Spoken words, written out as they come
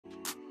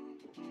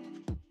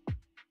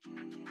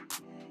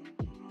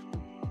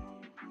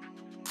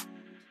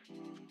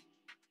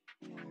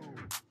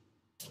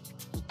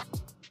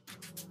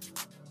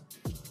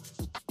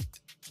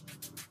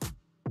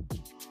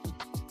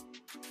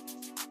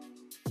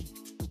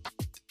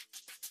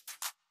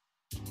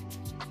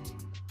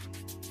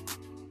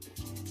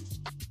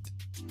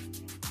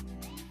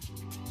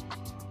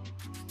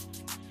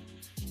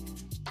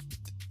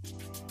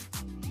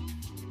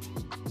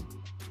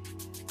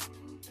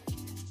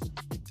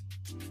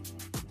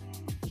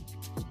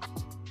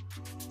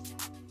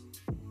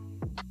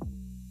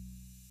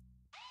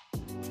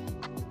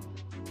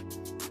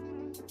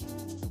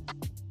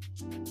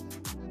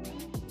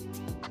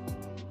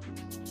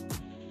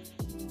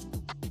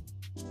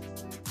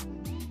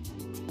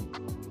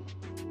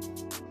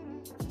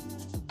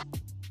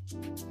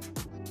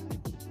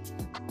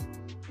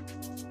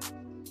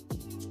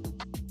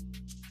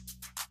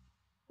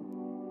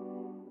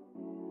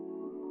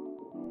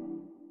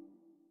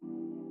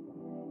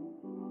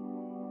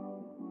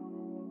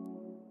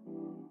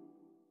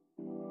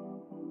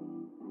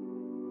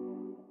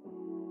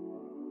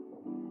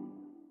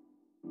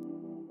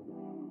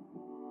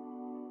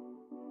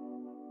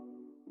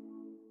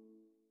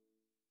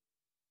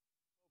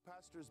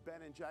Pastors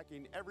Ben and Jackie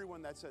and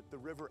everyone that's at the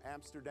River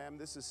Amsterdam.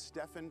 This is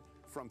Stefan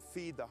from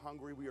Feed the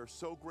Hungry. We are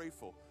so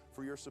grateful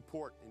for your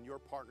support and your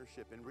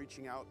partnership in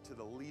reaching out to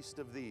the least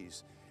of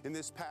these. In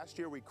this past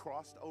year, we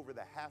crossed over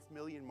the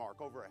 500,000 mark,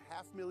 over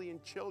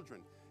 500,000 children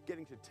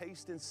getting to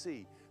taste and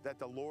see that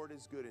the Lord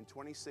is good in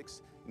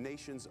 26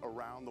 nations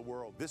around the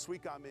world. This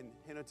week I'm in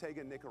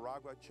Jinotega,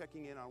 Nicaragua,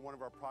 checking in on one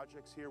of our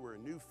projects here where a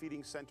new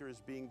feeding center is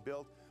being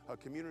built, a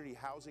community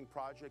housing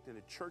project, and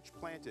a church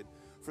planted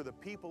for the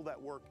people that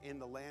work in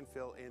the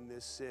landfill in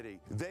this city.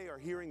 They are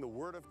hearing the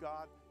Word of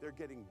God, they're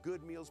getting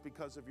good meals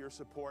because of your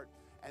support,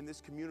 and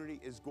this community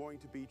is going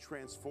to be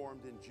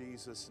transformed in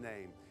Jesus'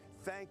 name.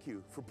 Thank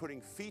you for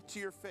putting feet to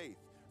your faith,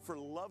 for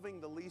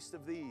loving the least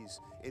of these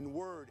in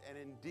word and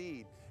in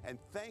deed. And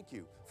thank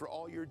you for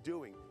all you're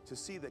doing to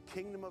see the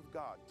kingdom of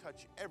God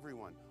touch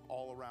everyone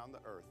all around the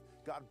earth.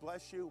 God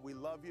bless you. We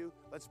love you.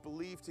 Let's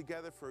believe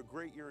together for a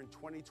great year in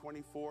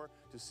 2024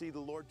 to see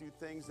the Lord do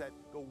things that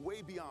go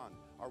way beyond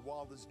our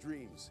wildest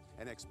dreams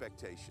and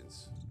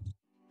expectations.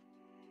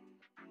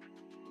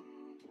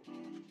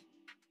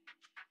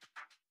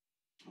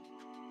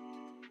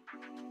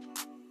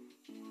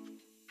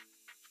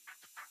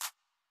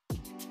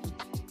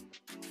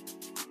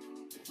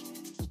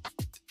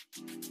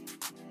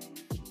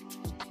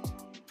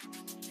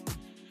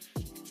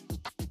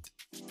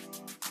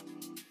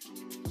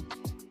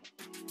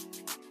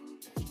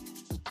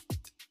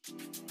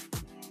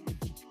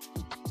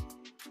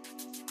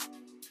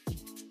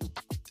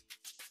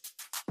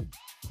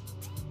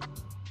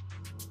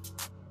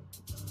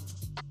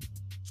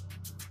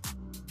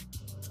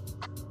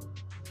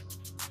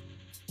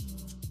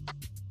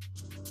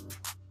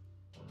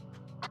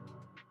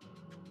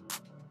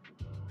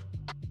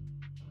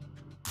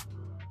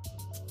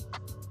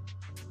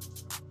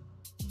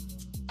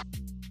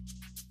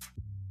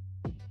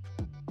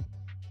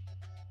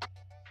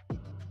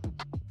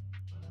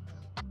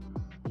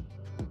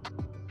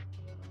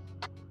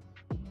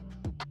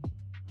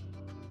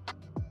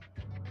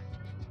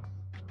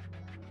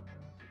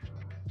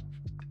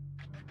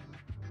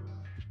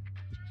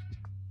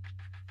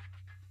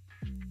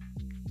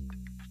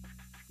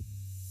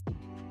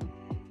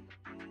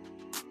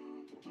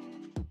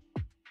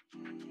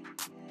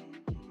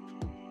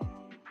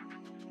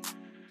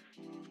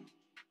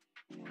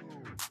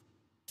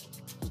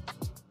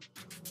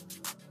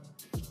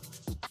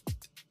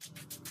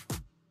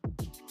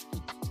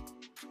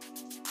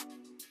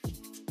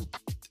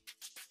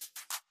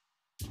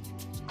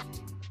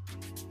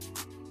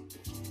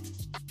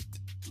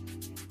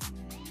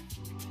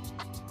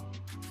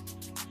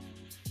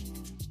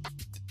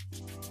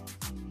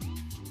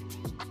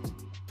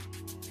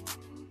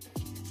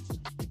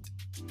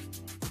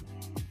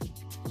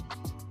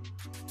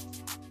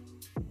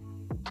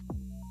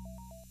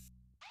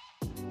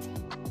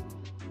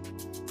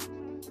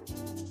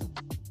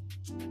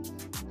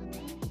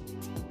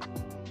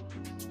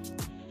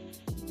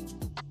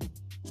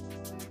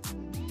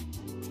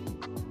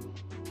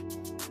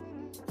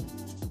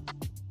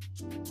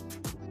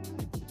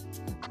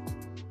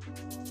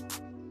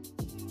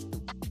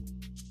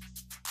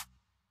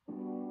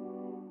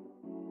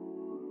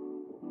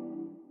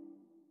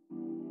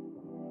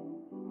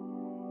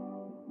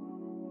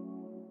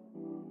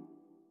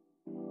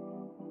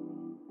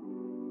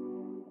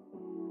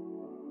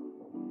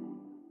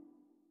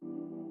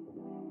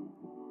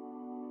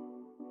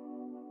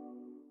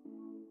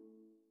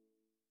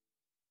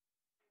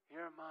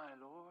 Here am I,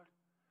 Lord.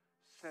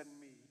 Send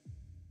me.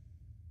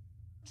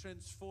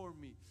 Transform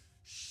me.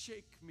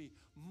 Shake me.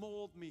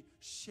 Mold me.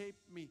 Shape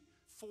me.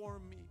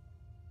 Form me.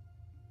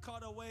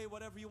 Cut away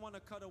whatever you want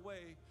to cut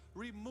away.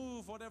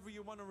 Remove whatever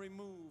you want to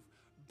remove.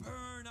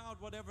 Burn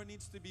out whatever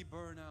needs to be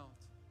burned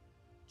out.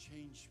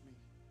 Change me.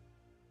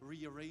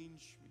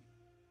 Rearrange me.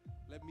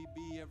 Let me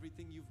be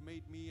everything you've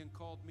made me and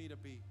called me to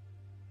be.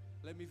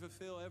 Let me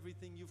fulfill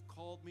everything you've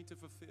called me to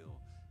fulfill.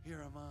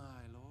 Here am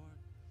I, Lord.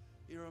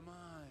 Here am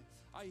I.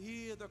 I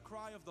hear the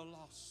cry of the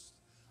lost.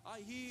 I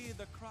hear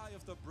the cry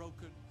of the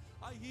broken.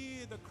 I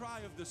hear the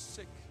cry of the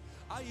sick.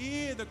 I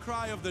hear the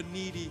cry of the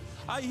needy.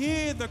 I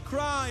hear the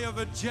cry of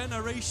a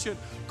generation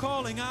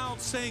calling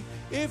out saying,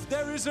 if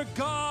there is a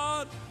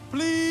God,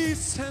 please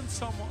send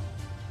someone.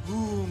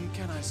 Whom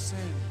can I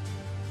send?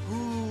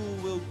 Who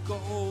will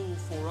go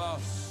for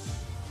us?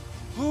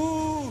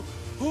 Who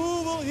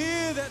will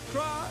hear that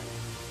cry?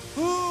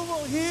 Who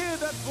will hear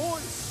that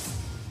voice?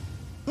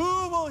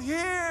 Who will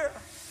hear?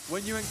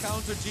 When you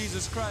encounter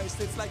Jesus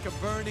Christ, it's like a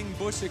burning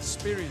bush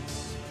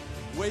experience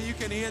where you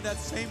can hear that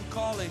same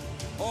calling.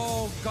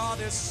 Oh, God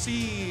has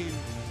seen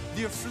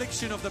the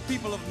affliction of the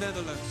people of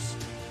Netherlands.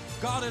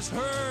 God has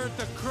heard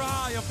the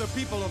cry of the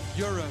people of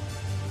Europe.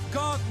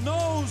 God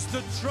knows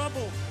the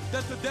trouble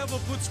that the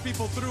devil puts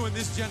people through in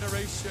this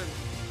generation.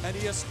 and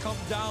He has come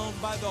down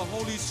by the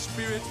Holy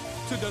Spirit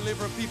to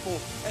deliver people.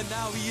 And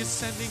now He is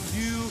sending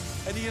you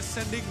and He is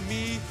sending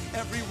me,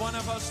 every one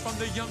of us, from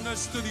the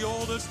youngest to the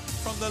oldest,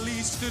 from the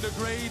least to the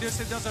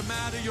greatest. It doesn't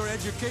matter your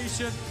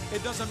education.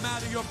 It doesn't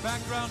matter your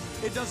background.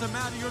 It doesn't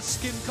matter your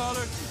skin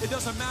color. It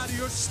doesn't matter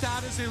your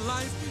status in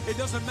life. It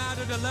doesn't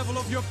matter the level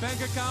of your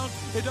bank account.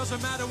 It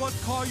doesn't matter what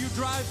car you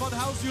drive, what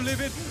house you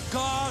live in.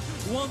 God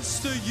wants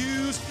to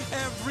use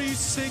every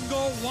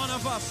single one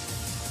of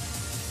us.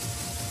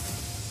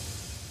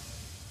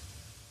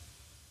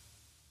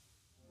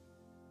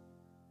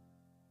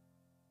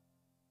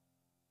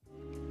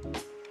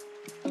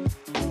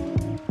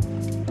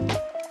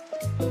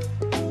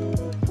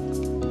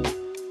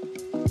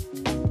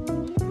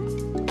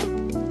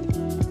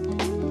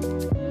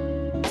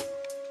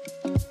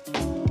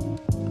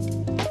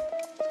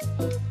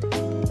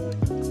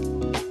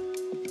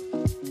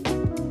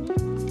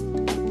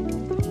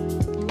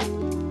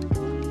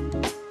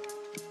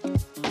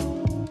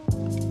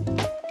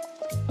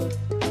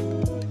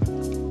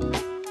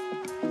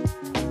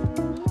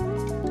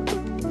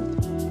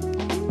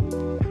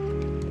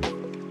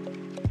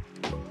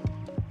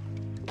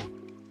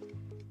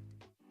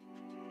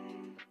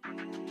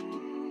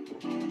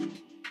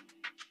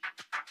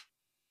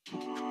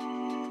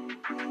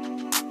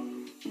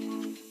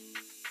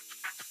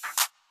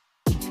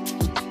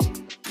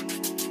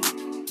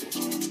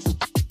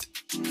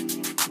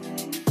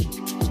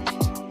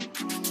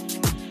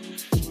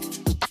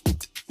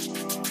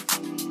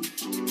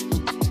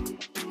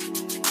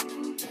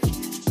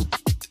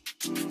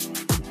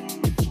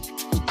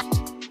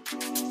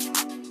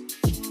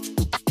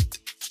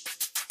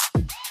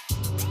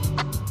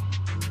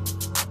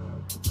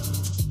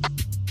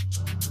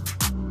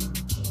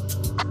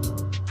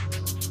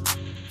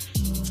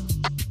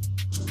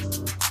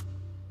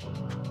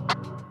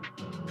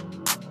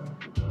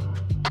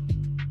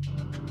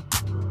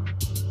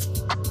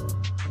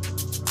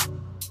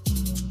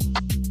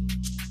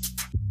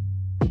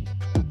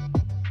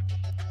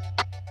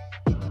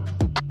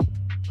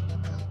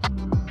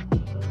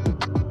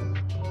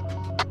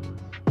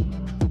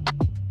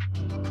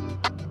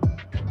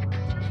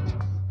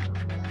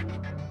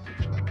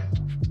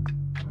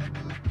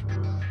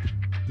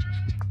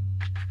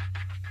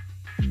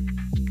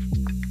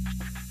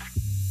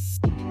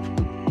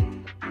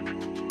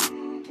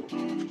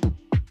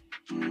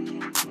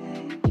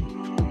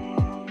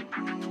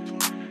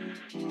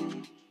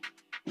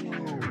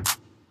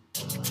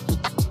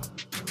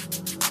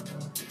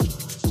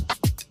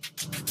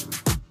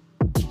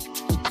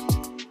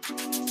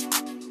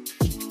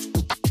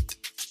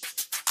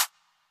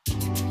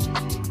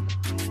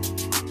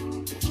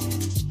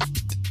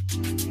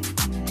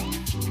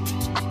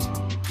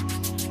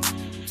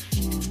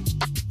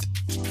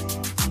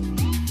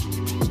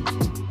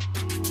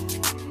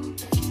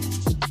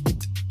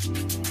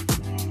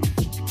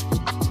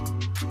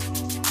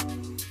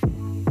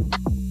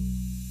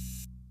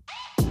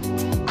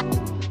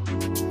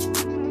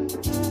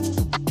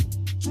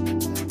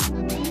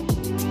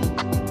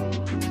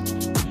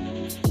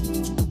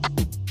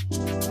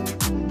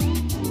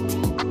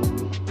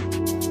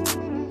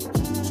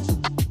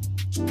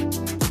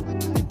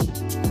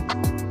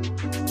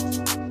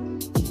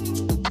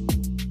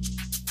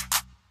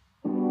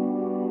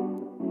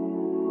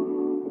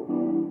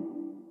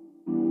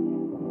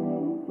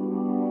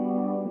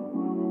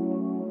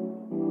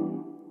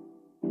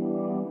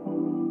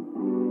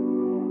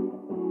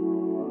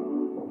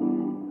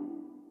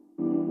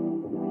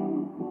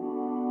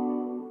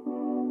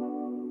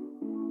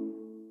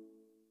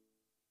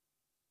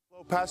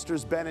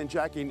 Pastors Ben and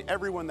Jackie and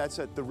everyone that's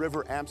at the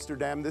River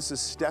Amsterdam. This is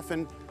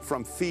Stefan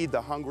from Feed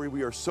the Hungry.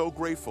 We are so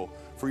grateful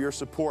for your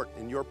support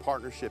and your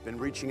partnership in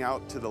reaching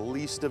out to the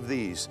least of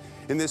these.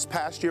 In this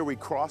past year, we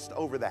crossed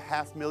over the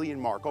 500,000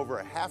 mark, over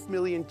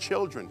 500,000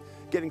 children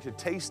getting to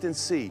taste and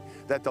see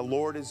that the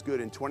Lord is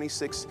good in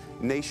 26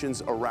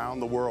 nations around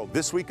the world.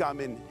 This week I'm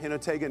in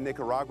Jinotega,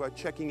 Nicaragua,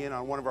 checking in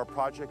on one of our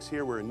projects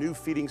here where a new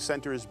feeding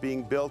center is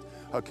being built,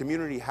 a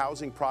community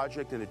housing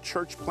project, and a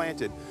church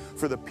planted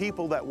for the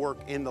people that work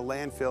in the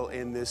landfill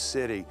in this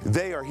city.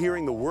 They are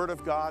hearing the Word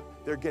of God,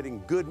 they're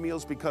getting good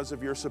meals because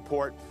of your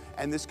support,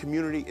 and this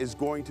community is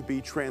going to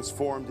be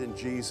transformed in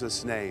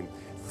Jesus' name.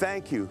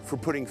 Thank you for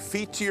putting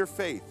feet to your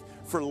faith,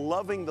 for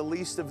loving the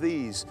least of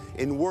these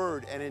in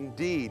word and in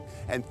deed.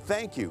 And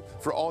thank you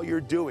for all you're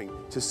doing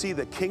to see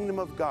the kingdom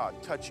of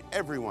God touch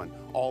everyone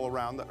all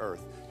around the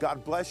earth.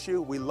 God bless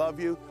you. We love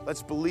you.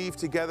 Let's believe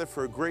together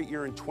for a great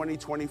year in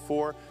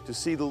 2024 to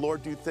see the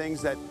Lord do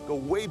things that go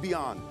way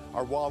beyond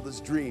our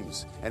wildest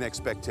dreams and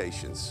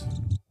expectations.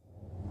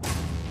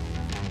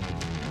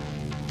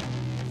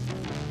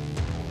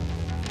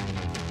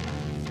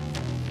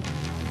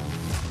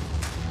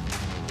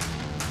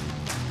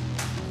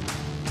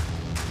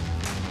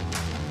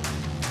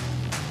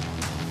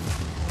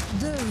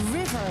 The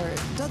River,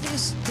 dat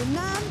is de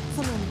naam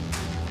van een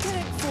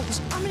kerk volgens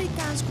typisch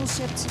Amerikaans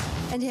concept.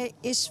 En hij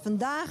is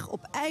vandaag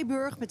op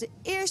Eiburg met de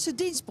eerste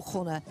dienst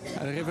begonnen.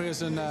 De River is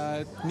een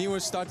nieuwe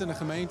startende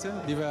gemeente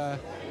die we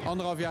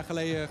 1,5 jaar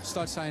geleden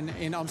gestart zijn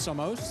in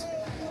Amsterdam-Oost.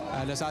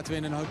 Daar zaten we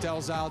in een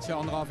hotelzaaltje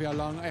 1,5 jaar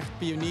lang, echt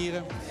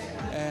pionieren.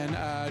 En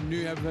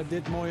nu hebben we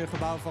dit mooie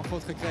gebouw van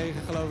God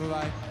gekregen, geloven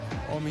wij,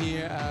 om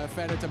hier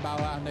verder te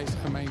bouwen aan deze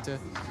gemeente.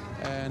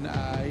 En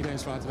iedereen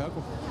is van harte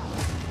welkom.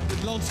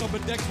 Het land zal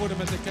bedekt worden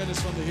met de kennis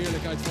van de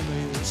heerlijkheid van de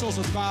Heer. Zoals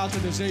het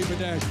water de zee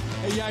bedekt.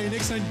 En jij en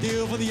ik zijn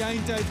deel van die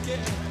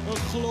eindtijdkerk.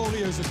 Een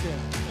glorieuze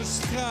kerk. Een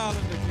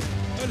stralende kerk.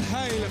 Een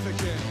heilige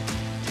kerk.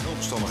 Wel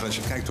verstandig als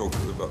je kijkt ook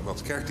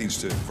wat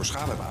kerkdiensten voor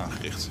schade hebben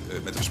aangericht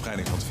met de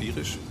verspreiding van het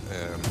virus.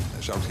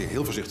 Zou ik hier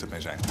heel voorzichtig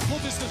mee zijn.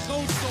 God is de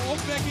grootste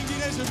opwekking die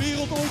deze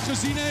wereld ooit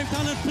gezien heeft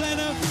aan het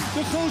plannen.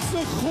 De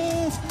grootste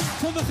golf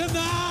van de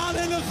genade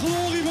en de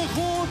glorie van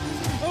God.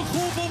 Een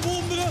golf van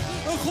wonderen,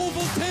 een golf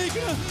van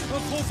tekenen,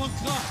 een golf van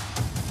kracht.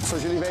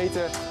 Zoals jullie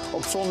weten,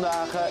 op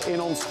zondagen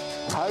in ons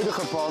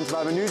huidige pand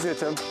waar we nu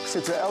zitten,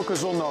 zitten we elke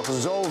zondag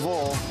zo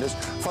vol. Dus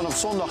vanaf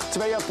zondag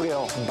 2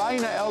 april,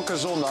 bijna elke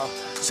zondag,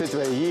 zitten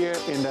we hier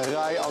in de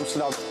Rai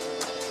Amsterdam.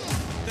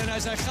 En hij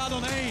zei, ga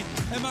dan heen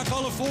en maak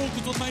alle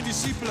volken tot mijn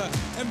discipelen.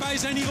 En wij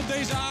zijn hier op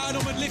deze aarde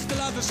om het licht te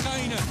laten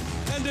schijnen.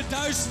 En de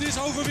duisternis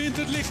overwint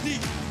het licht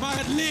niet, maar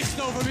het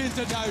licht overwint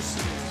de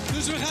duisternis.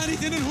 Dus we gaan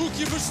niet in een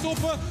hoekje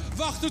verstoppen,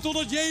 wachten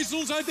totdat Jezus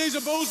ons uit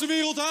deze boze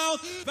wereld haalt.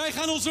 Wij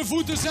gaan onze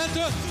voeten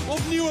zetten op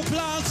nieuwe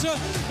plaatsen.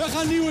 We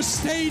gaan nieuwe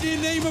steden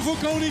innemen voor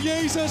koning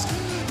Jezus.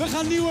 We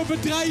gaan nieuwe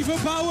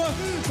bedrijven bouwen.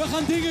 We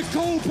gaan dingen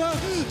kopen.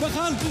 We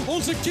gaan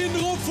onze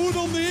kinderen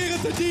opvoeden om de Heer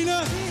te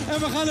dienen. En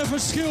we gaan een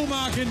verschil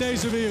maken in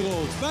deze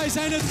wereld. Wij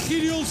zijn het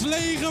Gideons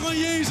leger van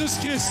Jezus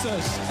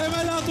Christus. En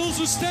wij laten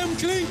onze stem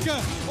klinken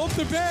op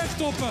de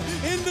bergtoppen,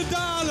 in de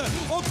dalen,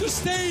 op de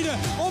steden,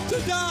 op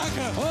de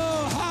daken.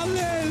 Oh,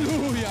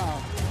 halleluja!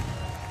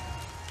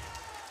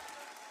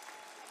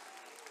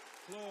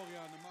 Gloria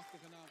aan de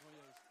machtige naam van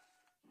Jezus.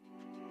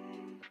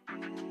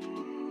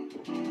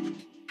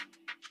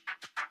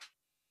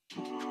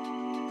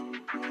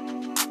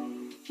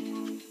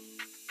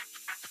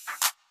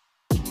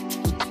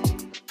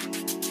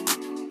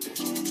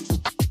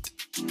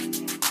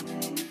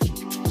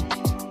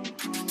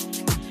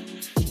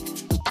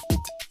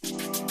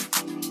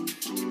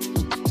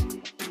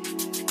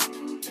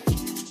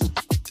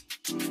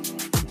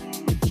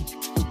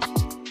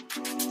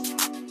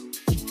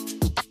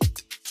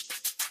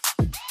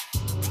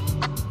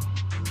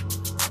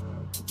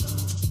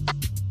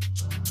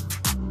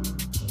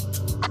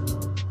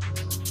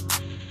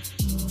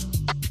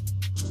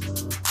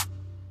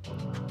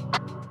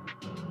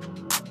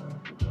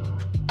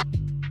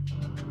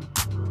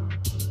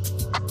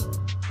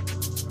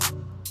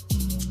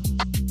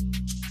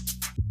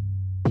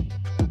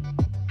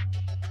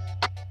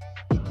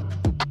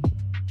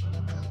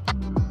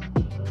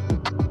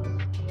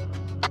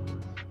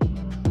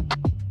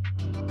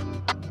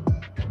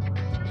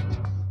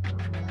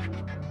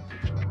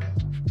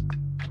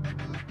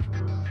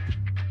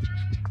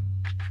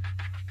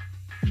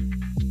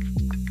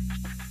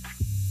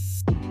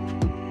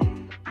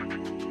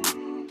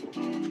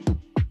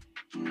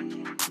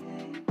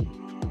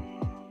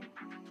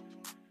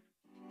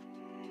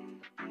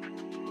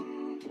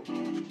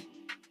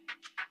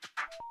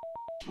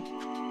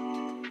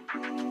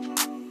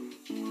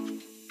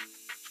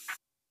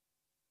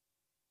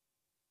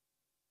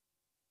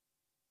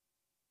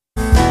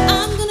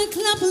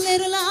 Clap a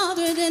little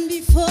louder than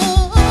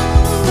before.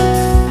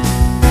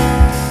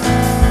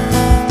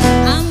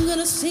 I'm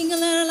gonna sing a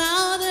little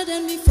louder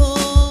than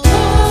before.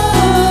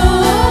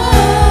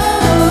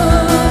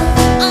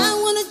 I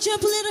wanna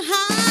jump a little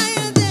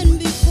higher than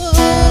before.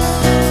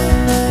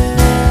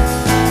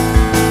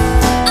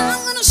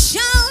 I'm gonna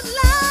shout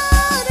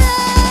louder.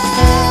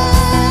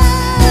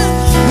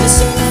 We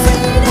sing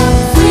freedom,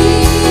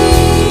 freedom,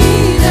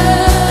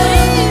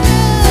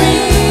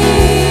 freedom,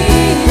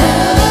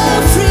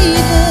 freedom.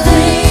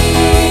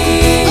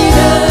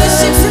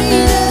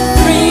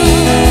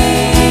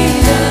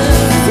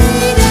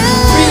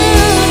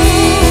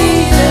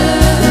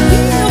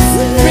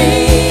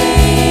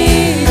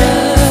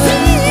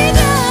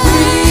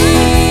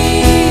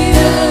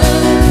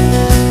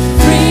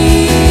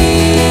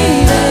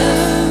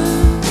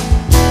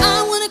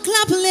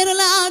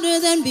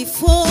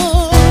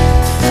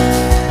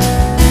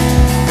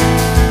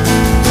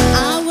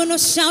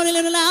 Shout a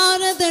little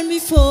louder than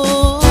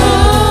before.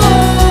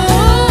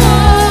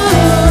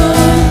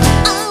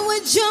 I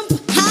would jump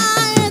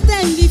higher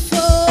than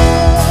before.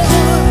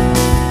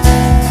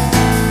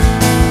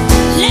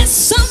 Let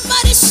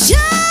somebody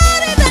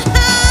shout in the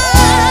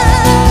house.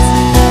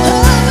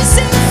 Oh, we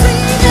sing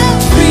freedom,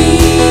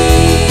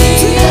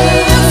 freedom,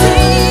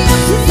 freedom,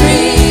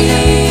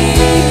 freedom.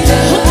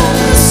 Oh,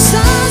 the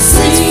sun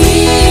sets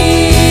free.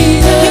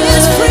 He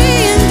is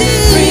free indeed.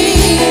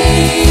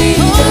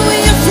 Oh, we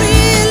are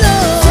free,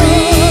 Lord.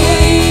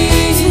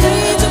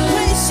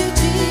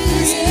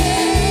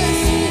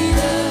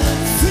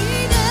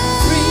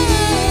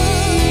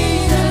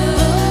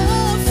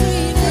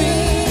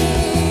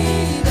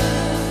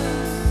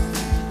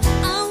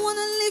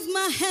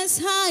 rise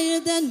higher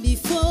than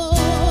before.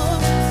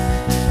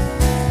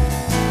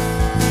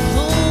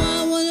 Oh,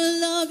 I want to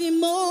love you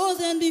more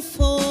than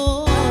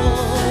before.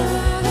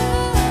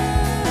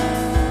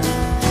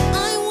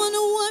 I want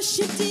to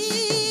worship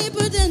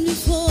deeper than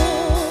before.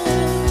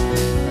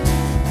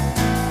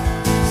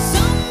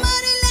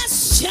 Somebody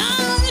let's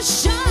shout a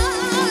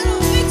shout of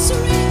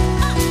victory.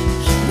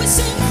 We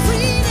sing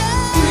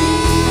freedom.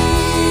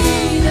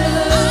 Freedom.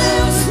 I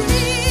am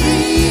free.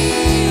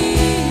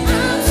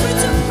 I'm free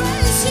to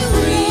praise you,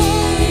 Lord.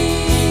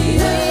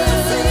 We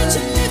are free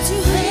to lift you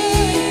high.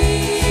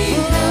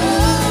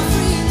 Oh,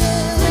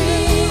 freedom.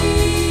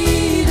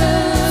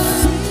 Freedom.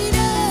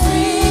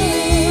 Freedom.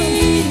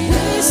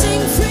 We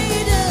sing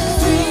freedom.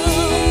 We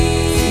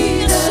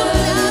are so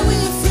glad we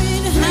are free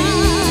in the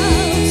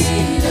house.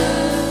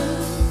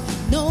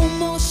 No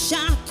more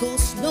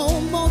shackles, no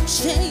more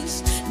chains,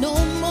 no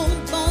more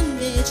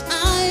bondage.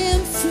 I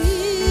am free.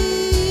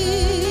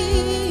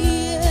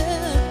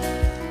 Yeah.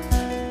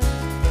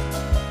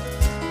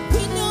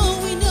 We know.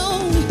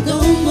 No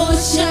more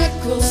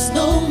shackles,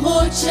 no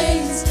more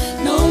chains,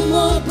 no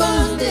more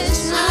bondage.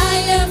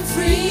 I am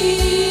free.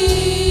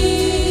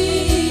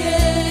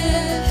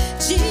 Yeah.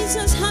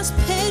 Jesus has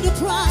paid the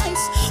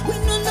price. We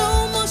know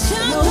no more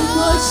shackles. No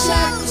more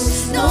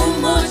shackles, no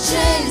more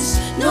chains,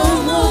 no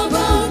more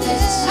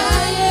bondage.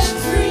 I am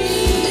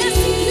free. Let's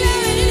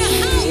declare it in the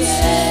house.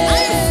 I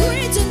am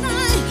free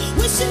tonight.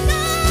 We should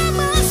no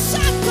more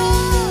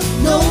shackles.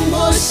 No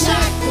more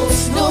shackles,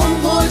 no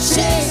more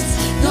chains,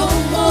 no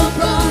more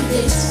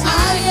bondage.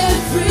 I am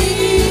free.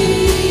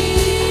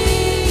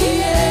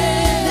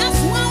 Yeah. That's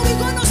why we're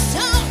gonna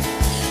shout.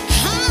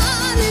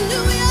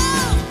 Hallelujah.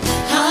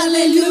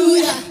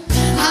 Hallelujah.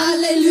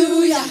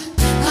 Hallelujah.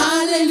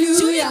 Hallelujah.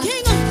 To the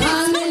King of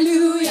Kings.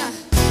 Hallelujah.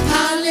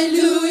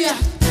 Hallelujah.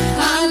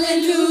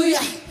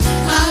 Hallelujah.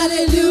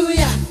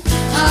 Hallelujah.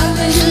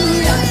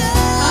 Hallelujah.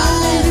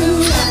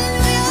 Hallelujah.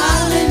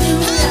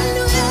 Hallelujah.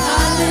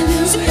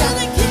 Hallelujah. To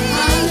the King.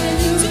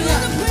 To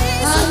the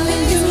Prince of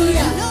Peace.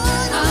 Hallelujah.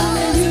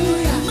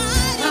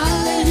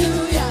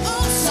 Hallelujah.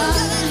 Oh, so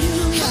good.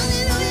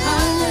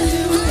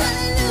 Hallelujah.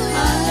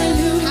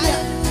 Hallelujah.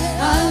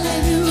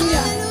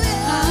 Hallelujah.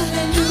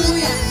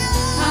 Hallelujah.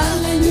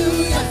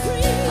 Hallelujah.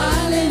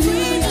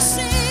 Free to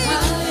sing,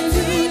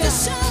 free to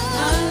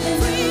shout,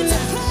 free to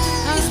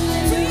praise,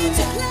 free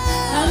to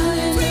clap,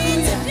 free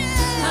to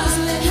dance.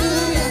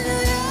 Hallelujah.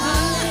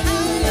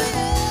 Hallelujah.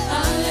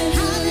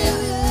 Hallelujah.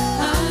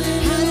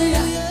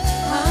 Hallelujah.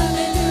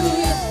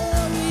 Hallelujah.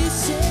 We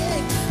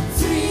sing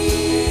freedom.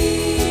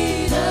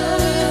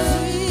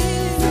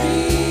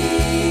 Free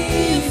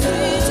to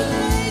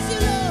praise you,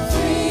 Lord.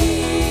 Free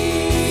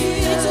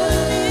to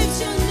lift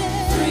your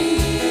name.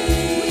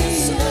 We're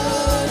so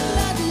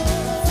glad,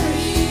 Lord.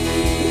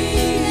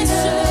 Yes,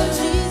 Lord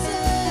Jesus.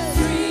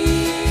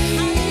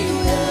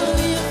 Hallelujah.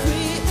 We are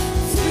free.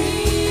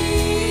 Freedom.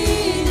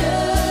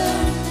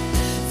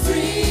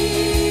 Freedom.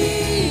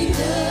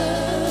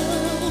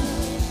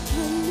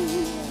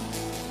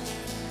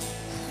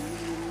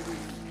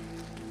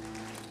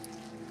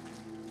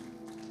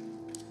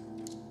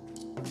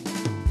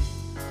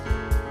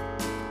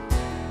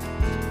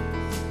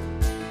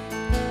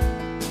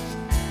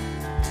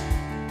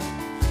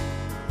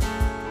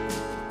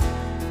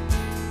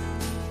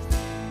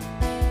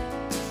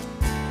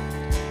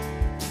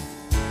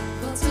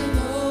 Wat dan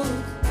ook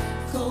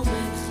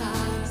komen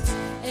gaat,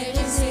 er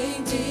is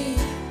één ding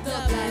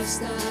dat blijft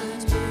staan.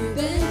 U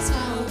bent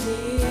trouw,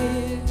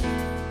 Heer.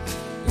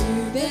 U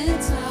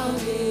bent trouw,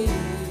 Heer.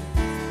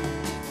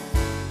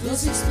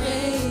 Dus ik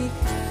spreek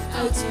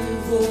uit uw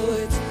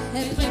woord.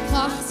 Het brengt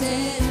kracht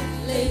en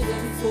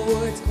leven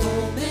voort.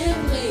 Kom en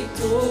breek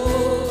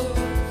door.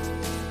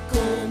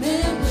 Kom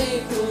en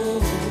breek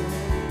door.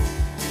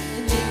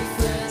 En ik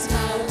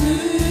vertrouw u.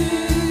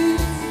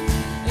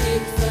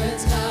 Ik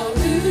vertrouw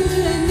u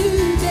en u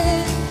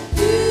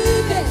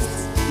bent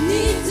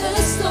niet te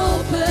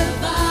stoppen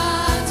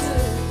water.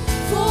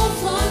 Vol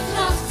van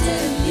kracht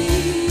en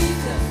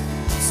liefde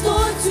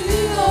stort u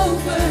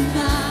over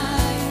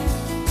mij.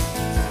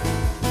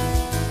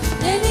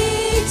 En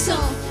ik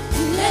zal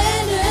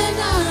rennen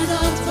naar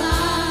dat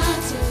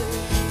water.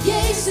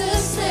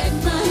 Jezus trekt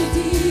mij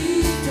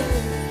dieper,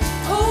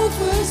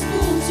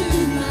 overspoelt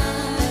u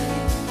mij.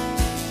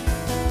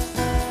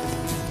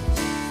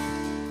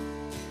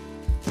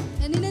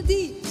 En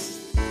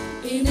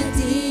in het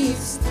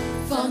diepst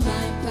van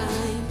mijn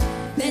pijn,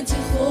 bent u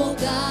God,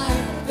 daar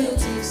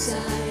wilt u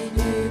zijn.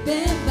 U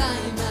bent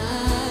bij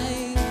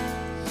mij,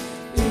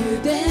 u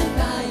bent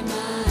bij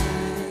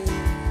mij.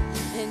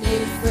 En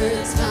ik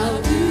vertrouw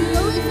u,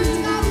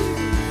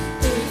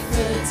 ik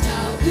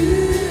vertrouw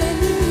u en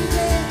u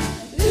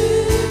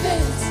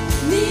bent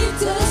niet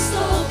te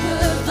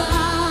stoppen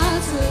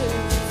water.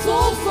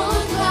 Vol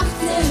van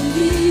kracht en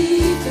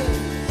liefde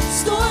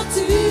stort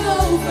u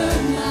over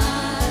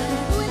mij.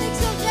 En ik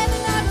zal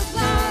rennen naar dat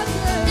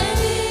water. En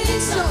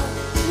ik zal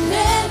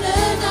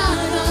rennen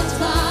naar dat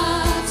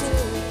water.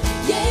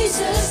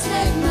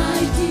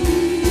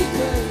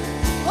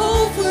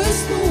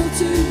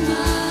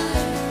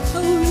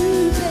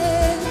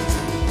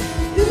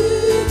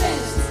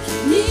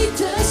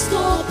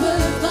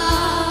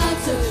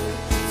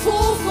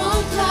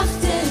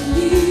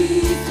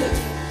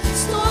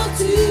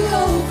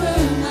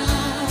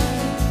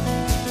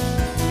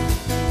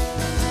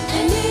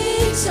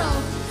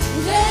 zal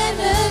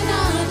rennen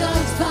naar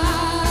dat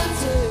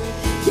water.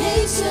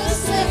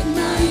 Jezus, trek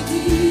mij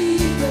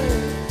dieper,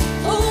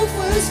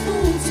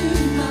 overspoelt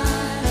u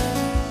mij.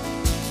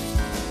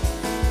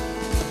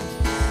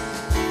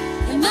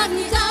 Het maakt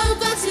niet uit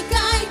wat ze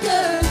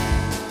kijken,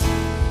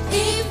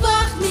 ik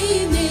wacht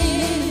niet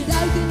meer.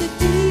 Duik in het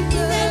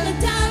diepe, ik ben een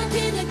duik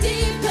in het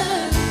diepe.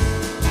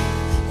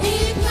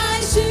 Ik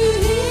prijs u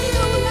Heer.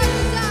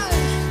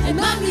 Het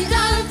maakt niet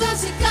uit wat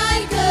ze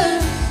kijken,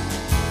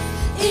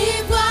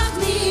 ik wacht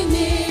niet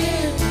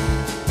meer.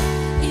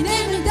 Ik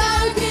neem een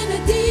duik in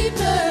het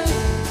diepe.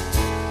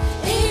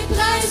 Ik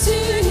prijs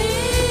u Heer.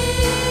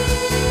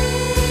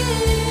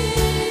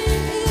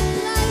 Ik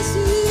prijs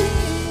u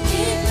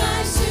Heer. Ik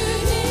prijs u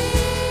Heer.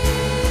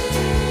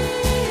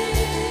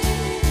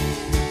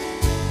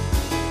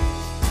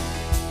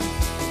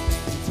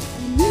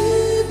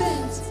 U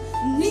bent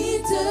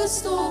niet te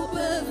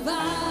stoppen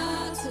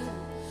water,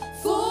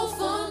 vol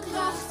van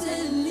kracht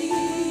en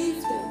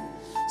liefde,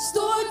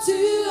 stort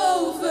u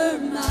over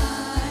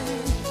mij.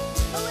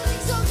 Oh, en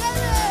ik zal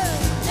rennen.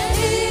 En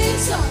ik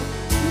zal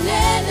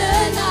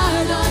rennen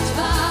naar dat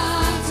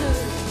water.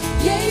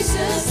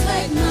 Jezus,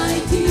 trek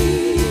mij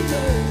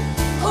dieper,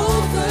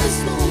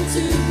 overspoelt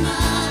u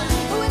mij.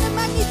 Oh, en het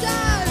maakt niet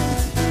uit.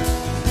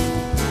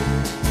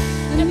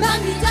 Het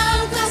maakt niet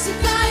uit als ze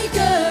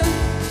kijken,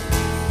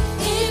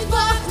 ik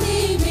wacht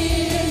niet meer.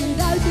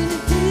 Duik in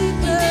het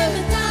diepe, ik neem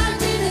een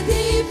duik in het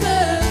diepe.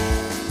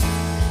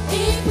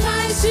 Ik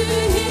prijs u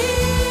Heer.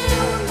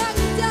 Het maakt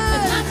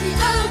niet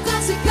uit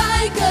als ze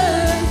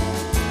kijken,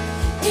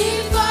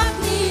 ik wacht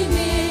niet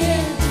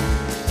meer.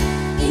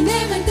 Ik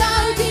neem een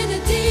duik in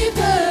het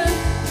diepe.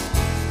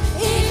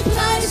 Ik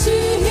prijs u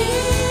Heer.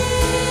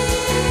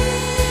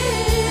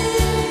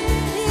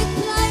 Ik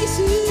prijs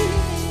u Heer.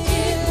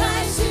 Ik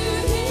prijs u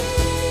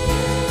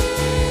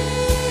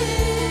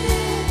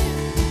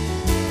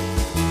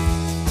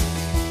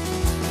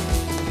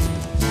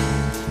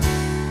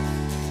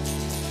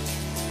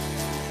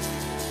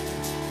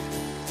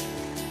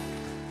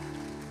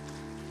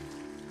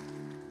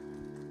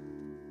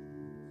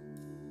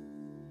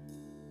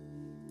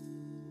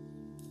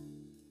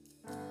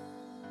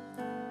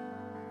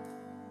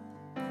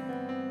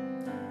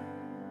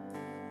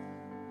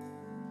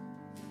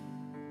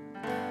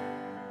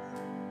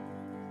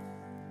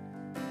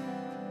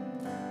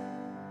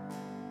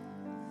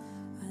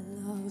I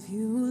love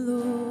you,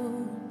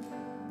 Lord.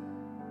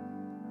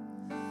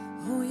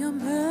 Oh, your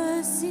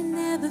mercy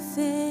never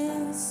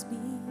fails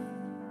me.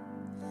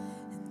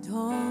 And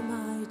all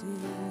my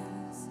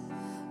days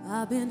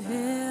I've been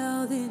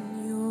held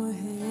in your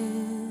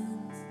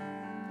hands.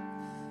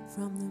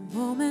 From the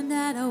moment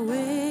that I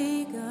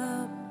wake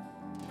up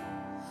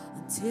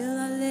until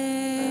I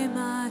lay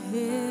my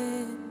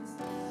head,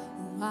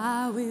 oh,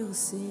 I will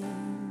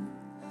sing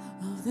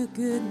of the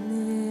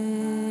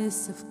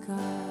goodness of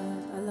God.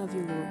 I love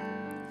you, Lord.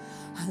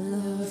 I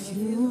love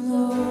you,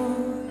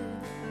 Lord.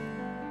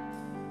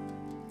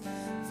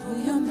 For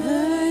your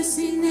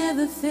mercy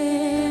never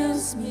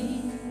fails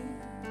me.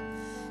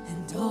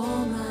 And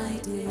all my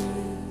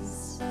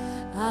days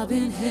I've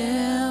been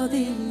held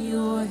in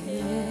your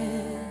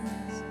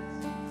hands.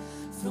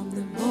 From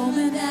the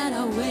moment that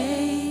I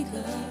wake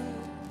up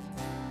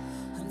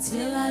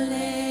until I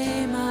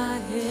lay my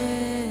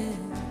head,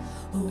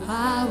 oh,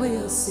 I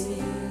will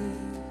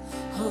sing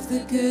of the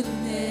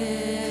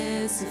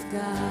goodness of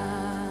God.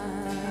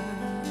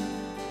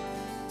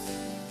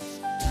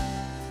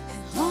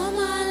 And all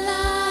my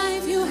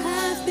life you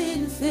have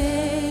been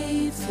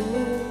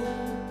faithful.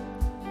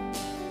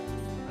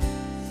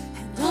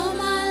 And all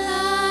my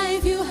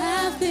life you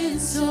have been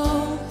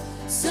so,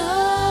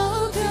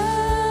 so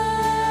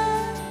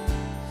good.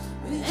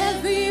 With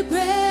every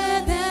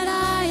breath that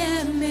I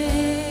am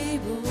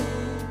able,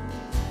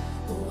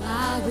 oh,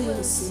 I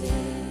will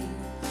sing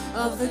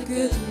of the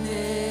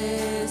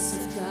goodness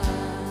of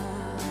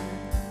God.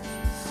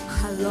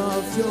 I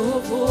love your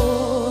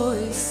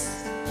voice.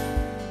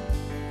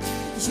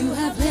 You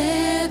have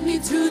led me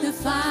through the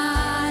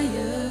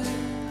fire,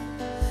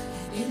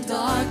 and in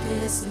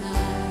darkest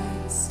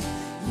nights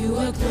you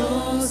are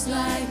close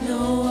like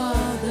no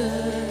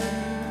other.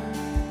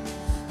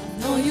 I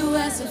know you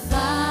as a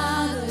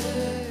father,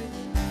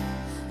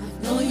 I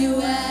know you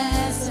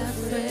as a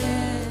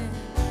friend.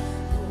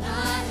 And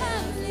I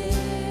have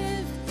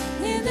lived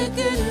in the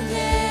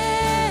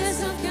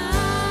goodness of God.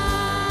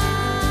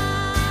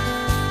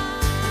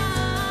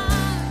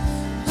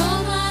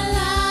 All my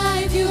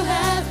life you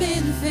have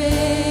been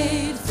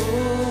faithful.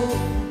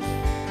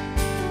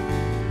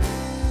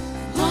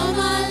 All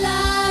my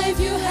life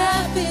you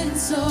have been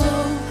so,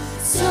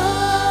 so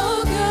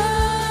good.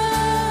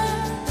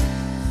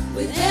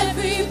 With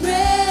every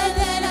breath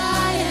that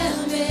I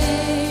am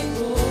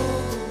able,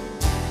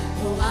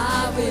 oh,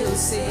 I will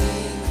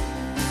sing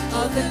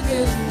of the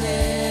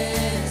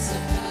goodness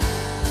of God.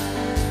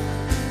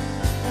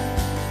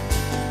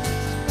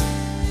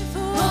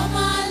 For all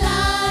my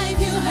life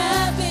you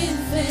have been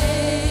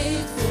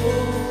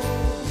faithful.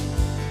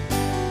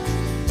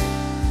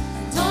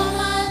 And all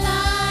my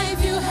life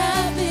you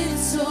have been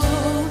so,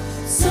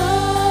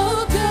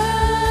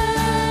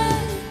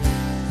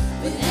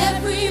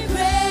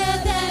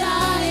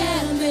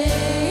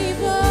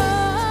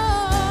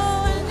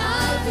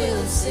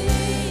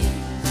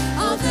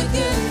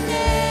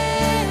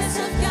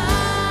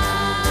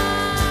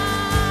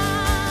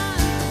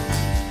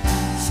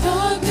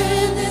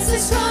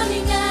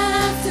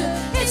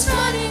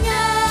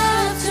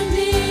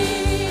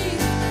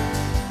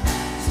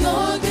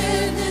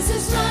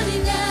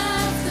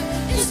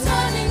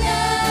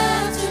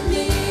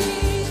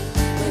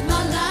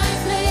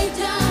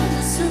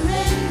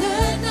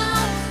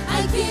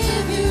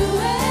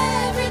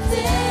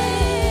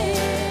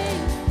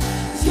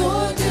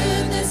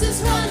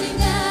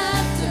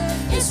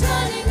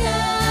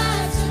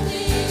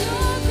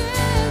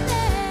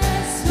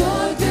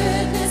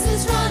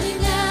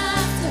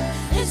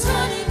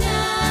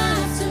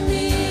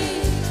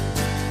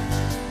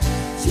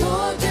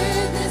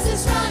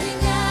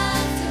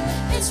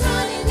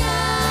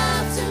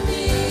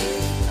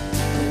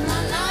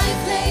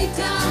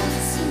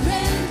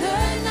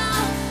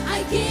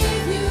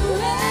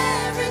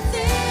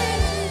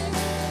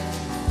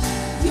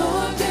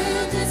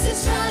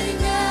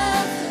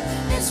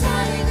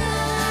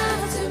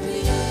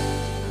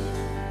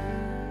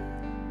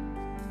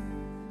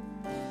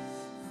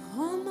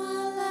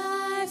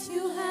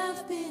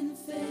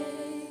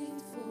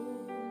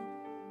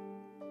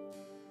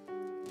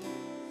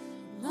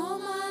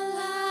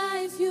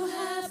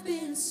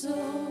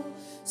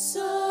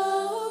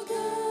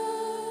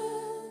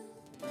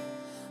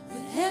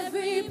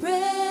 every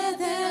breath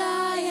that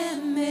I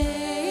am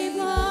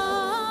able,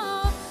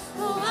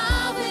 oh,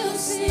 I will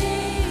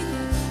sing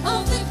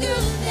of the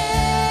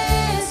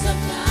goodness of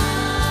God.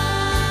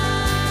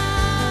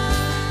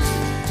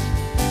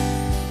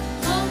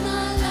 All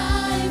my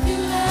life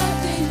you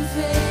have been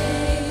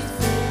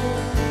faithful.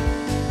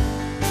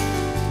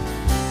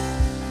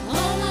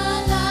 All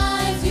my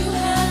life you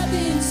have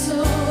been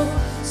so,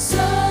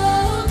 so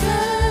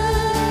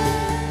good.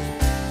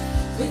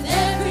 With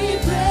every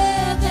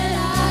breath that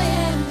I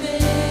am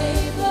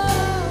able,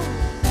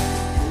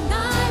 and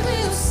I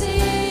will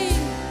sing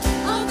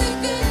of the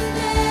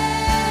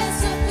goodness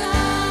of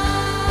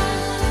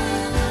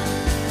God.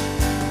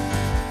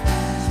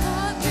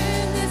 Your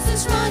goodness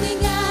is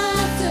running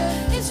after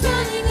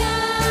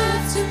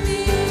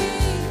me.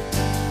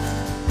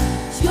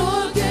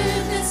 Your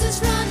goodness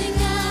is running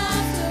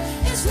after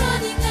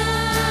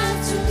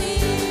me.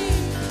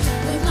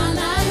 With my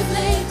life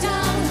laid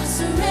down, I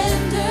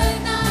surrender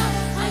now.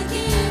 I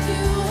give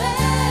you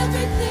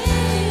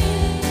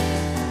everything.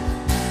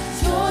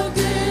 Your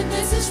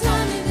goodness is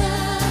running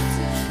after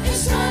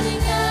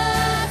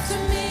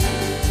me.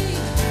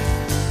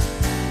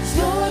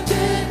 Your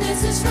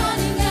goodness is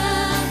running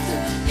after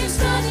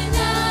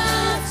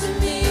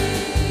me.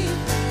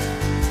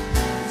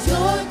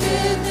 Your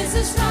goodness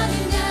is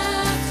running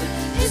after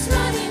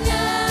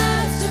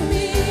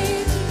me.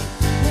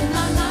 With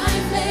my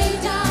life laid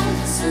down, I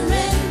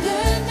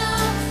surrender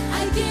now.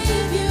 I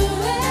give you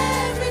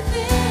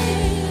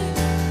everything.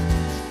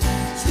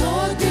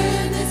 Your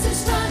goodness is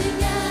running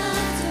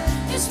after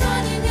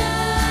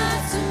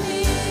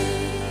me.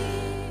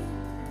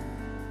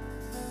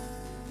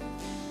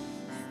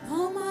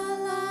 All my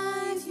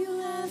life you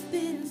have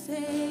been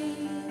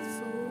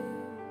faithful.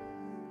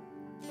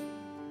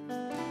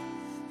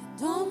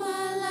 And all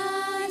my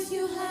life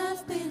you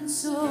have been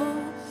so,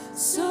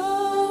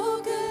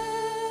 so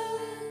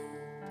good.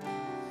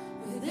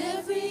 With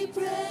every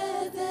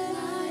breath that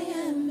I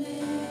am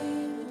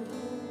able,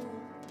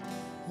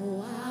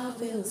 oh, I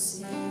will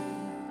sing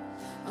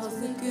of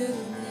the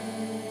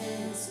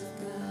goodness of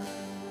God.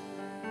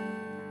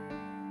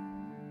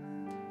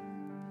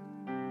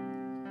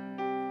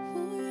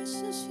 Oh,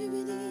 Jesus, u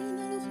bedien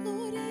alle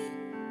glorie.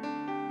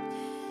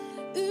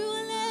 U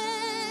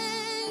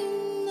alleen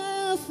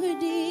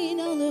verdient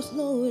alle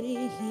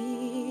glorie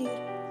hier.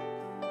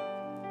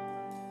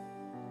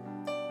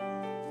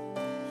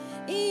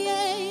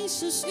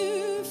 Jezus,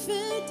 u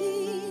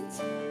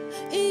verdient.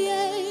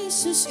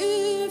 Jezus,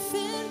 u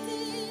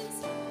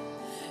verdient.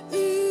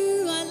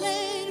 U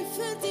alleen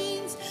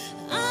verdient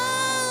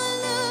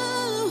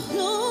alle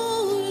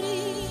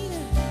glorie.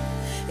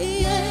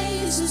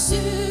 Jezus,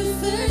 u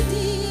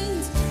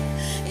verdient.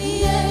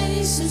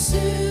 Jezus, u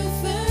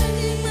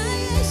verdient. Maar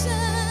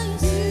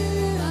Jezus, u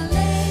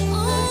alleen.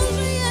 Oh,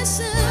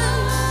 Jezus.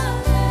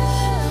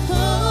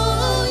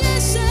 Oh,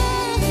 Jezus.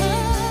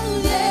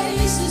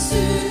 Jezus, u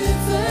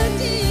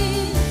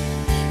verdient.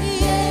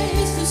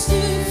 Jezus, u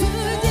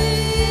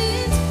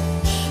verdient.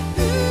 U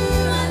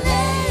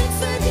alleen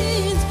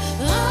verdient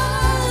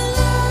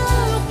alle.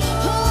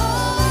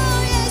 Oh,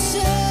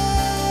 Jezus.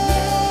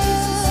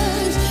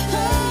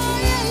 Oh,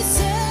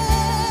 Jezus.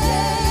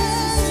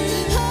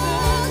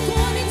 Oh,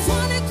 koning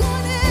van de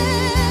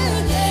koning.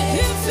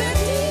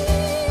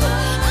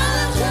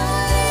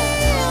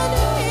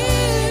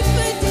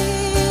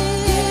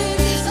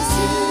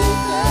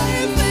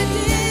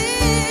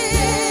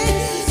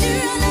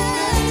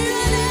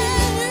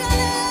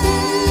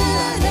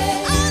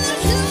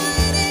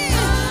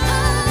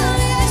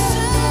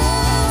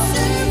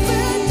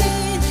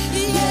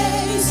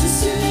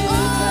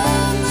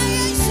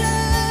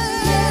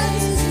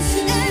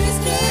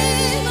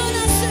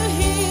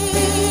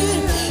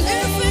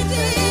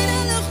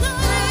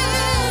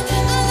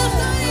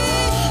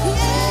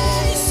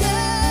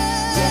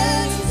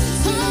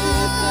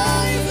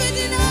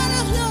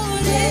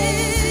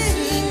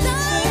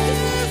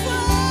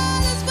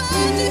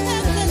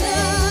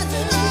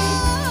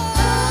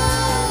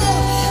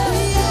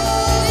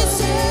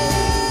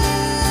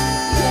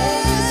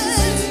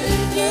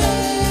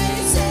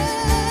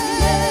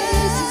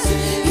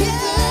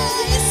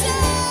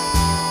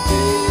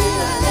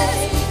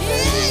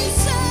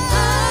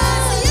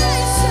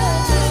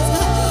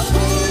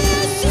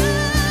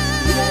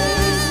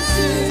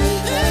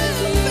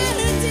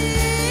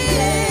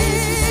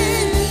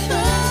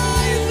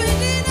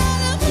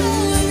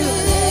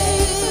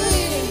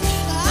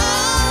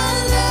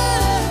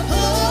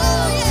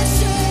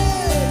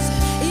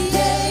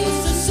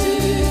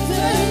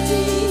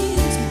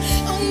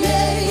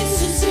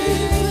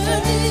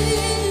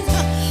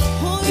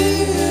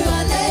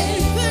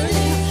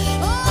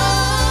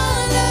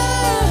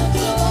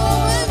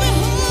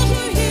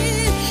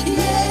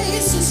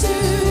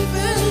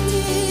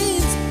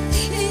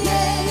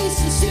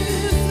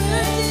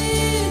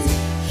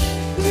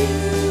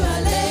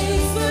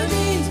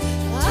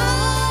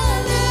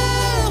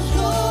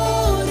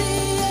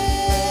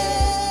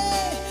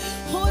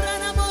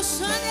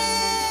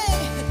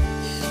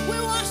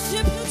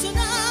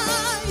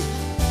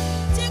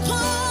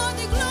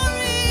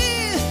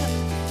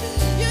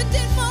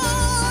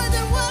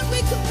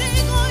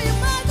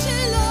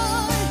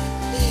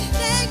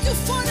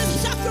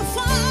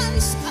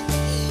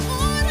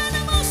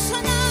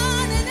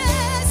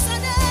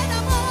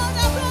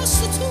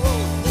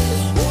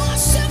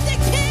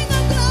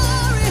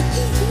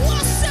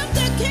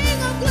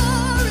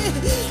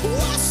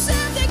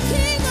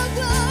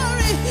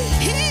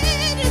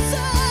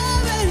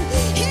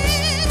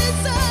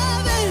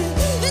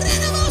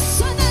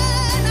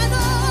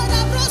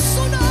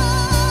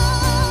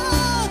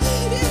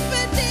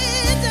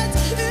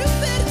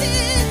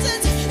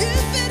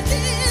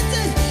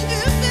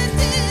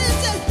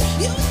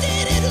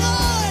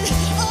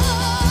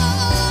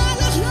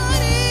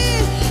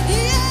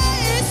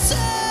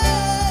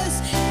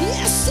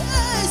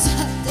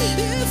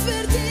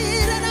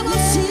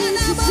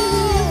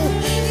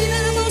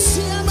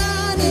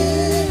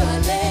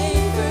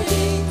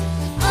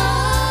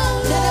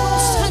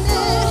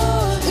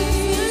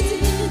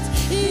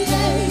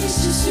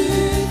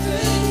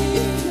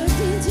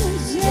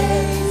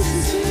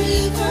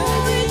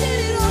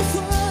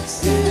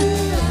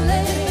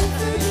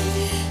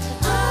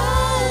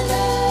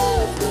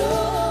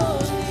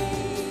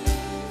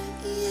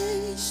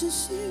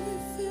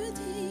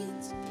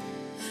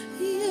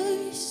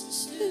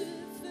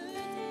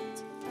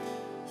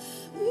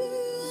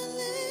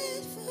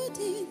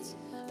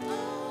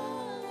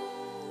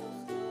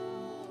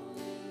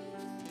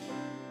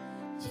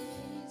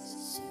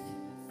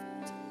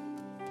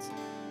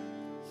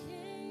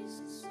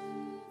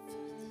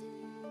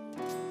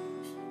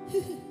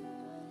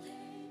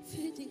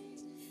 verdient.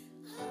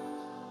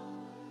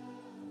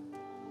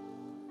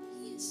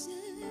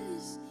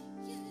 Jezus,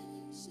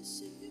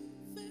 Jezus, u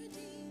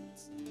verdient.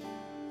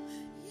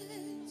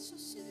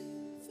 Jezus, u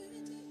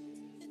verdient.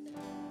 U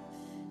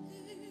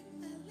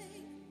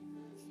alleen.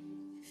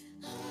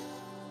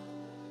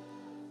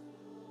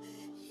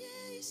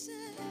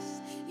 Jesus,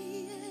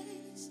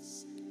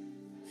 Jesus.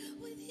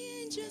 With the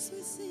angels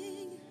we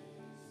sing.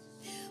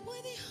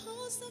 With the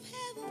host of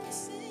heaven we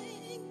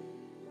sing.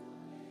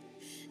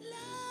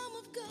 Lamb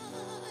of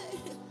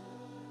God.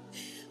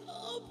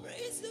 Oh,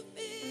 praise the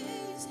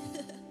peace.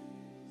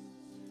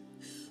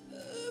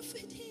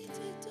 Verdient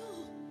het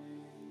al.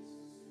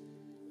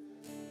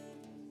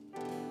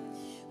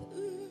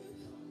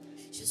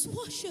 Just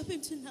worship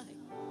him tonight.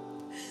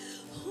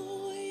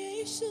 Oh,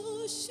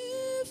 Jezus, u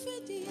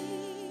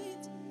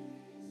verdient.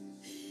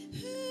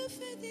 U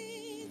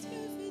verdient, u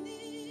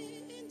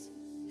verdient.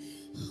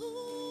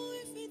 Oh,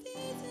 u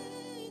verdient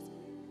het.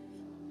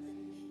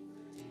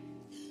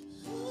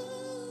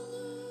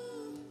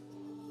 Oh,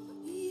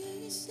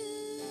 Jezus,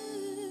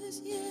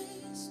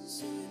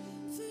 Jezus, u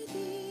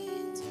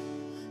verdient.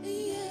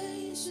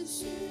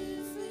 Jezus, u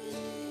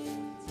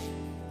verdient.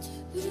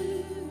 U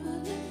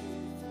alleen.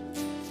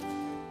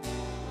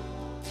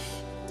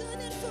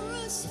 Done it for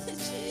us,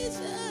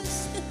 Jesus.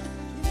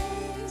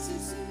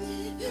 Jezus, u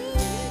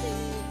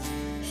verdient.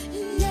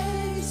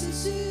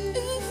 Jezus, u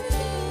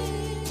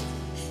verdient.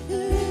 U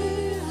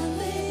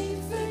alleen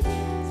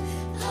verdient.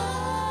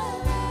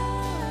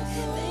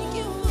 Thank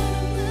you for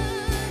the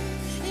blood.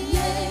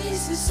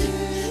 Jezus, u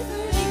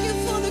verdient. Thank you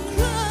for the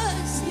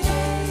cross.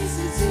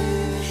 Jezus, u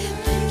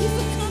verdient. Thank you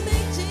for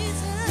coming,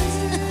 Jesus.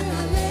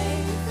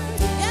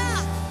 Yeah.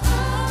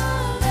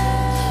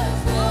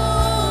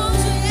 Oh,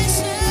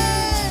 Jezus.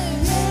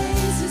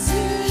 Jezus,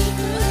 u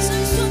verdient.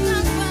 Zijn zo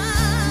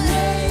dankbaar.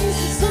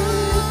 Jezus, u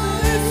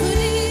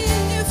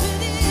verdient. U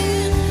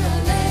verdient.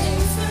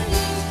 Alleen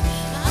verdient.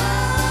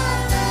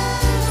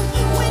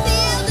 With the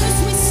elders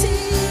we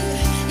sing.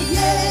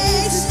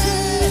 Jezus,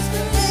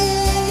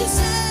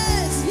 Jezus.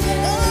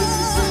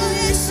 Oh,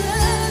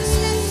 Jezus,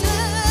 Jezus.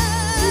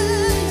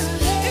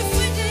 U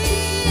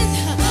verdient.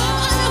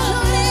 Alle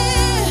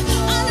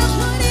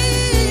glorie,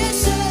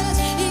 Jezus.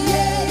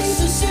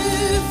 Jezus, u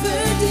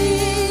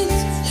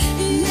verdient.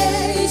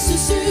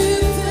 Jezus, u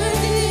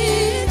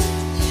verdient.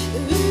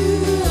 U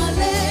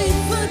alleen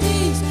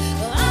verdient.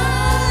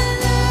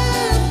 Alle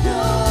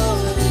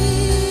glorie.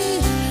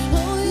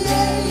 Oh,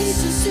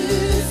 Jezus, u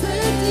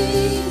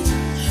verdient.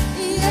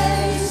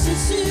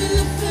 Jezus, u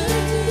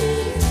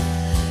verdient.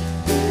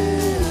 U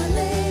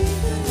alleen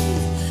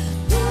verdient.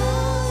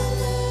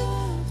 Alle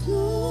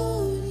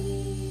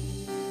glorie.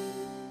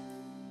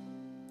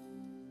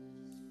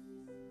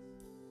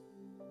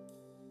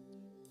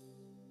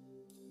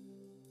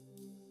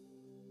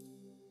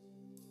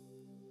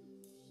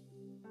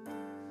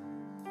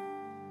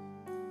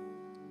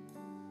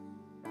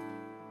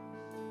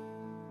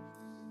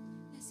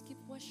 Let's keep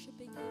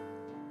worshiping him.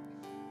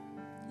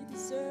 You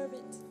deserve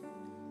it.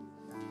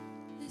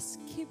 Let's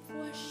keep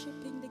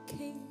worshiping the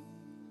King.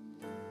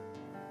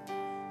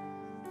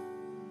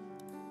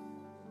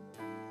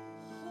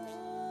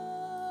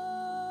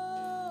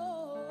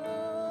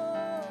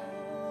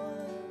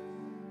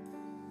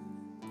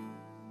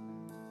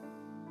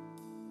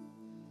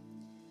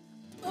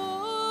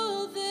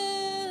 All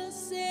the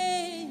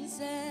saints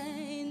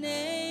and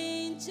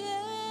angels,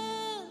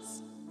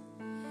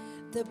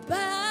 they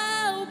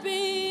bow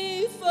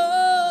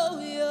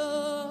before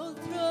your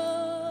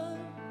throne.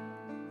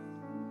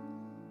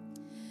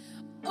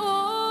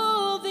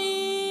 All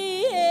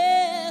the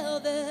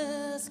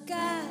elders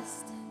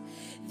cast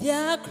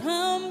their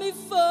crown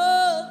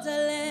before the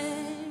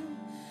Lamb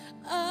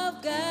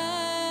of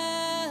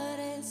God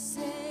and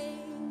say,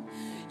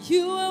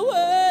 you are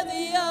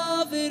worthy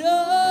of it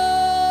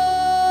all.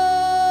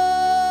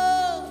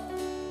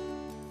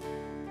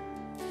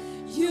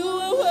 You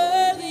are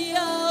worthy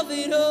of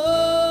it all.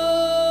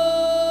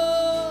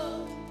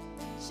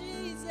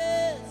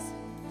 Jesus,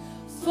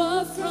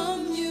 for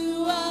from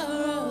you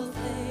are all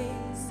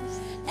things,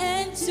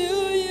 and to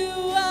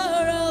you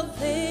are all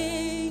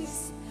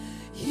things.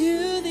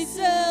 You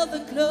deserve the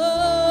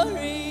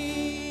glory.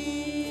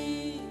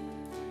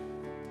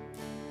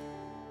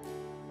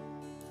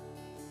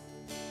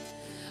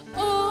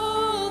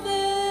 All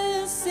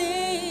the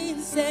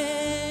saints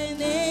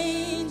and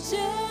angels,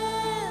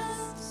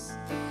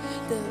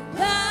 they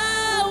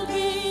bow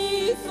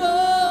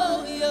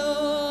before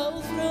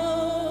your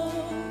throne.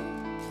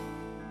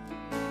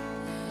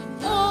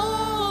 All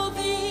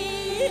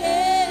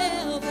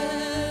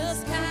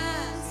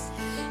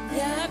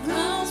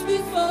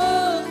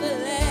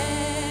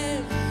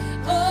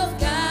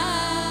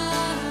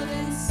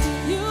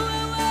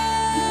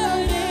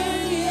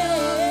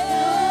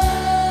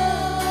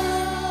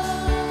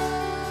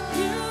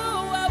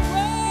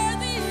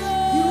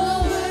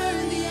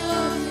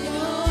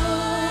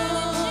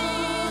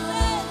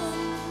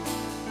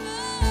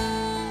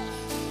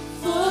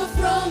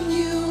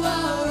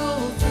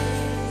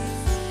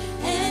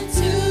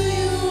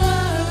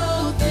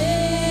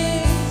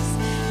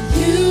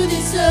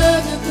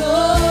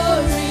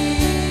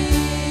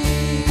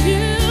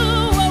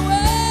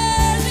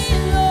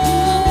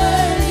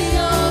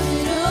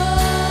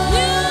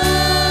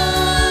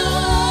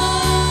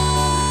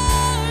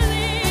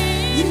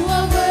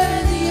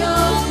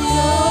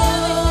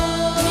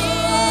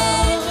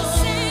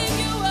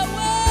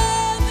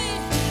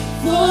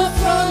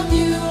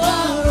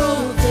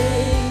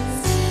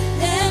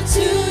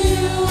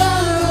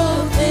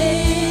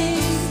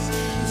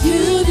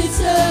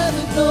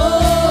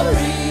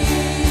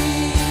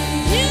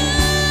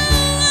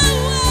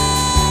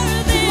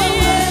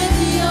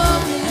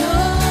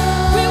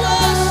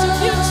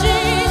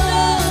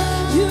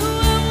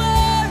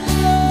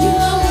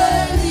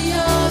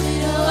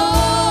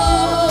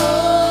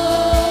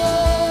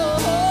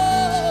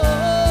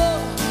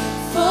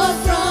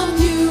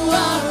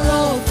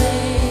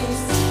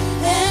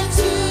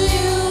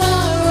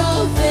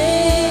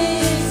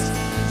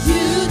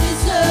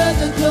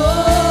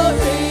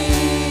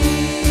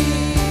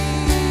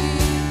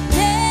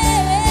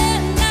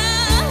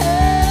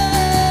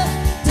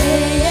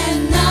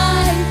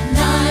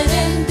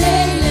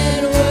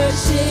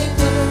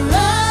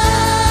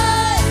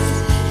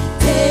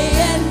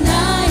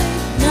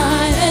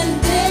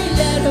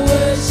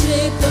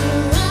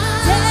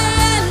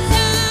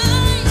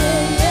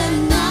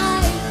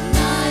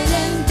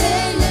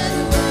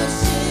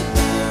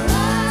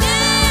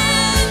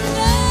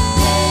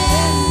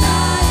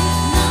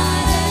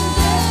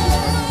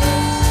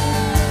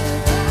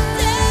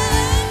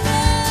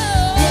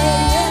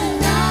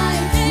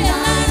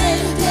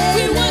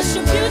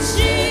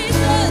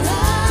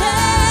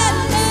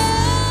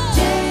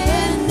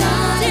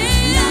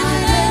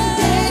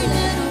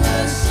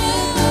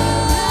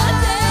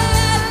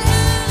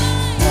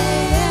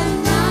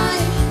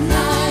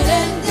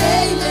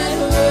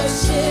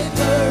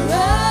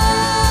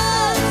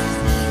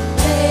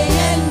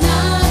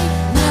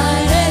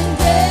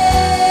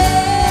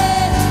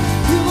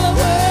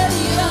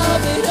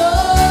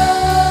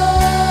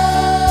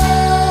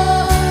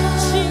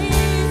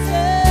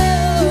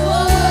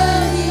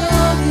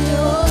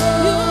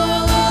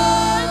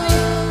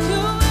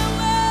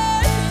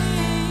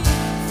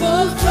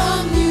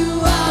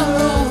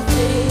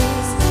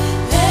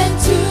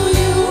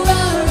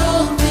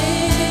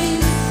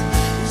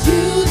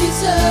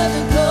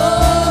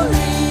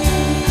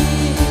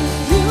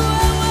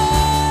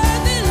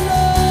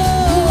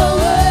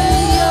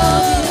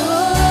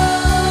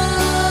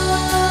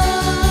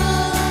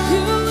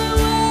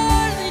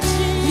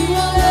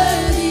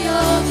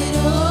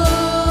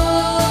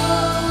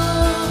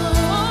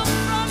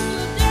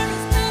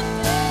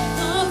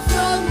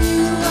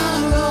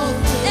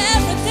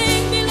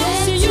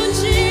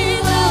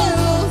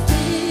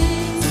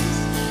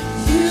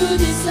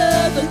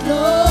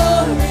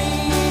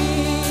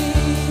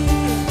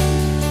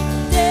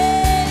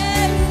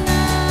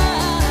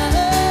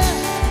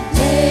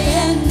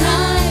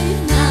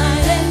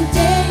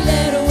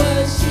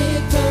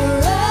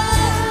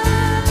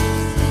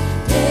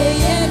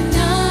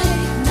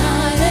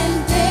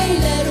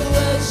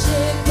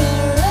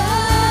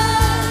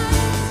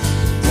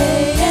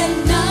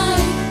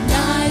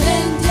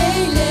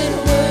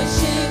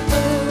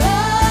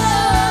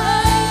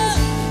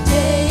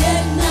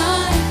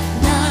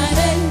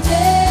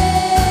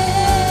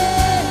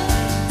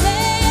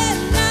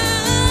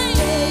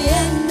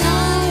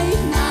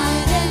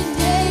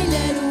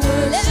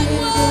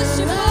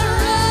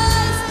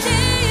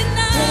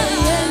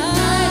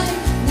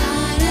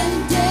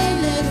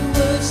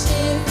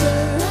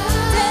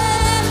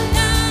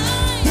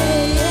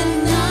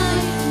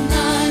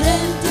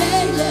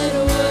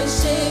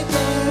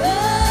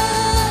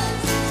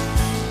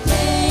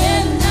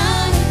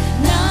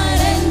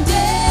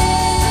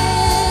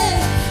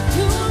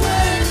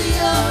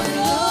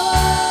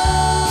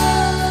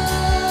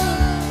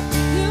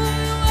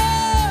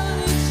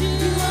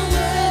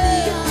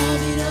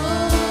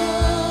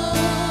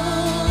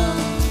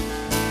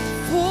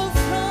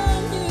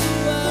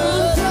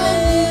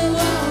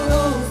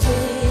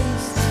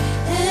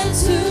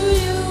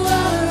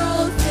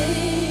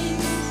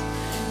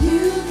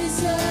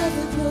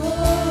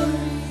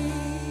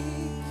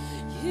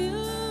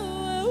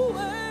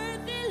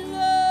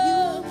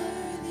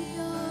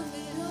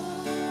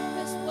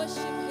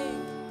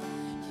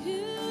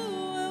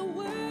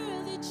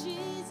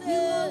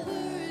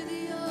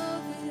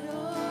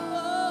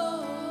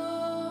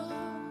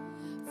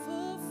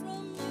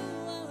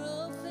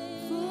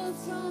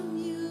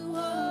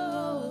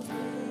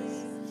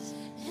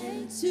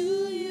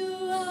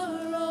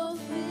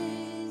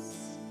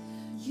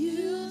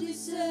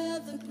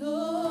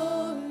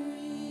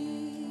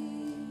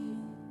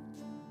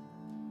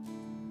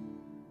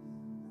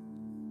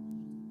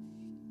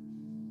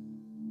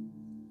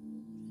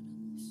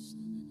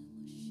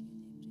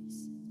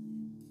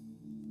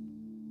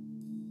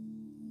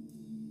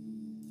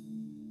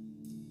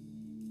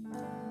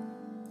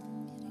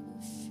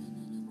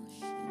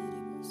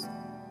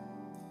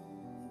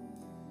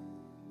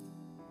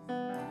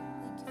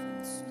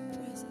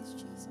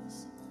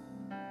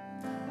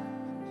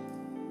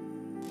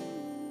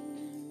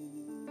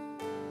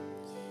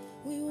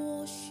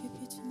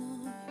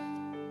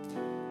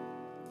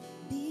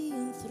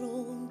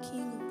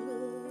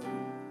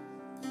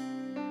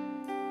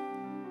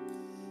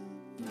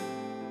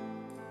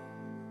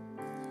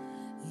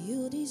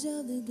You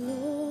deserve the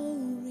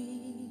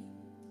glory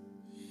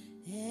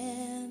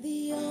and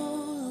the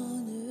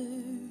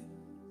honor.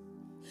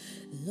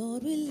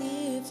 Lord, we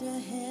lift our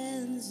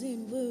hands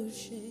in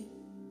worship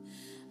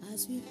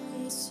as we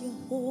praise your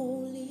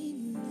holy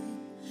name.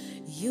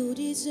 You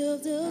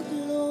deserve the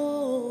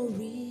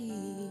glory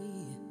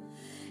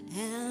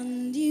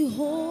and the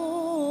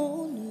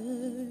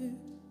honor.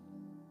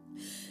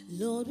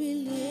 Lord, we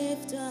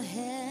lift our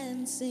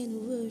hands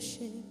in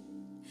worship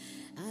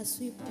as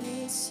we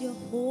praise your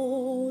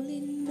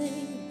holy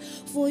name.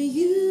 For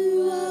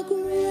you are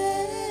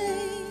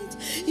great,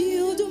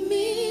 you do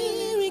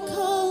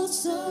miracles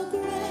so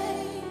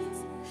great.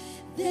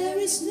 There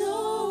is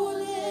no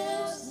one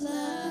else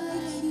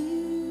like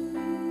you.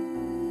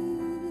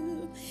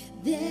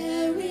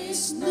 There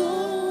is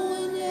no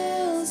one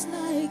else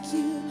like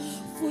you.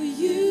 For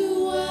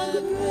you are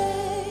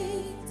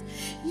great,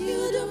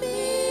 you do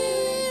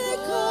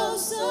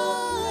miracles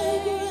so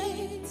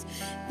great.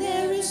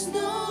 There is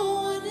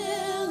no one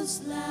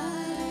else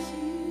like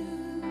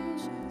you,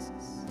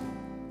 Jesus.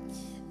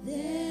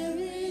 There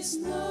is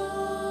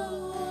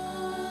no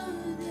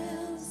one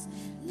else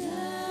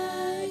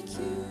like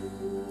you.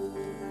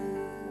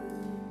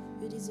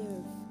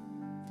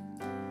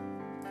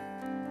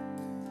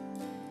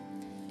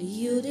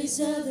 You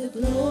deserve the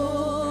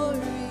glory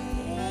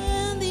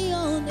and the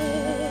honor.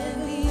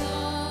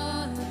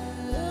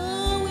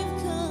 Oh, we've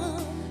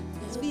come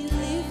as we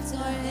lift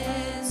our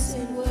hands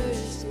in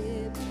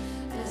worship,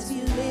 as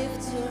we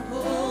lift your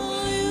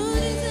holy. You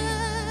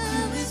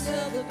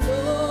deserve the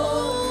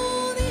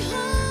glory, the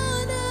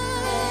honor,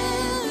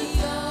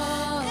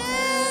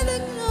 and the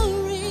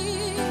glory.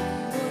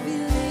 Lord, we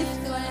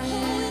lift our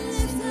hands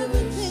in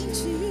everything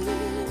to you,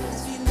 as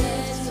we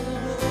lift your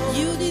holy.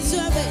 You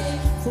deserve it,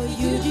 for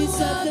you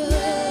deserve the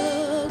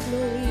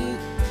glory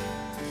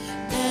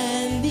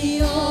and the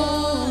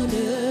honor.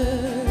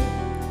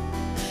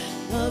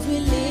 Lord, we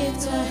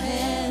lift our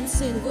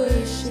hands in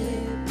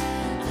worship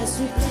as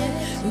we pray.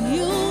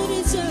 You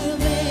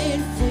deserve it,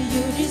 for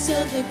you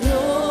deserve the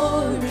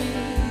glory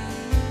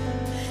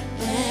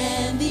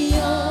and the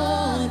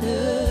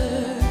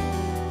honor.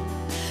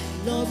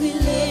 Lord, we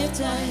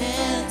lift our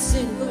hands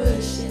in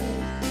worship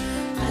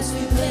as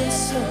we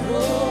bless your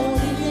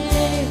holy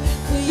name.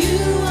 For you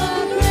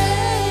are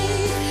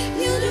great,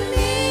 you do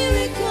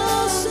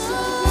miracles so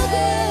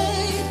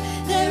great.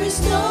 There is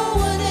no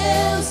one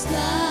else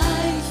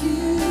like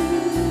you.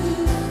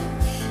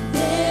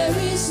 There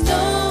is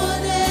no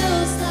one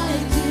else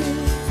like you.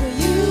 For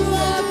you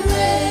are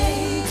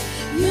great,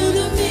 you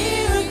do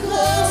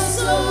miracles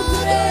so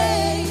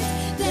great.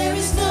 There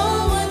is no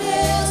one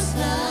else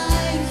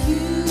like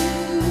you.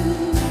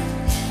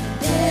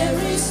 There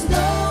is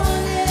no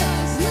one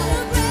else. You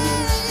are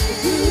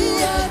great, you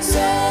are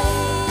so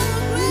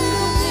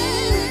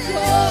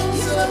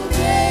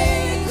great,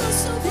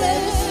 so great.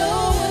 There is no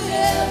one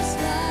else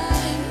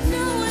like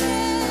no one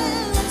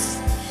else.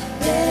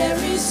 There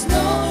is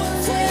no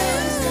one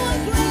else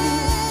like you.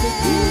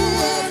 You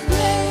are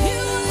great,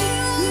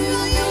 you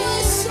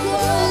are so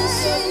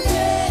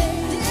great.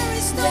 There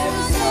is no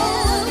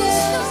one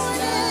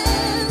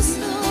else,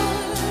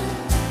 Lord.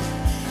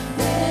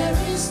 There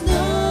is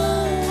no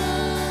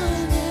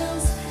one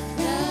else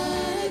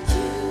like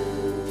you.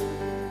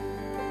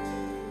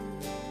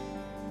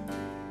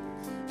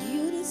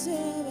 You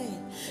deserve it.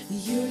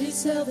 You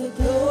deserve the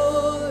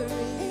glory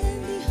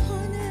and the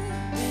honor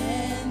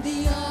and the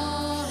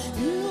honor.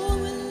 Lord,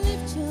 we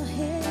lift your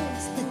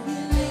hands and we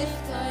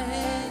lift our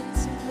hands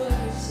in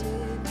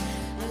worship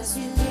as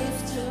we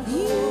lift your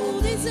holy.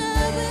 You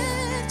deserve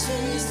it. You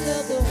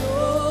deserve the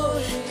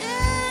glory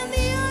and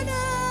the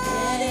honor.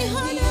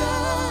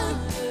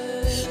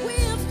 We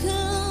have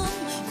come,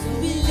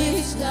 we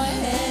lift our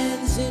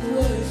hands in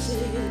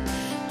worship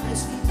as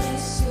we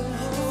bless your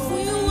holy. For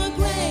you are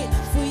great,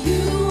 for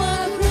you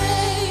are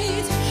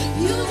great.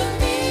 You do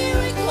miracles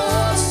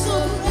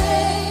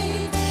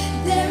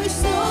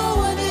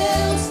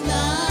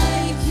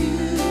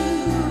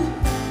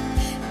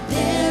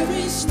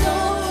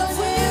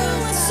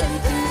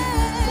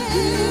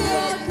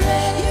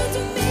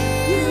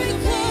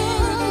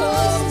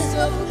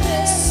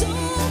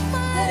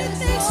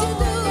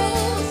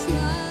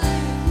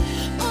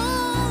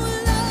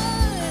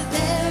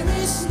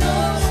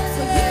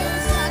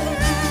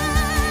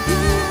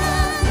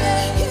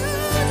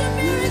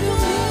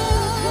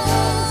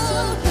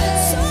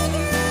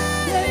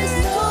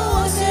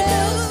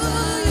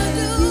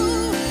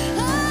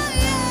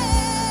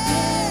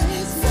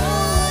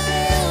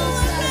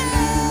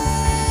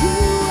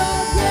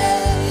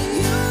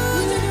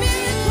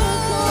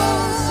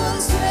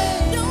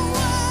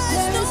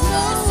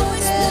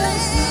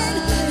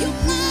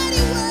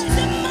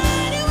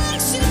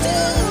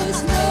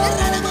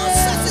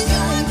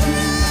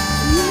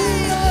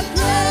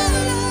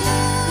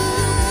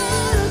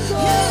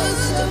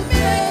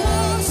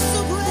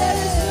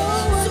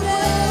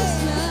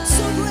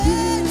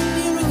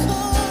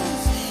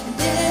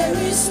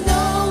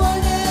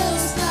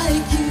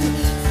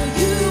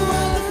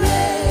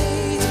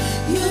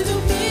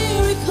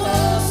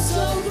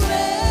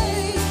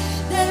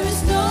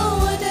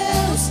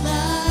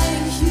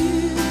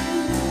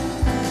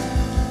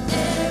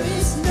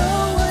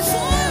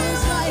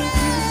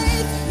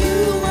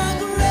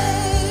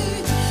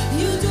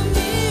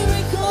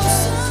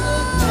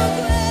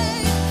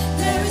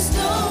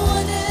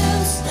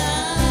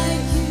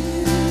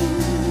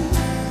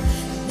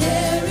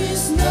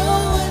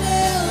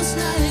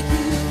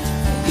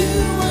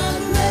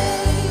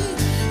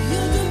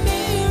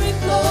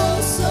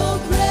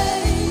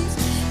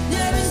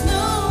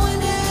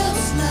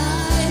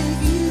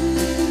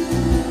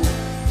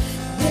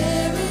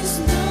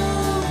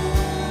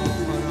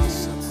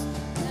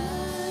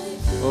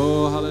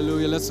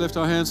lift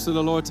our hands to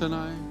the Lord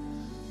tonight.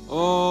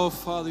 Oh,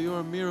 Father, you're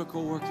a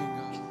miracle working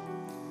God.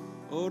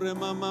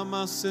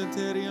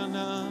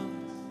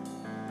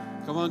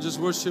 Come on, just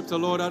worship the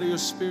Lord out of your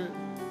spirit.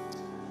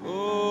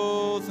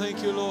 Oh,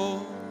 thank you,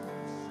 Lord.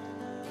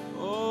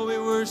 Oh, we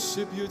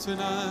worship you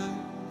tonight.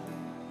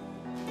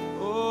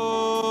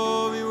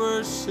 Oh, we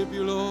worship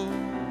you, Lord.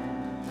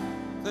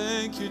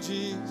 Thank you,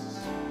 Jesus.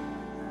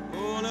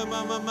 Oh, la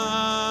mama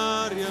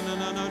Maria na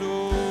na na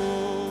do.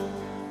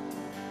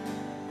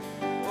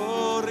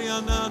 Oh,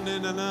 riana na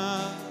na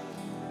na.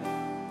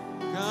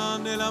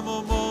 Kane la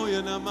momo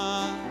ya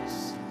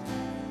namas.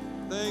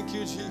 Thank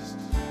you, Jesus.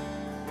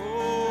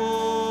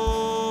 Oh,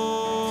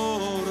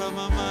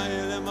 ramama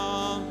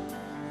elema.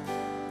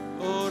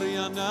 Oh,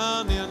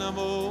 riana na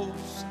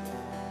namos.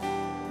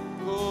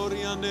 Oh,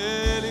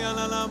 rianeli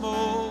na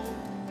namo.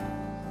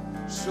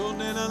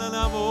 Shone na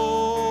namo.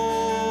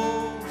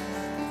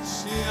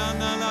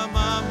 Shiana la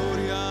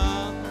mamuria.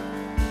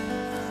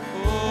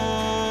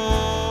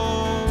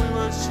 Oh, we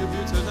worship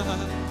you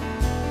tonight.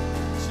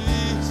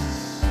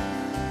 Jesus.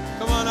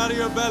 Come on, out of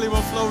your belly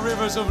will flow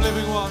rivers of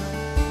living water.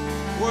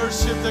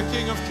 Worship the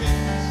King of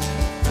Kings.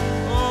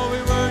 Oh, we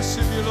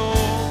worship you,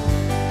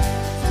 Lord.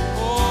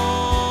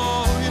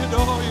 Oh, we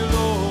adore you,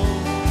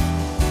 Lord.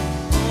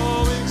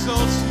 Oh, we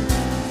exalt you.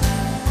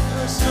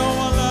 There's no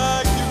one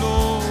like you,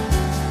 Lord.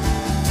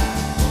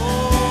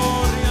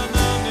 Oh,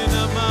 Rianane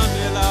na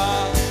Manela.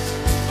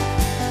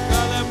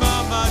 Kalema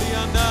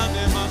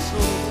Mariandane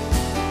Masu.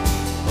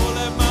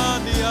 Ole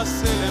Mania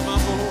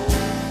Selemamo.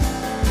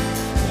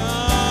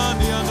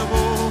 Yani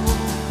Anabo.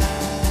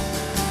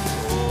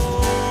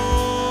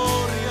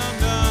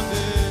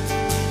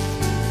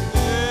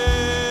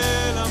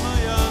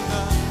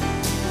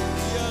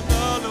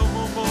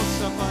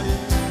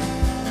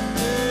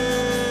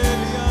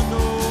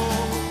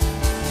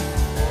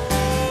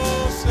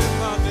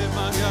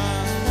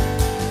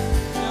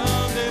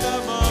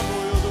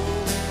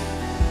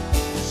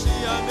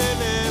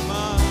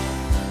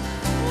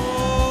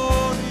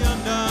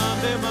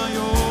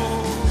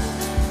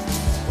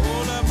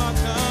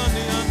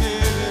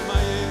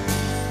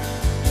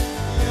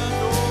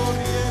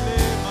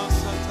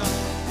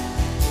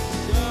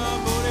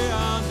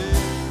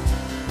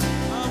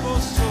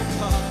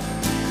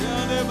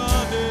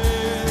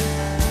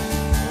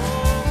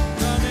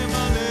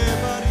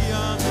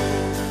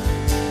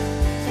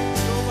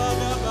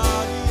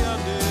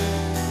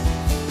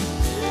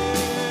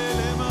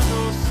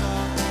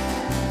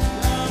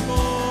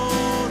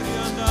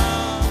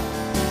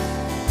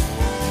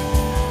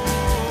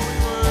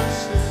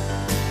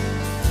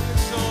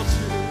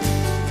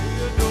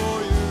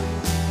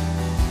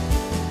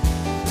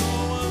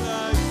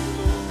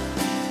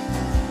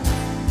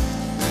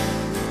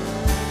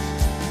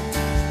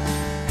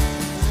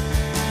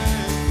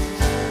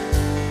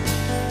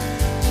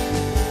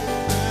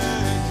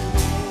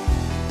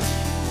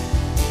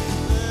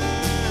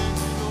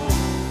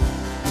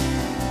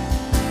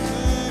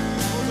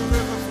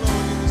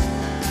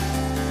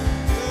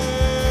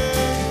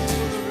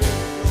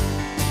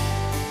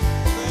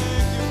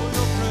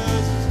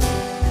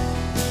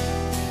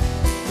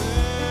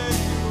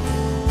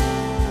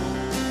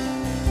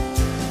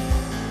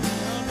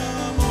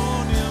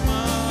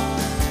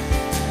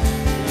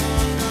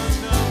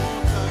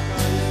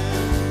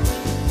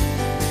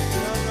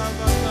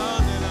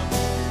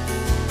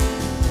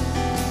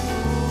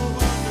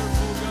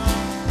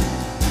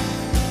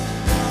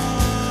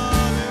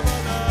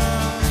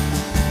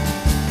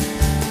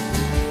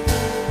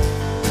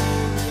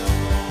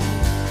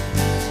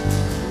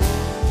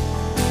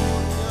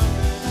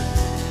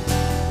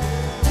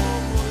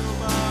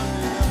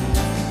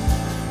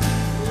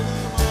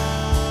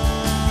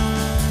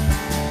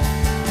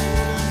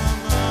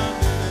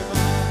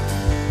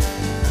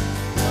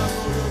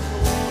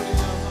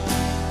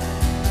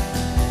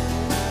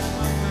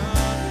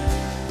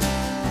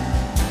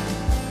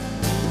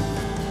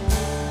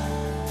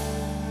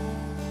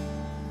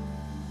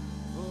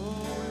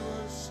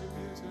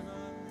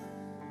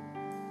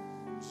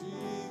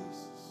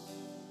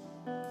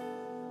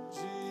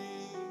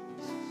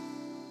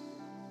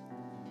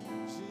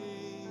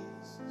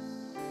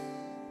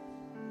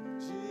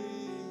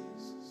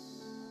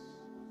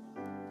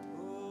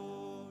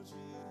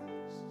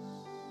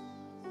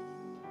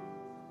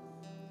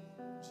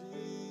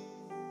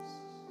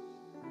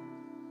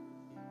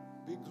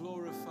 Be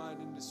glorified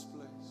in this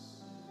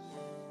place.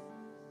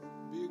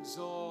 Be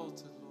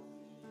exalted,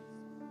 Lord.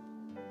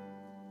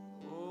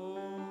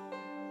 Oh,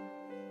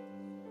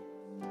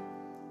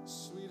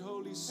 sweet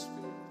Holy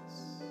Spirit,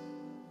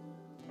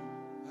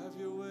 have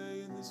your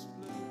way in this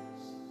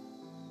place.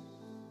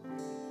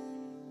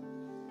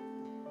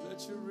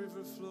 Let your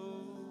river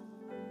flow.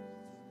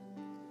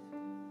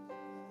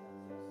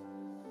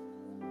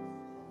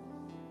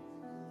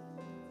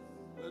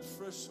 Let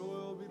fresh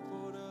oil be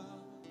poured out.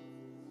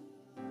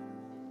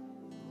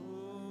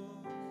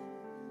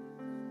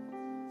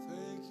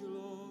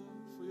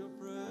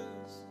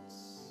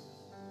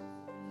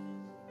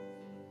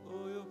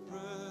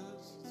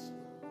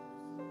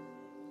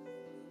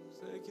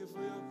 you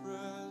for your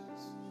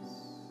presence.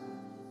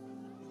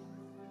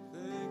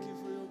 Thank you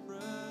for your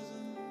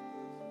presence.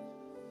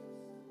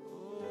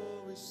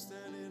 Oh, we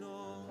stand in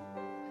awe.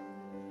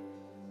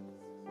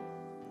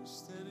 We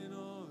stand in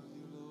awe of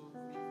you, Lord.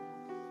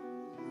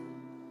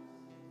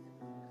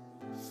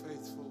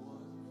 Faithful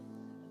one.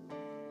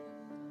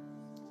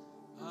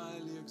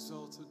 Highly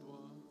exalted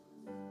one.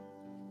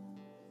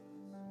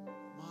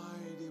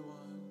 Mighty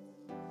one.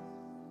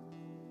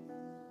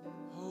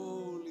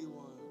 Holy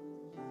one.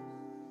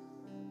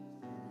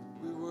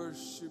 We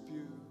worship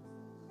you.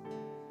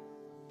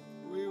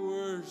 We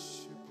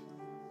worship you.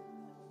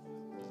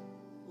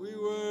 We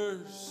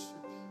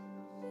worship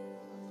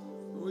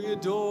you. We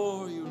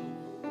adore you,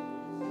 Lord.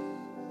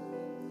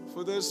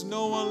 For there's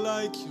no one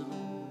like you, Lord.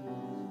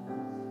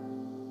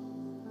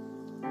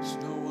 There's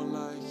no one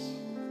like you.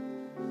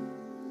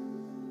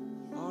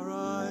 Our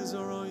eyes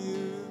are on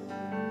you.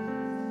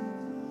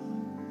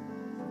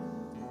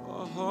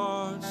 Our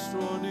hearts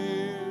draw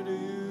near to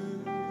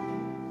you.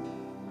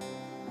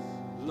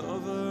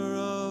 Lover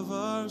of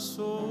our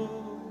soul.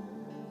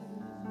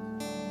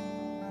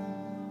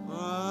 Our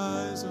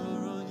eyes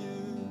are on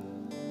you.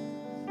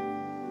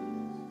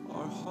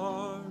 Our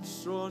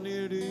hearts draw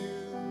near to you.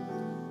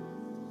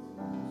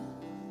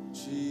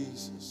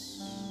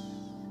 Jesus.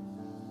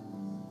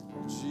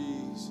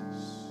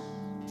 Jesus.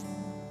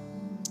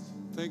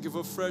 Thank you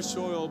for fresh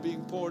oil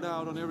being poured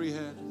out on every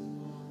head,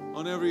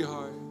 on every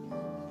heart.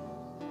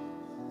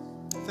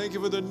 Thank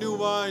you for the new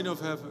wine of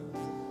heaven.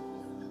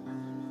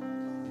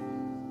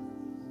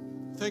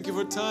 Thank you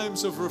for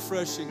times of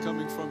refreshing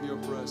coming from your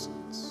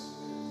presence.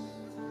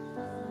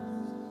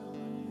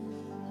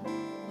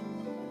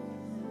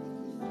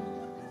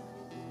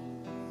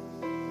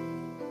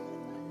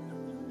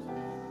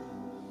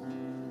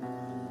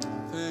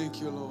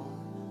 Thank you, Lord.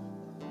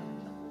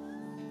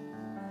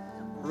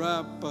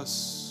 Wrap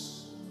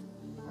us,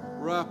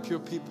 wrap your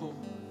people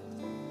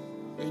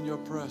in your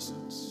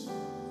presence.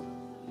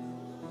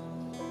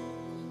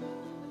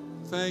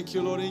 Thank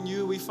you, Lord. In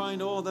you we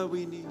find all that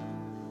we need.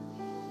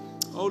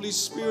 Holy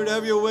Spirit,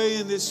 have your way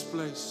in this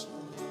place.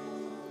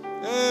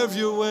 Have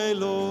your way,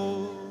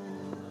 Lord.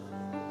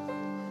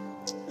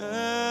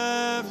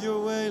 Have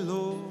your way,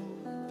 Lord.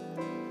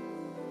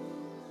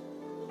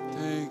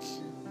 Thank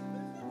you.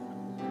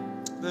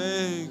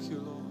 Thank you,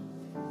 Lord.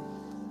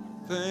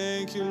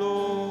 Thank you,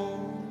 Lord.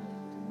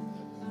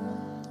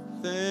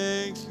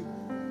 Thank you.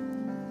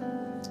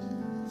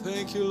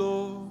 Thank you,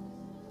 Lord.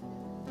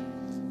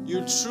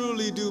 You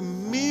truly do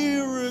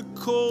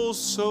miracles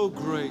so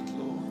great,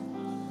 Lord.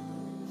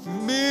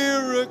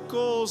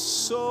 Miracles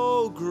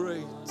so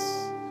great.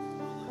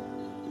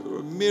 You're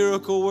a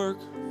miracle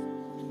worker.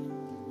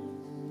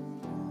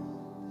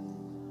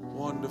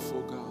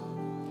 Wonderful God.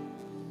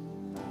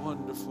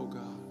 Wonderful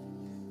God.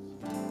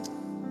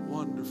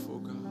 Wonderful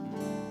God.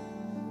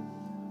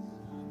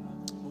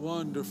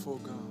 Wonderful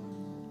God.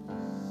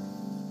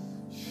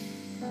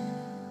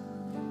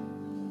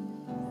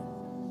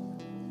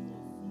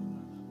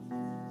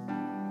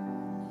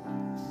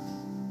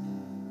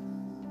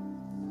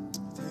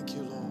 Thank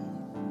you, Lord.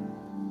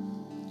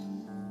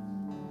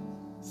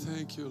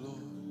 Thank you,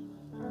 Lord.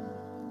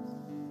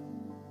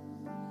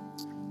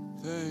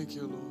 Thank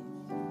you, Lord.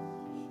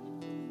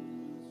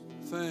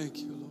 Thank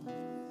you, Lord.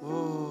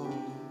 Oh,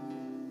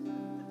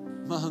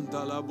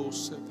 mandala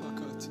bose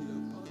pakatia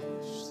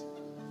paist.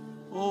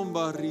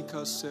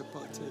 Ombarika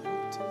sepate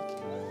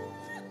oteki.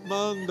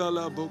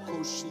 Mandala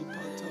bokoshi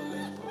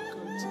patale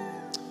pakati.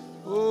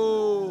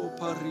 Oh,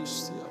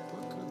 paristia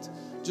pakati.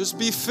 Just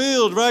be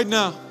filled right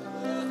now.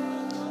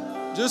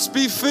 Just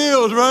be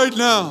filled right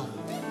now.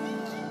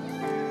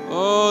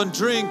 Oh, and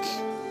drink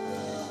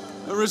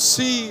and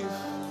receive.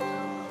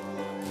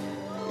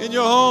 In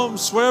your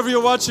homes, wherever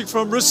you're watching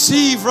from,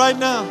 receive right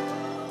now.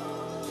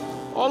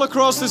 All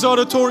across this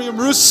auditorium,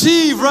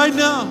 receive right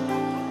now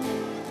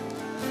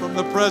from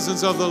the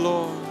presence of the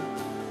Lord.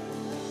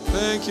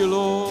 Thank you,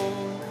 Lord.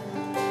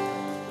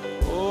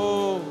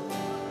 Oh,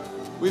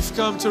 we've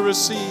come to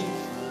receive.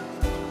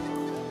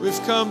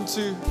 We've come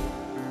to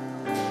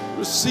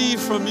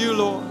receive from you,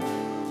 Lord.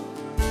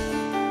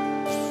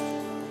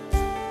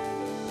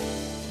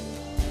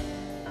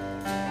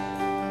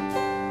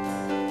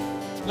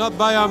 Not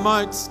by our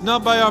might,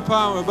 not by our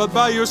power, but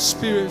by your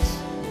Spirit.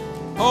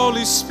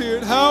 Holy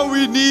Spirit, how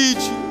we need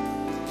you.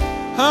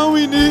 How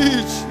we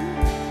need you.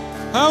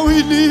 How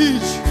we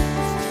need you.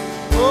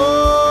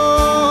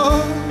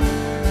 Oh,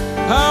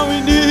 how we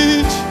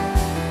need you.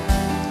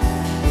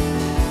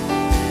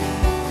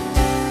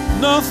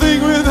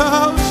 Nothing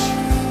without you.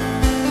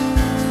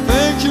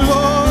 Thank you,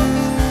 Lord.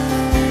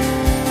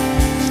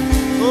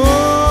 Oh,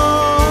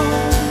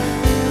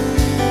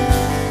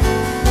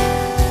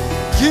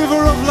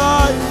 giver of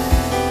life,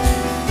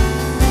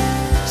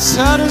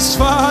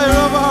 satisfier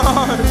of our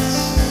hearts.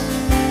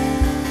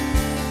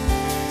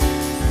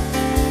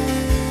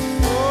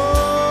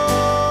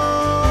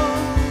 Oh,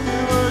 we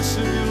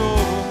worship you,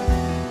 Lord.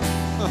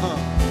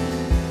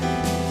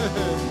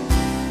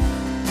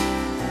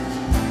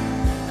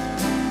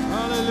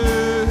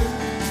 Hallelujah.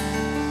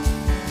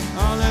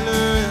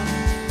 Hallelujah.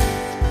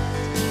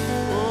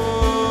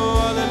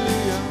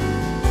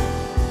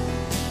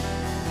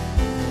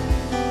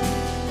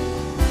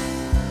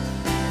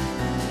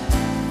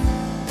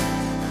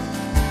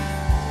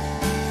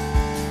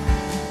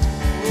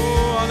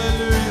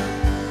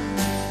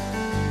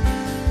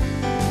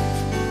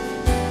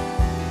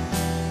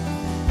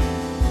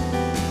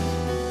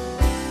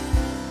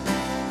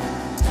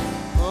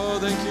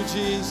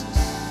 Jesus.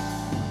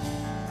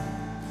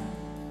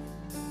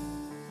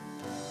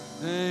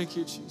 Thank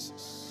you,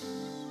 Jesus.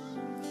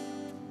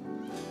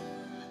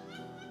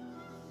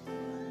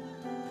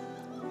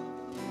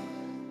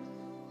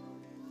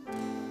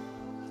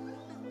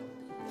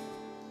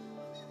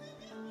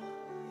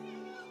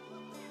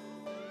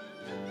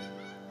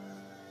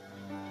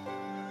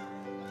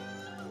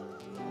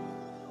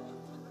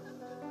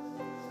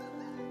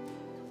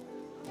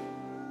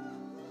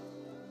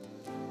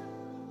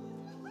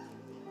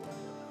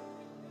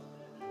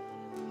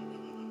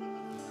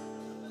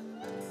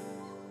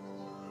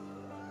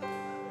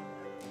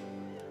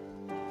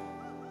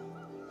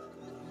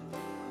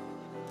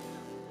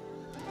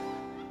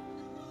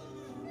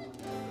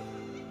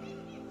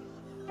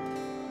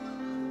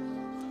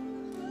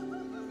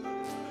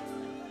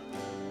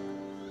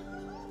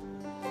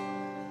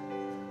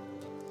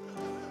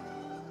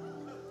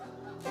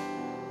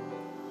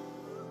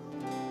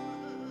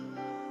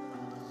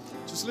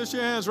 Just lift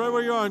your hands right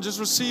where you are and just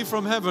receive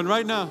from heaven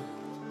right now.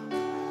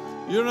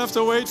 You don't have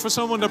to wait for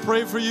someone to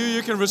pray for you.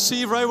 You can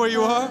receive right where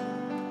you are.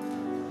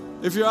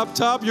 If you're up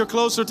top, you're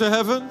closer to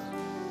heaven.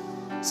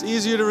 It's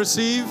easier to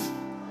receive.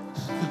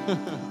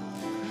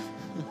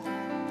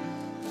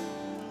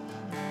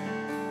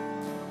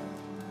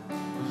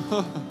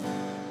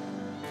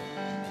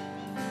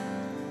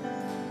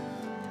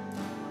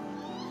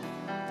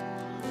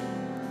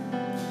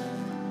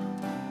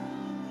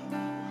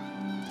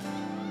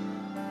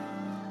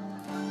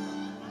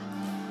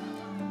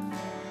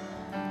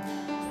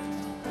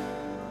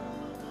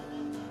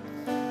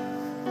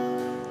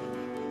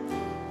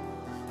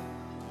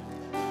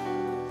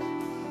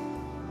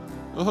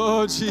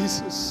 Oh,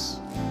 Jesus.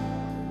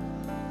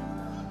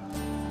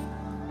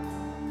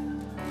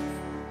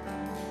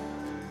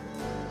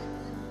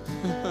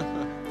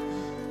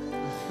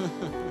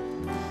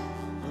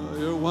 Oh,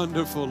 you're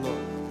wonderful,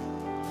 Lord.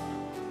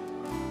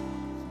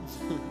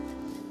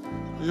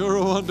 You're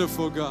a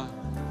wonderful God.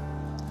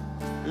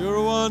 You're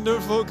a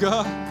wonderful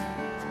God.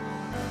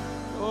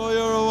 Oh,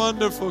 you're a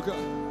wonderful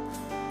God.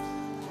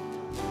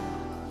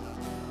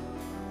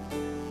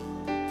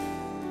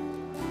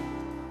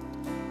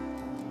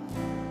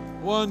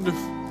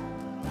 Wonderful,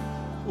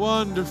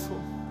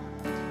 wonderful,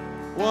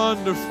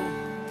 wonderful.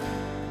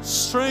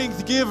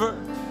 Strength giver,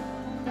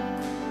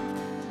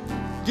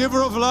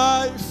 giver of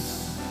life.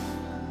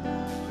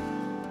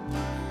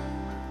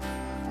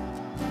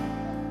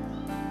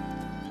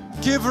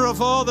 Giver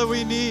of all that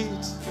we need.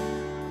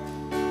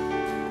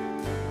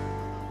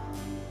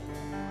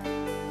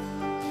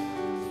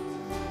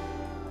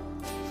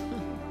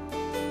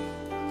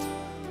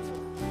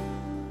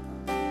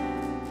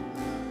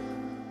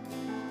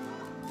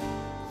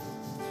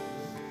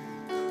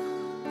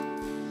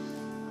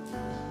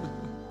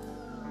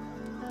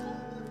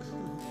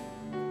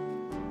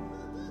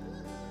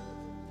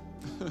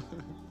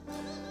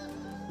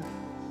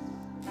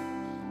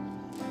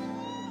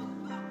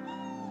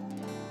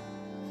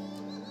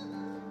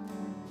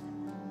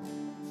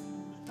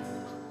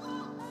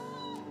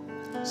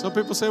 Some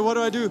people say, what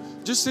do I do?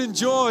 Just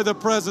enjoy the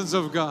presence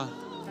of God.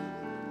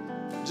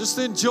 Just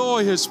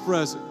enjoy His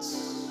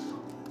presence.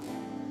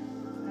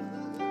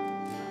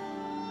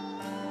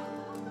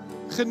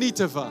 Geniet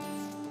ervan.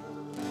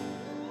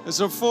 Het is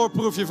een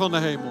voorproefje van de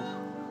hemel.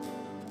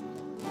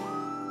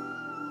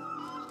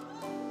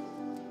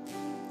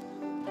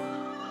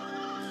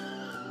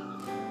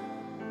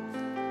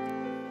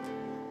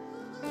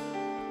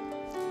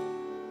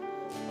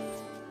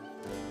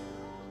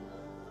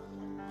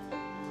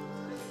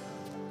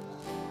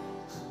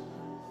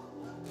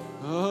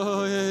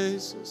 Oh,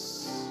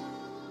 Jesus.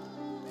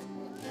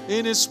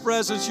 In His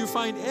presence, you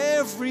find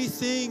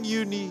everything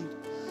you need.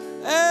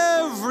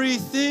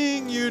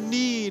 Everything you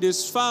need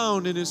is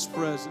found in His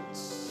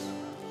presence.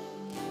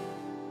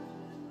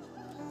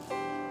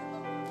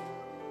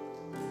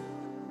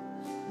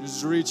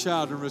 Just reach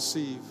out and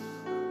receive.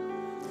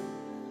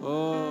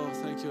 Oh,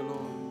 thank you,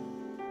 Lord.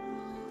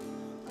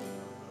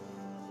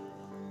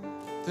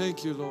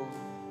 Thank you, Lord.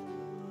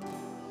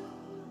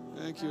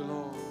 Thank you,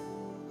 Lord.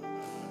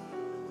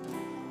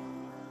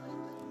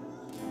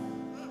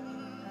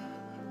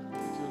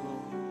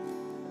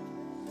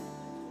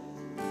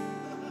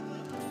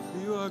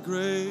 You are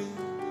great,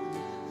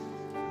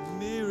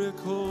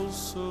 miracles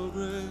so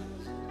great,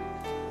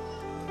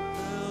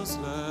 else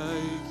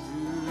like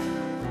you.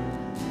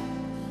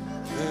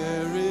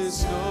 There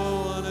is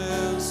no one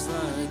else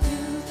like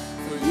you,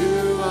 for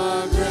you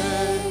are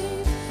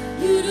great.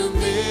 You do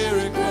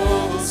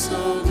miracles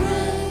so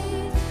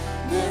great.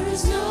 There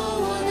is no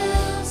one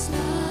else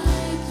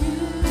like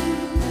you.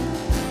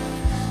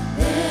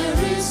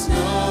 There is no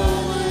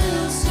one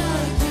else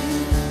like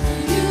you, for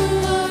you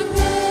are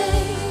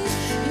great.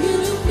 You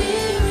do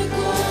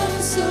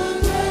miracles so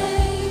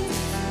great.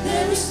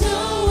 There is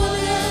no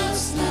one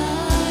else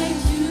like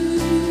you.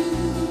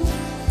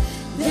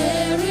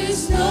 There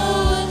is no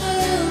one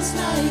else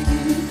like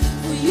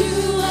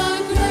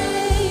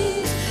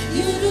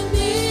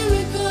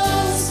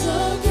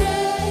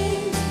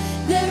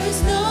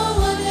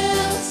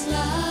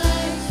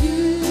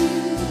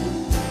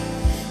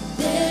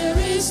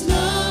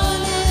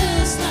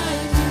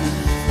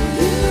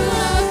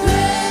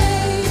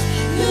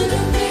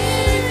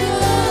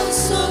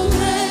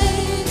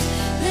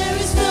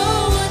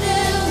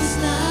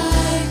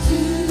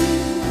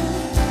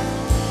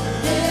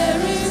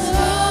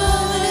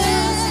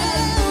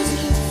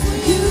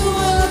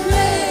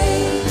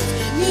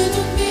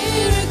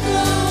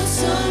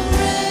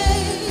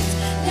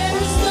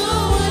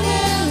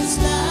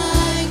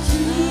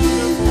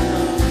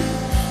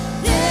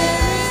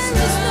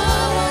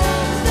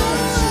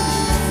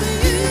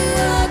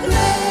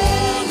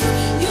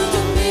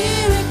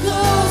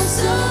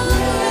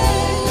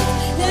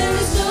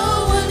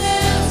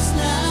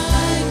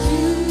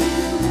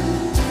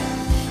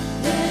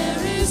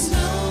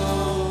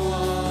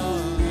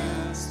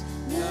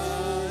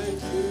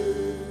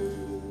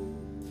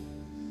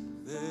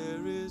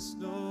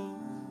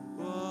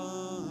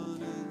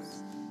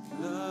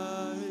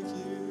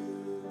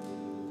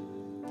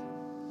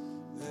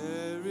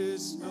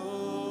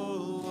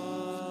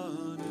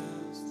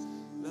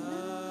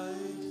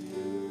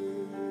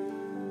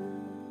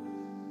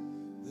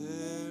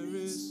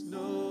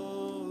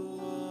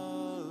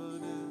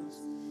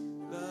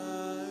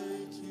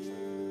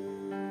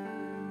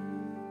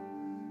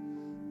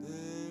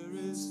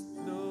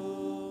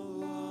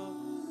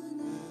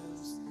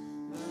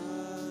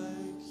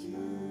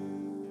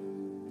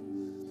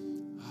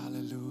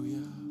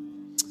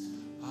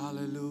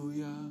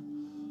Hallelujah.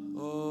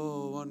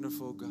 Oh,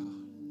 wonderful God.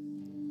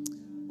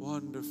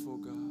 Wonderful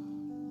God.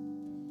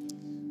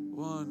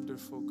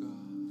 Wonderful God.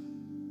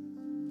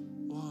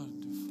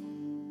 Wonderful.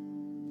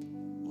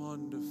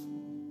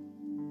 Wonderful.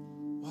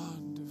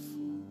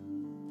 Wonderful.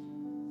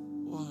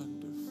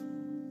 Wonderful.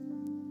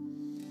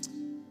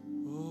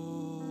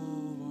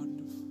 Oh,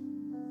 wonderful.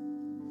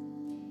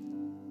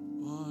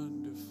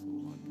 Wonderful.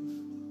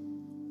 Wonderful.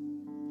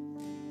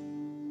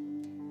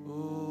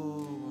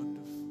 Oh,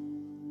 wonderful.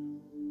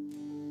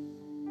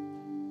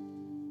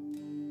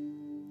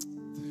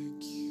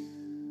 Thank you.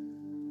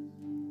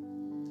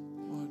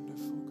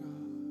 Wonderful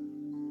God.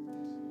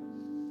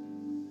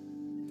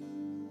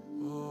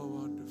 Oh,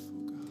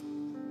 wonderful God.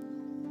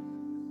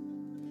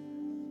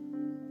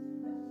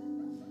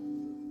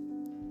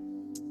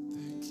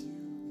 Thank you.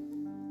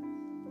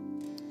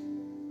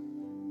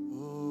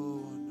 Oh,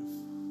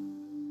 wonderful.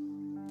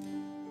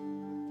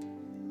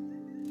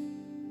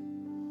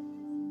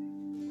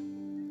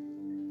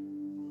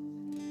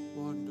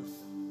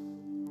 Wonderful.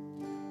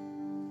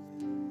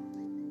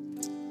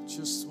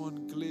 Just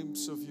one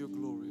glimpse of your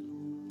glory,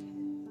 Lord.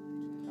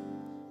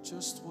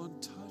 Just one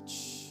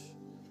touch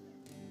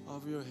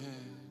of your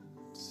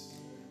hand.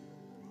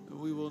 And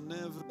we will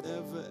never,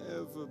 ever,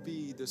 ever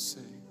be the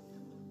same.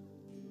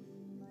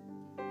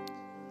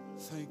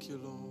 Thank you,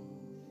 Lord.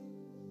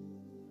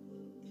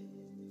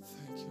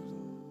 Thank you,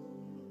 Lord.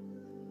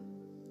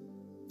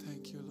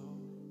 Thank you,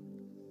 Lord.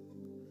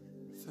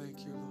 Thank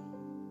you, Lord.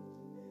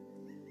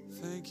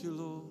 Thank you,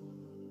 Lord.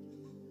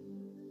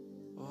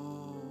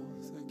 Oh,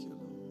 thank you, Lord.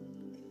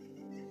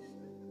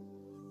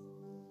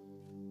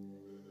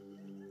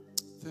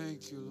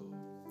 Thank you,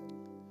 Lord.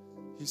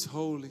 He's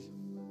holy.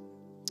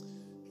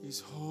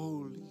 He's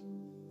holy.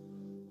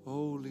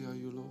 Holy are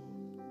you, Lord.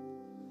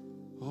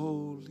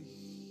 Holy.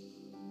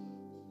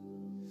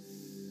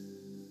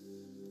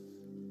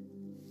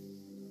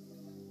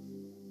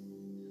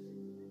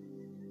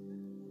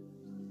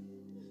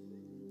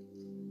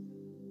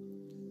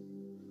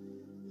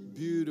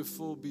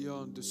 Beautiful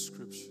beyond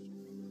description.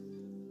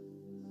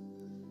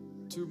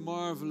 Too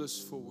marvelous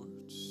for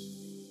words.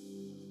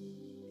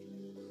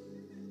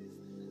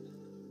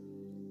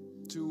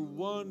 Too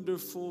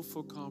wonderful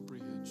for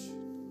comprehension.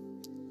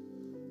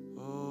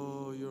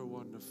 Oh, you're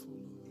wonderful,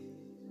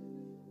 Lord.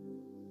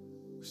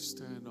 We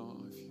stand in awe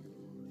of you,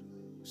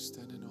 Lord. We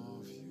stand in awe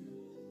of you.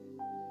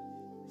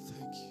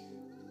 Thank you.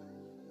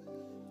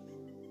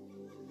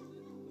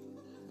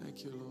 Thank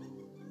you,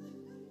 Lord.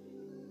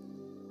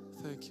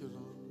 Thank you,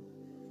 Lord.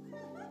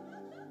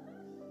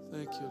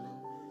 Thank you,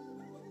 Lord.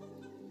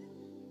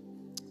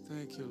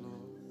 Thank you,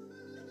 Lord.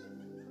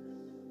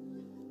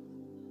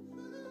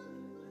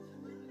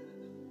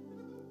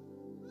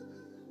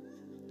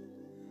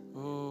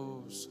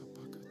 Oh,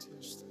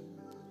 sapakatieste,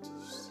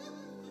 patiste.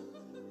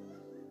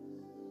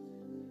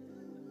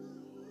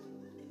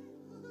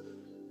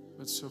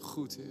 It's so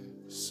goed, Heer.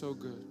 So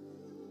good.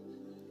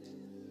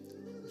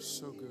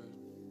 So good.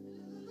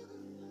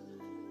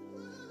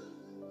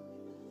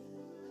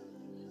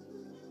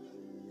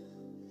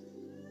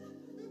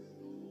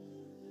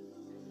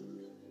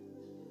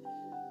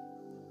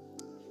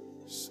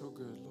 So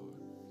good,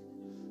 Lord.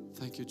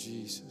 Thank you,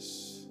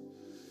 Jesus.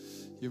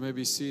 You may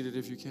be seated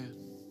if you can.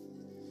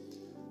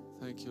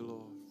 Thank you,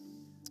 Lord.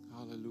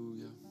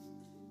 Hallelujah.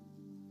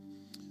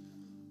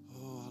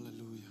 Oh,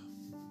 hallelujah.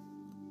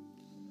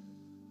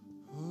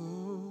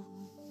 Oh,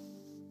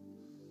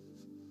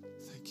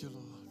 thank you,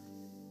 Lord.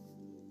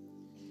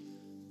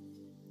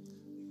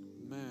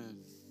 Man.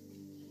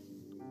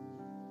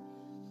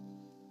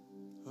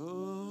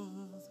 Oh,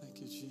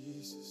 thank you,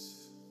 Jesus.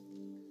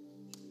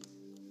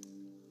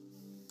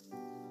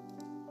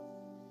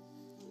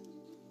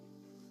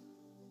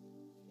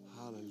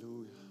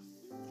 Hallelujah.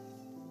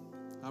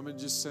 How many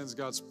just sense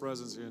God's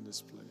presence here in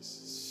this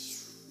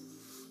place?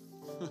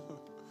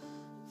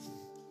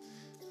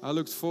 I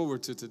looked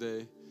forward to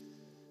today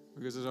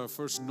because it's our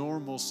first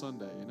normal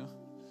Sunday, you know?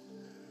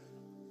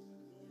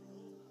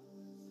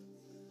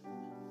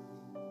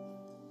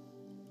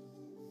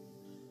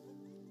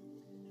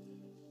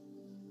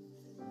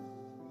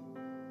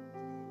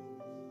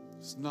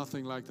 It's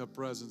nothing like the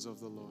presence of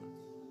the Lord.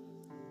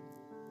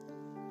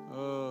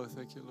 Oh,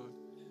 thank you, Lord.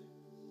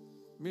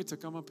 Mita,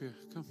 come up here.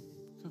 Come.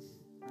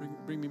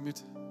 Bring me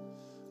Mita.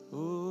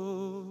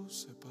 Oh,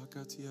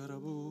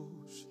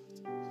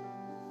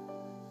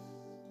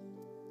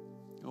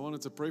 I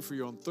wanted to pray for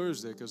you on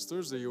Thursday because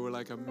Thursday you were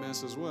like a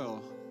mess as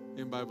well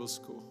in Bible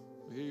school.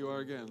 Here you are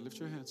again. Lift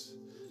your hands.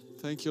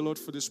 Thank you, Lord,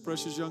 for this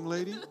precious young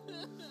lady.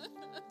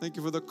 Thank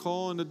you for the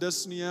call and the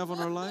destiny you have on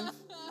her life.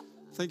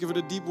 Thank you for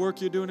the deep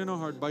work you're doing in her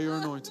heart by your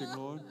anointing,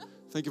 Lord.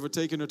 Thank you for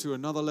taking her to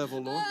another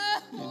level, Lord.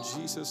 In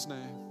Jesus'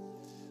 name.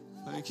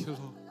 Thank you,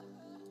 Lord.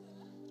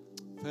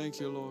 Thank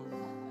you, Lord.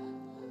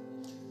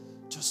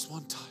 Just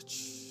one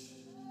touch.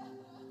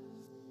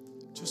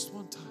 Just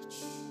one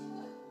touch.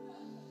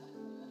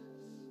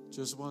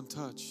 Just one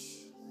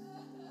touch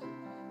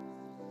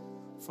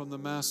from the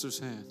Master's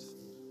hand.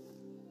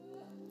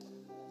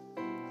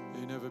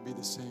 You'll never be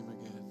the same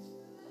again.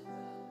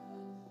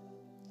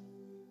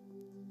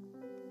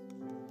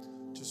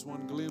 Just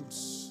one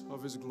glimpse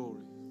of His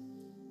glory.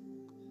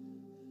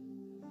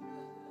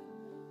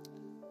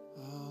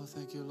 Oh,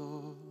 thank you,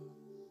 Lord.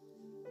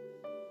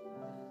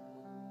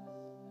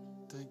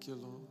 Thank you,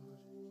 Lord.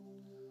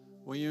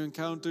 When you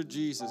encounter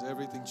Jesus,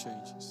 everything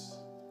changes.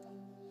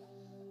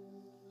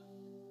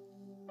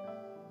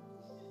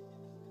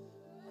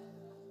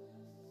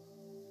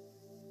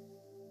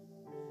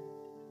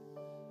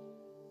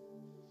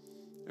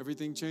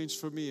 Everything changed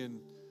for me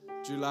in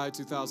July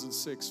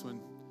 2006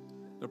 when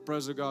the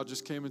presence of God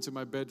just came into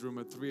my bedroom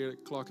at 3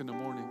 o'clock in the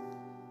morning.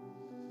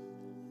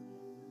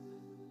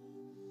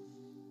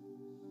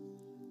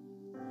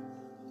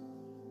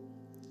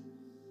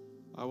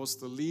 I was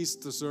the least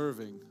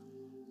deserving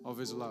of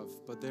His love,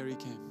 but there He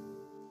came.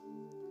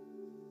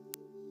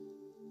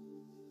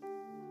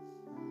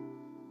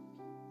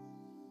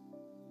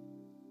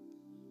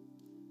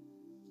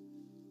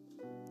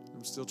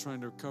 I'm still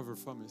trying to recover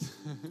from it.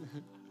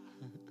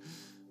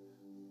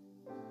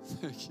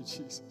 Thank you,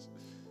 Jesus.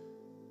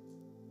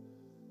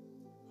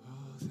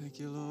 Oh, thank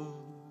you, Lord.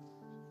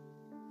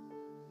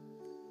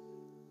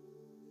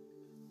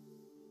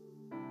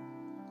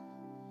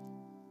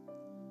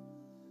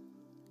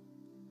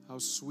 How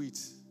sweet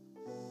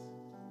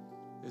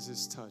is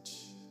His touch.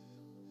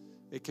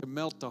 It can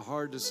melt the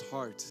hardest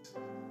heart.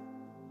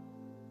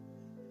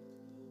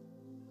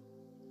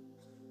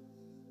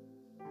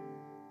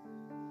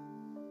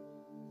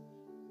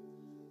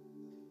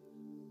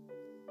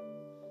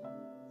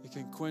 It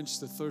can quench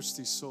the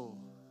thirsty soul.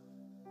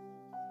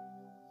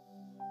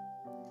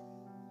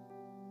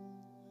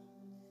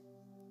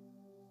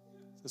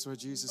 That's why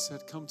Jesus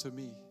said, come to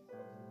me.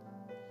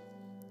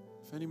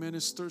 If any man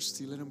is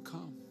thirsty, let him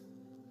come.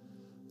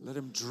 Let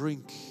him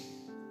drink.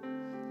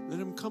 Let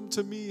him come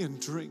to me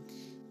and drink.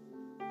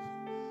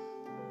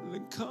 Let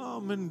him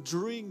come and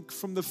drink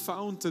from the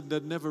fountain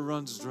that never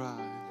runs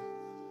dry.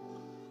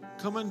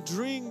 Come and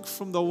drink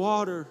from the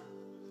water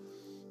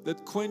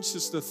that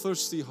quenches the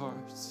thirsty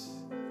heart.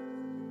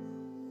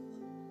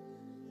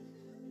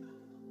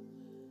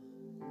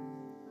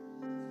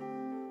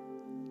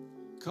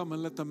 Come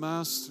and let the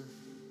Master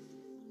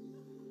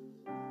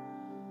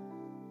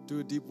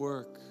do a deep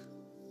work.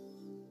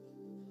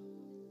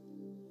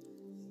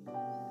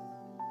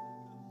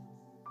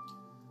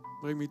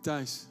 Bring me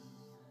thuis.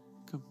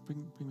 Come, bring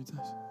me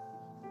thuis.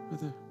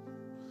 Right there.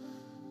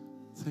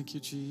 Thank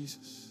you,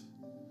 Jesus.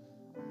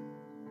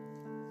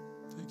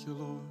 Thank you,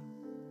 Lord.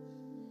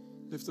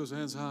 Lift those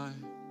hands high.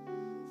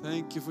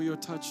 Thank you for your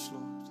touch,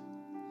 Lord.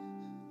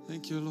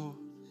 Thank you, Lord,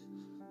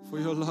 for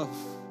your love.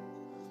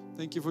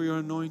 Thank you for your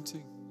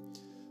anointing.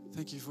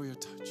 Thank you for your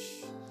touch.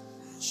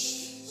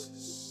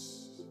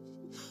 Jesus.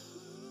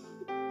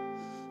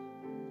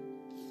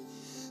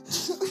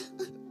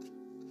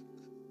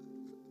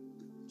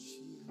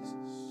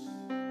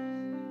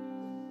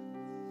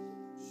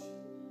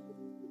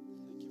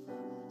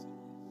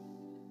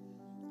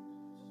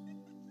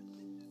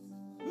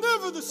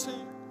 Never the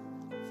same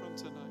from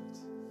tonight.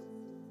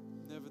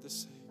 Never the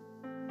same.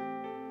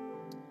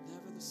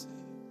 Never the same.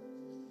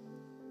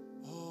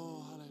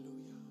 Oh,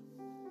 hallelujah.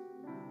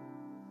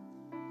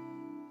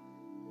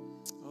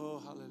 Oh,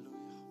 hallelujah.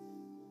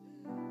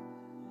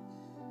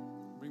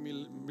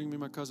 Bring me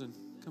my cousin.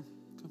 Come.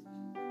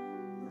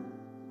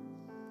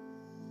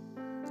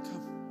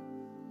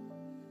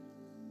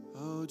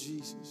 Oh,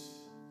 Jesus.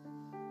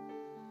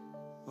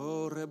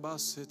 Oh,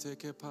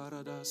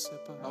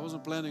 I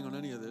wasn't planning on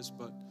any of this,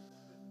 but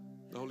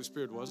the Holy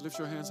Spirit was. Lift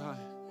your hands high.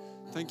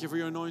 Thank you for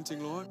your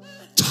anointing, Lord.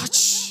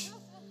 Touch your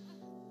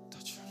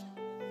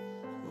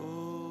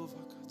Lord. Oh,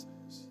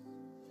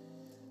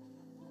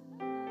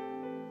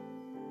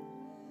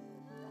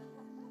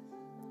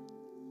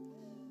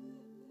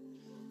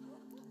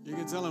 you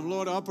can tell him,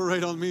 Lord,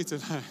 operate on me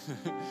tonight.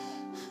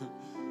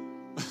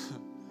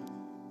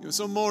 Give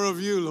some more of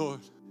you, Lord.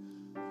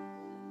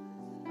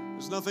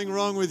 There's nothing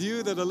wrong with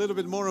you that a little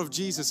bit more of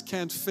Jesus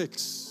can't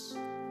fix.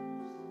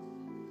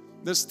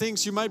 There's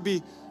things you might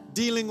be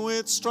dealing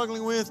with,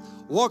 struggling with,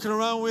 walking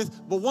around with,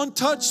 but one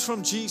touch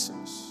from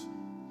Jesus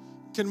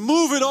can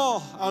move it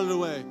all out of the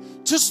way.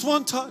 Just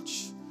one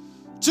touch,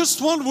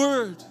 just one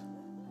word,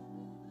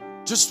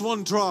 just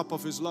one drop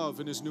of His love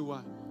and His new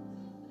wine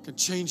can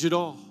change it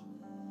all.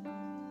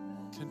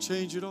 Can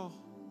change it all.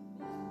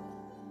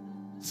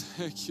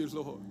 Thank you,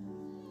 Lord.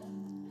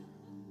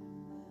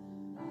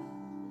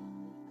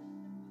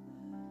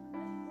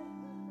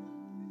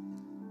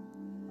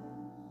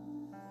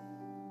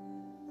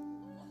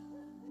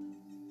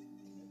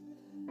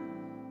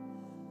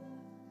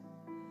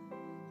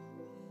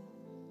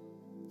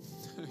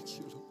 Thank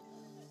you, Lord.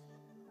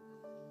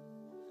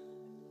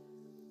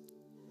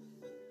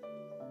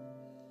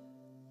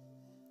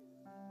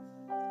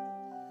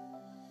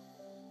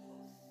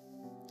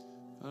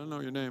 I don't know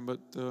your name, but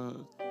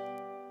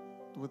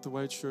with the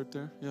white shirt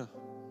there, yeah.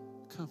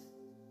 Come.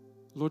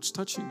 The Lord's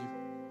touching you.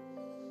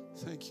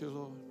 Thank you,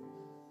 Lord.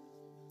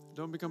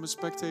 Don't become a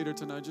spectator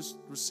tonight. Just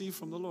receive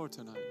from the Lord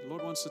tonight. The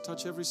Lord wants to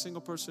touch every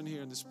single person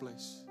here in this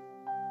place.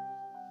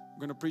 I'm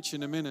going to preach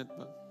in a minute,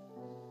 but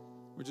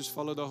we just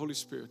follow the Holy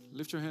Spirit.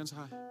 Lift your hands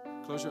high.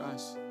 Close your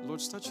eyes. The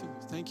Lord's touching you.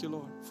 Thank you,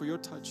 Lord, for your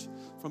touch.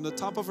 From the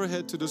top of her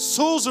head to the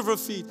soles of her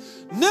feet.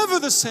 Never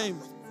the same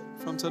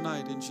from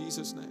tonight, in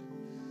Jesus' name.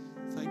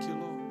 Thank you,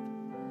 Lord.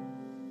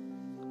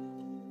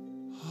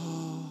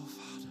 Oh,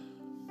 Father.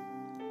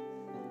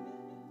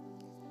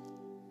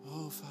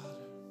 Oh,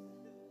 Father.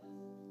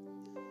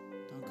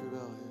 Dank u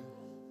wel, Heer.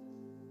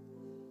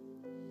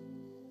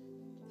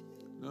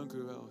 Dank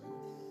u wel, Heer.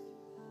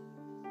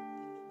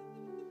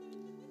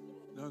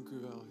 Dank u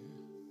wel, Heer.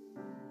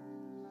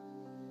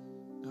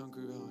 Dank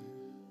u wel, Heer.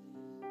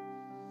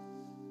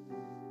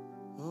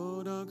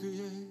 Oh, dank u,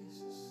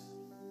 Jezus.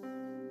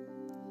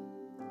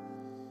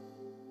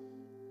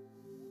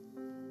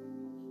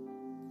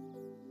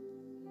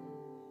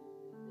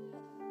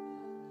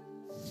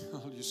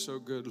 Oh, you're so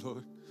good,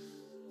 Lord.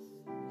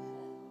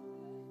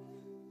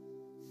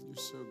 You're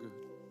so good.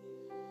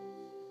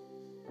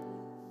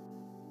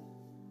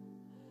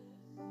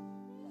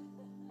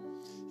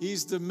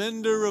 He's the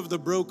mender of the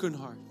broken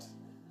heart.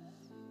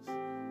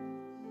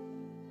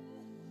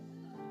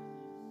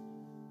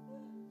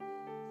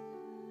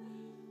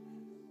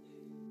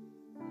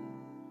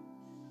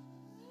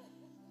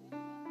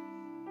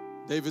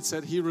 David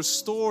said, He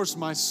restores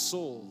my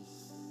soul,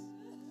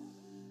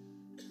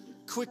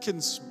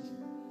 quickens me,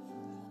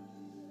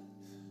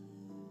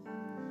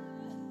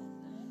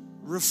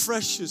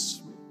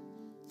 refreshes me.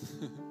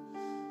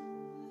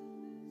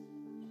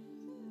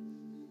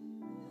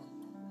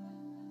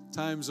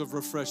 Times of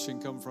refreshing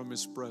come from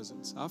His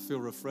presence. I feel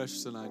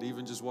refreshed tonight,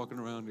 even just walking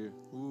around here.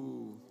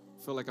 Ooh,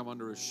 I feel like I'm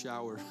under a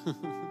shower.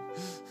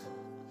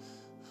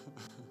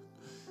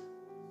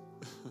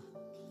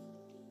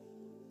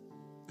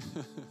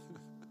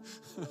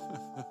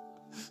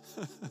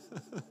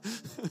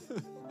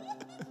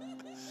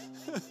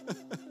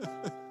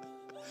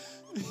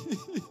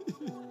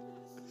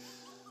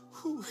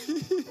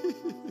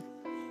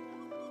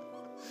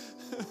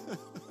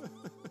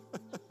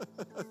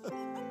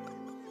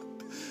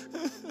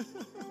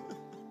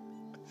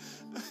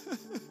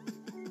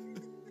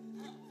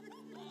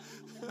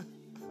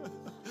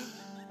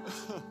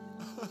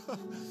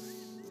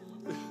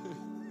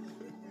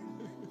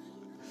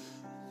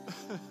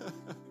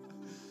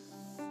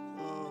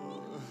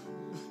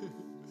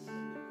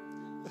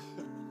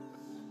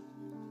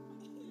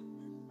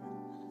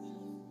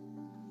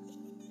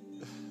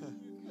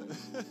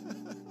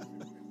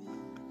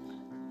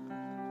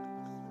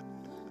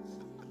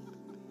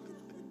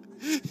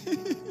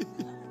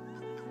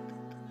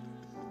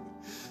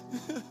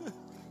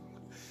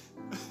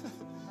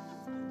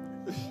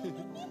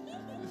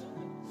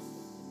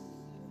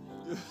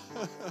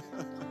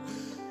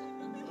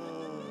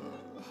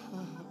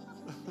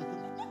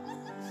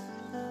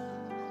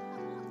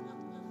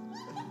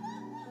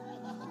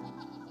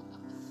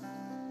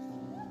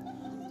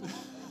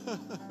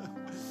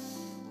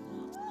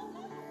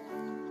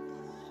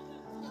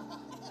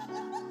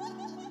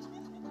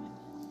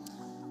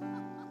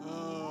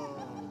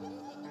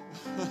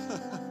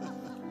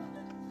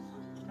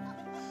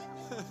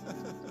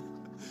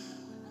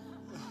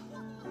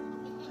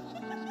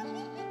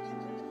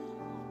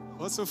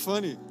 What's so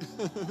funny?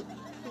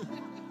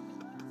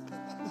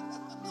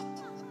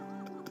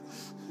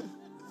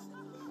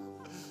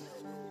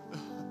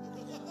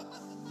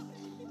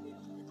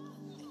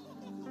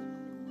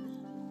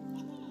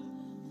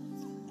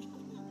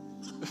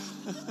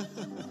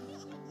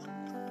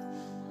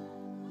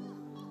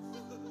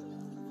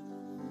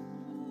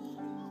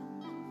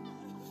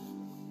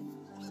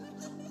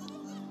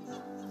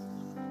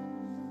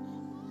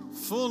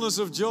 Fullness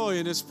of joy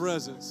in His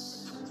presence.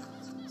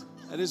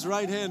 At His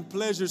right hand,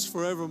 pleasures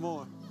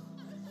forevermore.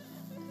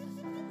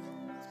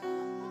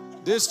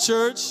 This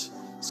church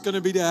is going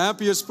to be the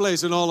happiest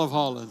place in all of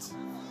Holland.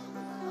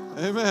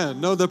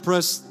 Amen. No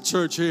depressed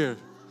church here.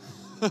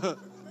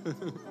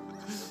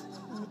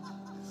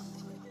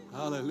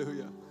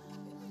 Hallelujah.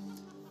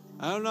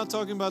 I'm not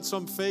talking about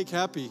some fake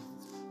happy.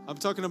 I'm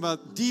talking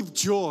about deep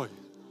joy.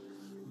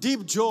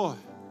 Deep joy.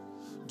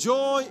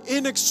 Joy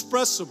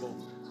inexpressible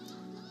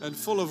and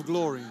full of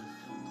glory.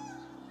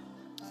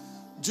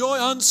 Joy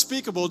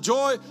unspeakable.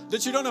 Joy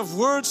that you don't have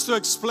words to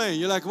explain.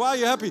 You're like, why are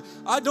you happy?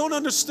 I don't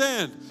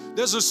understand.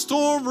 There's a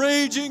storm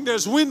raging.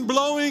 There's wind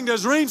blowing.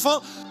 There's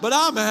rainfall. But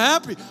I'm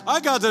happy.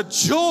 I got a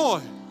joy.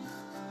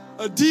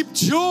 A deep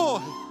joy.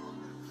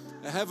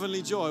 A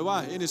heavenly joy.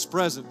 Why? In His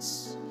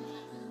presence.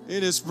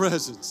 In His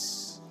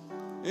presence.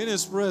 In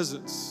His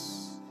presence.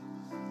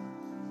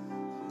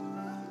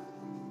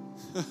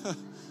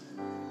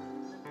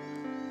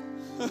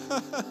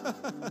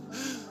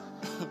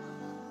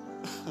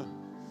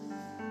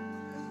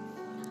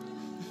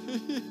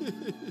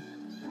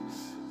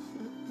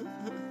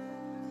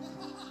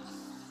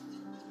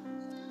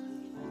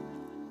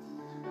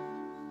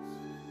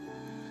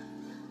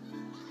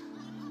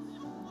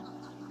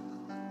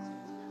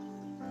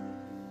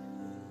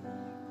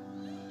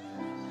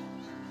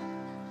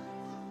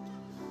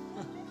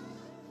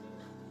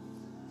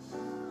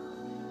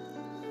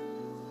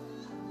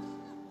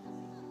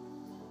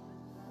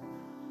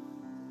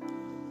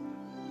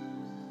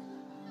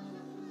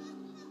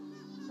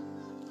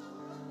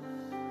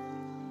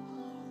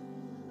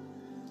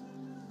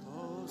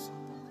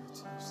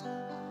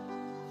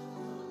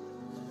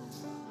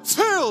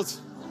 world.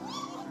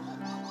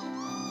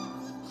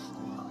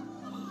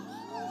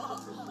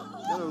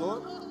 Get it,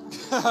 Lord.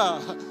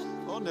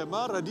 On the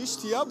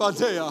Maradistia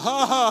Badea.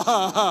 Ha ha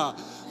ha ha.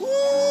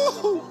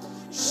 Woo!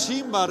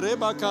 Shima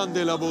Reba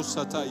Candela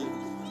Bosatai.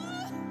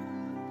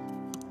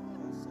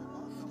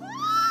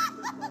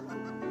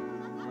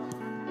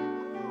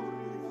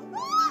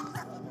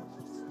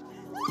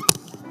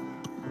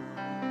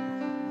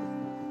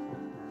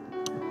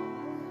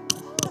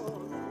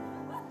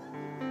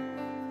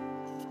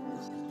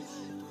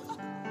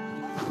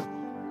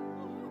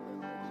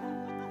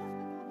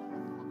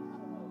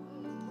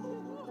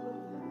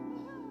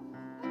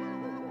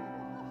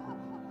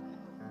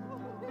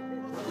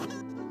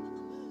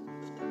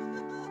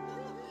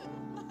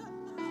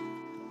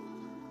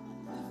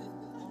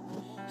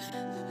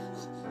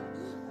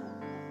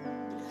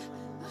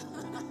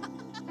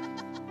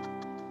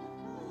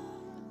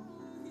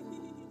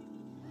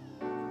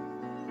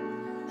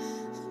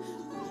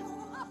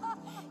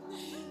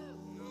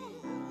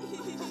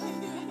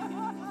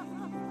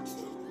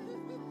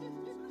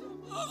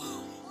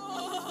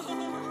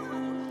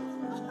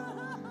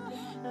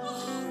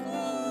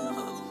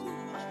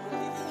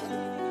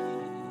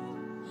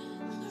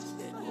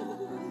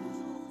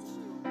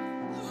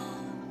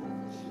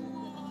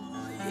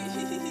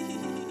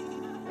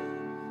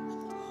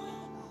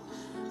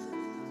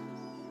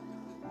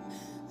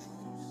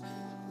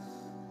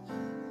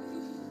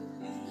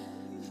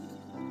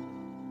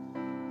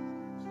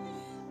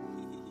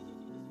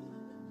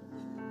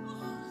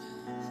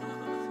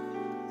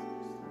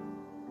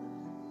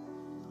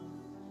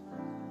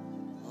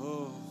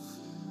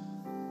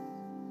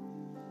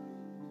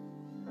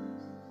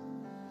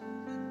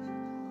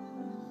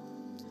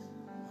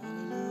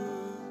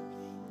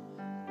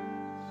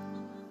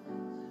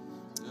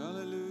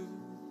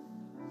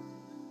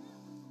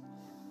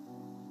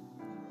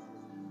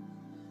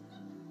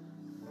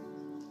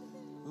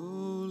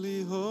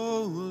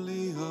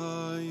 Holy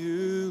are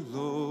you,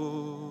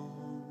 Lord.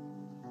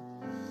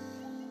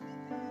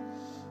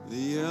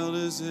 The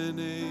elders and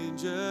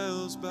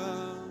angels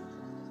bow.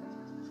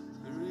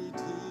 The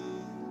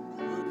redeemed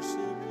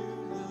worship you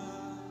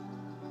now.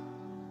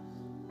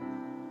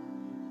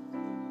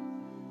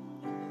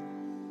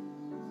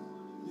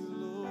 You,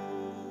 Lord.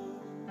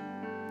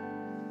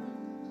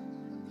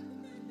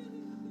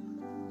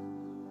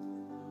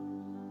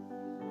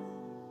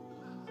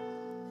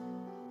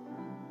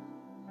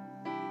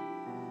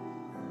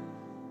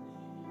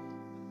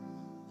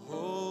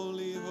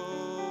 Holy,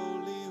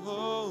 holy,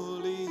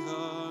 holy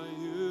are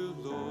you,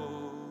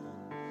 Lord.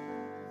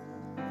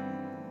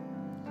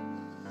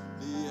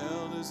 The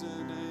elders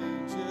and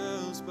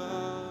angels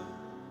bow.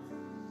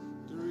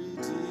 The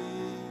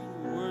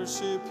redeemed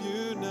worship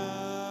you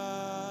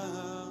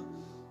now.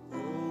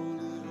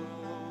 Holy,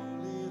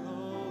 holy,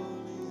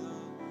 holy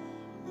are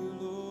you,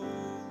 Lord.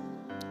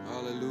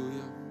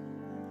 Hallelujah.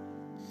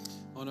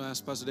 I want to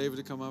ask Pastor David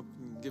to come up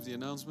and give the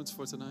announcements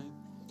for tonight.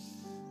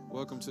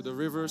 Welcome to the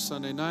River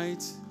Sunday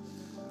night,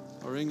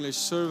 our English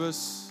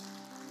service.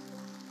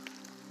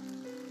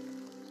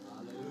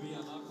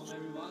 Hallelujah, welcome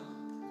everyone.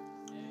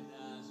 And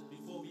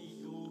before we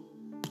go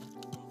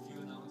a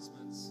few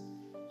announcements,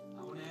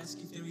 I want to ask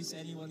if there is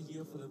anyone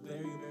here for the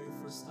very, very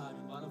first time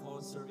in one of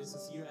our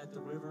services here at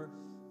the River.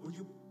 Would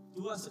you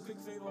do us a quick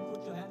favor and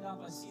put your hand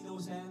up? I see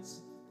those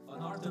hands. Van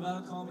harte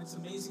welcome. It's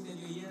amazing that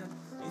you're here.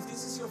 If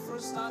this is your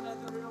first time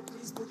at the River,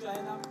 please put your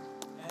hand up.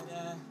 And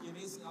the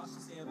amazing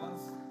ushers, they have one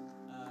of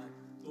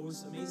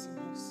those amazing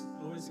books,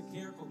 Glorious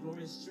Kerk or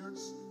Glorious Church,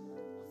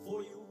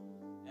 for you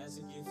as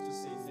a gift to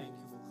say thank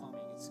you for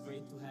coming. It's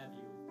great to have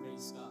you.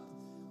 Praise God.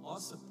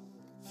 Awesome.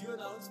 Few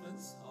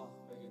announcements. Oh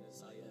my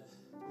goodness, I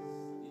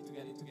need to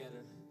get it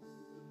together.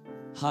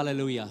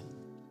 Hallelujah.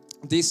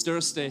 This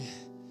Thursday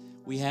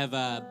we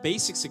have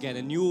basics again.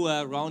 A new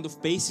round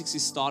of basics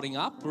is starting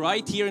up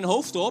right here in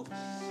Hoofddorp.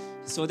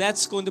 So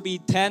that's going to be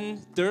 10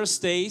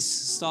 Thursdays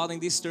starting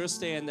this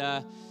Thursday, and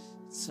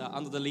it's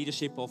under the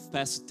leadership of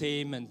Pastor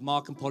Tim and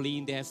Mark and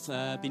Pauline. They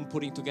have been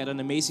putting together an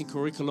amazing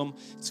curriculum.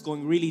 It's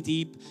going really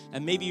deep.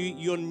 And maybe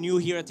you're new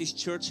here at this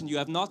church and you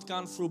have not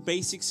gone through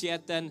basics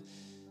yet, then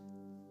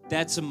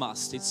that's a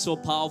must. It's so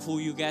powerful.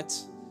 You get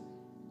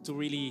to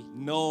really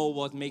know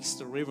what makes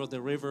the river the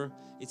river.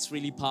 It's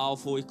really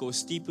powerful. It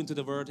goes deep into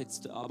the word.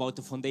 It's about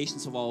the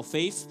foundations of our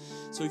faith.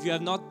 So if you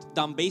have not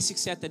done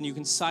basics yet, then you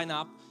can sign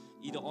up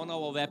either on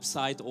our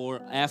website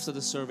or after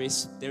the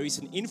service. There is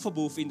an info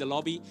booth in the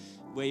lobby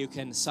where you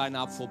can sign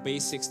up for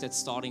basics that's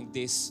starting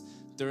this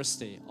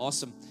Thursday.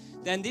 Awesome.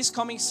 Then this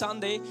coming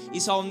Sunday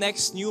is our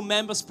next new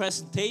members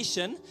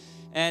presentation,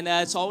 and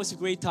it's always a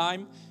great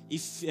time.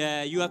 If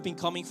you have been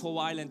coming for a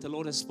while and the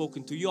Lord has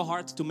spoken to your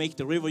heart to make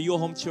the River your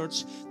home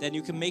church, then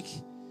you can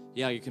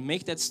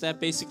make that step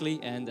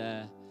basically, and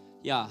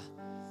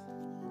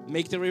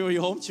make the River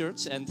your home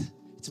church. And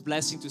it's a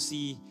blessing to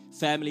see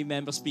family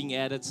members being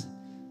added,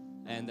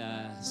 and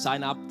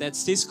sign up.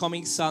 That's this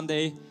coming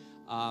Sunday.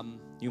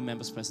 New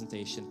members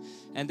presentation.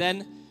 And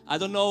then I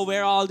don't know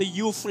where all the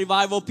youth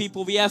revival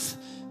people. We have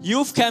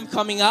youth camp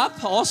coming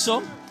up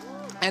also,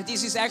 and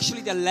this is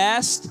actually the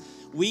last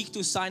week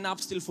to sign up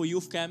still for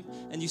youth camp.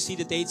 And you see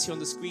the dates here on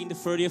the screen. The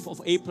 30th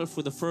of April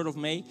through the 3rd of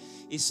May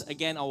is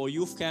again our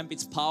youth camp.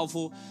 It's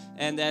powerful.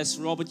 And as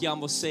Robert Jan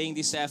was saying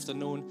this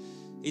afternoon,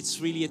 it's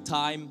really a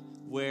time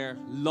where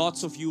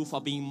lots of youth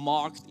are being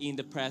marked in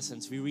the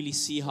presence. We really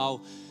see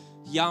how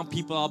young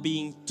people are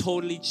being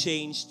totally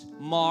changed,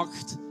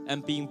 marked,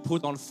 and being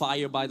put on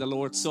fire by the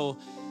Lord. So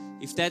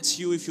if that's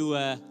you, if you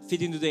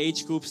fit into the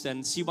age groups,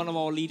 then see one of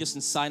our leaders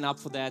and sign up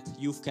for that.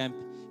 Youth camp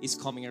is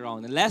coming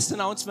around. And last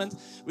announcement,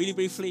 really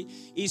briefly,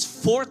 is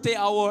 40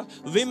 our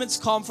women's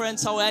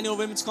conference, our annual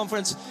women's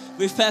conference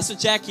with Pastor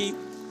Jackie,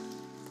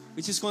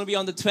 which is going to be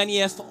on the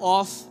 20th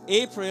of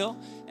April.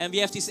 And we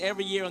have this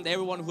every year, and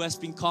everyone who has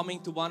been coming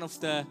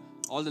to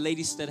all the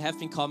ladies that have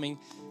been coming,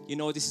 you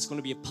know this is going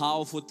to be a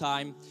powerful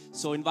time.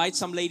 So invite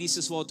some ladies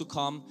as well to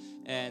come.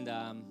 And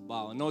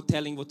wow, no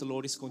telling what the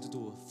Lord is going to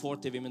do.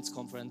 40 women's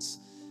conference.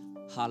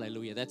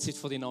 Hallelujah. That's it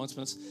for the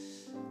announcements.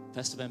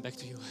 Pastor Ben, back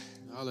to you.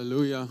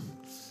 Hallelujah.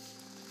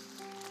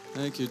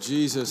 Thank you,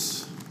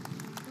 Jesus.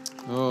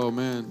 Oh,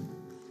 man.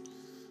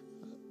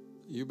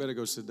 You better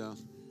go sit down.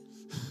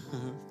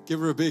 Give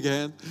her a big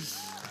hand.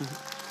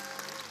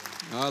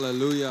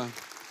 Hallelujah.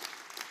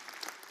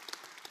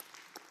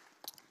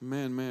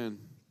 Man.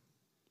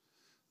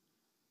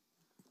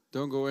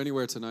 Don't go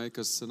anywhere tonight,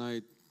 because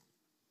tonight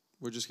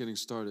we're just getting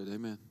started.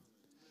 Amen.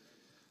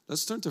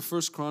 Let's turn to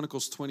 1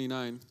 Chronicles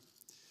 29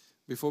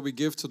 before we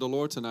give to the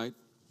Lord tonight.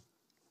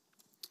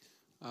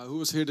 Who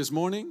was here this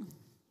morning?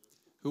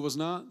 Who was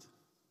not?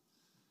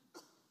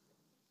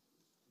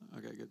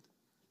 Okay, good.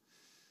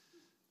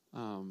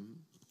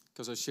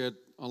 Because I shared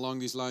along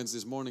these lines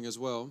this morning as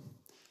well.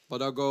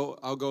 But I'll go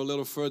a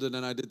little further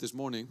than I did this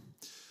morning.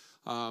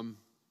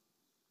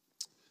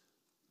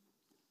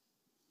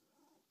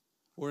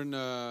 We're in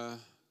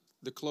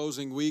the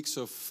closing weeks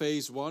of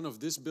phase 1 of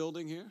this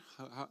building here.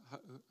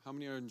 How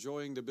many are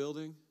enjoying the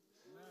building?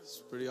 It's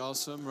pretty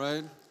awesome,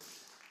 right?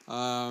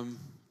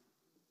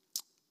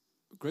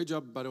 Great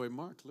job, by the way,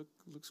 Mark.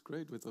 Looks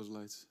great with those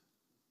lights.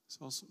 It's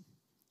awesome.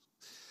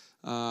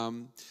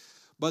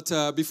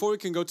 But before we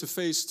can go to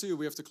phase 2,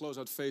 we have to close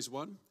out phase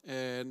 1.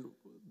 And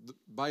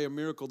by a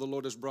miracle, the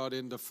Lord has brought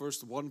in the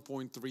first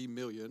 1.3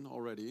 million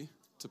already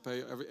to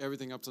pay.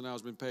 Everything up to now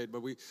has been paid.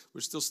 But we're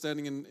still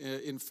standing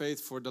in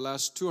faith for the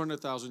last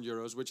 200,000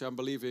 euros, which I'm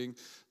believing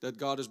that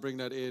God is bringing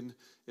that in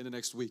the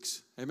next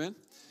weeks. Amen?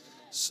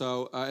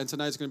 So, and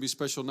tonight's going to be a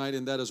special night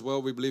in that as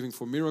well. We're believing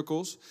for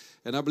miracles.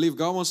 And I believe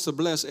God wants to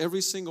bless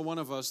every single one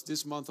of us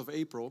this month of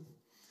April.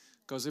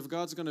 Because if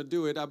God's going to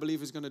do it, I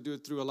believe He's going to do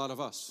it through a lot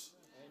of us.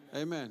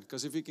 Amen.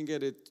 Because if He can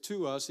get it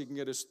to us, He can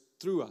get it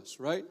through us,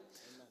 right?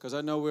 Because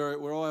I know we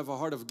all have a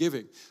heart of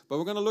giving. But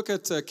we're going to look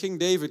at King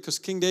David, because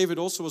King David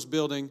also was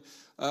building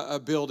a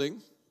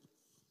building,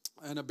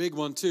 and a big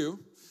one too.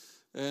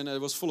 And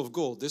it was full of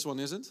gold. This one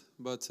isn't,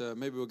 but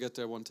maybe we'll get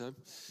there one time.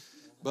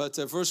 But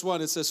verse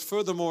 1, it says,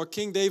 "Furthermore,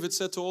 King David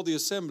said to all the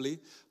assembly,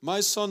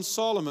 'My son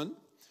Solomon,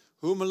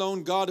 whom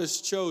alone God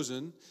has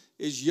chosen,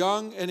 is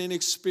young and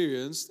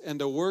inexperienced, and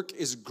the work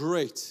is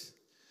great,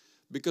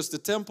 because the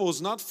temple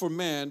is not for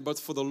man, but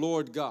for the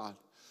Lord God.'"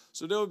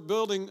 So they were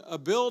building a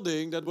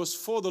building that was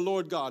for the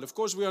Lord God. Of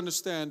course, we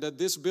understand that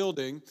this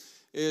building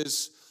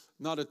is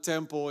not a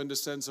temple in the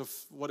sense of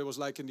what it was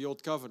like in the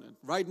Old Covenant.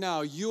 Right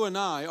now, you and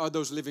I are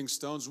those living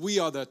stones. We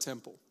are that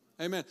temple.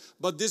 Amen.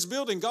 But this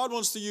building, God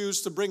wants to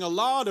use to bring a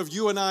lot of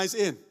you and I's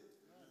in.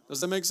 Does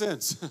that make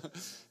sense?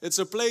 It's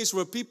a place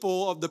where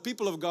the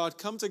people of God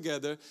come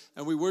together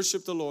and we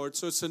worship the Lord.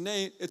 So it's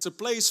a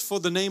place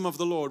for the name of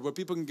the Lord, where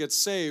people can get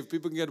saved,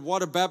 people can get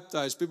water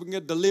baptized, people can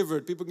get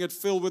delivered, people can get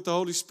filled with the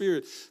Holy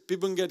Spirit,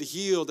 people can get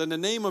healed, and the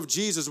name of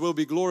Jesus will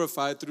be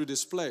glorified through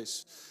this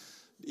place.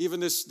 Even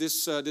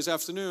this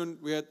afternoon,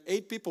 we had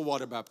 8 people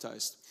water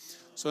baptized.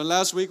 So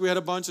last week we had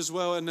a bunch as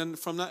well, and then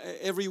from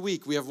every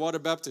week we have water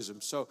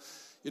baptism. So,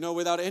 you know,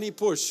 without any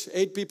push,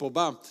 8 people,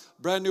 bam,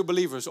 brand new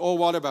believers, all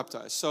water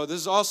baptized. So this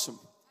is awesome.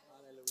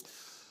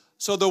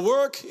 So the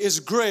work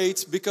is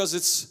great because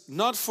it's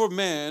not for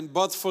man,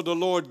 but for the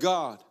Lord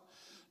God.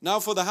 Now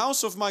for the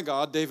house of my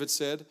God, David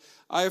said,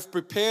 I have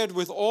prepared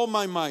with all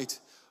my might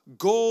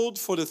gold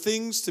for the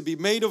things to be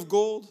made of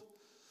gold,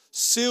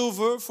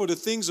 silver for the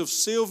things of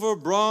silver,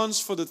 bronze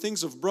for the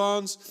things of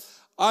bronze,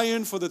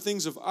 iron for the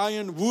things of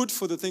iron, wood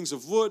for the things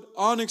of wood,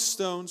 onyx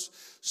stones,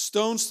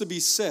 stones to be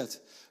set,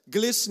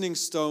 glistening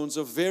stones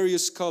of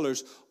various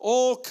colors,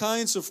 all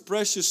kinds of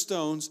precious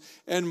stones,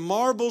 and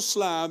marble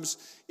slabs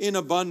in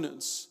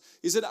abundance.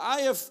 He said,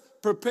 I have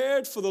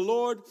prepared for the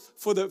Lord,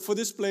 for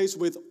this place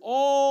with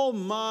all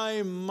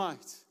my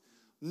might.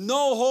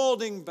 No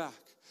holding back.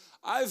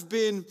 I've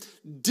been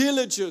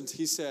diligent,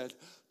 he said,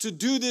 to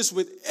do this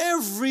with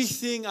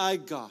everything I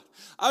got.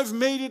 I've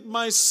made it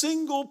my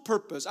single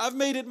purpose. I've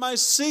made it my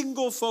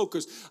single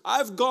focus.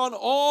 I've gone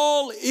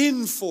all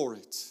in for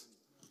it.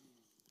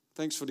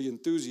 Thanks for the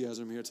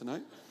enthusiasm here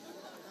tonight.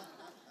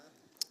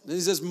 Then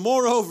he says,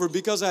 moreover,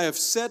 because I have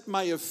set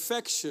my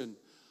affection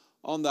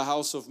on the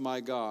house of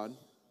my God,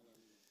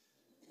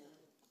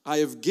 I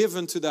have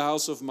given to the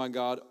house of my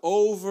God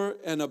over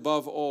and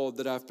above all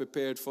that I've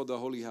prepared for the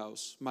holy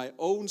house, my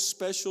own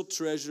special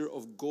treasure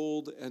of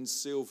gold and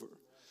silver.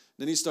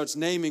 Then he starts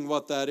naming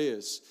what that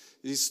is.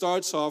 He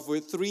starts off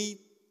with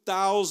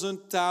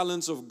 3,000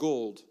 talents of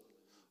gold,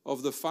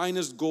 of the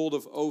finest gold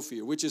of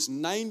Ophir, which is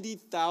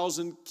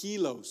 90,000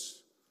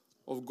 kilos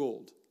of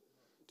gold.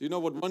 Do you know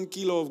what 1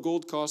 kilo of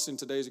gold costs in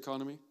today's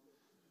economy?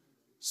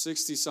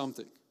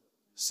 60-something.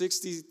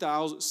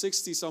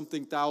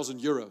 60-something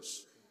thousand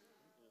euros.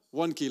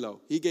 1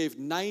 kilo. He gave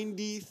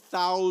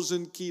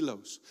 90,000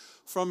 kilos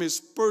from his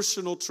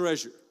personal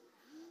treasure.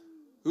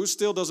 Who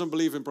still doesn't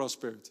believe in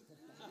prosperity?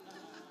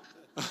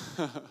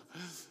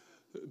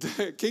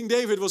 King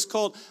David was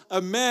called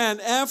a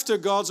man after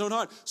God's own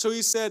heart. So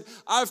he said,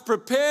 I've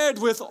prepared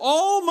with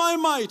all my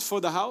might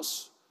for the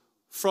house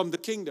from the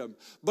kingdom.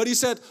 But he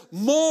said,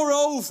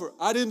 moreover,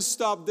 I didn't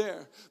stop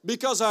there.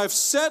 Because I've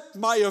set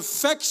my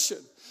affection,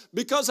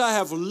 because I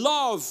have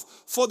love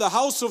for the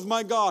house of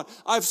my God,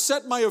 I've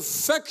set my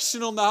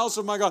affection on the house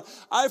of my God.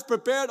 I've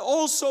prepared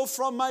also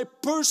from my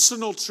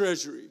personal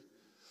treasury.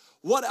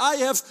 What I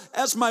have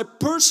as my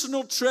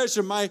personal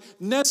treasure, my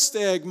nest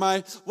egg,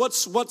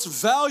 what's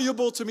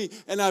valuable to me,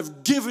 and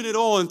I've given it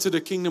all into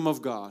the kingdom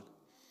of God.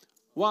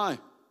 Why?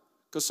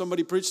 Because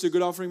somebody preached a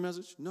good offering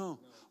message? No.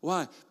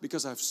 Why?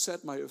 Because I've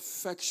set my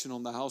affection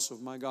on the house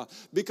of my God.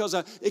 Because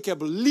ik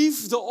heb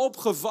liefde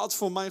opgevat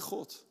voor mijn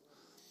God.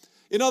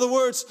 In other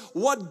words,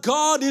 what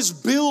God is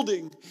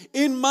building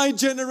in my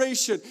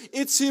generation,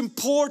 it's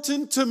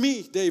important to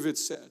me, David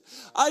said.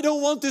 I don't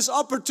want this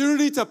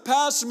opportunity to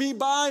pass me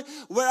by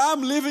where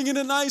I'm living in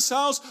a nice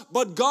house,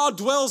 but God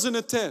dwells in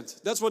a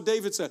tent. That's what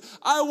David said.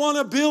 I want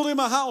to build him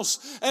a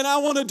house, and I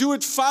want to do it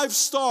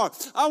 5-star.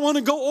 I want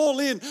to go all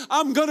in.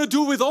 I'm going to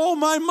do it with all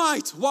my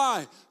might.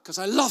 Why? Because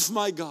I love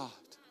my God.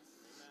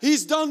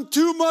 He's done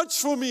too much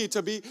for me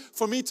to be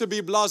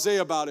blasé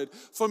about it,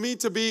 for me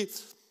to be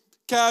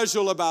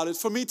casual about it,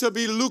 for me to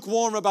be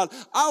lukewarm about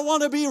it. I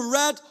want to be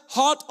red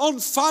hot on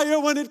fire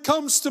when it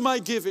comes to my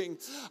giving.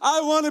 I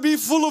want to be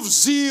full of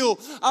zeal.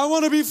 I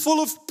want to be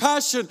full of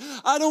passion.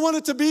 I don't want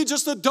it to be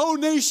just a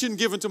donation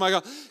given to my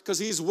God, because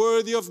He's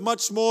worthy of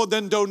much more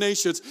than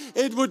donations.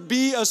 It would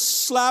be a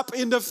slap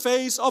in the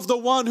face of the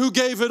one who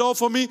gave it all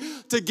for me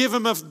to give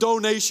Him a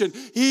donation.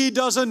 He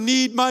doesn't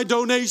need my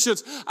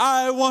donations.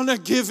 I want to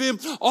give Him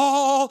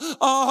all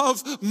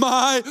of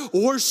my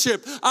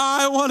worship.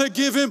 I want to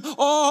give Him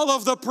all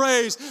of the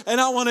praise, and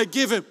I want to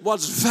give Him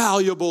what's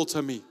valuable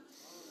to me.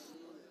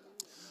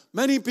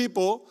 Many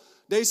people,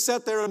 they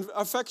set their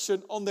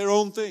affection on their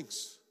own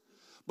things.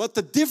 But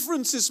the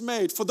difference is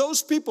made for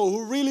those people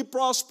who really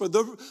prosper,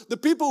 the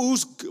people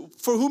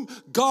for whom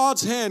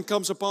God's hand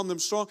comes upon them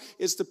strong,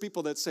 it's the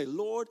people that say,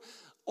 Lord,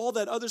 all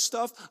that other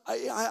stuff,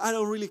 I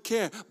don't really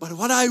care. But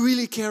what I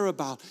really care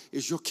about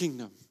is your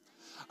kingdom.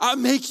 I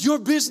make your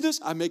business,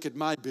 I make it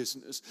my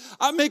business.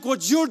 I make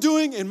what you're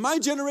doing in my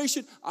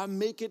generation, I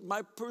make it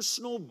my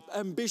personal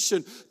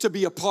ambition to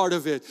be a part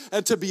of it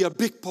and to be a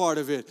big part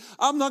of it.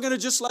 I'm not going to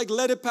just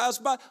let it pass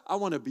by. I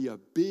want to be a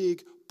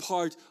big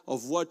part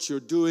of what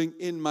you're doing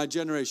in my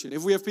generation.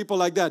 If we have people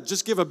like that,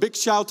 just give a big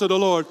shout to the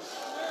Lord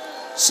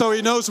so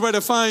He knows where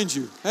to find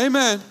you.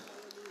 Amen.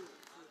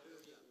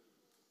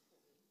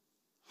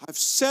 I've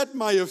set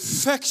my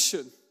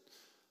affection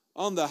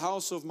on the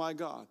house of my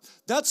God.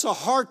 That's a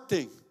heart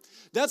thing.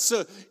 That's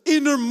an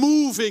inner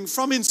moving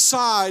from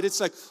inside. It's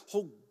like,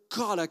 oh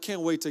God, I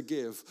can't wait to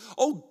give.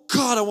 Oh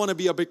God, I want to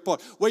be a big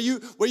part. Where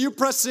you're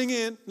pressing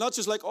in, not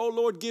just like, oh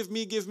Lord, give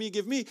me,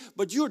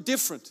 but you're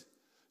different.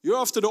 You're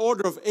after the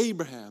order of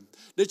Abraham.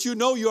 That you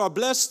know you are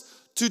blessed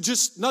to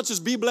just not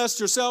just be blessed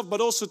yourself, but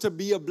also to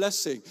be a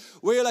blessing.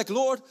 Where you're like,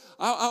 Lord,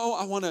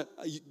 I want to,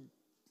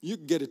 you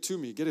get it to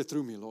me, get it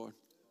through me, Lord.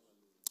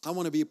 I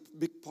want to be a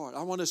big part.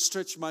 I want to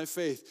stretch my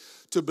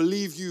faith to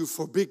believe you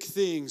for big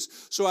things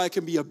so I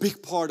can be a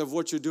big part of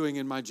what you're doing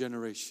in my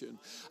generation.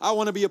 I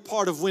want to be a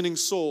part of winning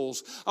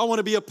souls. I want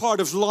to be a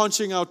part of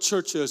launching out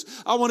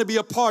churches. I want to be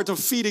a part of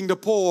feeding the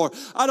poor.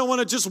 I don't want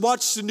to just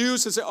watch the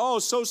news and say, oh,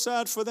 so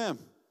sad for them.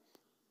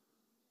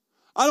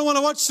 I don't want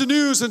to watch the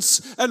news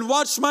and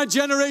watch my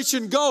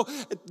generation go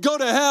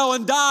to hell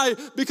and die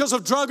because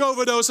of drug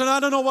overdose and I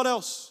don't know what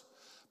else.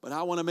 But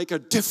I want to make a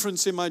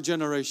difference in my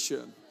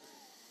generation.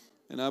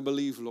 And I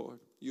believe, Lord,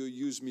 you'll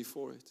use me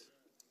for it.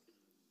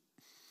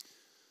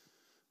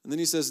 And then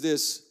he says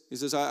this. He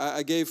says,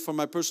 I gave from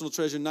my personal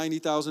treasure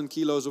 90,000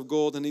 kilos of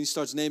gold. And then he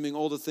starts naming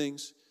all the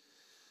things,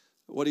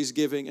 what he's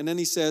giving. And then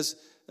he says,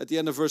 at the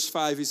end of verse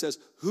 5, he says,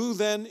 who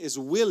then is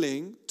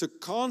willing to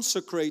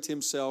consecrate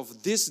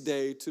himself this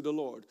day to the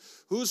Lord?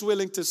 Who's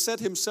willing to set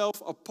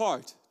himself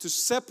apart, to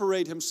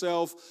separate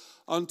himself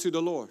unto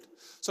the Lord?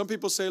 Some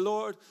people say,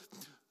 Lord,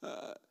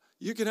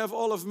 you can have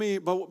all of me,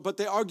 but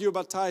they argue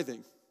about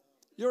tithing.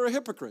 You're a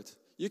hypocrite.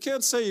 You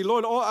can't say,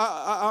 Lord,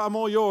 I'm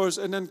all yours,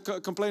 and then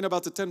complain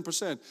about the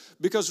 10%.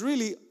 Because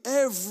really,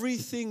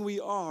 everything we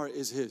are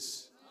is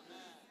His.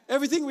 Amen.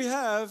 Everything we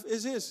have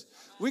is His.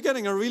 We're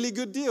getting a really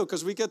good deal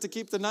because we get to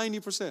keep the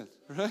 90%.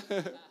 Right?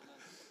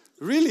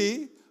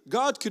 Really,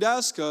 God could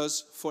ask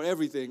us for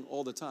everything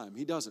all the time.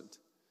 He doesn't.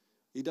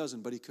 He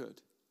doesn't, but He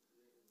could.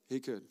 He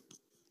could.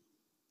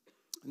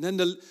 And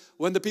then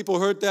when the people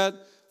heard that,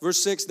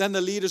 verse 6, then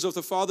the leaders of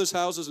the fathers'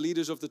 houses,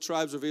 leaders of the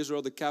tribes of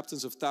Israel, the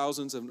captains of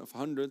thousands and of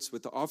hundreds,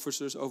 with the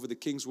officers over the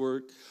king's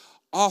work,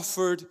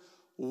 offered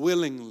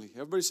willingly.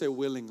 Everybody say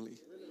willingly.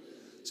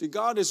 See,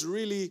 God is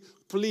really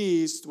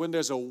pleased when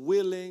there's a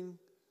willing,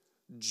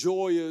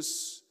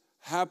 joyous,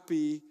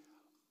 happy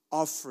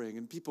offering.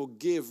 And people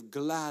give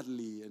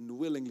gladly and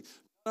willingly.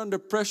 Not under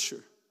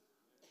pressure.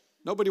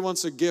 Nobody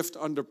wants a gift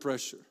under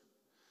pressure.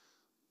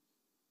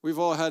 We've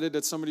all had it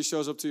that somebody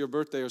shows up to your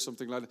birthday or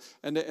something like that.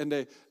 And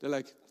they're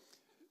like,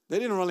 they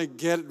didn't really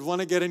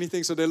want to get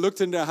anything, so they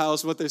looked in their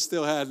house what they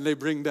still had and they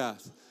bring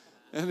that.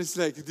 And it's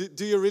like,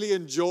 do you really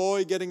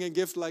enjoy getting a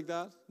gift like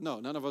that? No,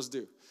 none of us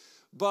do.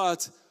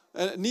 But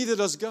neither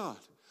does God.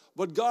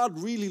 But God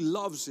really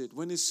loves it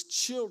when His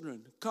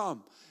children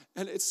come.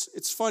 And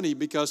it's funny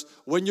because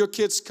when your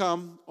kids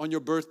come on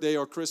your birthday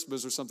or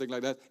Christmas or something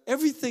like that,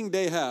 everything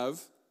they have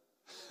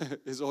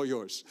is all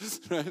yours,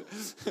 right?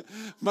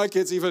 My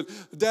kids even,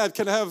 Dad,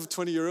 can I have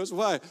 20 euros?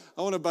 Why?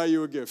 I want to buy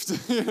you a gift.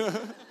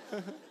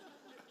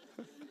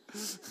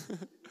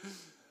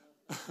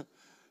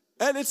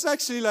 And it's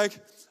actually like,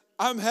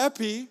 I'm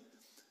happy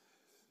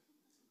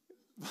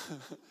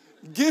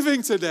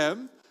giving to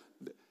them,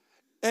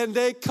 and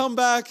they come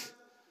back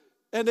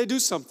and they do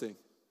something.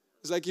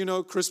 It's like,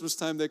 Christmas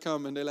time they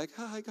come and they're like,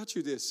 I got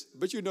you this.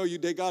 But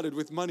they got it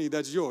with money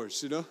that's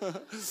yours,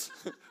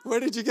 Where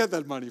did you get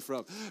that money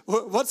from?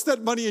 What's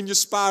that money in your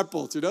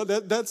spaarpot,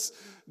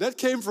 That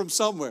came from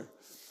somewhere.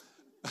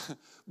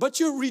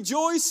 But you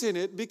rejoice in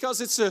it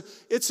because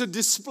it's a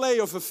display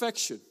of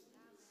affection.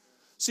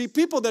 See,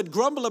 people that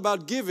grumble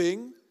about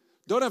giving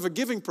don't have a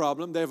giving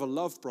problem, they have a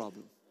love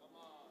problem.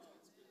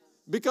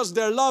 Because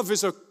their love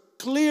is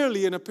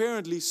clearly and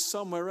apparently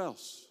somewhere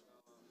else.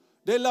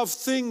 They love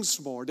things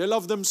more. They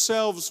love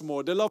themselves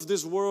more. They love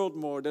this world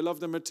more. They love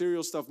the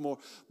material stuff more.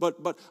 But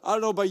I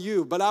don't know about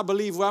you, but I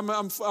believe I'm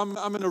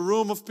in a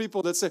room of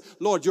people that say,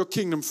 Lord, your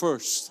kingdom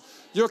first.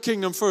 Your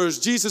kingdom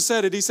first. Jesus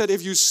said it. He said,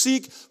 if you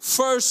seek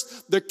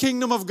first the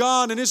kingdom of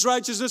God and His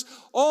righteousness,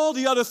 all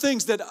the other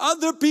things that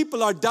other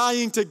people are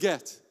dying to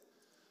get,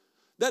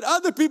 that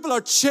other people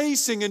are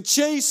chasing and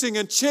chasing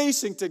and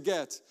chasing to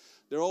get,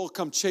 they'll all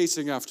come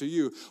chasing after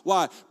you.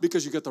 Why?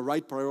 Because you got the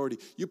right priority.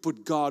 You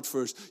put God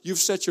first. You've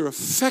set your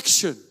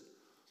affection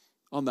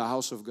on the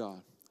house of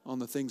God, on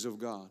the things of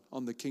God,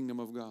 on the kingdom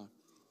of God.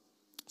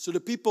 So the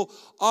people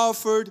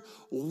offered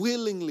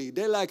willingly.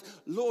 They're like,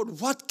 Lord,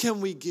 what can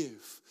we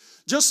give?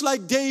 Just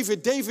like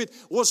David. David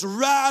was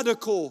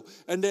radical.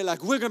 And they're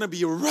like, we're going to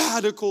be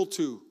radical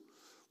too.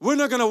 We're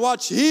not going to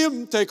watch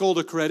him take all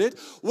the credit.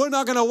 We're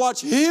not going to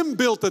watch him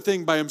build the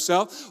thing by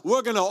himself.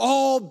 We're going to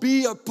all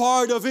be a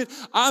part of it.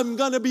 I'm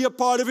going to be a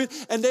part of it.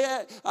 And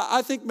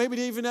I think maybe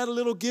they even had a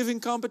little giving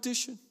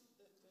competition.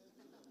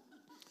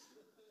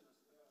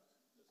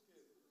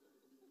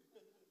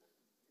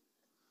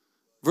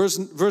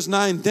 Verse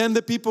 9, then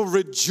the people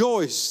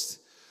rejoiced,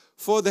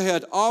 for they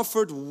had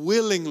offered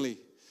willingly,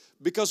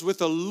 because with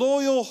a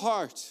loyal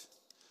heart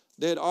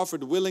they had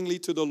offered willingly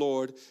to the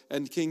Lord,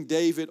 and King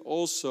David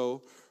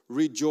also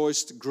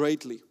rejoiced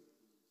greatly.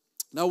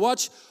 Now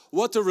watch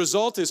what the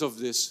result is of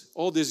this,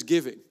 all this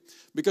giving.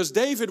 Because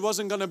David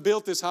wasn't going to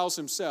build this house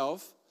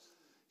himself.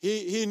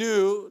 He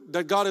knew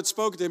that God had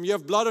spoken to him. You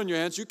have blood on your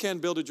hands, you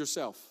can't build it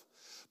yourself.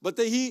 But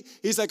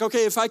he's like,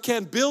 okay, if I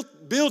can't build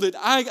it,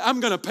 I'm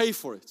going to pay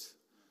for it.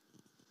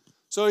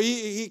 So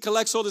he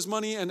collects all this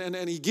money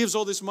and he gives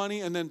all this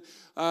money, and then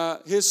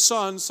his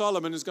son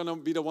Solomon is going to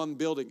be the one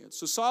building it.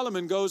 So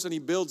Solomon goes and he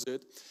builds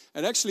it.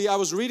 And actually I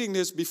was reading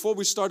this before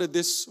we started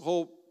this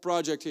whole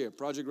project here,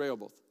 Project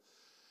Rehoboth.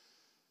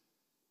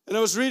 And I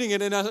was reading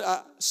it and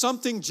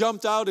something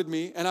jumped out at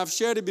me, and I've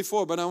shared it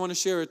before, but I want to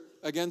share it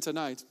again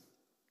tonight.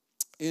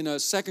 In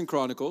 2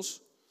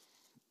 Chronicles,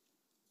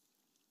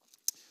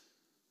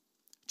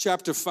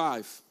 chapter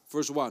 5,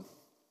 verse 1.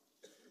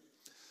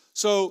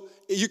 So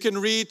you can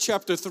read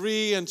chapter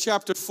 3 and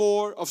chapter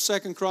 4 of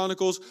 2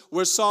 Chronicles,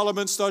 where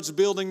Solomon starts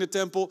building the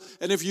temple.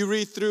 And if you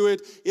read through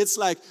it, it's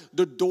like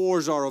the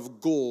doors are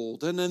of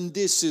gold, and then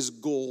this is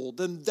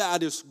gold, and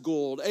that is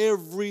gold.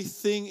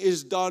 Everything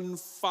is done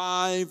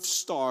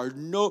 5-star.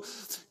 No,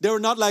 they're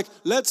not like,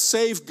 let's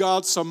save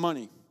God some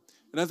money.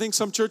 And I think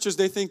some churches,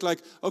 they think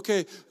like,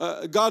 okay,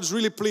 God's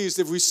really pleased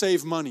if we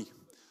save money.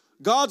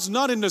 God's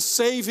not in the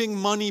saving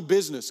money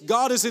business.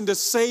 God is in the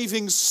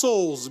saving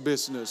souls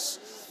business.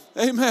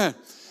 Amen.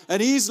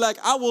 And He's like,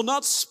 I will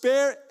not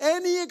spare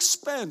any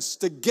expense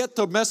to get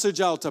the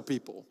message out to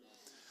people.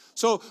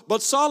 So,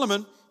 but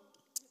Solomon,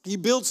 he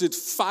builds it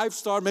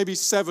 5-star, maybe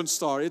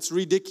 7-star. It's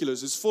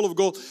ridiculous. It's full of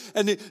gold.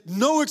 And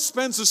no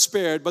expense is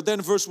spared. But then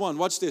verse 1,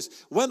 watch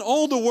this. When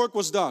all the work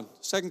was done,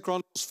 2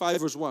 Chronicles 5,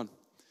 verse 1.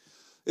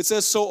 It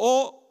says, so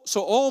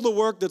all the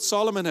work that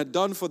Solomon had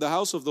done for the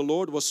house of the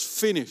Lord was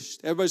finished.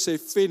 Everybody say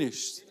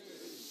finished.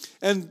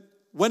 And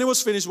when it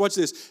was finished, watch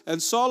this.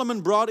 And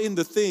Solomon brought in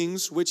the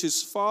things which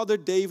his father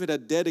David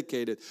had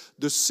dedicated,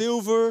 the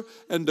silver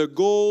and the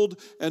gold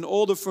and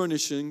all the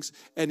furnishings,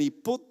 and he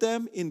put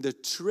them in the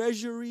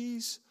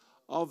treasuries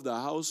of the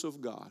house of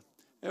God.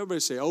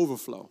 Everybody say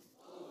overflow.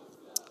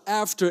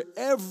 After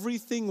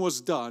everything was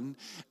done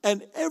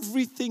and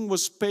everything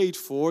was paid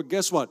for,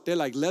 guess what? They're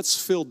like,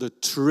 let's fill the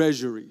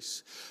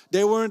treasuries.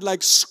 They weren't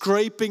like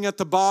scraping at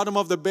the bottom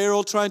of the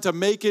barrel trying to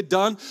make it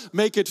done,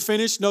 make it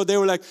finished. No, they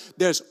were like,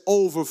 there's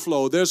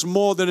overflow. There's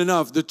more than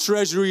enough. The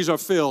treasuries are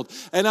filled.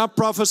 And I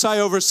prophesy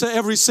over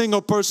every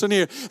single person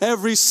here,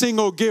 every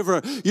single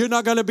giver. You're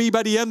not going to be,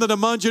 by the end of the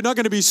month, you're not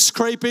going to be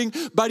scraping.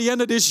 By the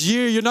end of this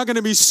year, you're not going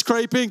to be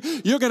scraping.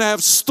 You're going to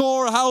have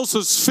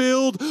storehouses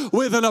filled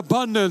with an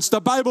abundance. The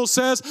Bible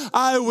says,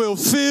 I will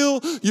fill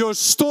your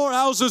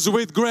storehouses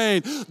with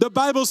grain. The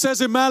Bible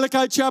says in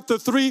Malachi chapter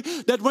 3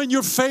 that when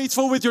you're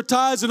faithful with your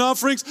tithes and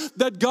offerings,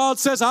 that God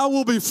says, I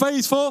will be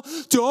faithful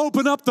to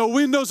open up the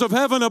windows of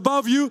heaven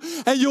above you,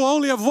 and you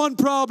only have one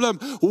problem.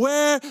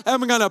 Where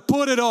am I going to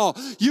put it all?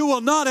 You will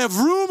not have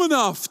room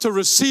enough to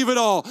receive it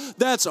all.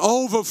 That's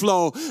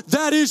overflow.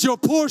 That is your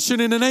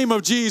portion in the name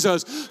of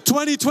Jesus.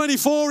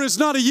 2024 is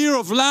not a year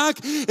of lack.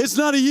 It's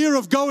not a year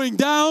of going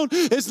down.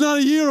 It's not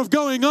a year of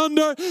going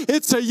under.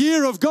 It's a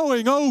year of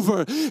going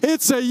over.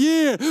 It's a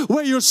year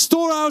where your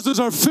storehouses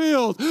are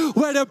filled,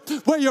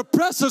 where your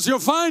presses, your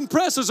fine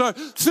presses are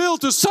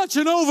filled to such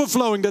an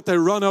overflowing that they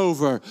run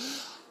over.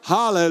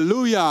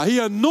 Hallelujah. He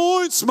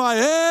anoints my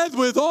head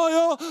with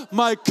oil.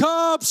 My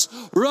cups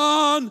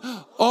run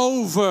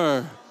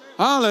over.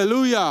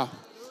 Hallelujah.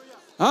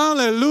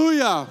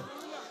 Hallelujah.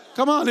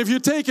 Come on, if you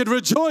take it,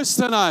 rejoice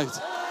tonight.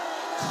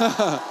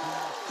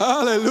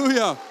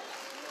 Hallelujah.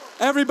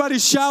 Everybody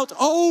shout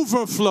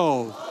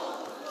overflow.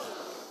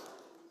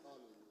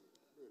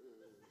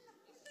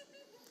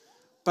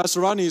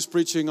 Pastor Ronnie is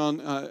preaching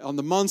on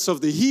the months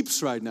of the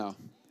heaps right now.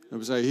 I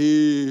would say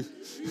he.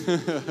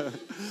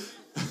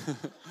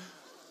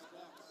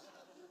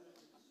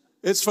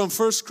 It's from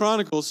 2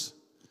 Chronicles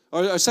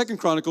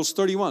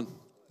 31.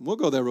 We'll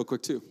go there real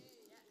quick too.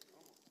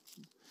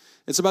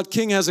 It's about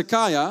King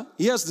Hezekiah.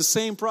 He has the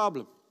same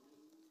problem.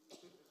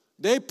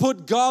 They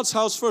put God's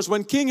house first.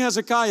 When King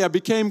Hezekiah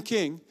became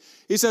king,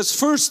 he says,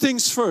 first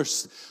things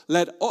first,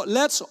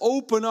 let's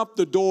open up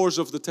the doors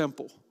of the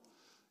temple.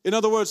 In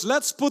other words,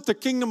 let's put the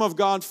kingdom of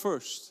God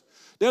first.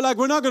 They're like,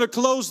 we're not going to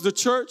close the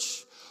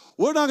church.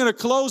 We're not going to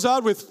close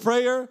out with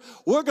prayer.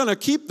 We're going to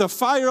keep the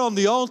fire on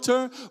the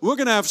altar. We're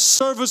going to have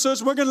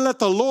services. We're going to let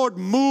the Lord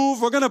move.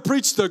 We're going to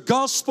preach the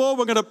gospel.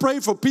 We're going to pray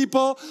for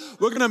people.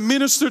 We're going to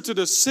minister to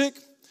the sick.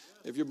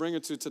 If you bring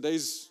it to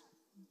today's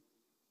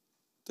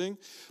thing.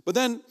 But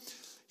then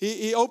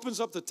he opens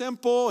up the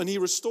temple and he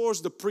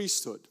restores the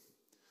priesthood.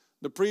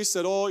 The priests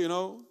had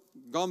all,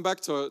 gone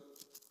back to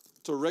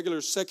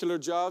regular secular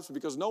jobs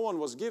because no one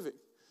was giving.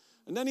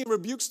 And then he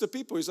rebukes the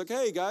people. He's like,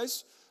 hey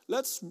guys,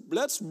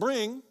 let's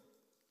bring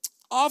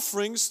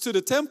offerings to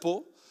the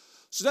temple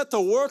so that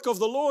the work of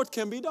the Lord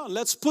can be done.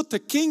 Let's put the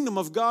kingdom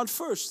of God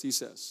first, he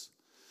says.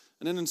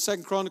 And then in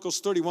 2 Chronicles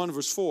 31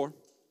 verse 4,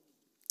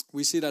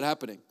 we see that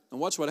happening. And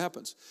watch what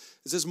happens.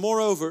 It says,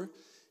 moreover,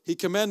 he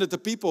commanded the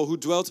people who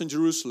dwelt in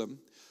Jerusalem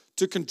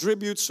to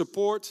contribute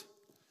support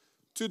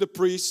to the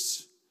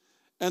priests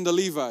and the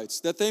Levites,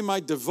 that they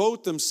might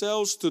devote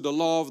themselves to the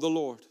law of the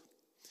Lord.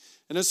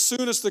 And as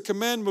soon as the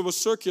commandment was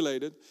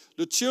circulated,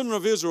 the children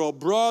of Israel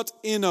brought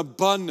in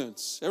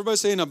abundance. Everybody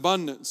say in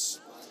abundance.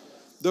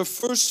 The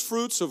first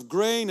fruits of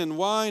grain and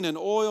wine and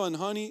oil and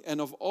honey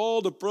and of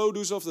all the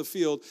produce of the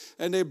field.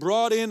 And they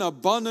brought in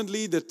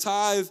abundantly the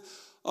tithe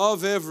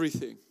of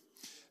everything.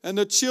 And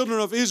the children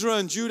of Israel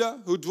and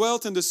Judah, who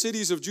dwelt in the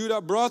cities of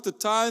Judah, brought the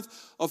tithe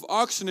of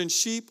oxen and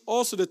sheep,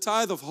 also the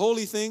tithe of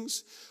holy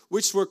things,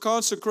 which were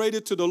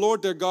consecrated to the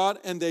Lord their God,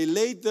 and they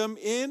laid them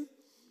in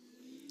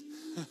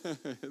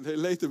they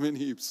laid them in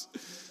heaps.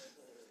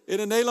 In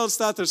het Nederlands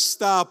staat er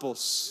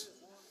stapels.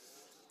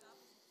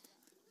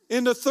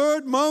 In the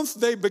 3rd month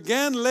they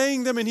began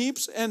laying them in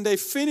heaps, and they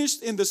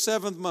finished in the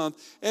 7th month.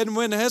 And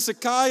when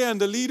Hezekiah and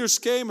the leaders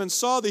came and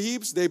saw the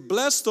heaps, they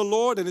blessed the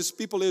Lord and his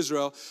people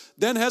Israel.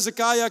 Then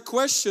Hezekiah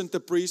questioned the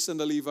priests and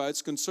the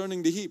Levites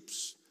concerning the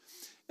heaps.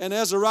 And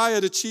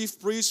Azariah, the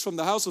chief priest from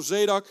the house of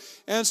Zadok,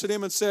 answered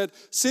him and said,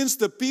 since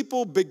the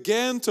people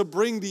began to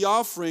bring the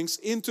offerings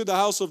into the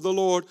house of the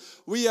Lord,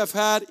 we have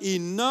had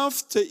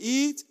enough to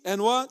eat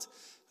and what?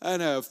 And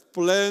have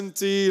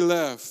plenty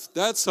left.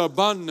 That's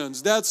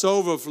abundance. That's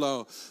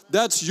overflow.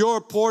 That's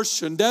your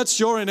portion. That's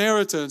your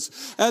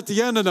inheritance. At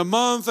the end of the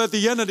month, at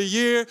the end of the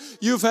year,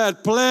 you've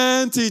had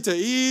plenty to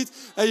eat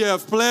and you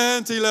have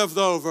plenty left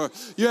over.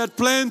 You had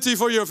plenty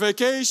for your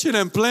vacation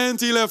and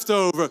plenty left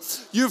over.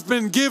 You've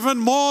been given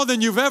more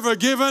than you've ever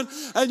given,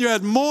 and you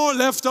had more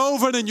left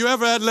over than you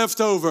ever had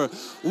left over.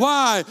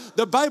 Why?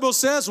 The Bible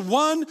says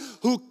one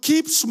who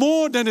keeps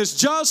more than is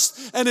just,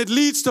 and it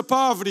leads to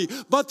poverty.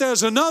 But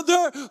there's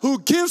another who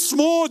gives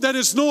more than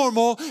is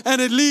normal,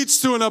 and it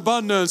leads to an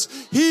abundance.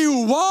 He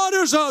who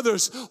waters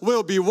others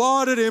will be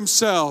watered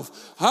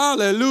himself.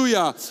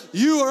 Hallelujah.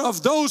 You are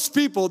of those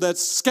people that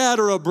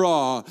scatter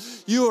abroad.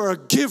 You are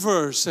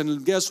givers.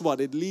 And guess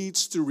what? It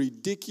leads to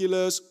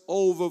ridiculous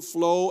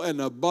overflow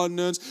and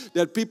abundance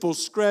that people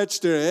scratch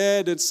their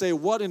head and say,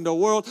 what in the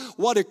world?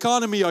 What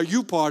economy are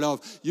you part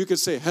of? You can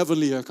say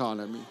heavenly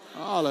economy.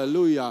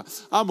 Hallelujah.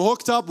 I'm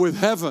hooked up with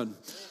heaven.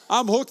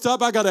 I'm hooked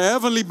up. I got a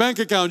heavenly bank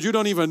account you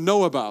don't even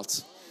know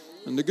about.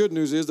 And the good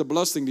news is the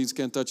Belastingdienst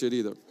can't touch it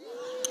either.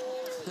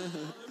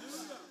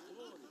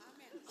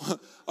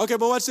 Okay,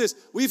 but watch this.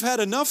 We've had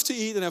enough to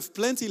eat and have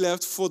plenty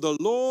left, for the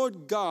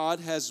Lord God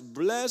has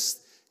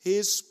blessed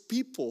his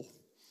people.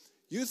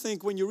 You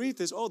think when you read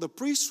this, oh, the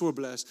priests were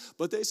blessed.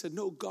 But they said,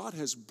 no, God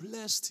has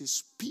blessed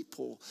his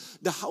people.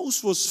 The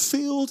house was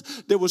filled.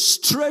 There was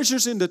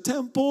treasures in the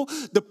temple.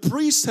 The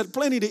priests had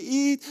plenty to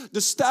eat.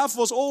 The staff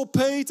was all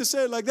paid, to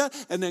say it like that.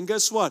 And then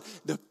guess what?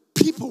 The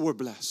people were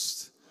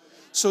blessed.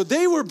 So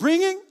they were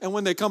bringing, and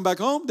when they come back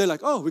home, they're like,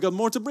 oh, we got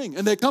more to bring.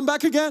 And they come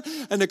back again,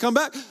 and they come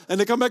back, and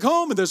they come back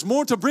home, and there's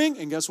more to bring.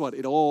 And guess what?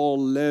 It all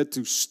led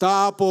to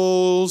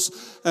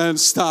staples and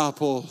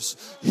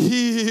staples,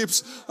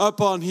 heaps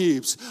upon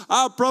heaps.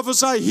 I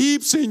prophesy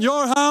heaps in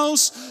your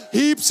house,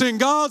 heaps in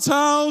God's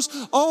house,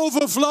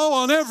 overflow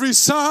on every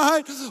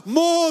side,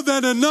 more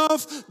than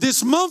enough.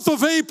 This month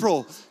of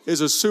April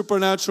is a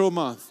supernatural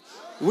month.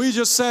 We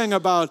just sang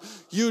about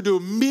you do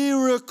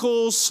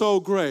miracles so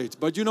great.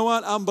 But you know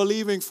what? I'm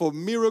believing for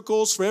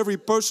miracles for every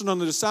person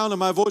under the sound of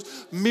my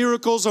voice.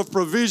 Miracles of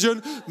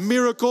provision,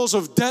 miracles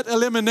of debt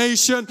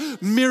elimination,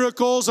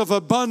 miracles of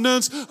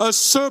abundance, a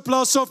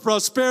surplus of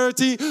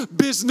prosperity,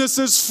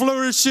 businesses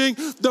flourishing,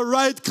 the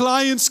right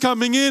clients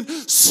coming in,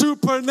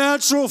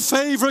 supernatural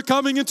favor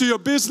coming into your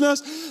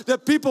business,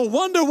 that people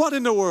wonder what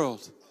in the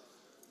world.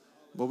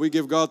 But we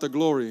give God the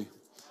glory.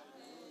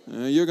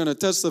 You're going to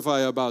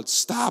testify about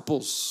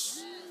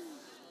staples.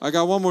 I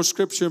got one more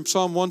scripture in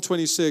Psalm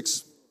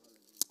 126.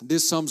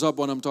 This sums up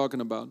what I'm talking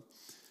about.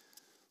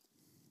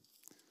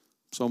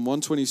 Psalm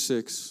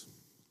 126.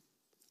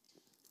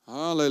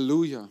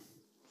 Hallelujah.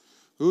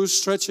 Who's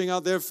stretching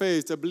out their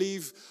faith to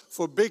believe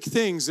for big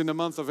things in the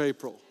month of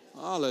April?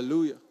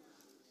 Hallelujah.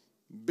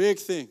 Big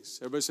things.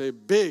 Everybody say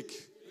big.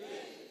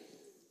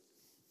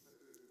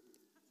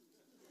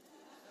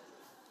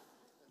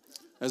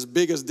 As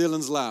big as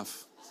Dylan's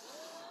laugh.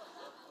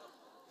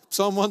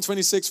 Psalm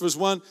 126 verse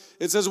 1,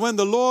 it says, when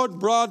the Lord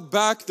brought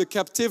back the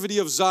captivity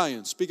of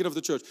Zion, speaking of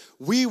the church,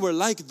 we were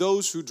like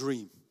those who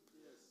dream.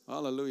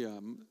 Hallelujah.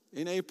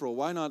 In April,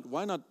 why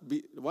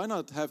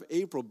not have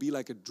April be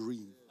like a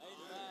dream?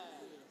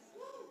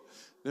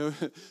 Then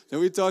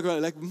we talk about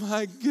it like,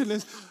 my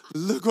goodness,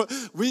 look what,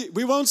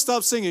 we won't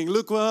stop singing,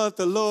 look what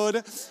the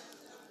Lord,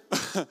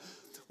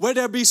 where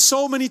there be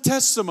so many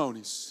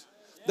testimonies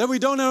that we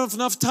don't have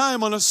enough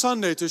time on a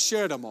Sunday to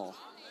share them all.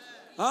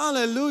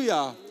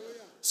 Hallelujah.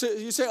 So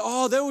you say,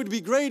 oh, that would be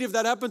great if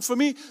that happened for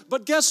me.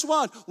 But guess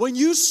what? When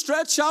you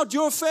stretch out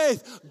your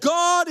faith,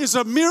 God is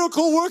a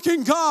miracle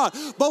working God.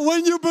 But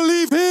when you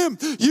believe him,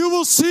 you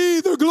will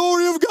see the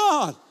glory of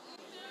God.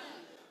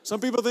 Some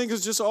people think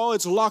it's just, oh,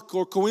 it's luck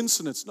or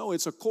coincidence. No,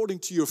 it's according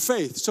to your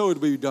faith. So it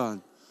will be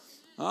done.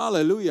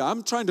 Hallelujah.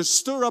 I'm trying to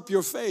stir up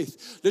your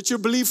faith that you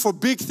believe for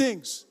big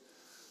things.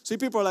 See,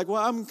 people are like,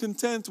 well, I'm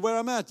content where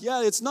I'm at.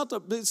 Yeah, it's not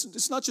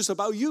just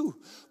about you,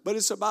 but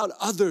it's about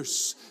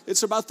others.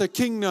 It's about the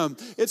kingdom.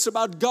 It's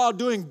about God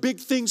doing big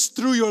things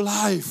through your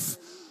life.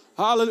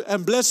 Hallelujah,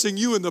 and blessing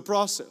you in the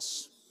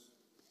process.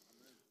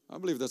 I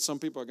believe that some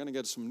people are going to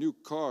get some new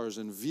cars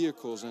and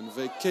vehicles and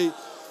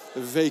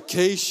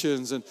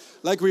vacations. And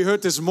like we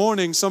heard this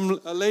morning,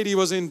 a lady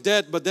was in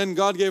debt, but then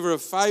God gave her a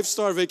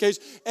 5-star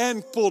vacation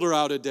and pulled her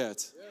out of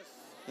debt.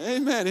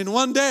 Amen. In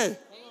one day.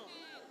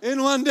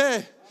 In one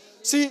day.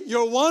 See,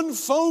 you're one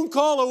phone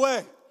call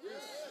away.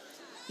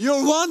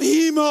 You're one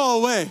email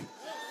away.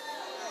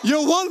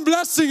 You're one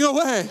blessing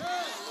away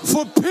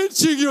for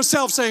pinching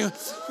yourself saying,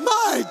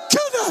 my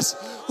goodness,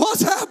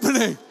 what's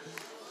happening?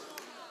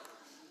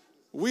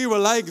 We were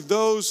like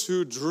those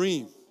who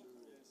dream.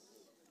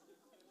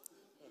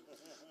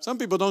 Some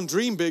people don't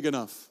dream big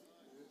enough.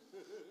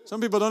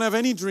 Some people don't have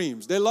any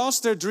dreams. They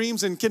lost their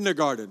dreams in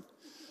kindergarten.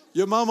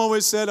 Your mom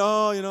always said,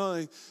 oh, you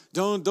know,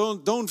 don't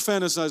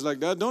fantasize like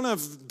that. Don't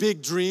have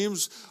big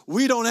dreams.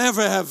 We don't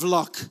ever have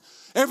luck.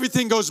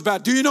 Everything goes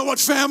bad. Do you know what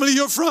family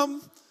you're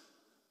from?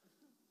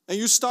 And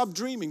you stop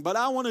dreaming. But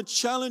I want to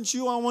challenge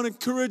you. I want to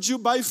encourage you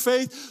by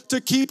faith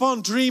to keep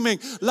on dreaming.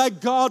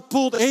 Like God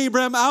pulled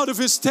Abraham out of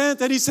his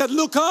tent and he said,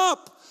 look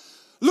up.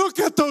 Look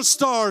at those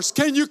stars.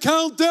 Can you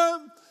count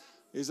them?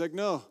 He's like,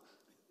 no.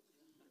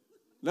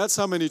 That's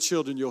how many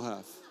children you'll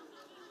have.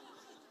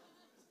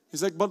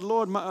 He's like, but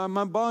Lord,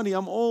 my body,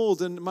 I'm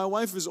old, and my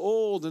wife is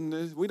old,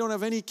 and we don't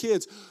have any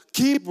kids.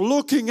 Keep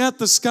looking at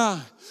the sky.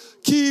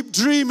 Keep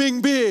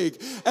dreaming big.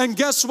 And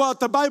guess what?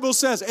 The Bible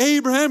says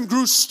Abraham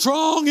grew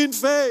strong in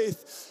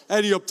faith,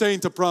 and he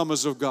obtained the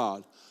promise of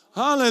God.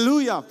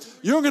 Hallelujah.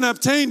 You're going to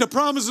obtain the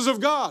promises of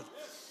God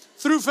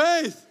through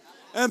faith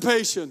and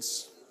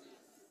patience.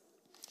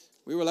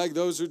 We were like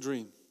those who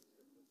dream.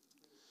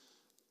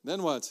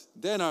 Then what?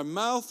 Then our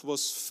mouth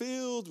was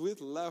filled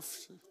with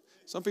laughter.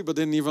 Some people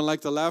didn't even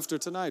like the laughter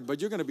tonight, but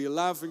you're going to be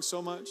laughing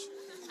so much.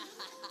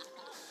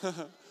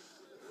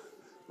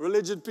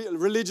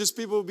 Religious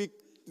people will be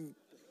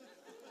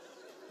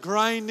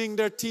grinding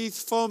their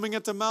teeth, foaming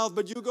at the mouth,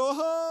 but you go,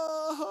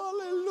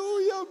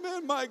 oh, hallelujah,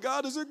 man, my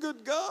God is a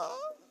good God.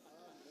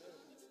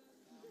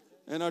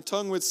 And our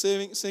tongue would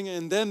sing,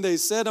 and then they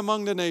said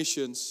among the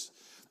nations,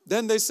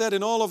 then they said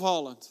in all of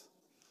Holland,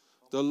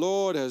 the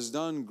Lord has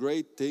done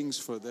great things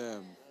for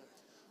them.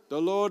 The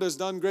Lord has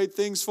done great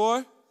things for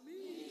me.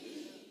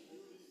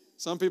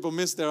 Some people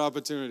miss their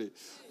opportunity.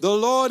 The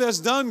Lord has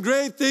done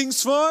great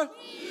things for me.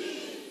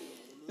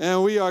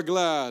 And we are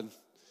glad.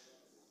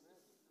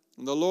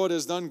 And the Lord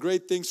has done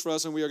great things for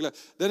us, and we are glad.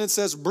 Then it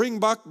says, bring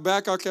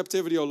back our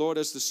captivity, O Lord,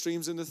 as the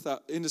streams in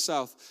the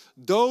south.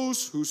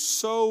 Those who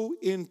sow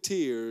in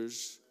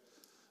tears,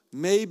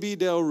 maybe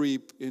they'll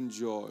reap in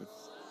joy.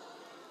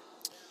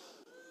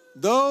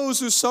 Those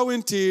who sow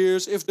in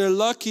tears, if they're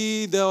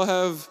lucky, they'll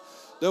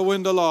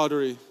win the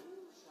lottery.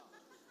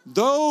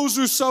 Those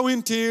who sow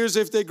in tears,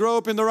 if they grow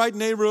up in the right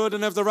neighborhood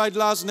and have the right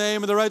last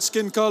name and the right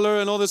skin color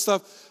and all this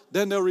stuff,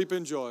 then they'll reap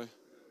in joy.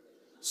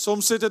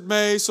 Soms zit het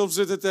mee, soms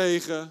zit het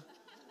tegen.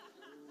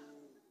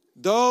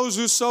 Those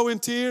who sow in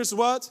tears,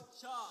 what?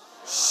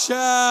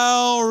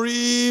 Shall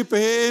reap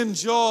in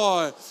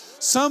joy.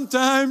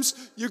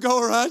 Sometimes you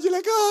go around, you're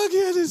like, oh,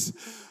 get this.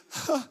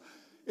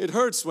 It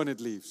hurts when it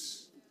leaves.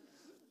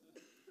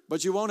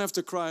 But you won't have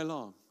to cry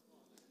long.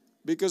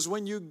 Because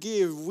when you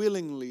give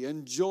willingly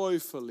and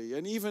joyfully,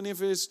 and even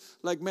if it's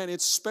like, man,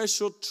 it's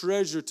special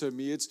treasure to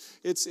me.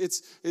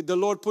 The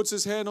Lord puts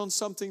His hand on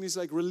something, He's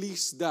like,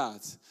 release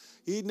that.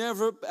 He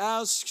never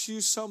asks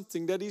you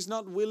something that He's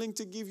not willing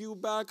to give you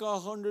back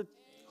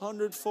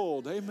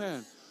 100-fold.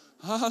 Amen.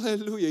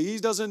 Hallelujah. He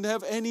doesn't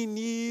have any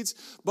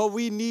needs, but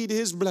we need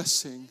His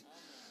blessing.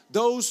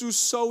 Those who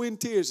sow in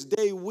tears,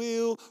 they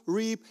will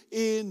reap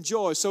in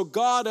joy. So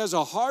God has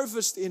a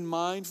harvest in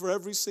mind for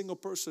every single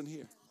person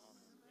here.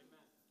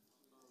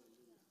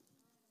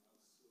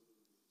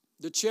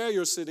 The chair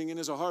you're sitting in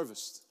is a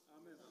harvest.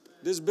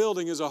 This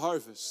building is a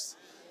harvest.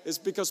 It's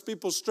because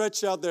people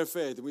stretch out their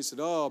faith. And we said,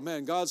 oh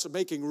man, God's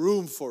making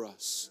room for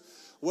us.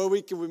 Where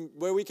we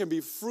can be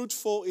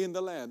fruitful in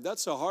the land.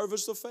 That's a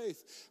harvest of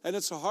faith. And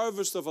it's a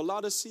harvest of a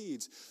lot of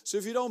seeds. So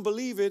if you don't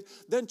believe it,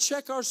 then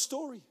check our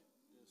story.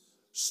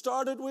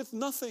 Started with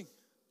nothing.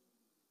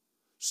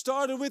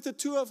 Started with the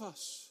two of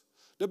us.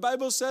 The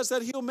Bible says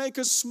that He'll make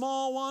a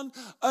small one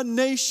a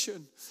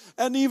nation.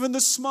 And even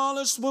the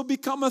smallest will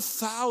become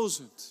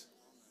 1,000.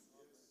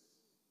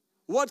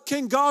 What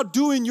can God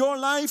do in your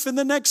life in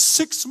the next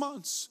 6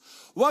 months?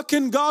 What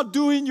can God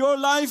do in your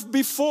life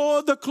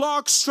before the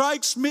clock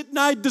strikes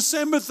midnight,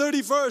 December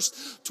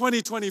 31st,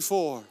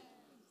 2024?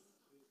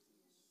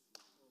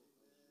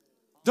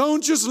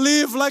 Don't just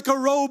live like a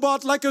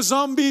robot, like a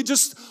zombie,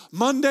 just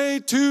Monday,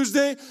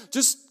 Tuesday,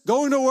 just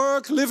going to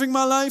work, living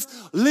my life.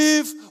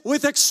 Live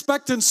with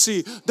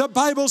expectancy. The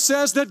Bible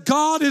says that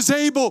God is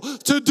able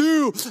to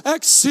do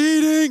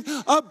exceeding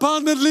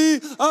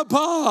abundantly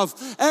above.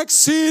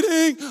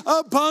 Exceeding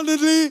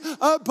abundantly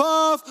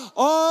above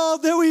all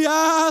that we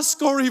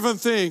ask or even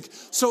think.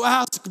 So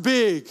ask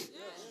big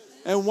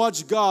and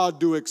watch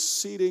God do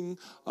exceeding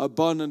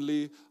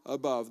abundantly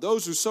above.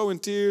 Those who sow in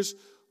tears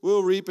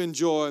will reap in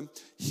joy.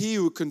 He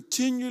who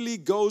continually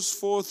goes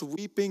forth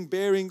weeping,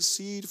 bearing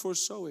seed for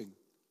sowing.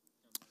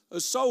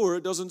 A sower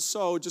doesn't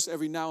sow just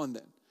every now and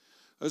then.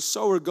 A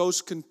sower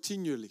goes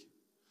continually.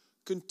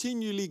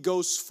 Continually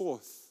goes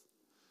forth,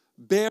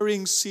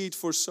 bearing seed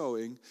for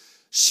sowing.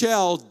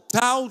 Shall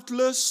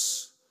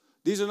doubtless,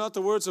 these are not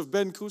the words of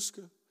Ben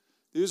Kroeske.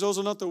 This is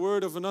also not the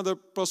word of another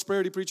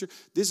prosperity preacher.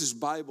 This is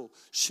Bible.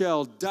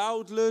 Shall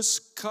doubtless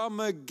come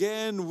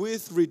again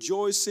with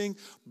rejoicing,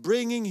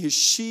 bringing his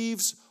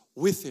sheaves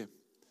with him.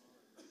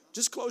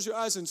 Just close your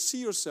eyes and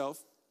see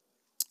yourself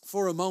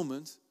for a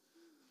moment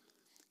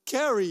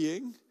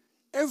carrying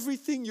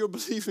everything you're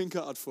believing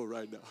God for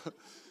right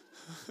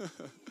now.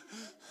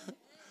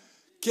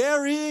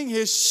 Carrying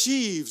his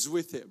sheaves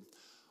with him.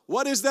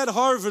 What is that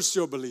harvest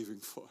you're believing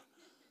for?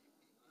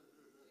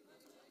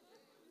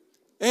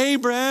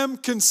 Abraham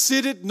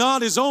considered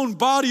not his own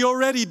body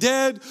already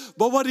dead,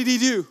 but what did he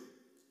do?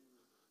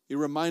 He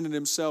reminded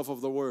himself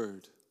of the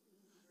word.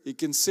 He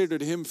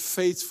considered him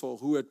faithful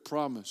who had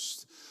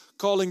promised,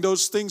 calling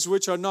those things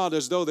which are not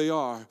as though they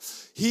are.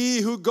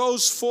 He who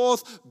goes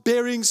forth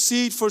bearing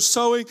seed for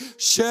sowing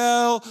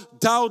shall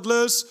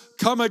doubtless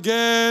come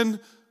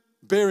again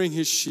bearing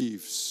his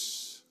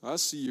sheaves. I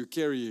see you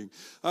carrying.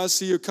 I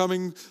see you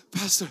coming,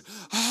 Pastor.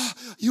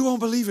 You won't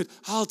believe it.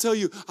 I'll tell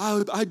you,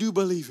 I do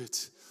believe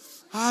it.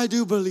 I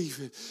do believe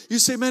it. You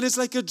say, man, it's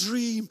like a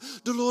dream.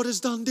 The Lord has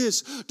done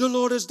this. The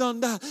Lord has done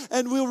that.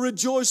 And we'll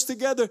rejoice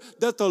together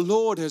that the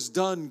Lord has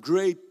done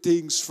great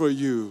things for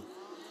you.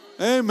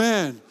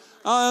 Amen.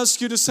 I'll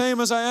ask you the same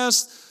as I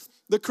asked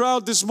the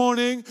crowd this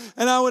morning.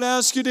 And I would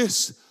ask you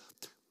this.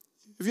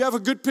 If you have a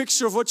good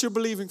picture of what you're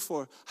believing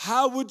for,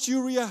 how would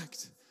you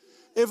react?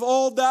 If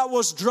all that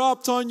was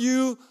dropped on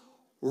you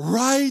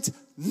right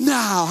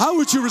now. How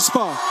would you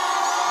respond?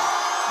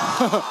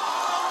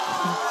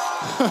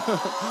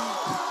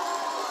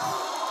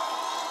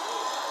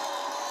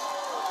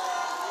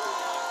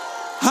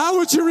 How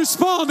would you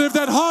respond if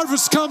that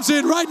harvest comes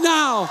in right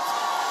now?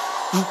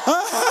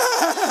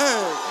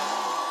 Hey!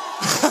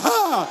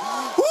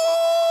 Woo!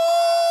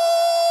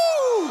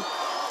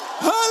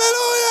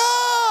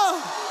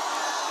 Hallelujah!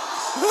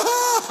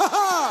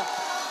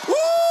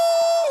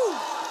 Woo!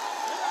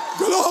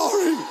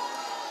 Glory!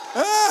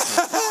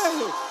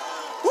 Hey!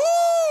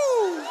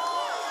 Woo!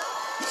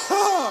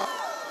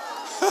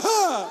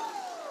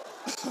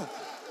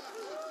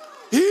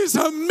 He's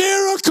a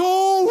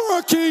miracle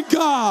working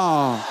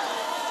God.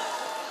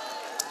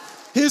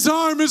 His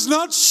arm is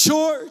not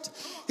short.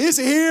 His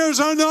ears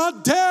are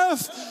not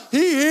deaf.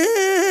 He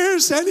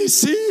hears and he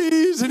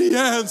sees and he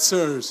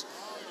answers.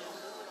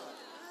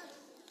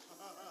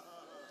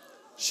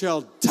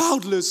 Shall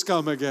doubtless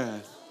come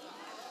again.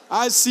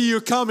 I see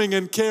you coming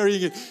and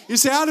carrying it. You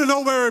say, I don't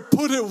know where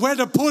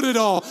to put it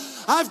all.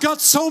 I've got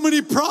so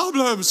many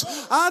problems.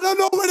 I don't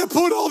know where to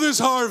put all this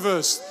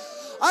harvest.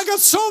 I got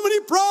so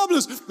many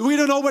problems. We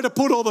don't know where to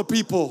put all the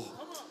people.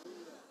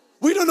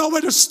 We don't know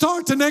where to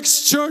start the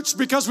next church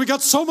because we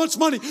got so much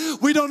money.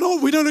 We don't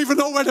even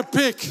know where to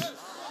pick.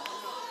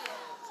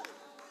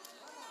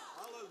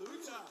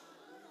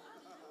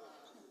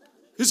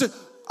 He said,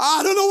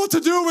 I don't know what to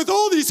do with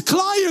all these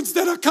clients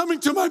that are coming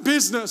to my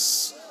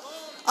business.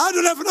 I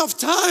don't have enough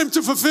time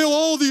to fulfill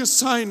all the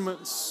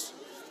assignments.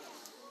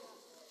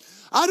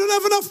 I don't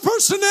have enough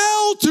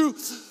personnel to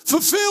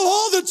fulfill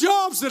all the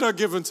jobs that are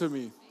given to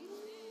me.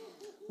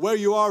 Where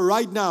you are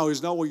right now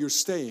is not where you're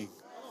staying.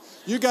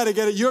 You got to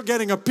get it. You're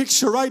getting a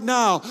picture right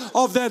now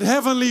of that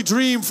heavenly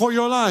dream for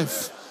your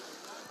life.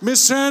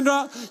 Miss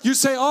Sandra, you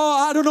say,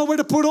 oh, I don't know where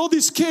to put all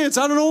these kids.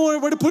 I don't know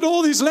where to put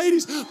all these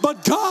ladies.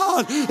 But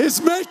God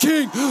is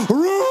making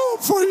room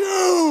for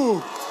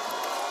you.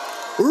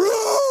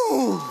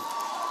 Room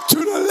to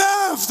the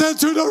left and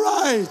to the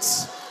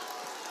right.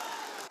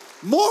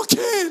 More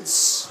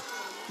kids.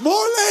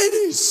 More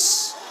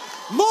ladies.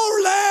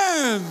 More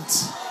land.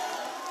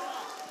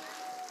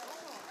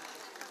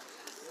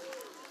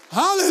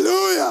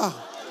 Hallelujah.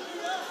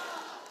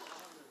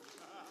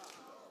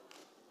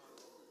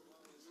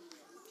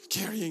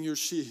 Carrying your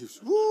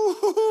sheaves.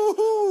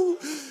 Woo-hoo-hoo-hoo.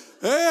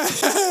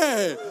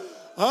 Hey,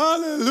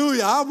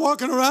 hallelujah. I'm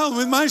walking around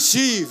with my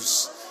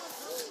sheaves.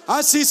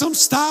 I see some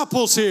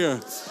staples here.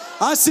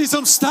 I see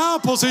some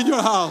staples in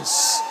your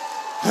house.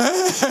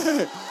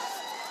 Hey.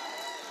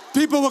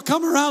 People will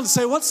come around and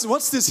say,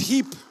 what's this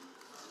heap?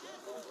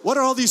 What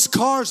are all these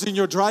cars in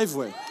your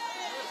driveway?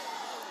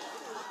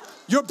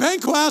 Your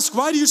bank will ask,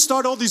 why do you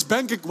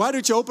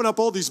open up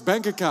all these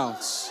bank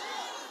accounts?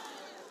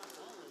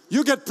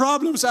 You get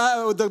problems.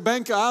 The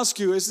bank asks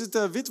you, is it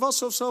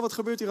witwassen of zo? Wat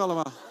gebeurt hier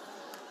allemaal?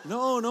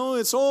 No,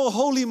 it's all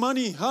holy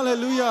money.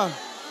 Hallelujah.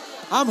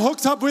 I'm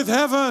hooked up with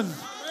heaven.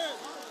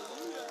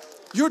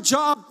 Your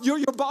job, your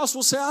boss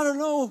will say, I don't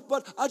know,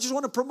 but I just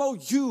want to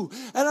promote you.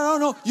 And I don't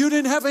know, you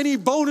didn't have any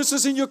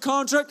bonuses in your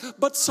contract,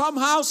 but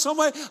somehow,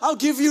 someway, I'll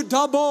give you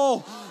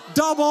double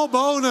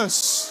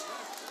bonus.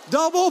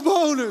 Double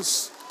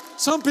bonus.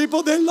 Some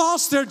people, they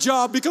lost their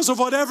job because of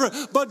whatever,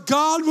 but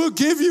God will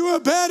give you a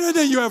better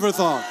than you ever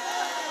thought.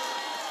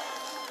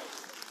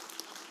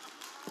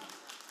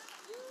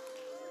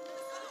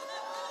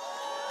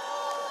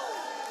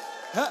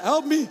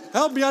 Help me,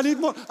 I need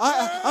more.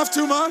 I have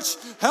too much.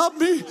 Help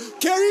me,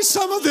 carry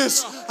some of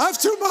this. I have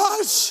too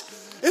much.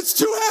 It's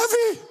too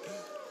heavy.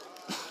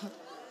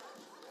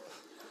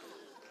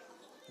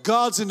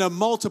 God's in a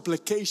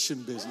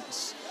multiplication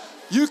business.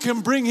 You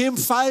can bring him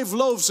 5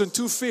 loaves and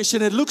 2 fish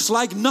and it looks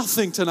like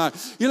nothing tonight.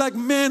 You're like,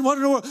 man, what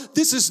in the world?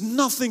 This is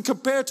nothing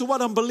compared to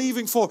what I'm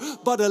believing for.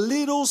 But a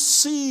little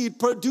seed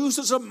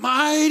produces a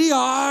mighty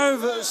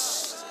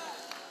harvest.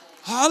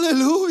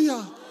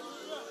 Hallelujah.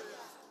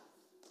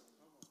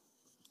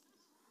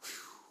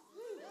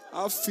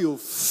 I feel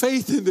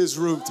faith in this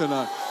room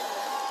tonight.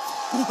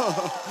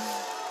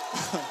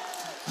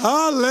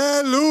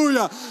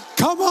 Hallelujah.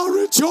 Come on,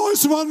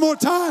 rejoice one more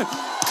time.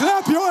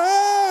 Clap your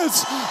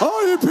hands.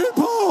 All you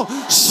people,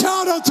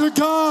 shout out to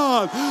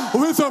God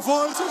with a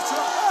voice of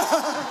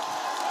triumph.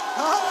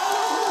 Hallelujah.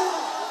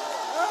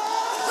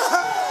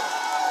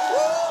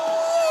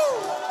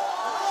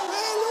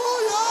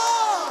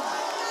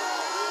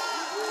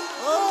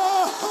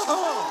 Oh,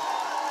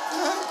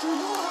 thank you,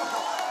 Lord.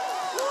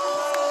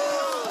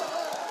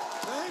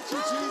 Thank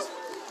you, Jesus.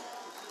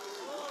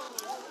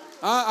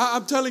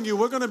 I'm telling you,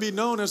 we're going to be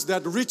known as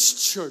that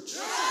rich church.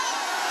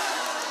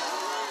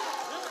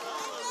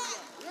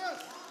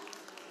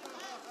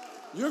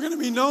 You're going to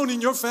be known in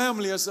your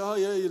family as, oh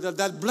yeah,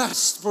 that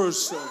blessed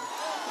person.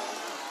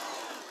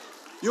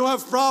 You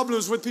have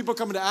problems with people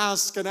coming to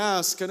ask and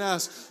ask and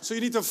ask. So you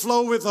need to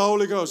flow with the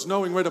Holy Ghost,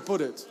 knowing where to put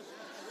it.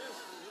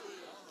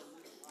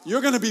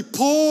 You're going to be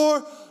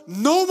poor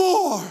no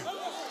more.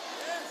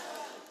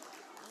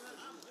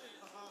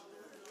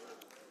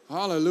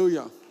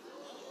 Hallelujah.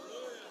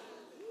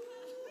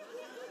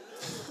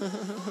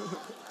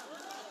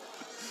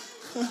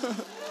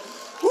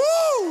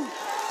 Woo!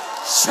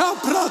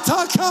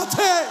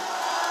 Shapratakate.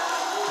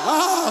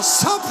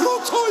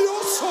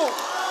 Saprotoyoso.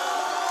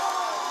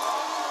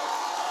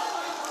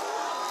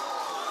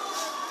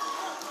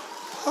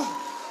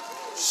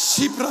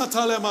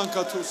 Shipratale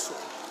mankatuso.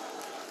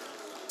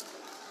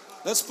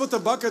 Let's put the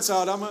buckets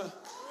out.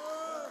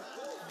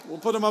 We'll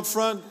put them up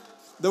front.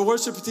 The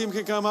worship team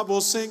can come up. We'll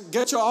sing.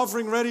 Get your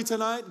offering ready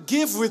tonight.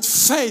 Give with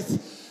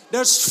faith.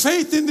 There's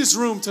faith in this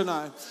room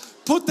tonight.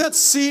 Put that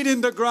seed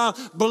in the ground,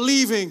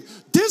 believing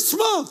this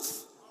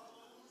month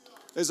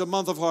is a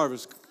month of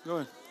harvest. Go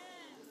ahead.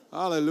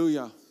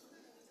 Hallelujah.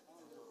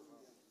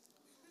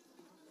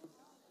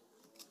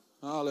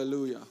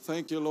 Hallelujah.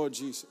 Thank you, Lord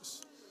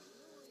Jesus.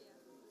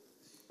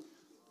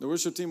 The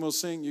worship team will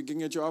sing. You can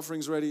get your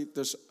offerings ready.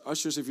 There's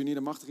ushers if you need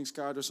a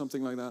machtigingskaart or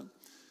something like that.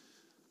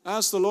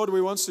 Ask the Lord what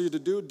He wants you to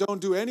do. Don't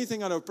do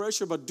anything out of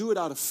pressure, but do it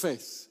out of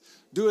faith.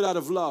 Do it out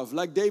of love.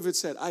 Like David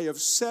said, I have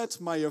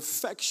set my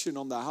affection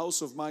on the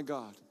house of my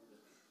God.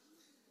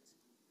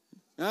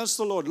 Ask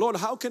the Lord, Lord,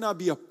 how can I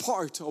be a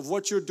part of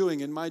what you're doing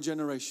in my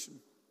generation?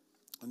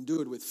 And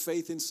do it with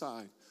faith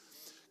inside.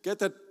 Get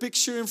that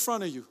picture in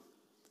front of you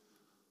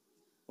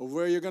of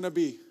where you're going to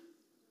be,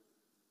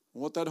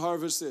 what that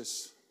harvest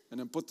is, and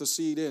then put the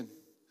seed in,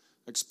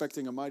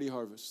 expecting a mighty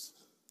harvest.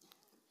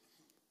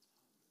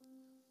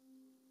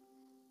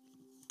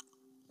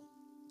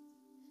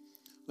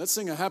 Let's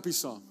sing a happy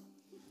song.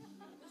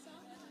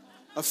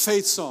 A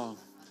faith song.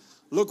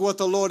 Look what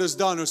the Lord has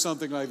done, or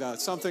something like that.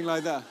 Something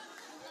like that.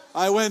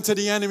 I went to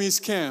the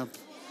enemy's camp.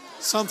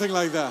 Something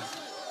like that.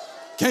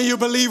 Can you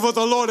believe what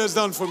the Lord has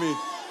done for me?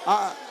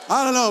 I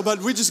don't know, but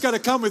we just got to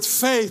come with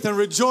faith and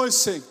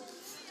rejoicing.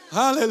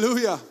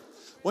 Hallelujah.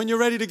 When you're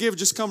ready to give,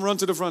 just come run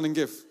to the front and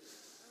give.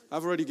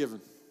 I've already given.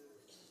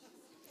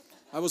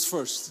 I was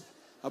first.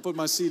 I put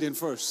my seed in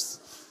first.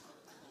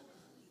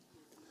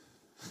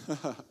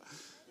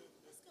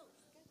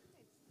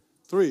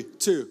 3,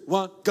 2,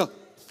 1, go.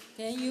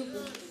 Can you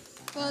believe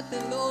what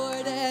the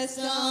Lord has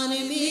done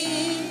in me?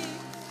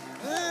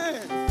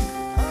 Hey.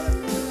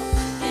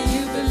 Can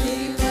you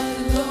believe what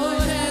the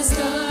Lord has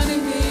done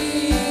in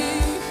me?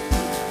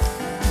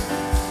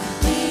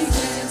 He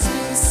cleansed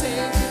me,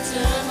 saved me,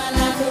 turned my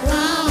life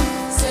around,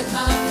 set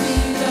my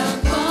feet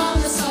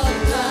upon the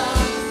solid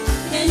ground.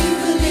 Can you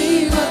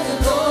believe what the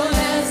Lord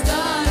has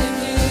done in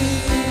me?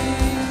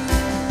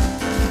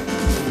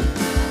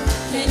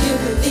 Can you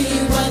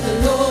believe what the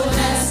Lord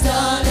has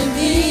done in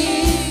me?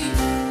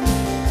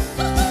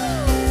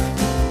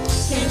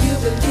 Can you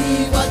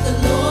believe what the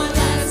Lord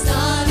has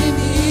done in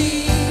me?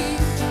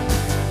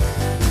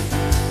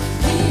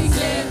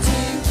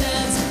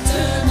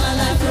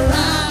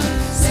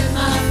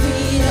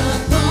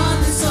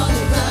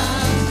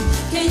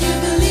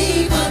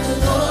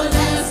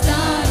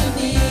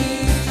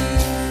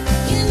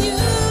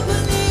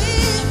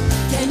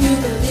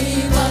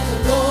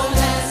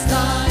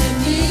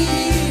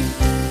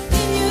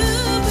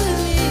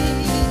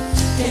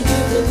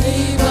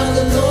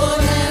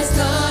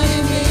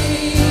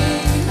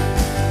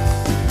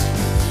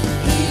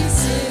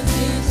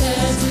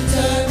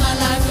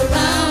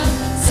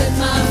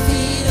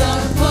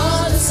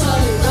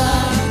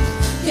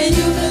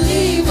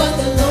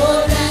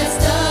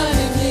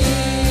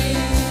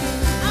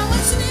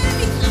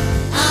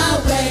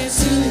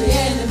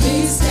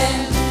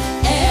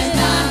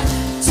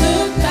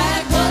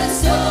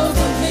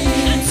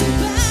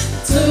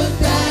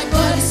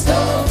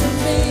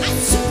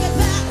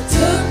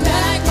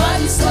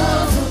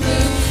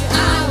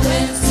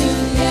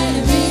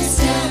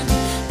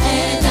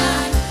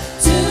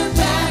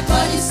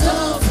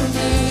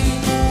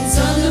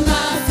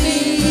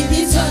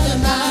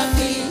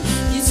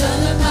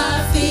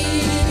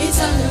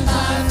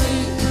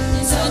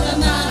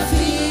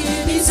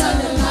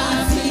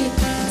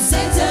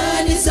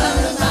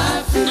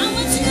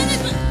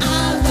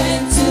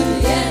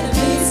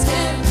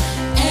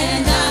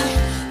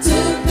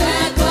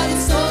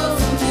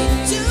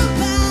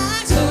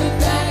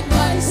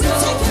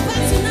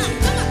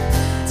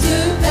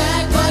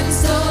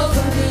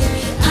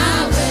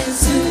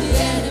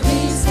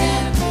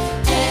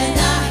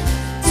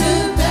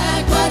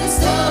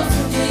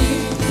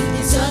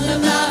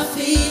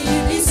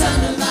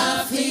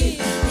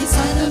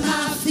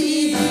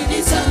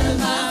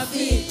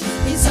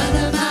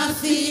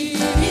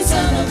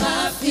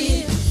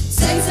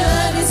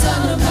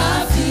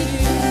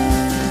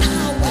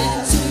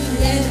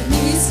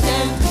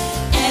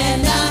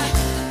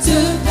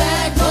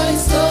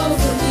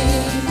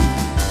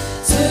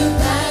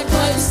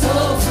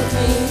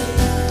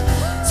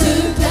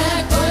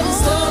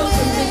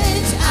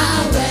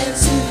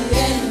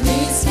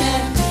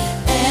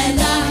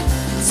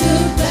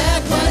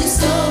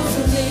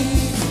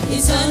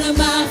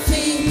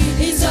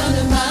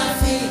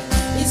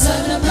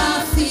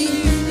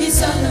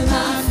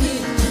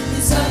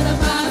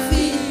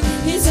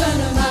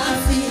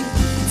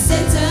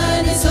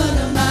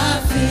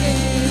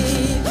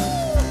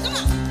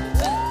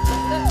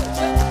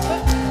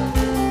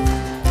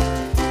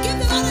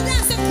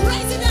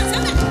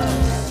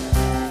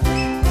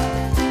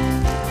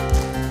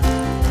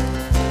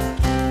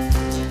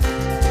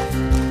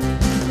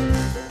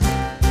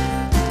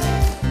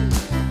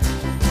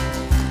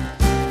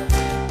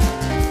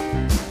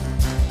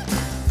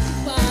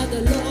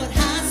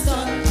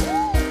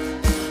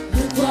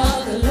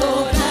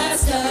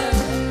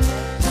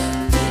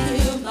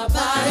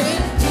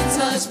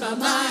 touched my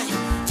mind.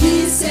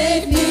 He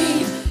saved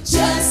me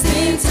just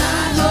in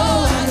time.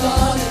 Oh, I'm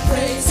gonna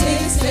praise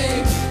His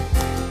name.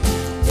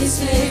 His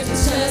name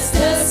is just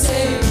the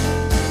same.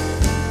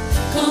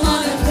 Come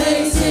on and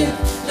praise Him.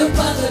 Look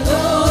what the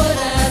Lord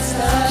has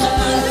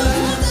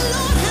done.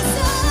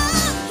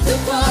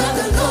 Look what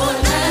the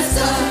Lord has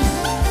done.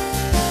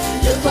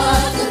 Look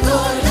what the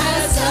Lord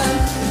has done.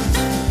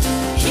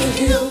 He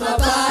healed my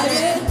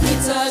body. He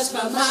touched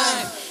my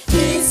mind.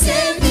 He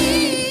saved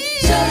me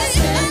just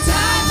in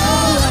time.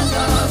 Oh, I'm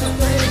gonna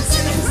praise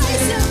Him.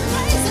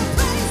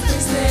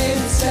 His name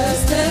is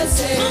just the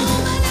same.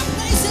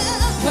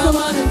 Come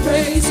on and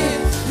praise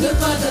Him. Look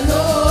what the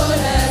Lord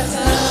has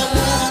done.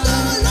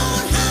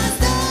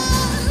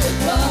 Look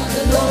what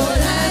the Lord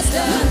has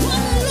done.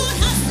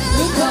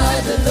 Look what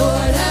the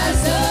Lord has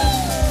done.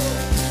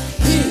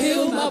 He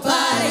healed my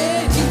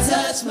body. He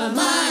touched my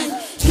mind.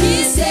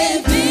 He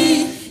saved me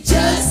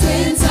just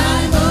in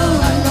time.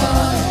 Oh, I'm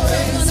gonna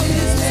praise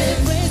His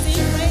name.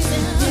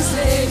 His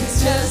name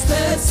is just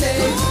the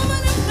same.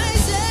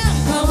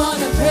 Come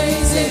on and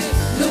praise Him.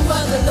 Look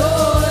what the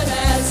Lord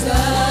has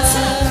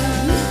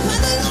done.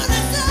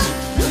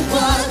 Look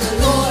what the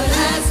Lord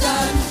has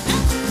done.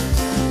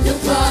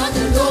 Look what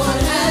the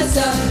Lord has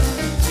done.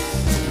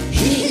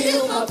 He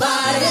healed my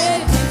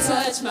body. He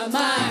touched my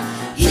mind.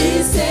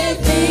 He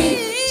saved me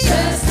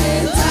just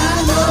in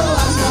time.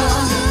 Oh, I'm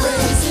gonna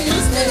praise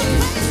His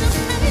name.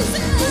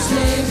 His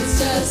name is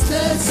just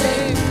the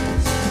same.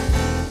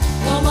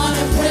 Come on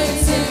and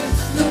praise Him.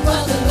 Look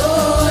what the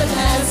Lord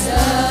has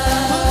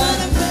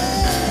done.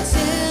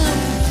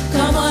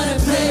 Come on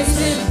and praise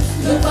Him.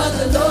 Look what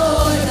the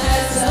Lord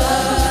has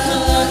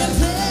done.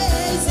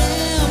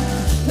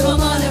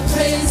 Come on and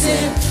praise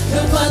Him.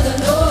 Look what the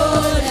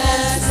Lord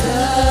has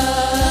done.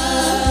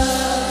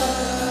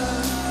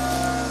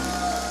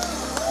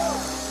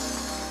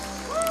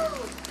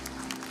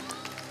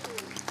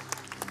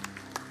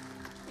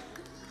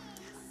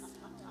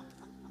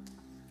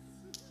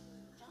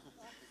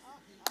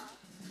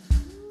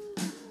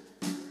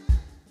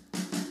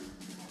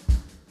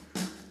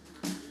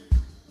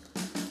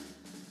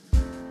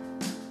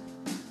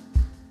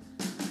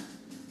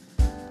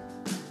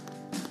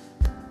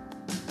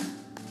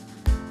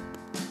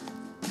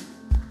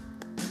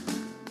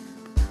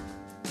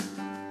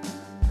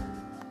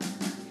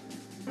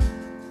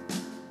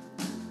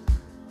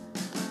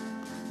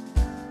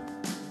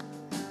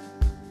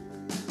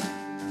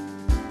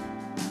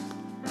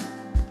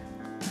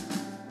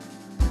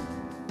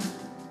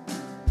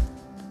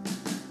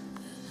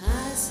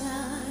 As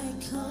I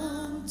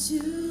come to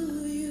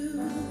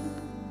you,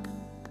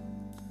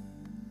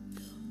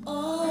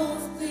 all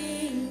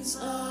things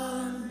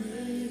are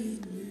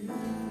made new.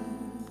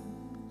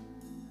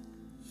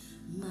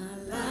 My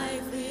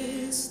life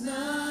is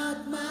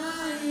not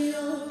my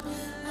own.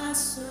 I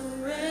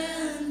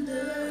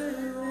surrender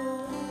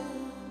all.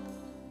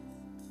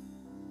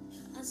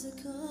 As I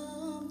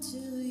come to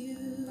you,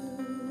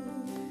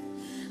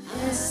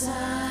 as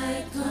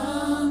I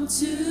come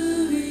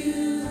to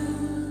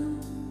you,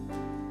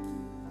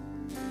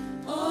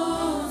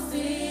 all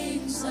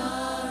things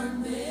are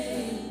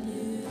made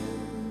new.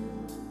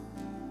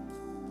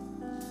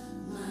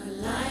 My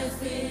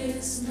life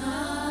is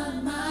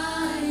not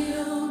my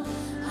own.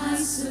 I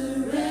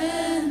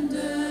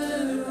surrender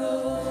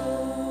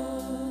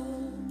all.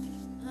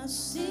 I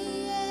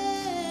say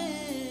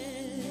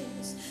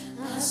yes.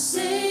 I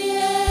say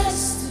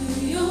yes to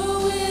your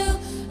will.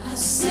 I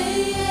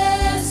say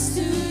yes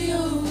to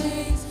your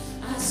ways.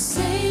 I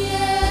say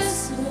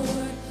yes,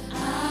 Lord.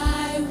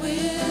 I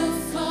will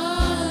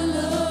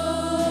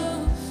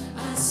follow.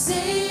 I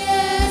say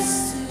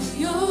yes to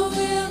your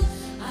will.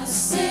 I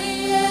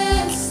say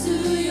yes to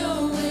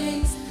your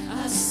ways. I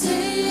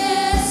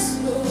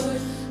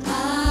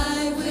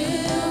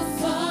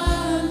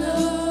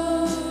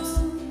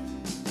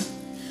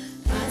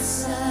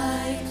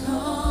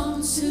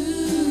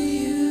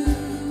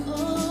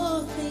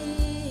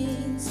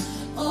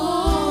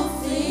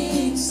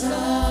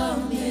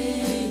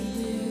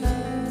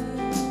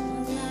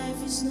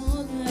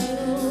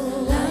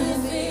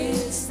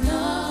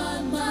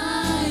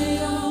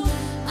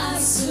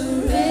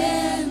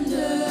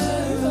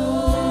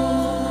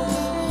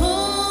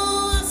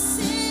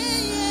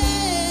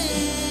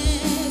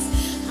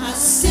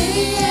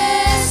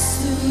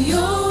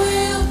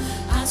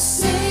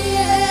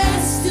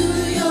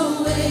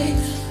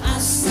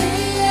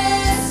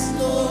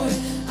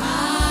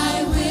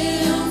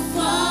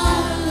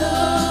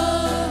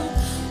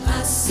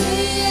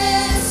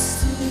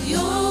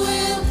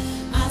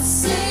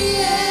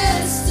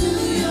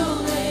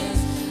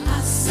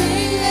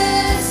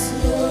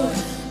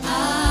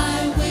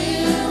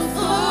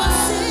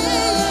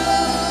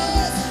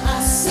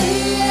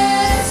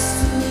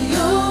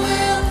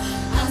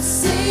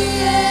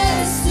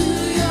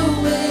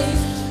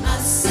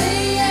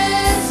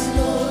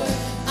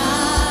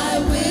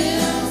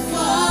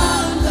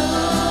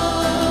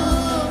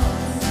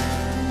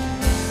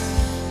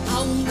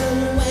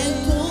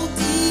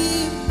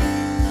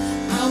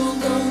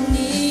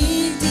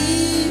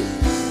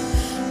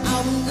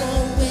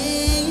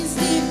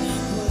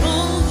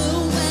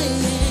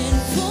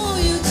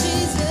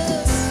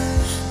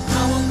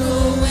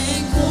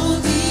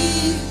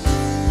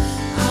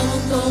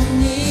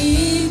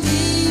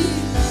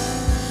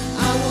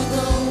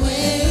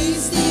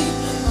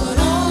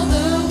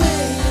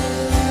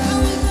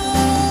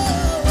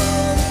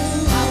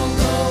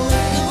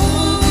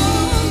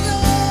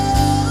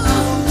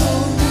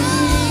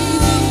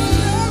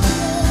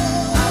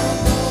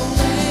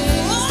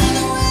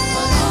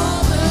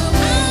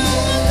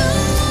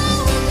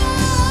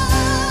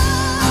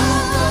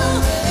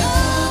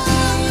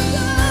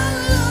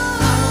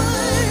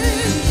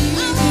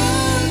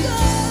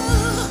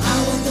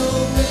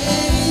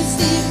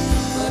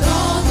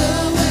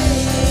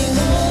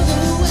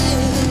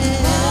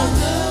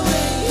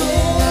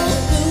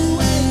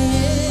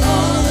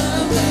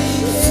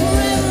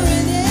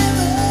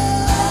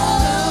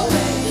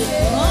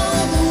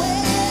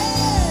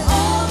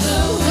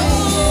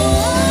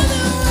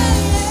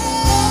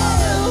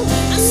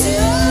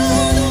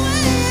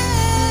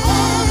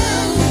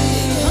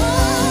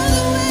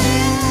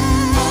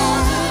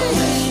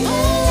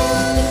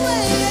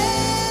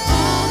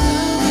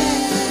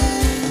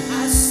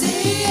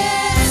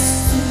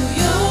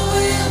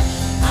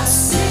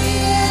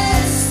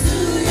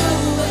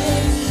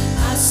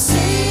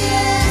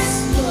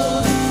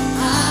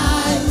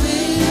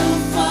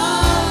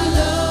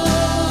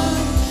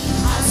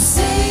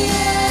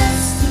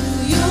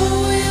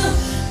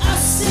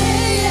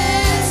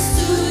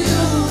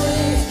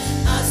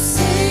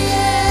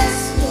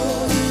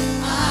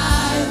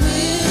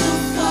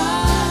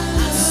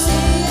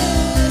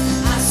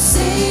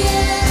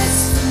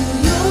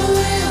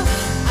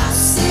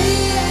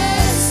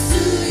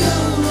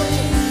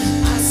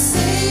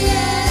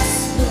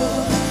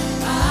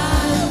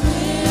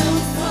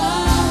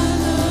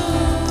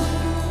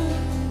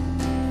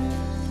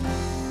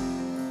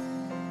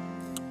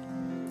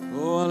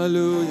Oh,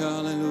 hallelujah,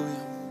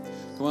 hallelujah.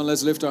 Come on,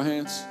 let's lift our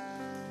hands.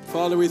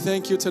 Father, we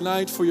thank you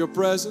tonight for your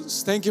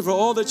presence. Thank you for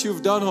all that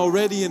you've done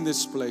already in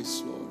this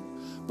place, Lord.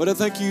 But I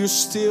thank you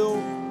still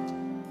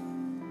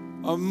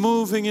are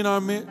moving in our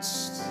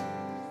midst.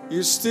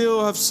 You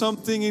still have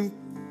something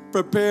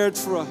prepared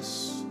for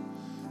us.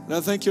 And I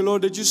thank you,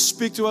 Lord, that you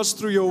speak to us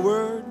through your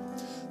word.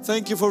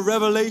 Thank you for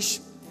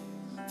revelation.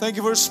 Thank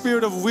you for a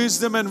spirit of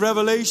wisdom and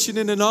revelation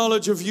in the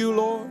knowledge of you,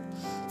 Lord.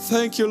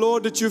 Thank you,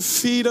 Lord, that you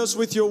feed us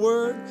with your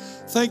word.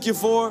 Thank you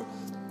for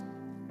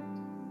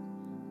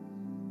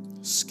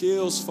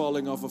scales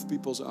falling off of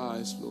people's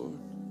eyes, Lord.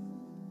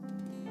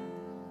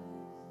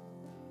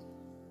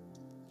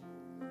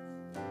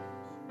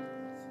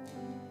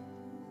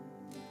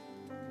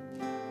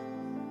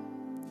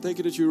 Thank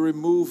you that you're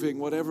removing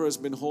whatever has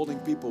been holding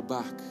people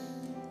back.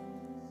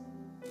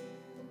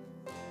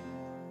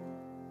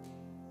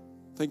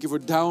 Thank you for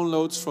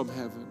downloads from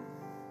heaven.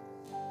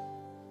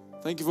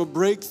 Thank you for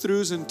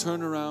breakthroughs and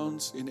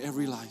turnarounds in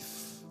every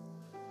life.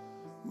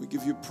 We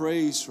give you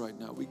praise right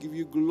now. We give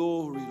you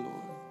glory,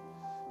 Lord.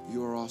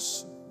 You are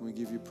awesome. We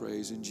give you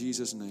praise in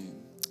Jesus'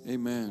 name.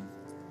 Amen.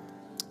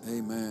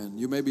 Amen.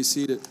 You may be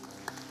seated.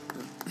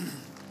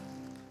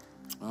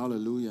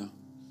 Hallelujah.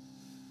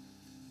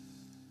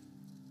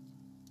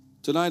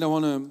 Tonight I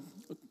want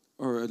to,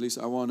 or at least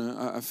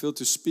I feel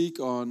to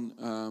speak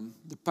on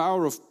the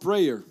power of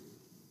prayer.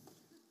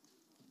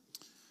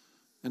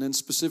 And then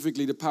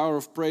specifically the power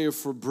of prayer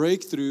for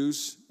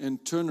breakthroughs and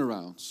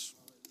turnarounds.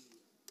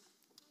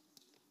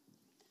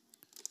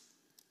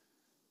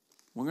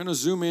 We're going to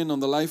zoom in on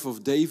the life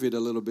of David a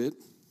little bit.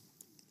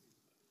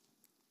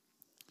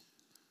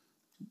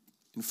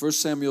 In 1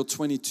 Samuel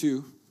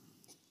 22.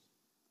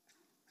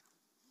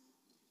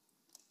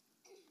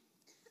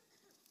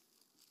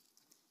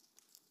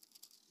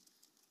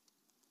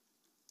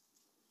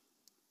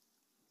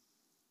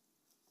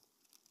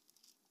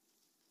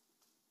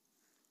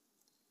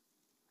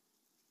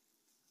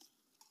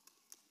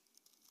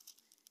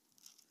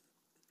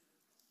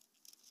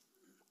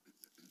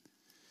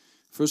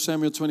 First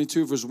Samuel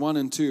 22, verse 1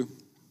 and 2.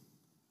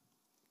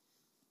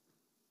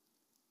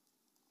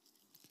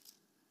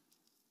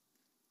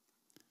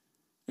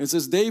 It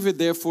says, David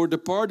therefore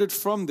departed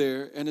from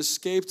there and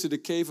escaped to the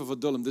cave of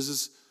Adullam. This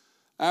is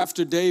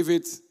after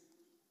David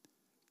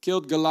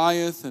killed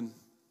Goliath and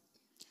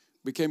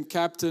became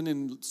captain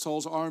in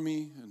Saul's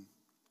army and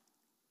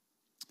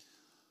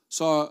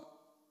saw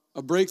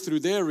a breakthrough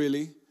there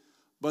really.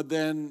 But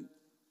then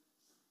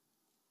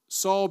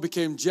Saul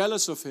became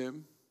jealous of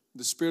him.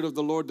 The Spirit of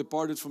the Lord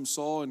departed from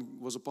Saul and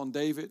was upon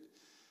David.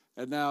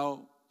 And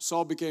now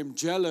Saul became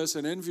jealous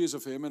and envious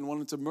of him and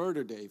wanted to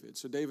murder David.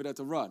 So David had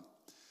to run.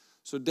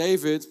 So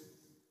David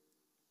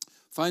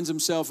finds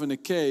himself in a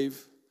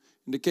cave,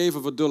 in the cave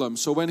of Adullam.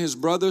 So when his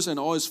brothers and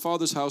all his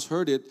father's house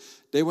heard it,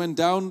 they went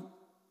down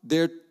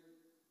there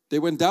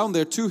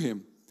to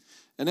him.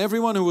 And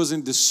everyone who was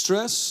in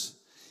distress,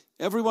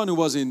 everyone who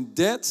was in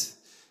debt,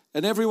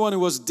 and everyone who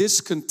was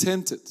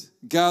discontented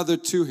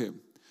gathered to him.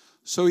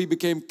 So he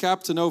became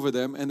captain over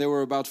them, and there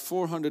were about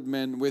 400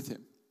 men with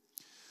him.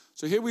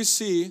 So here we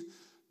see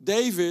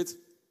David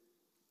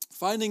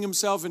finding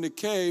himself in a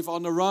cave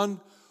on the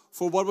run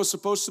for what was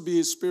supposed to be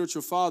his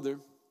spiritual father.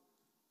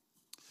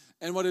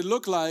 And what it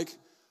looked like,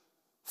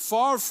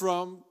 far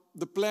from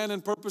the plan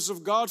and purpose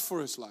of God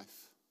for his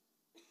life.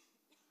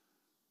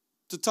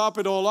 To top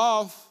it all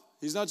off,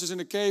 he's not just in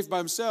a cave by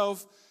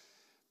himself.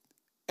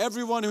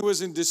 Everyone who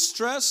was in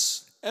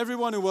distress,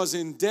 everyone who was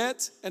in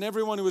debt, and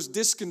everyone who was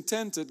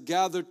discontented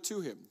gathered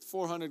to him.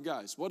 400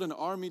 guys. What an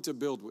army to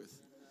build with.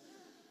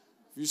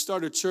 If you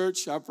start a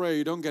church, I pray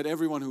you don't get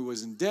everyone who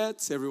was in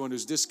debt, everyone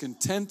who's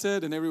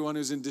discontented, and everyone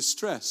who's in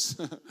distress.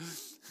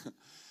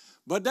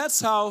 But that's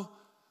how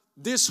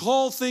this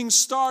whole thing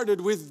started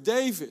with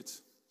David.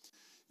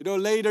 You know,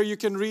 later you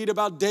can read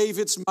about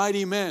David's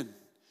mighty men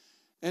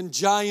and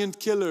giant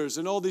killers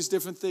and all these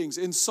different things.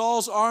 In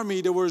Saul's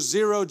army, there were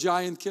 0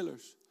 giant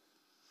killers.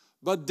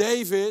 But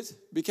David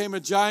became a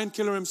giant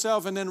killer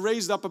himself and then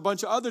raised up a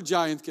bunch of other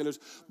giant killers.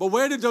 But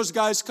where did those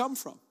guys come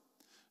from?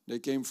 They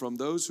came from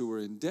those who were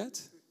in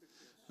debt,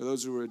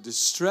 those who were in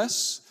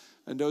distress,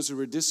 and those who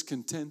were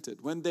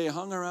discontented. When they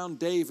hung around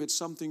David,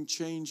 something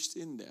changed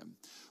in them.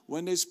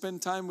 When they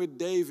spent time with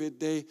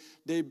David,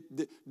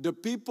 the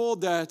people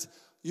that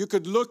you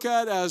could look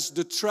at as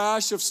the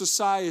trash of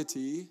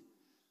society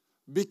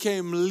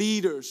became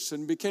leaders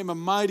and became a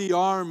mighty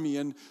army,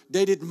 and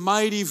they did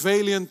mighty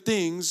valiant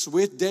things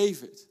with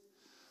David.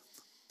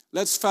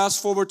 Let's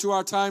fast forward to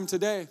our time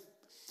today.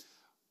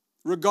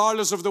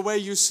 Regardless of the way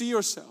you see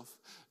yourself,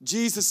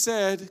 Jesus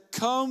said,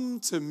 "Come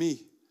to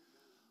me,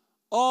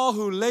 all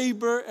who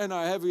labor and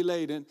are heavy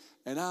laden,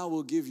 and I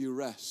will give you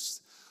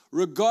rest."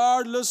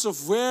 Regardless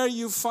of where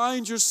you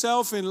find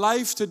yourself in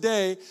life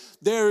today,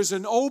 there is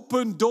an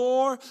open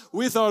door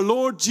with our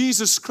Lord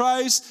Jesus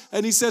Christ,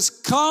 and He says,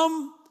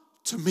 "Come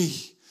to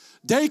me."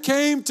 They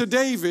came to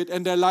David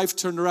and their life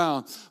turned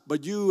around.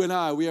 But you and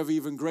I, we have an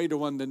even greater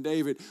one than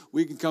David.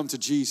 We can come to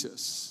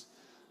Jesus.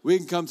 We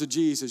can come to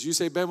Jesus. You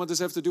say, Ben, what does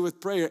that have to do with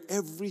prayer?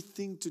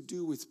 Everything to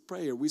do with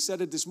prayer. We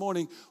said it this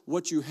morning.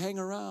 What you hang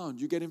around,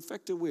 you get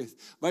infected with.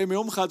 Waar je mee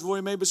omgaat, word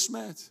je mee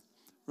besmet.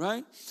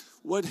 Right?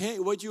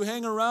 What you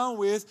hang around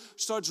with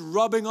starts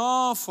rubbing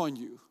off on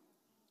you.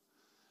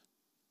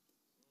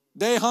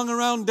 They hung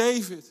around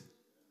David.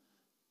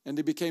 And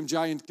they became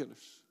giant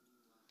killers.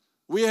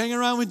 We hang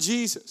around with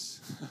Jesus.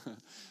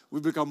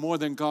 We become more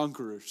than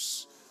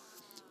conquerors.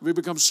 We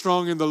become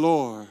strong in the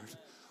Lord.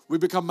 We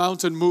become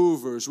mountain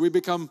movers. We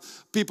become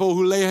people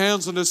who lay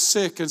hands on the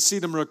sick and see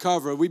them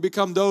recover. We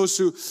become those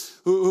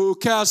who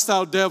cast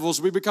out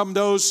devils. We become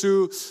those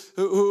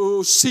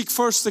who seek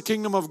first the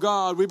kingdom of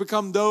God. We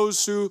become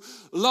those who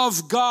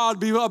love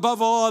God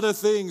above all other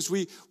things.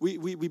 We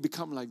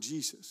become like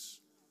Jesus.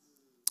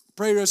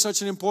 Prayer is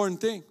such an important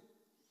thing.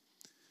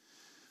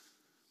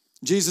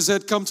 Jesus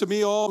said, come to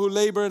me all who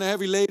labor and are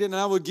heavy laden, and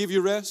I will give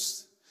you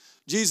rest.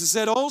 Jesus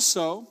said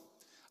also,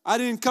 I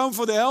didn't come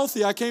for the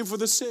healthy, I came for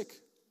the sick.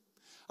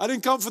 I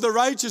didn't come for the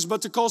righteous,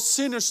 but to call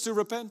sinners to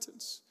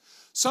repentance.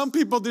 Some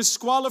people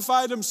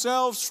disqualify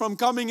themselves from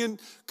coming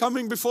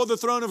before the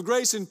throne of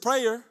grace in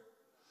prayer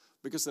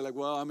because they're like,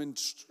 well,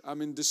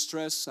 I'm in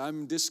distress,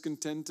 I'm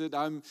discontented,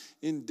 I'm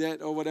in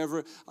debt or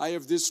whatever. I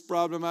have this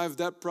problem, I have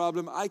that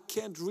problem. I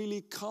can't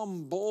really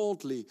come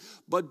boldly.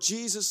 But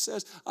Jesus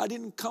says, I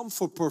didn't come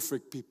for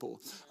perfect people.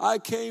 I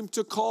came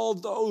to call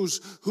those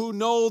who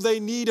know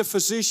they need a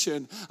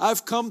physician.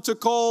 I've come to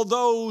call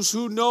those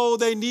who know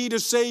they need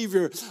a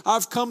savior.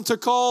 I've come to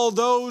call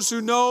those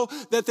who know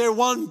that they're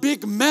one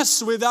big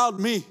mess without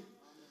me.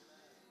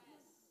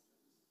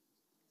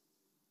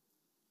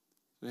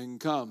 They can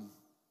come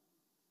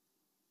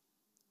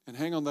and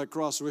hang on that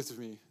cross with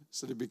me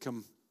so they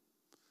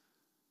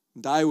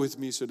die with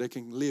me so they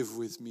can live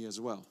with me as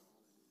well.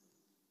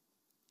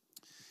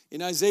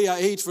 In Isaiah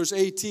 8 verse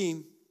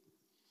 18,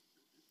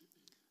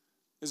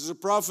 this is a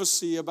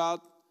prophecy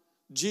about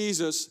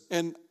Jesus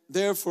and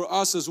therefore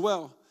us as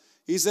well.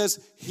 He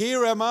says,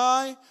 here am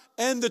I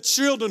and the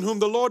children whom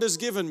the Lord has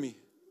given me.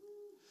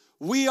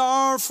 We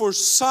are for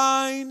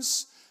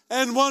signs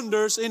and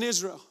wonders in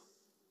Israel.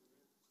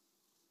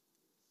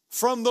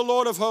 From the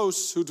Lord of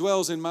hosts who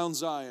dwells in Mount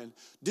Zion.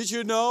 Did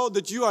you know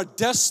that you are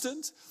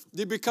destined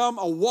to become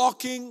a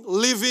walking,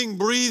 living,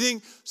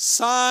 breathing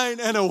sign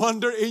and a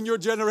wonder in your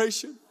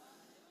generation?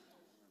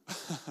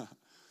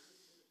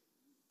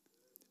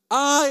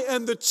 I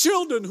and the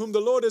children whom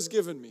the Lord has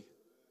given me.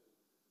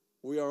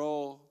 We are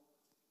all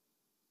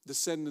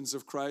descendants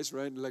of Christ,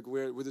 right? Like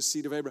we're the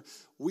seed of Abraham.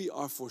 We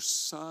are for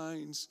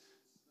signs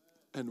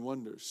and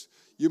wonders.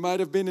 You might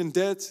have been in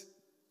debt.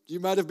 You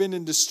might have been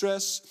in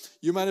distress.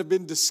 You might have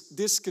been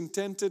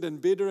discontented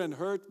and bitter and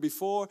hurt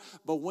before.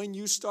 But when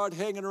you start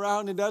hanging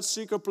around in that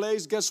secret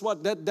place, guess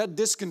what? That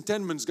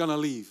discontentment's going to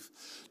leave.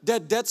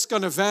 That debt's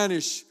going to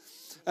vanish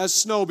as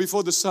snow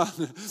before the sun.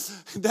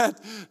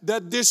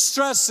 That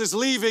distress is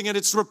leaving and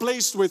it's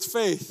replaced with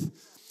faith.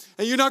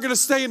 And you're not going to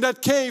stay in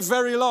that cave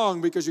very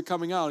long because you're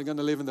coming out and going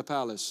to live in the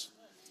palace.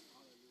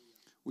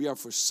 We are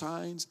for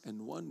signs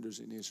and wonders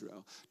in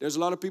Israel. There's a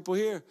lot of people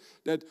here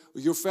that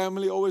your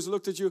family always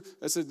looked at you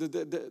and said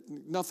that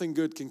nothing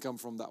good can come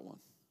from that one.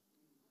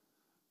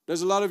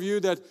 There's a lot of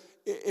you that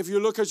if you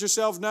look at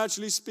yourself,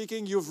 naturally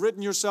speaking, you've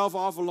written yourself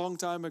off a long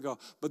time ago.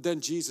 But then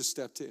Jesus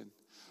stepped in.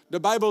 The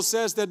Bible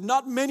says that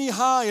not many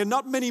high and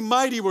not many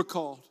mighty were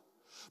called.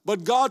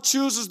 But God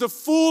chooses the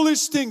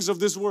foolish things of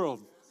this world.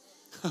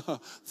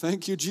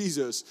 Thank you,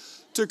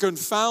 Jesus. To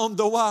confound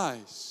the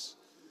wise.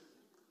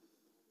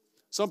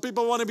 Some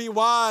people want to be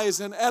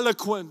wise and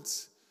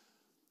eloquent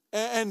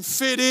and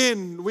fit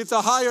in with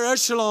the higher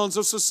echelons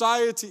of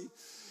society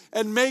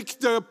and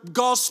make the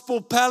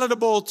gospel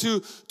palatable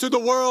to the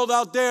world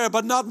out there,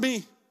 but not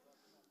me.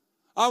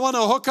 I want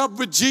to hook up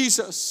with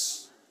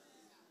Jesus.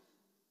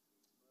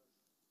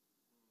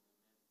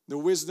 The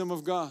wisdom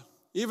of God,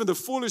 even the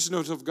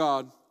foolishness of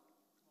God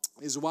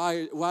is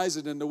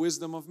wiser than the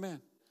wisdom of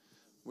man.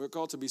 We're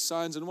called to be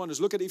signs and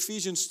wonders. Look at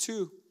Ephesians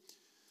 2.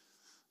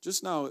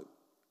 Just now,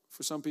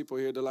 for some people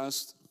here, the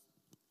last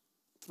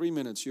 3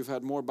 minutes, you've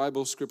had more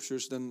Bible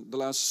scriptures than the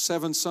last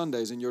 7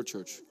 Sundays in your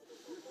church.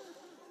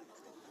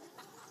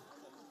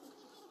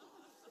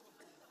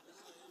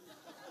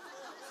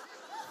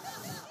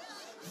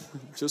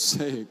 Just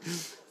saying.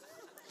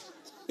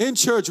 In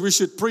church, we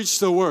should preach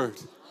the word.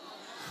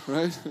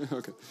 Right?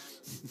 Okay.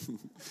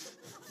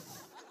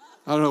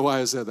 I don't know why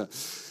I said that.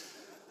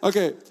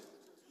 Okay.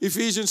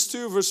 Ephesians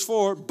 2 verse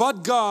 4.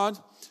 But God,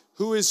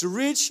 who is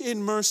rich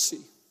in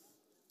mercy,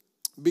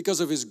 because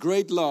of His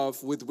great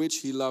love with which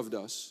He loved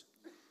us.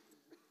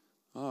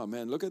 Oh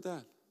man, look at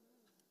that.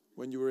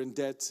 When you were in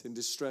debt, in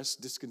distress,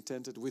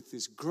 discontented, with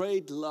His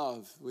great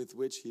love with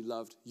which He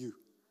loved you.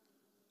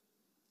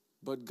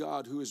 But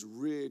God, who is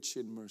rich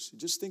in mercy.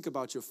 Just think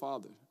about your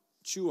Father.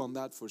 Chew on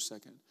that for a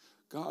second.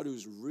 God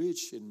who's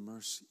rich in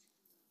mercy.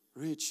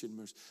 Rich in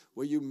mercy.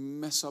 Where you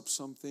mess up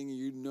something,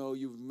 you know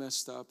you've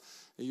messed up,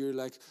 and you're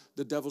like,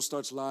 the devil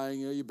starts lying,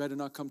 you better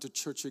not come to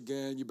church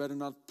again, you better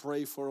not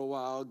pray for a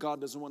while,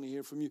 God doesn't want to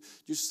hear from you.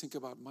 Just think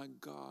about, my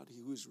God,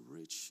 He who is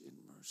rich in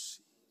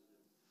mercy.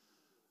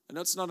 And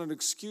that's not an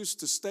excuse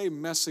to stay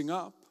messing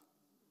up.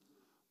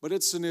 But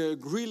it's a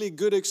really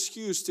good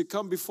excuse to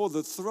come before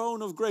the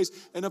throne of grace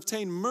and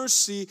obtain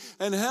mercy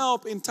and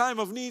help in time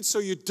of need so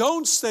you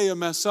don't stay a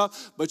mess up,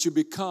 but you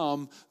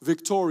become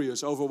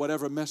victorious over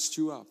whatever messed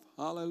you up.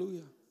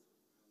 Hallelujah.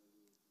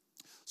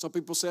 Some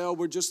people say, oh,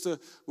 we're just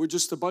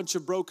a bunch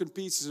of broken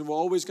pieces and we're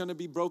always going to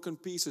be broken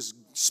pieces.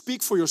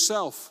 Speak for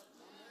yourself,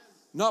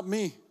 not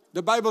me.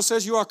 The Bible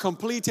says you are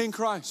complete in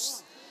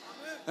Christ.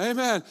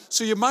 Amen.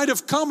 So you might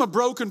have come a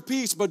broken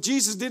piece, but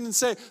Jesus didn't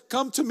say,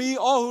 come to me,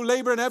 all who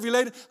labor and heavy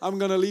laden. I'm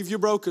going to leave you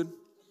broken.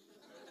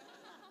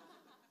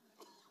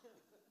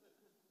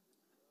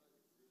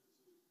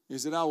 He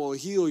said, I will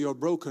heal your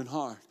broken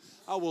heart.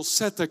 I will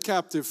set the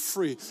captive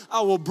free.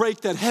 I will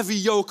break that heavy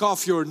yoke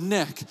off your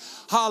neck.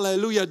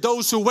 Hallelujah.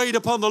 Those who wait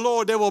upon the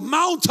Lord, they will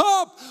mount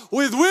up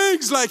with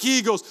wings like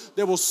eagles.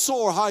 They will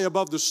soar high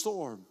above the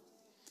storm.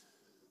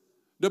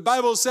 The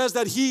Bible says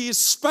that He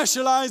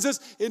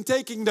specializes in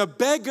taking the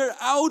beggar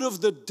out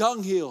of the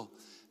dunghill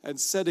and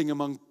setting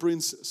him among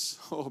princes.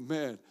 Oh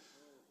man.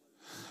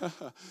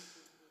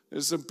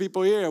 There's some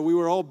people here, we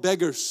were all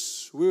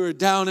beggars. We were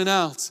down and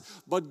out.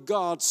 But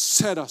God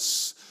set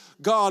us.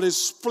 God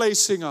is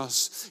placing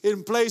us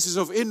in places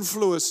of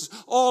influence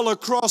all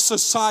across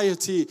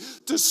society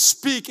to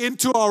speak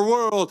into our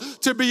world,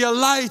 to be a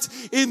light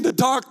in the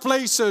dark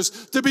places,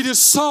 to be the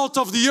salt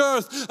of the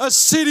earth, a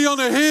city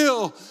on a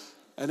hill.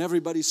 And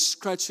everybody's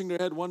scratching their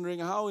head wondering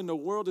how in the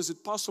world is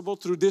it possible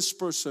through this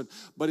person?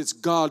 But it's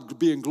God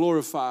being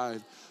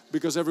glorified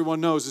because everyone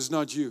knows it's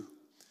not you.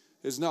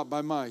 It's not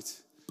by might.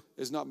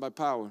 It's not by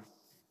power.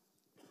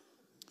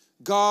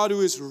 God who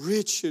is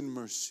rich in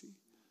mercy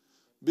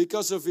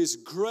because of His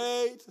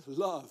great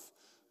love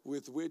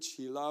with which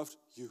He loved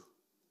you.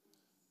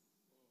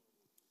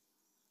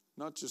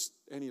 Not just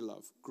any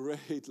love.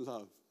 Great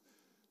love.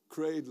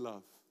 Great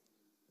love.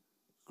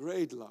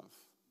 Great love.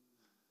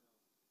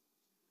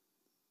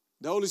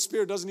 The Holy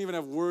Spirit doesn't even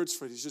have words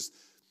for it. He's just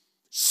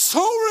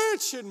so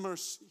rich in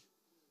mercy.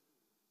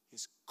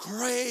 His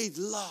great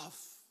love.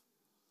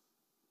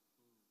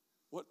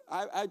 What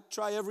I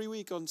try every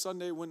week on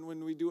Sunday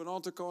when we do an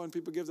altar call and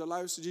people give their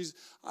lives to Jesus.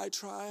 I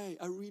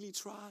really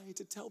try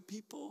to tell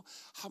people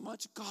how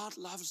much God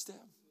loves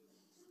them.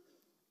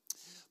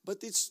 But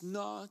it's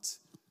not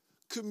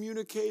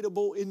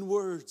communicatable in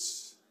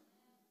words.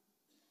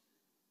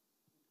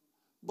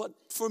 But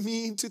for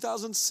me in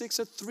 2006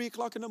 at 3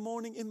 o'clock in the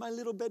morning in my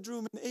little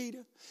bedroom in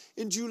Ada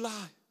in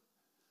July,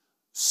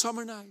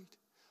 summer night,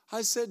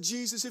 I said,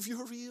 Jesus, if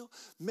you're real,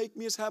 make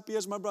me as happy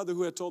as my brother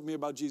who had told me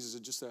about Jesus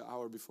just an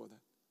hour before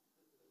that.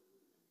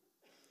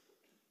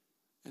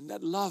 And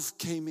that love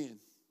came in.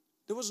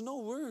 There was no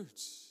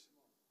words.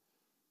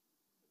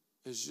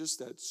 It's just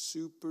that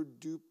super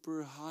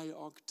duper high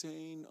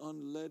octane,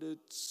 unleaded,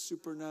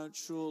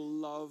 supernatural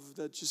love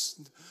that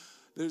just...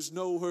 There's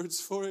no words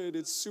for it.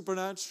 It's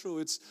supernatural.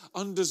 It's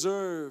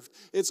undeserved.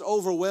 It's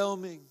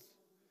overwhelming.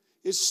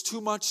 It's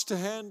too much to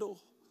handle.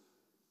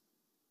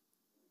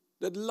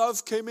 That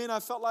love came in. I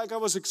felt like I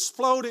was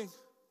exploding.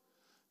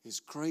 His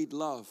great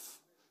love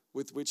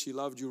with which He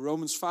loved you.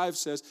 Romans 5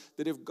 says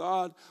that if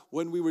God,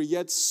 when we were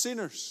yet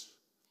sinners,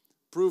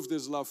 proved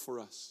His love for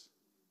us.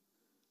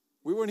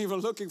 We weren't even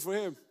looking for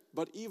Him.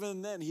 But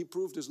even then, He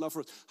proved His love for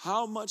us.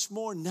 How much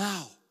more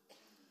now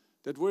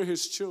that we're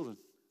His children?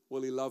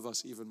 Will He love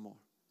us even more?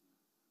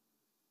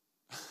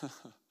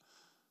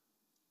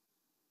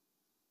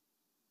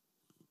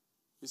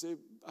 You say,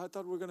 I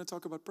thought we were going to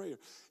talk about prayer.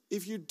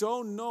 If you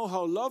don't know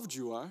how loved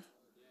you are,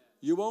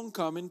 you won't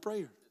come in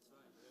prayer.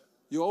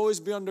 You'll always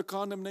be under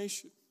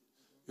condemnation.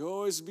 You'll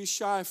always be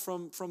shy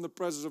from the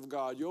presence of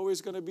God. You're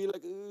always going to be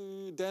like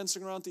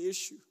dancing around the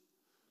issue.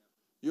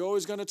 You're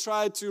always going to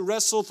try to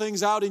wrestle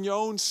things out in your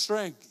own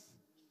strength.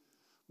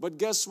 But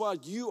guess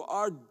what? You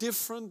are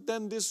different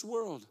than this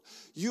world.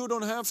 You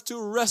don't have to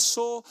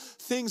wrestle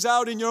things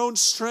out in your own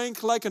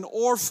strength like an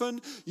orphan.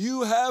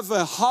 You have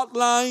a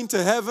hotline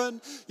to heaven.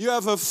 You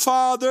have a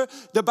Father.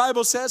 The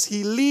Bible says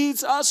He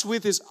leads us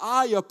with His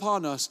eye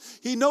upon us.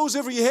 He knows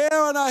every hair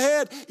on our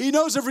head. He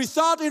knows every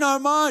thought in our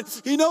mind.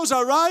 He knows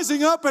our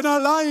rising up and our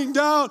lying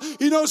down.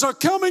 He knows our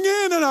coming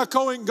in and our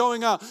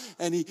going out.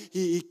 And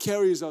He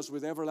carries us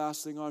with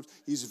everlasting arms.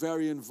 He's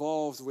very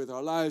involved with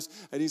our lives.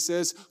 And He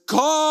says,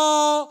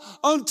 call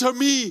unto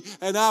me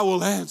and I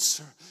will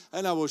answer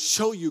and I will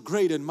show you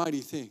great and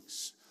mighty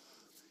things.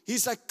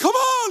 He's like, come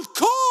on,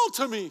 call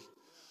to me.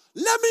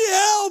 Let me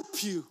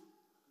help you.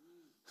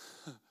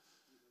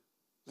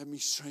 Let me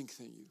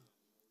strengthen you.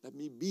 Let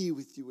me be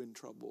with you in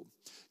trouble.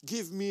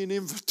 Give me an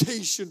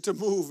invitation to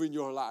move in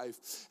your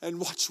life and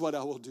watch what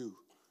I will do.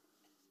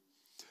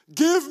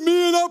 Give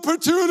me an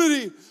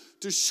opportunity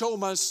to show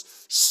my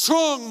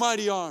strong,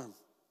 mighty arm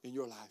in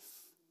your life.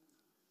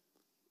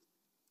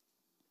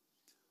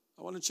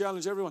 I want to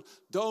challenge everyone.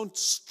 Don't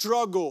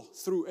struggle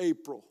through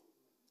April.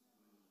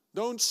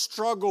 Don't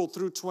struggle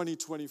through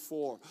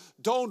 2024.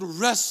 Don't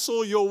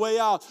wrestle your way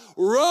out.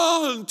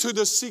 Run to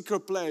the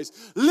secret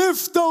place.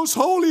 Lift those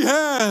holy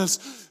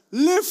hands.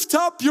 Lift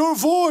up your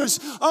voice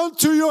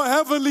unto your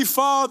heavenly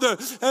Father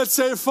and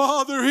say,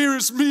 Father, here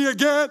is me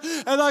again,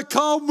 and I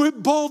come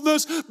with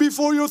boldness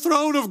before your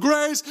throne of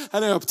grace,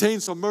 and I obtain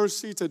some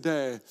mercy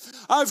today.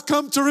 I've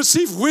come to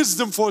receive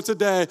wisdom for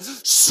today,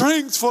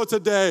 strength for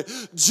today,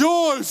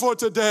 joy for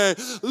today,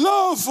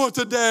 love for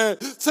today.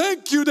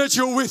 Thank you that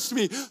you're with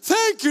me.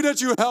 Thank you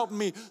that you help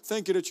me.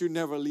 Thank you that you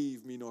never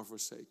leave me nor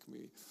forsake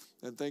me.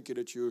 And thank you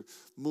that you're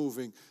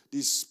moving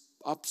these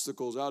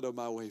obstacles out of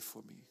my way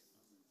for me.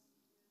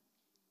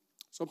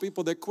 Some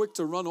people, they're quick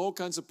to run all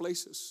kinds of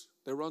places.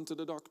 They run to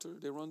the doctor,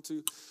 they run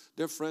to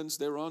their friends,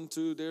 they run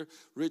to their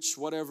rich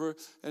whatever,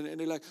 and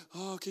they're like,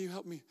 oh, can you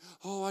help me?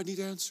 Oh, I need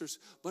answers.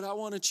 But I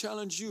want to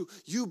challenge you.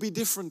 You be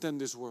different than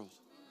this world.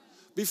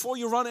 Before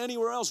you run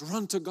anywhere else,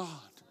 run to God.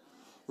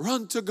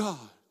 Run to God.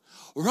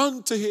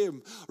 Run to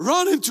Him.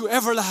 Run into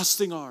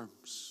everlasting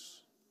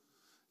arms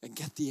and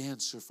get the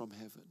answer from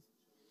heaven.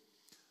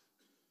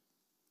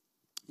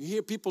 You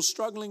hear people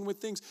struggling with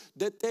things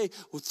that they,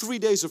 with 3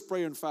 days of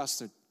prayer and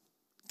fasting,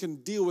 can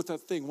deal with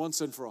that thing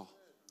once and for all.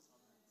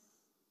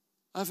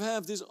 I've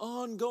had this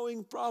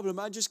ongoing problem.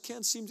 I just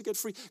can't seem to get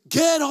free.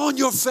 Get on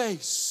your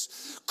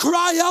face.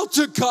 Cry out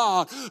to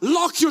God.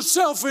 Lock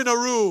yourself in a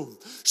room.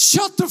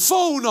 Shut the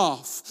phone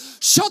off.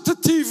 Shut the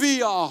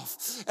TV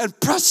off. And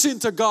press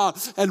into God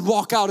and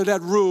walk out of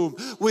that room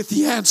with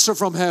the answer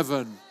from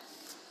heaven.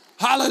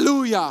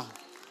 Hallelujah.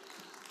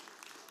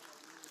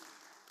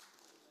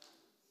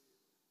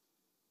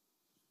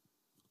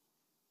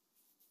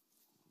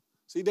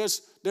 See,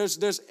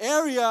 there's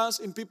areas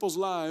in people's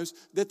lives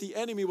that the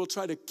enemy will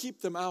try to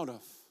keep them out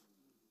of.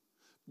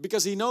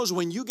 Because he knows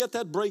when you get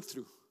that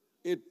breakthrough,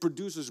 it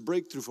produces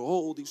breakthrough for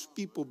all these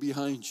people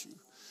behind you.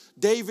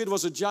 David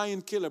was a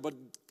giant killer, but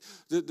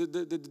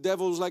the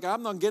devil was like,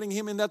 I'm not getting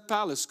him in that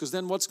palace, because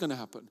then what's going to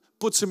happen?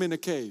 Puts him in a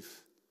cave.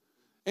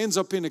 Ends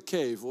up in a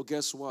cave. Well,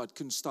 guess what?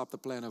 Couldn't stop the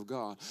plan of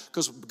God.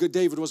 Because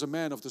David was a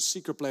man of the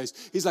secret place.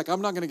 He's like,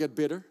 I'm not going to get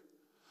bitter.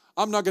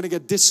 I'm not going to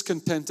get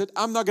discontented.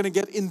 I'm not going to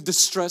get in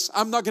distress.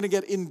 I'm not going to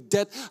get in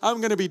debt. I'm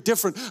going to be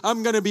different.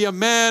 I'm going to be a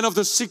man of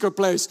the secret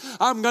place.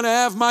 I'm going to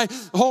have my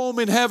home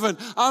in heaven.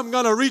 I'm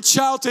going to reach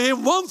out to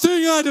Him. One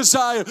thing I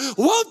desire,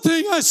 one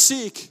thing I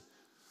seek,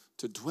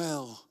 to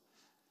dwell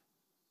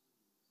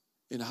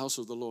in the house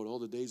of the Lord all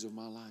the days of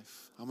my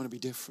life. I'm going to be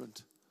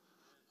different.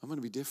 I'm going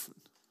to be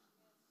different.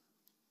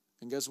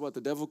 And guess what?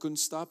 The devil couldn't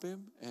stop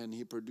him, and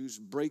he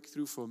produced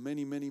breakthrough for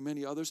many, many,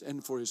 many others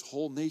and for his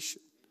whole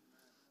nation.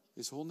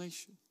 His whole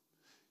nation.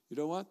 You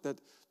know what? That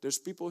there's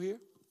people here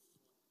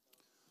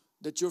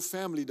that your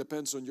family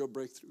depends on your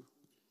breakthrough.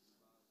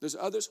 There's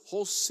others,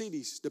 whole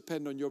cities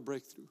depend on your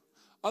breakthrough.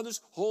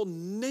 Others, whole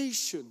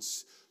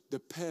nations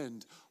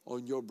depend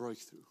on your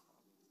breakthrough.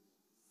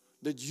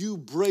 That you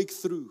break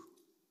through.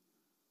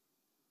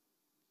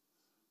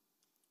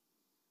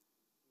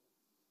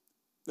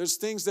 There's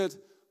things that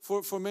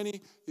for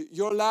many,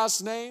 your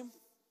last name,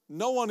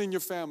 no one in your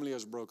family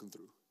has broken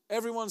through.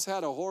 Everyone's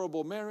had a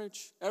horrible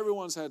marriage.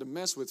 Everyone's had a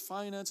mess with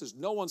finances.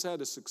 No one's had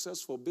a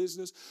successful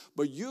business.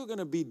 But you're going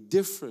to be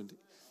different.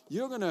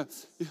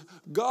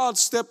 God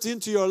stepped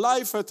into your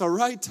life at the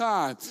right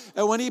time.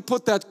 And when He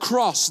put that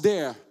cross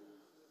there,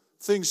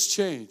 things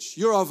change.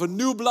 You're of a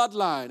new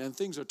bloodline and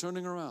things are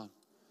turning around.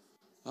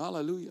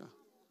 Hallelujah.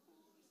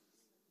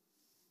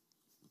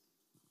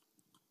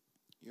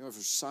 You're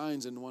for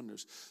signs and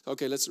wonders.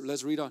 Okay,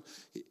 let's read on.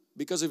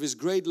 Because of His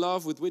great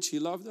love with which He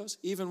loved us,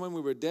 even when we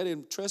were dead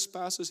in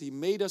trespasses, He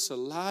made us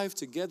alive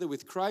together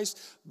with Christ.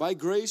 By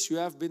grace you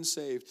have been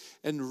saved,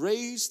 and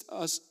raised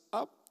us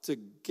up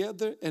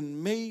together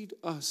and made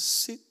us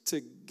sit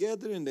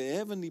together in the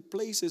heavenly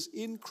places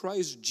in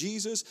Christ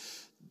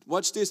Jesus.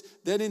 Watch this.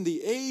 That in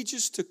the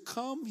ages to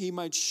come He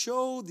might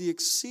show the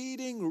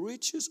exceeding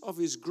riches of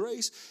His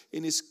grace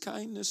in His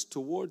kindness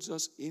towards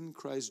us in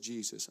Christ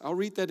Jesus. I'll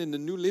read that in the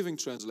New Living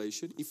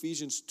Translation,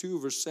 Ephesians 2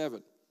 verse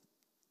 7.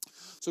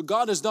 So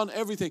God has done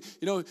everything.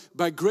 You know,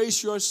 by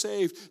grace you are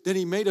saved. Then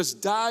He made us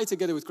die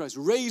together with Christ,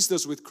 raised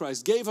us with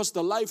Christ, gave us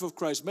the life of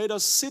Christ, made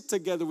us sit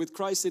together with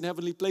Christ in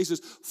heavenly places.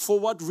 For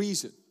what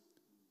reason?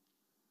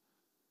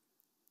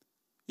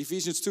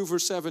 Ephesians 2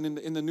 verse 7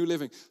 in the New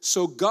Living.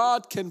 So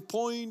God can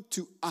point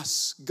to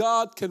us.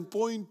 God can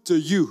point to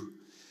you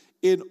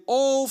in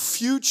all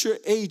future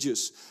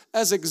ages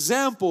as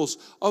examples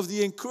of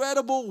the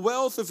incredible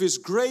wealth of His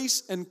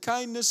grace and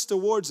kindness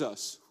towards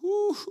us.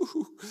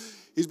 Woo-hoo-hoo.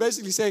 He's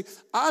basically saying,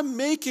 I'm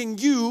making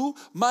you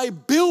my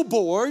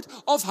billboard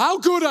of how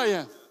good I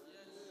am.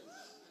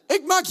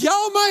 Ik maak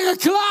jou mijn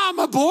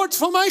reclamebord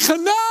van mijn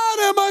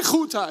genade en mijn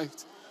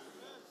goedheid.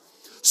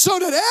 So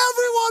that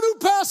everyone who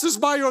passes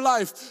by your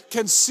life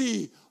can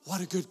see what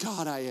a good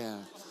God I am.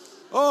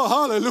 Oh,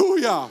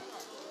 hallelujah.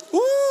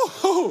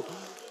 Woo!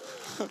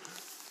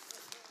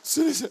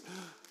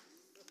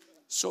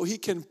 So He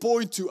can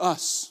point to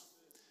us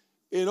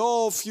in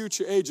all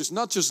future ages,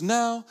 not just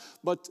now,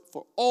 but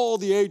for all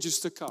the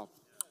ages to come.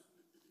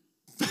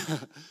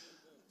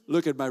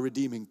 Look at my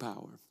redeeming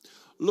power.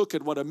 Look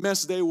at what a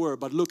mess they were,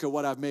 but look at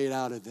what I've made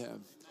out of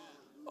them.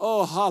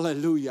 Oh,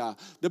 hallelujah.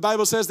 The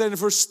Bible says that in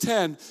verse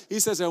 10, he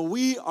says, and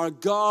we are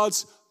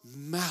God's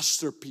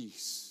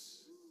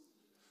masterpiece,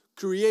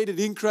 created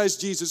in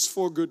Christ Jesus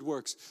for good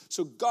works.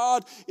 So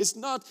God is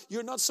not,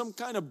 you're not some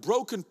kind of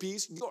broken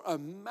piece, you're a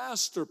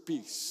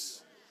masterpiece.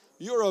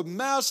 You're a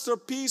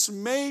masterpiece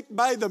made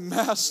by the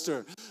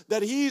Master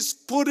that He's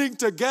putting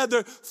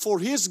together for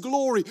His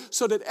glory,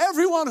 so that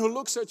everyone who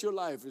looks at your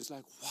life is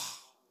like, wow,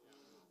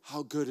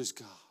 how good is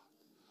God?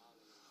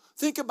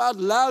 Think about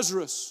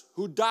Lazarus,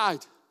 who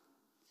died,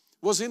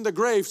 was in the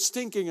grave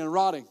stinking and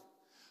rotting.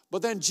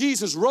 But then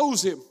Jesus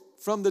rose him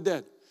from the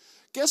dead.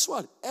 Guess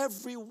what?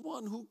 Everyone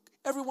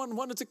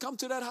wanted to come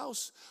to that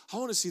house. I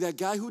want to see that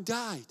guy who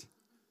died.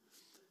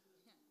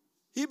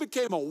 He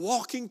became a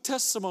walking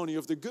testimony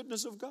of the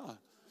goodness of God.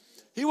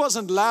 He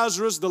wasn't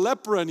Lazarus the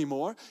leper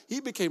anymore.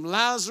 He became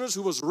Lazarus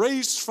who was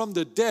raised from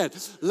the dead.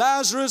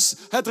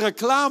 Lazarus, het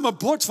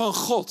reclamebord van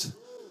God.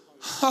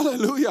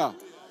 Hallelujah.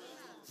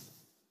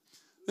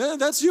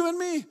 That's you and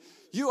me.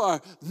 You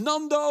are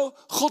Nando,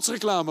 Gods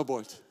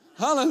reclamebord.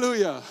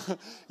 Halleluja.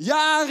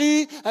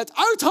 Jari, het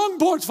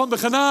uithangbord van de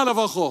genade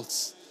van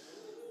God.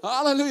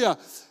 Halleluja.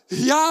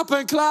 Jaap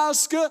en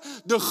Kroeske,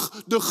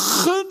 de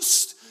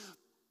gunst.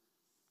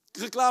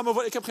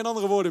 Reclamebord, ik heb geen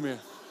andere woorden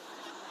meer.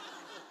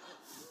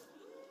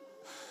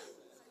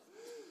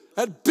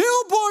 Het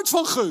billboard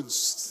van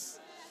gunst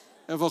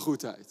en van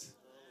goedheid.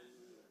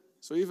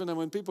 So even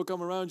when people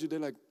come around you,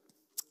 they're like,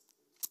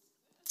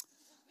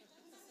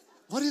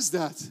 what is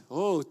that?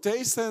 Oh,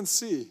 taste and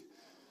see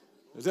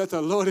that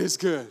the Lord is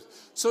good.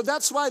 So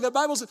that's why the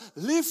Bible says,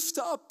 lift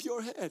up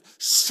your head.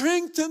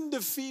 Strengthen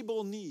the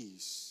feeble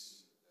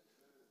knees.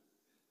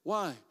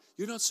 Why?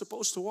 You're not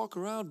supposed to walk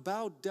around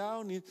bowed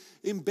down,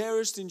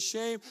 embarrassed, in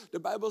shame. The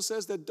Bible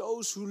says that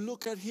those who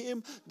look at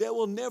Him, they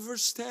will never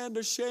stand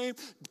ashamed.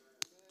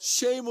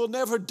 Shame will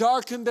never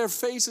darken their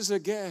faces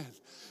again.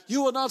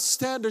 You will not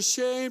stand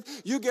ashamed.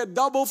 You get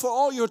double for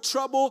all your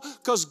trouble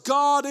because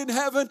God in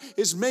heaven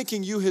is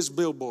making you His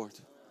billboard.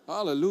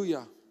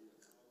 Hallelujah.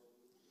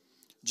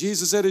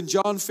 Jesus said in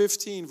John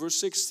 15, verse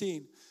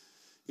 16,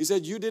 He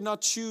said, you did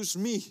not choose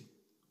me,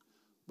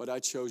 but I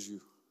chose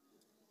you.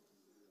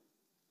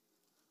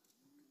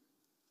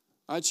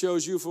 I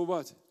chose you for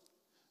what?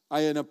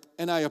 I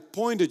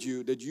appointed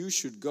you that you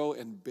should go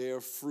and bear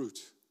fruit,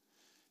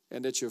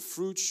 and that your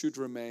fruit should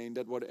remain,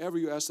 that whatever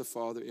you ask the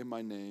Father in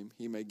my name,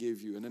 He may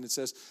give you. And then it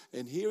says,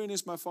 and herein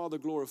is my Father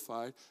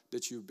glorified,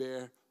 that you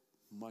bear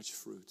much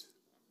fruit.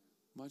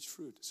 Much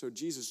fruit. So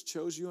Jesus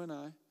chose you and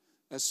I,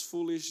 as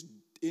foolish,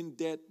 in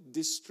debt,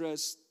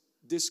 distressed,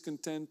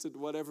 discontented,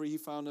 whatever He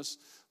found us,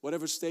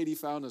 whatever state He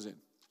found us in.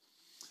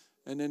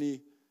 And then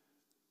He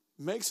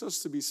makes us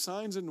to be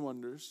signs and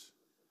wonders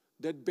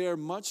that bear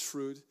much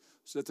fruit,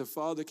 so that the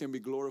Father can be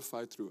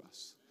glorified through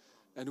us.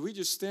 And we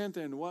just stand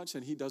there and watch,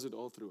 and He does it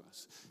all through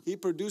us. He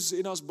produces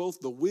in us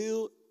both the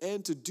will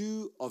and to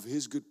do of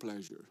His good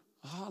pleasure.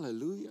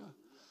 Hallelujah.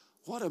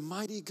 What a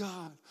mighty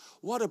God.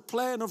 What a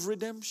plan of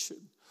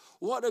redemption.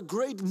 What a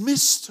great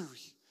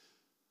mystery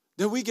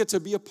that we get to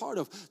be a part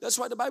of. That's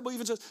why the Bible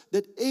even says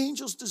that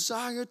angels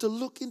desire to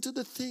look into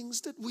the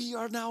things that we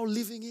are now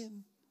living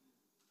in.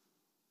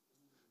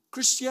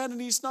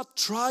 Christianity is not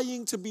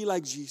trying to be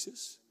like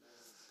Jesus.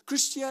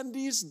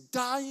 Christianity is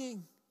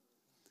dying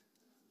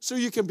so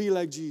you can be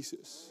like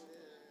Jesus.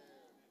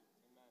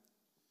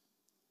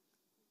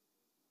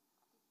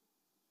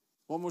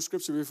 One more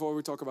scripture before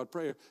we talk about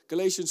prayer.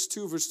 Galatians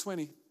 2 verse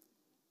 20.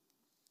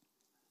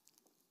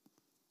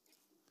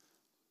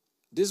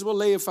 This will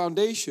lay a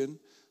foundation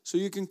so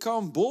you can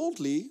come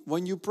boldly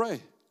when you pray.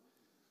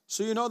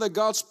 So you know that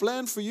God's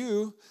plan for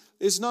you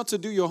is not to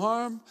do you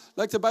harm.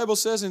 Like the Bible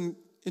says in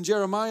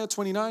Jeremiah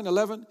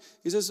 29:11,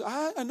 He says,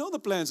 I know the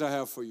plans I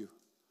have for you.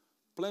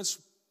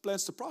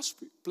 Plans to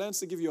prosper, plans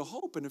to give you a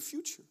hope and a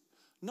future.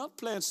 Not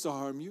plans to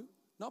harm you,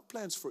 not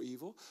plans for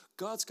evil.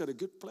 God's got a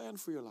good plan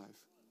for your life.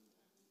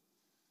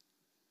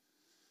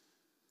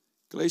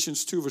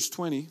 Galatians 2 verse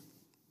 20.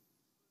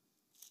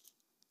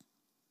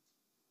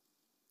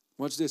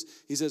 Watch this.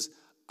 He says,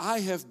 I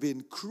have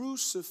been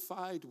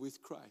crucified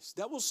with Christ.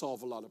 That will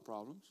solve a lot of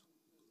problems.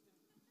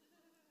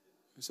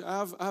 You say,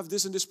 I have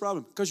this and this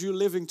problem because you're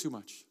living too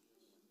much.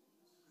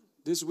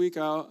 This week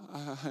I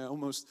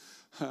almost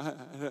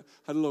had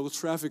a little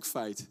traffic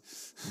fight.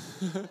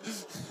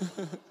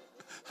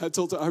 I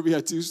told the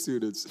RBI2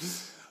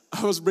 students,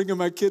 I was bringing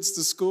my kids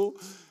to school,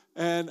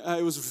 and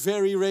it was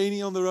very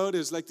rainy on the road. It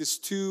was like this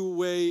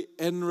two-way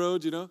N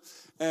road, you know.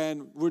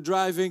 And we're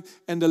driving,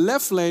 and the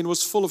left lane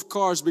was full of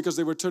cars because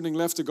they were turning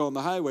left to go on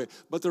the highway.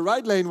 But the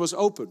right lane was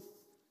open.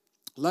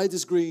 Light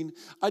is green.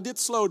 I did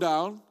slow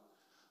down.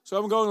 So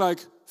I'm going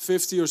like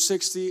 50 or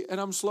 60,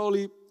 and I'm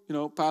slowly,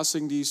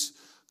 passing these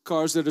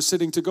cars that are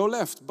sitting to go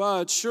left.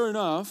 But sure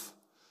enough,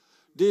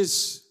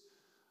 this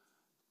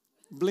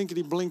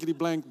blinkety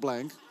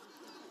blank,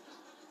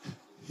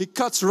 he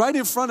cuts right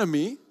in front of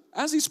me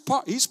as he's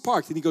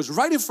parked, and he goes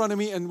right in front of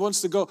me and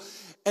wants to go.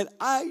 And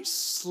I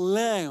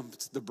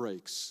slammed the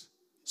brakes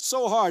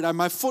so hard, and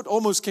my foot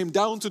almost came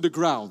down to the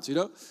ground,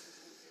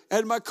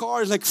 And my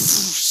car is like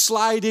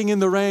sliding in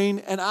the rain,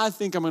 and I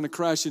think I'm going to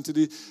crash into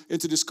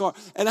this car.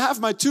 And I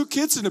have my 2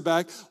 kids in the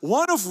back,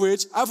 one of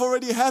which I've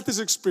already had this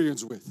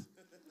experience with,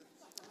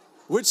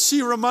 which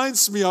she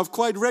reminds me of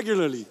quite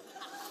regularly.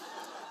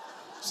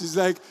 She's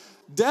like,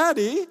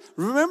 Daddy,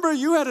 remember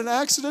you had an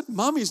accident?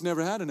 Mommy's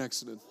never had an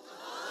accident.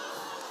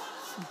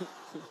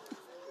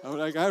 I'm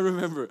like, I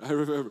remember.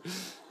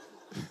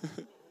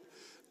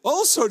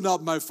 Also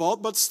not my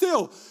fault, but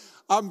still,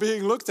 I'm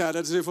being looked at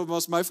as if it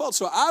was my fault.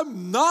 So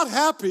I'm not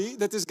happy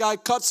that this guy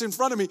cuts in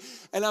front of me,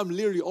 and I'm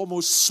literally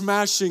almost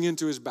smashing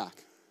into his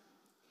back.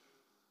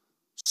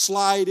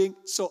 Sliding.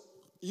 So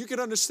you can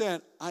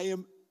understand, I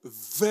am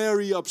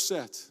very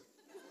upset.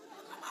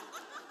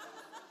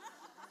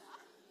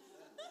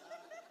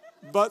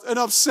 But an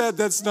upset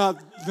that's not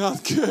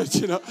good,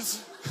 you know.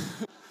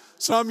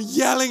 So I'm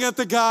yelling at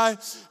the guy,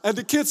 and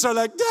the kids are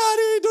like,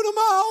 Daddy, doe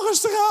normaal,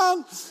 rustig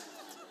aan.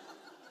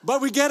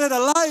 But we get at a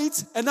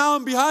light, and now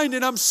I'm behind,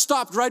 and I'm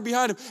stopped right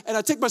behind him. And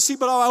I take my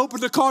seatbelt off, I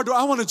open the car door,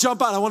 I want to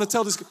jump out, I want to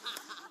tell this guy.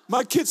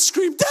 My kids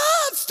scream,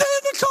 Dad, stay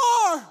in the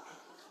car.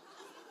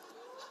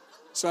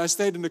 So I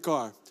stayed in the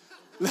car.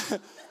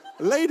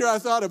 Later I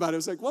thought about it, I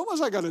was like, what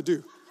was I going to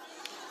do?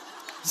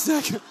 It's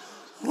like,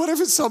 what if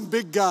it's some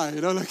big guy,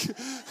 you know, like,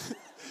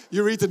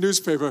 you read the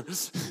newspaper.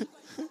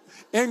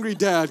 Angry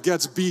dad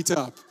gets beat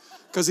up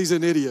because he's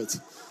an idiot.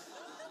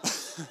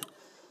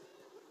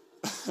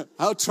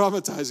 How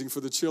traumatizing for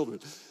the children.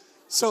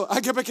 So I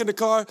get back in the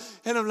car,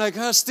 and I'm like,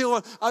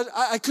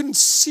 I couldn't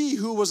see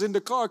who was in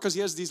the car because he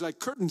has these like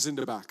curtains in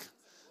the back.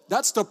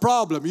 That's the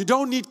problem. You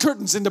don't need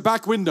curtains in the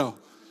back window.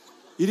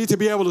 You need to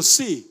be able to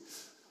see.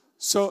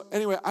 So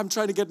anyway, I'm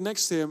trying to get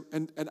next to him,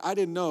 and I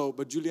didn't know,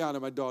 but Juliana,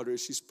 my daughter,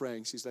 she's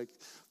praying. She's like,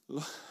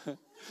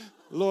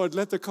 Lord,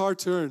 let the car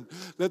turn.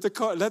 Let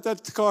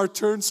that car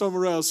turn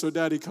somewhere else so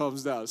Daddy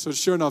calms down. So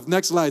sure enough,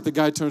 next light, the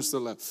guy turns to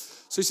the left.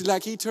 So she's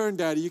like, he turned,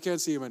 Daddy. You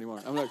can't see him anymore.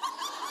 I'm like,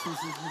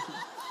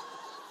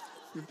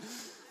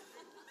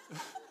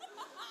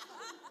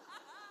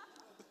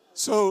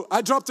 so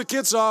I dropped the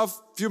kids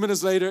off a few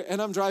minutes later,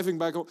 and I'm driving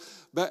back home.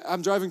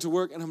 I'm driving to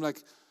work, and I'm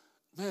like,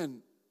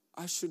 man,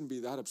 I shouldn't be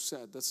that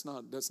upset. That's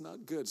not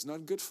good. It's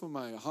not good for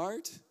my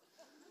heart.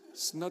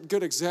 It's not a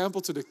good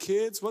example to the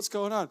kids. What's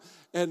going on?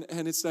 And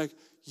it's like,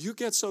 you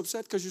get so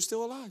upset because you're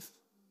still alive.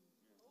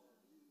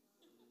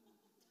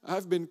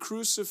 I've been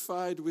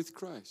crucified with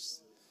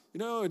Christ. You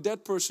know, a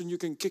dead person, you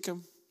can kick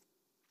him.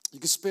 You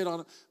can spit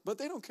on him. But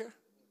they don't care.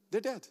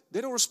 They're dead.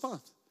 They don't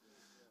respond.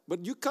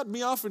 But you cut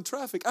me off in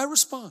traffic, I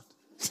respond.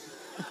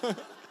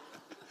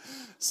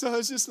 So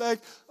it's just like,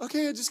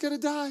 okay, I just got to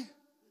die.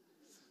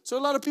 So a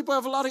lot of people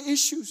have a lot of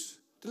issues.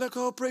 They're like,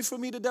 oh, pray for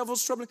me, the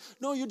devil's troubling.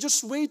 No, you're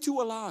just way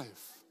too alive.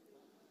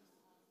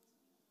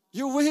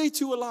 You're way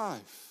too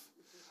alive.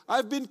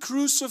 I've been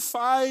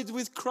crucified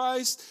with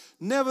Christ.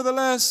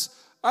 Nevertheless,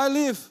 I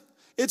live.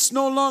 It's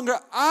no longer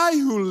I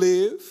who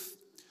live,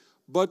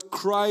 but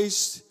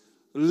Christ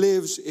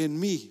lives in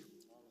me.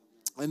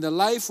 And the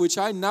life which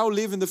I now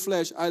live in the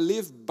flesh, I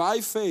live by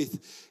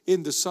faith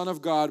in the Son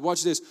of God.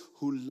 Watch this.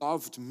 Who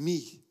loved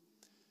me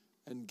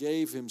and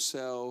gave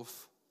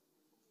himself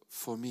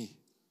for me.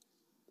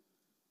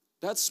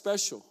 That's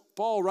special.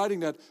 Paul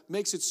writing that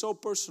makes it so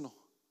personal.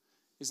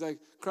 He's like,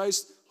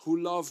 Christ who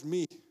loved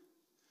me.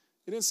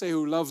 He didn't say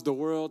who loved the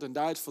world and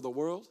died for the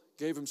world,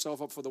 gave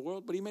himself up for the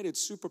world, but he made it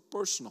super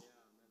personal.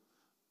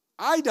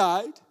 I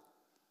died,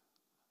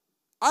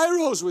 I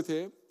rose with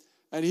him,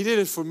 and he did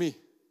it for me.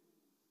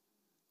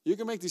 You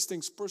can make these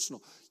things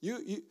personal.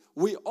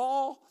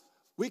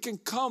 We can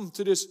come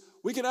to this,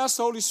 we can ask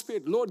the Holy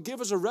Spirit, Lord, give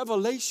us a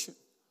revelation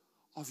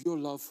of your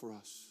love for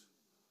us,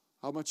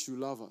 how much you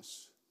love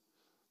us.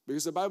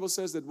 Because the Bible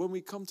says that when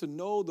we come to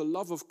know the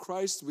love of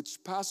Christ,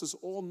 which passes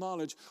all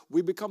knowledge,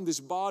 we become this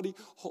body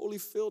wholly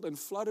filled and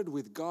flooded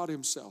with God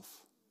himself.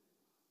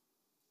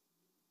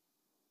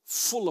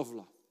 Full of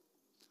love.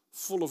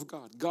 Full of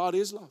God. God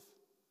is love.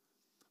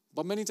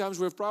 But many times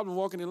we have problems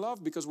walking in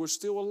love because we're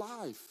still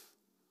alive.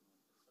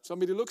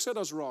 Somebody looks at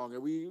us wrong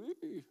and we...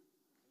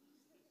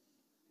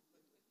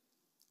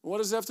 What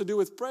does it have to do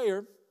with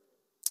prayer?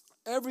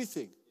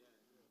 Everything.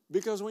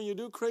 Because when you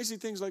do crazy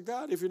things like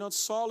that, if you're not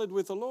solid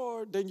with the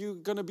Lord, then you're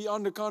going to be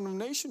under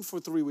condemnation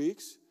for 3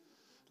 weeks.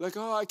 Like,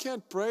 oh, I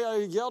can't pray. I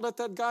yelled at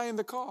that guy in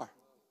the car.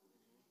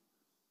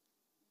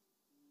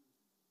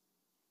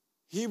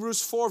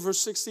 Hebrews 4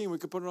 verse 16. We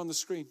can put it on the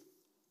screen.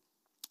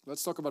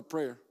 Let's talk about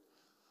prayer.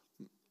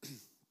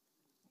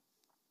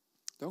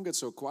 Don't get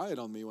so quiet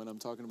on me when I'm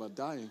talking about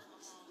dying.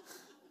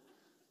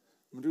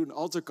 I'm doing an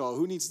altar call.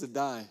 Who needs to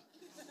die?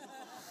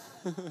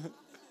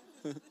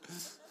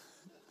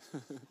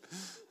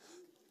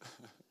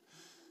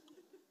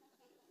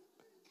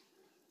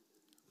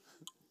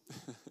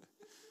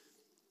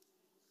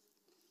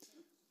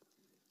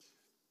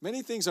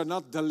 Many things are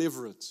not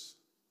deliverance.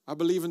 I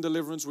believe in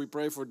deliverance. We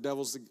pray for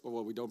devils.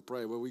 Well, we don't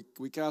pray. Well,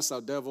 we cast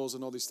out devils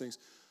and all these things.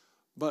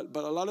 But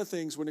a lot of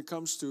things when it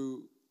comes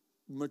to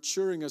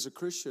maturing as a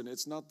Christian,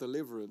 it's not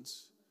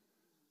deliverance.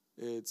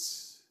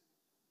 It's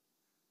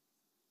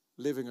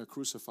living a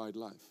crucified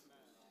life.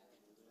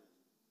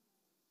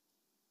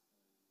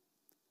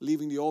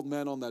 leaving the old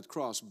man on that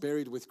cross,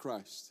 buried with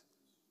Christ.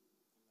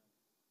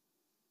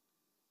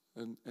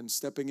 And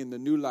stepping in the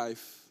new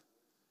life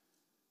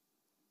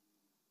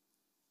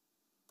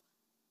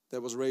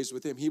that was raised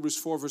with him. Hebrews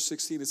 4 verse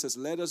 16, it says,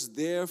 let us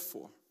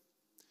therefore.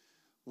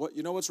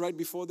 You know what's right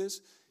before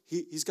this?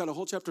 He's got a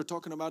whole chapter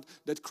talking about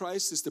that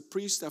Christ is the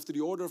priest after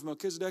the order of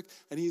Melchizedek,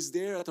 and he's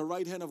there at the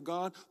right hand of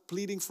God,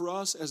 pleading for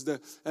us as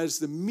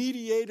the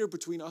mediator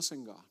between us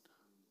and God.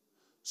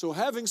 So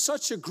having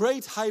such a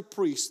great high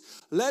priest,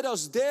 let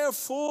us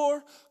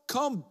therefore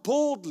come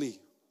boldly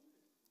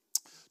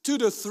to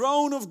the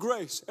throne of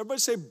grace. Everybody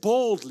say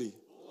boldly.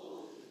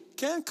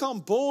 Can't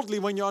come boldly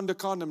when you're under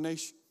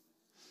condemnation.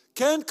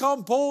 Can't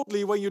come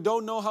boldly when you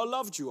don't know how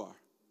loved you are.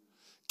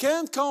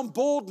 Can't come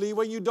boldly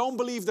when you don't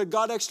believe that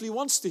God actually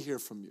wants to hear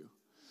from you.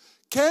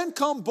 Can't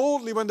come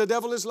boldly when the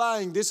devil is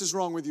lying. This is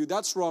wrong with you.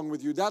 That's wrong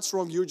with you. That's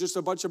wrong. You're just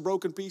a bunch of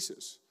broken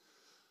pieces.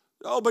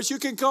 No, but you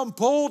can come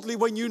boldly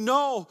when you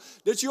know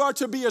that you are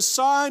to be a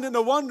sign and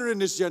a wonder in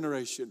this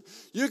generation.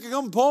 You can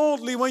come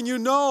boldly when you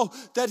know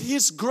that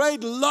His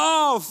great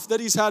love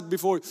that He's had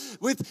before you,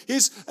 with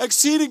His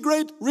exceeding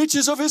great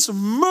riches of His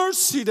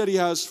mercy that He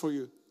has for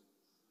you.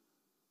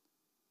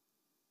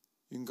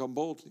 You can come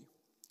boldly.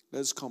 Let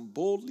us come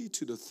boldly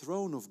to the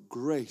throne of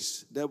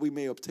grace, that we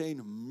may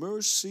obtain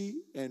mercy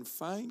and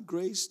find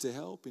grace to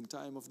help in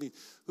time of need.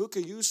 Who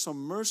can use some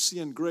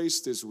mercy and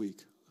grace this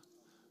week?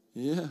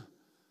 Yeah.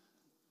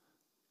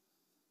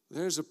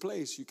 There's a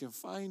place you can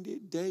find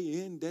it day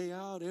in, day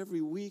out,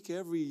 every week,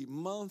 every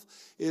month.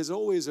 It's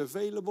always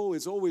available,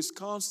 it's always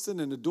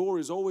constant, and the door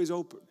is always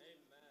open.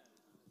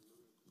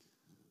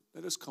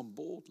 Let us come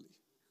boldly.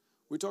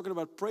 We're talking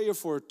about prayer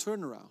for a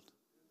turnaround,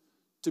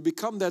 to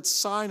become that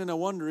sign and a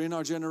wonder in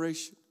our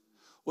generation.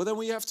 Well, then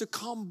we have to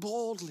come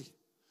boldly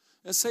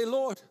and say,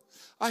 Lord,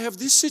 I have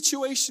this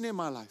situation in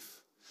my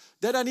life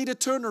that I need a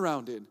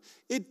turnaround in.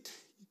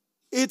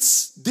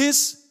 It's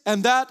this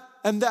and that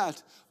and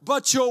that.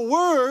 But your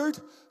word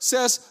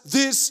says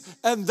this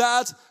and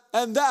that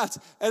and that.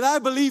 And I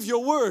believe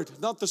your word,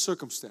 not the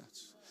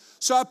circumstance.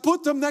 So I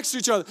put them next to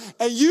each other.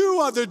 And you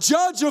are the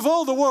judge of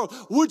all the world.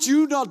 Would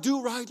you not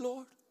do right,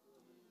 Lord?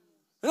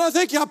 And I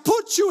thank you, I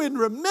put you in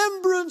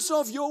remembrance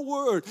of your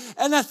word.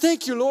 And I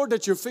thank you, Lord,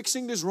 that you're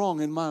fixing this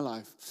wrong in my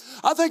life.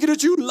 I thank you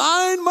that you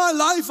line my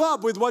life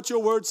up with what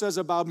your word says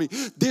about me.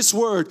 This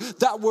word,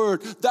 that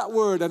word, that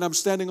word. And I'm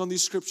standing on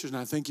these scriptures and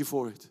I thank you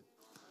for it.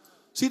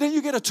 See, then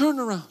you get a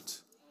turnaround.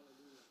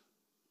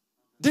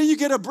 Then you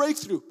get a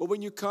breakthrough. But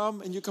when you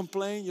come and you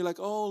complain, you're like,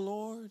 oh,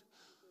 Lord,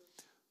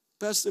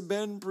 Pastor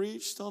Ben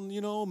preached on,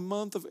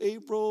 month of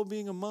April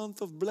being a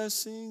month of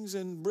blessings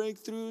and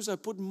breakthroughs. I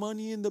put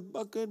money in the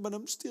bucket, but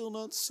I'm still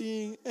not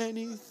seeing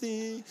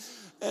anything.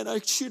 And I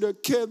should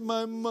have kept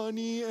my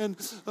money. And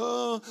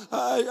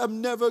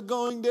I'm never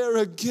going there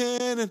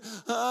again. And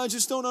I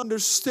just don't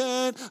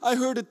understand. I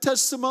heard a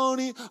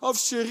testimony of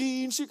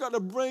Shireen. She got a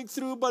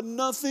breakthrough, but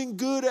nothing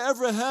good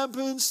ever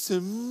happens to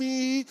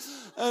me.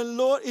 And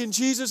Lord, in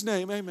Jesus'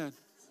 name, amen.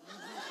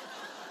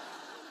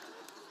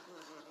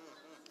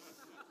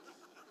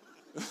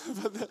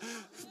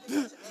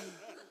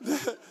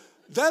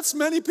 That's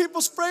many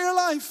people's prayer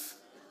life.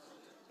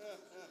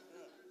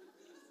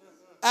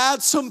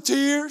 Add some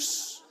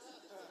tears.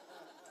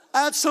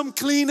 Add some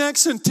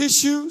Kleenex and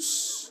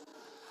tissues.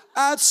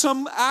 Add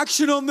some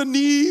action on the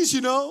knees,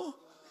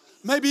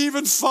 Maybe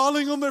even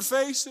falling on their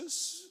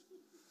faces.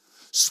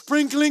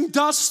 Sprinkling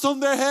dust on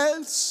their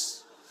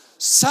heads.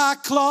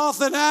 Sackcloth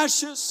and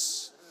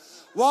ashes.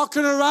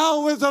 Walking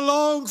around with a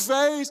long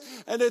face.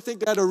 And they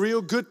think they had a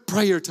real good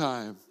prayer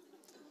time.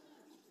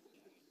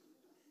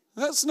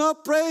 That's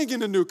not praying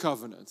in the new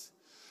covenant.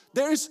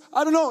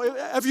 I don't know,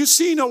 have you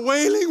seen a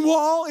wailing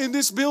wall in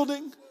this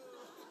building?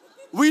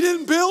 We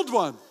didn't build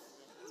one.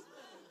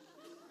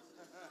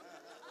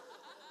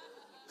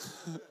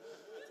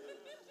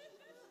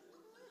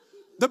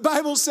 The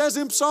Bible says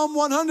in Psalm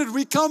 100,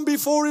 we come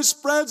before His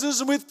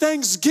presence with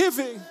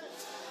thanksgiving.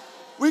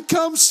 We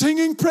come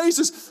singing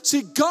praises.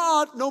 See,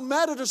 God, no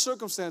matter the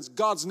circumstance,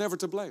 God's never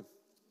to blame.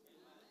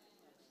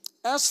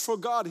 As for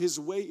God, His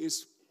way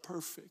is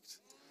perfect.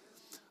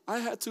 I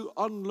had to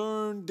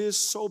unlearn this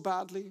so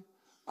badly.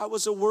 I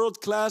was a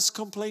world-class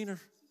complainer.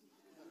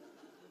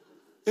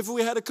 If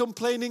we had a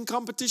complaining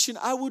competition,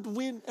 I would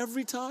win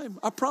every time.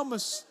 I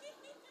promise.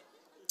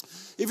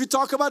 If you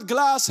talk about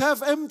glass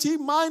half empty,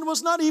 mine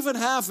was not even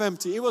half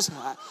empty. It was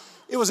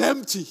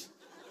empty.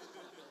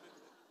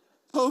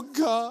 Oh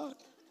God.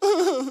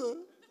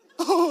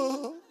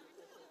 Oh,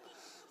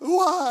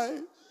 why?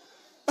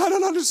 I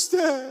don't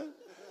understand.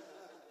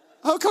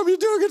 How come you're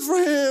doing it for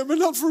Him and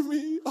not for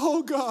me?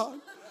 Oh God.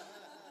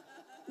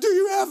 Do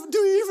you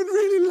even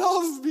really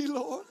love me,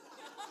 Lord?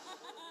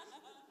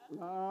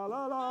 La,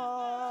 la,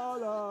 la,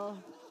 la.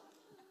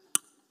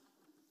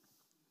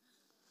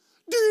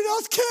 Do you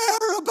not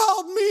care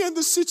about me and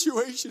the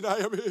situation I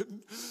am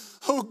in?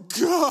 Oh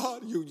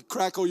God, you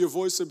crackle your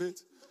voice a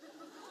bit.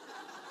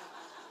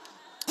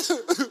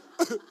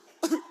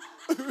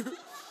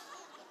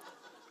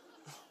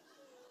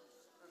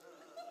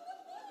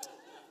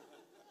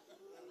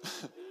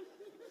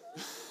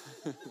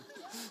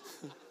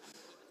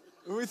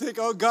 we think,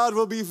 oh, God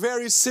will be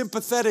very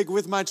sympathetic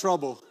with my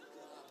trouble.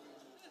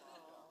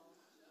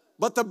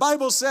 But the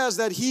Bible says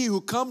that he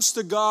who comes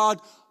to God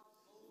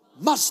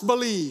must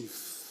believe.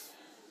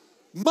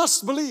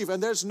 Must believe.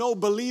 And there's no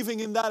believing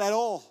in that at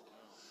all.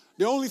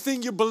 The only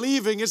thing you're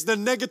believing is the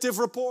negative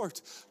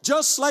report.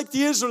 Just like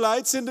the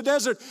Israelites in the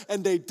desert.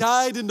 And they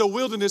died in the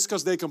wilderness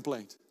because they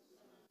complained.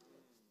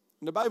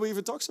 And the Bible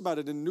even talks about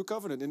it in the New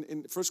Covenant,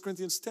 in 1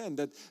 Corinthians 10,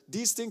 that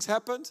these things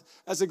happened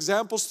as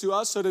examples to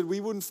us so that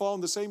we wouldn't fall in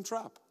the same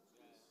trap.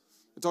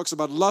 It talks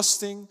about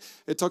lusting,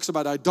 it talks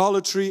about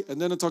idolatry, and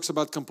then it talks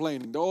about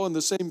complaining. They're all in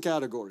the same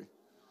category.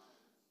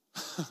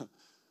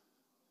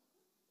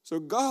 So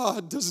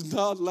God does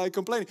not like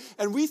complaining.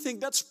 And we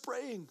think that's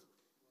praying.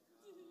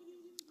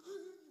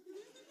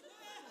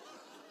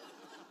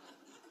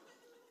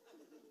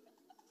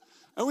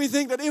 And we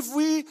think that if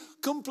we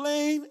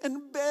complain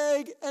and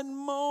beg and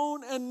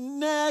moan and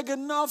nag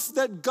enough,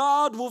 that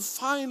God will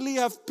finally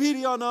have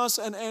pity on us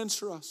and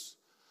answer us.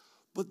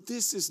 But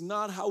this is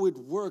not how it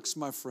works,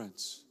 my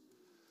friends.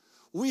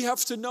 We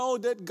have to know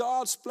that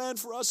God's plan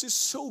for us is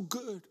so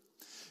good.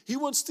 He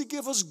wants to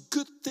give us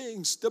good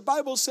things. The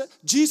Bible said,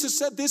 Jesus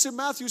said this in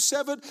Matthew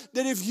 7,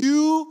 that if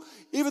you,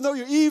 even though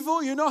you're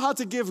evil, you know how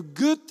to give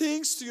good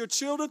things to your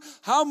children,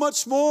 how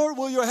much more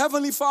will your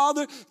Heavenly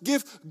Father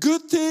give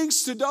good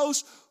things to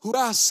those who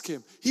ask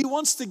Him? He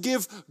wants to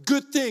give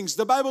good things.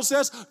 The Bible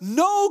says,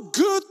 no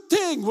good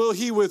thing will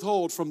He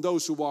withhold from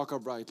those who walk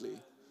uprightly.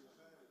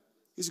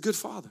 He's a good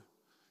Father.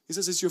 He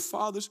says it's your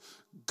Father's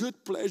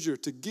good pleasure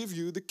to give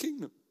you the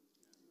kingdom.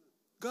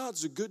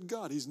 God's a good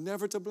God. He's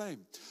never to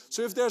blame.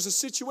 So if there's a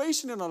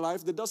situation in our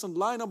life that doesn't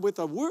line up with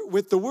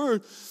the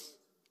word,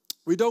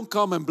 we don't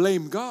come and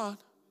blame God.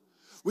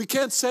 We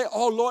can't say,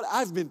 oh Lord,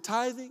 I've been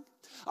tithing.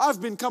 I've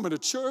been coming to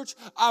church.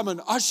 I'm an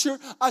usher.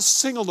 I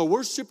sing on the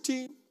worship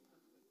team.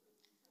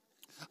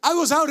 I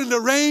was out in the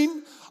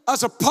rain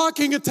as a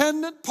parking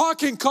attendant,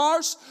 parking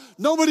cars.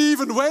 Nobody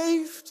even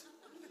waved.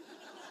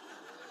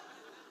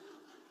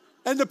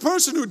 And the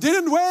person who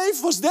didn't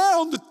wave was there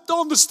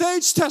on the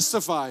stage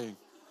testifying.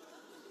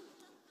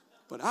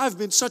 But I've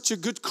been such a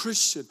good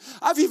Christian.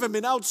 I've even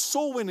been out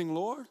soul winning,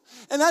 Lord.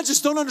 And I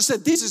just don't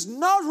understand. This is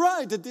not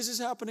right that this is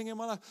happening in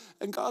my life.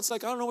 And God's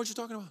like, I don't know what you're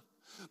talking about.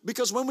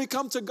 Because when we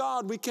come to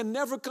God, we can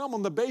never come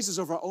on the basis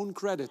of our own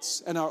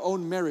credits and our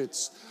own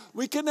merits.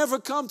 We can never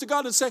come to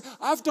God and say,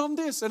 I've done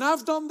this and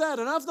I've done that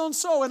and I've done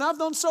so and I've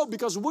done so.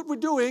 Because what we're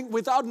doing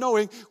without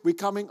knowing, we're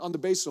coming on the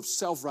basis of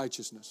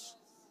self-righteousness.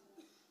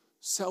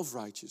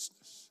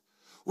 Self-righteousness.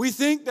 We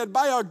think that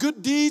by our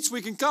good deeds we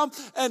can come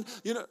en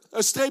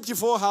een streepje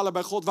voorhalen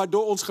bij God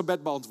waardoor ons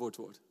gebed beantwoord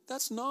wordt.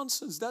 That's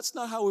nonsense. That's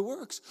not how it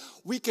works.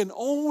 We can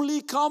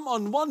only come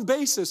on one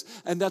basis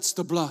and that's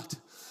the blood.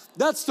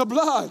 That's the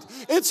blood.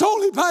 It's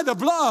only by the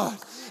blood.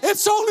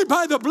 It's only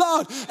by the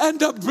blood. And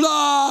the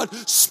blood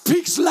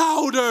speaks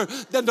louder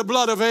than the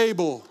blood of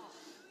Abel.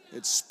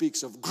 It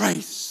speaks of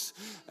grace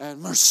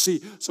and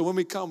mercy. So when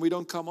we come, we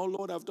don't come, oh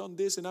Lord, I've done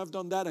this and I've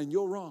done that and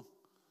you're wrong.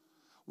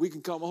 We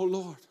can come, oh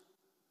Lord,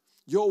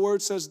 your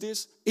word says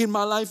this. In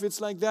my life,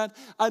 it's like that.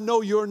 I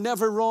know you're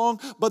never wrong,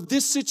 but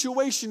this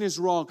situation is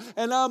wrong.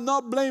 And I'm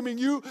not blaming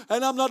you,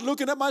 and I'm not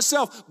looking at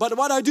myself. But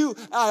what I do,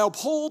 I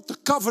uphold the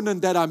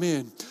covenant that I'm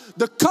in.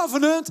 The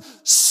covenant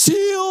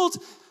sealed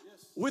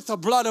with the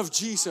blood of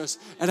Jesus.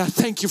 And I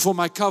thank you for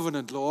my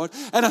covenant, Lord.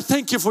 And I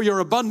thank you for your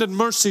abundant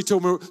mercy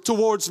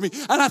towards me.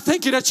 And I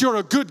thank you that you're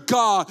a good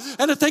God.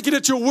 And I thank you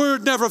that your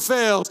word never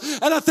fails.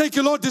 And I thank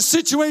you, Lord, this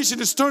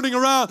situation is turning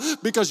around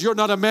because you're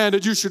not a man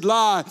that you should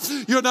lie.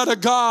 You're not a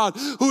God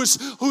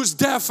who's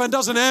deaf and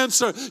doesn't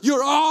answer.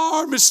 Your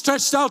arm is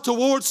stretched out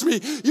towards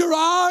me. Your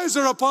eyes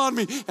are upon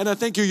me. And I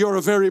thank you, you're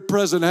a very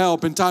present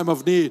help in time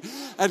of need.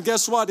 And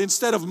guess what?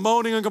 Instead of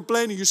moaning and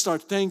complaining, you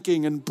start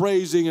thanking and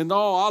praising and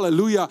oh,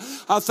 hallelujah.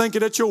 I thank you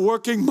that you're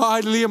working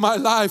mightily in my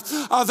life.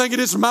 I thank you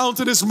this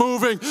mountain is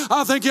moving.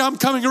 I thank you I'm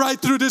coming right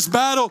through this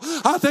battle.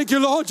 I thank you,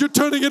 Lord, you're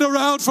turning it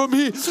around for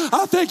me.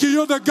 I thank you,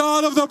 you're the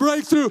God of the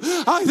breakthrough.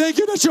 I thank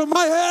you that you're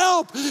my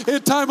help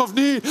in time of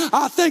need.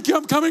 I thank you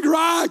I'm coming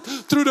right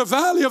through the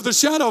valley of the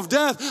shadow of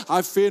death.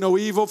 I fear no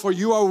evil, for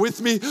you are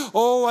with me.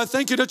 Oh, I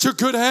thank you that your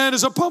good hand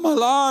is upon my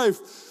life.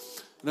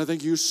 And I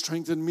thank you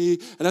strengthen me.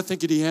 And I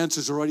thank you the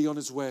answer's already on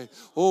its way.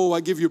 Oh,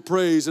 I give you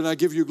praise and I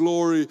give you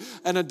glory.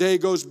 And a day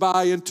goes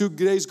by and 2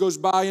 days goes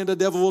by and the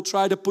devil will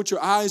try to put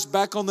your eyes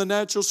back on the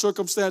natural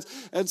circumstance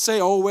and say,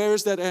 oh, where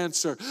is that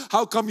answer?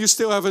 How come you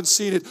still haven't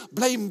seen it?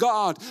 Blame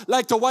God.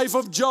 Like the wife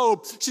of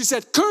Job. She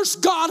said, curse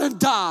God and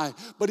die.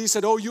 But he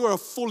said, oh, you are a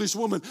foolish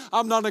woman.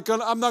 I'm not going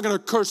to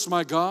curse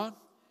my God.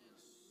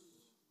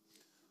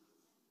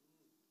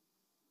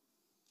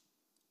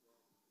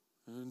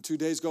 And 2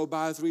 days go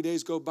by, 3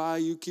 days go by,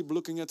 you keep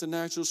looking at the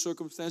natural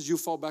circumstance, you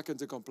fall back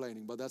into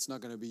complaining, but that's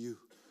not going to be you.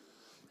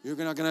 You're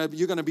going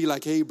to be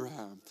like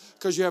Abraham,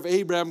 because you have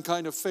Abraham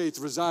kind of faith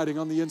residing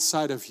on the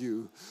inside of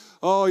you.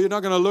 Oh, you're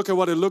not going to look at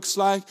what it looks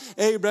like.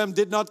 Abraham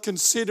did not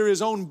consider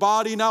his own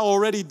body now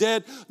already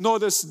dead, nor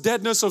the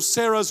deadness of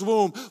Sarah's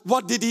womb.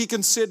 What did he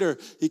consider?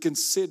 He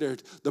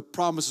considered the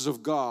promises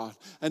of God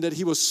and that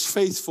he was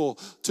faithful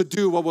to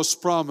do what was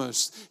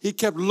promised. He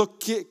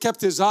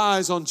kept his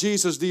eyes on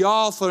Jesus, the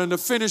author and the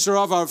finisher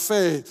of our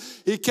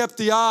faith. He kept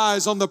the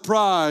eyes on the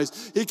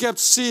prize. He kept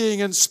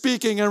seeing and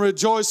speaking and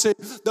rejoicing.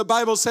 The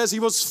Bible says he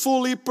was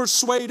fully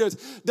persuaded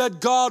that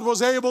God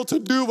was able to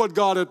do what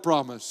God had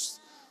promised.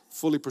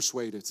 Fully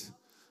persuaded.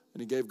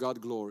 And he gave God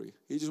glory.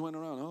 He just went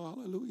around, oh,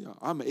 hallelujah.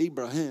 I'm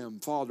Abraham,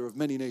 father of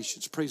many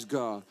nations. Praise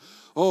God.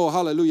 Oh,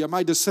 hallelujah.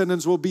 My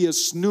descendants will be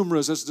as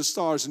numerous as the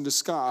stars in the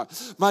sky.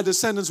 My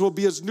descendants will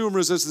be as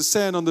numerous as the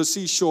sand on the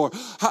seashore.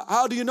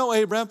 How do you know,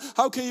 Abraham?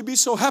 How can you be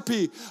so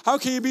happy? How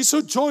can you be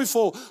so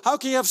joyful? How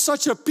can you have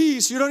such a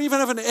peace? You don't even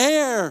have an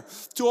heir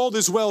to all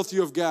this wealth you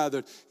have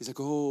gathered. He's like,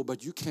 oh,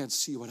 but you can't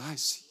see what I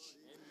see.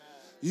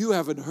 You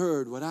haven't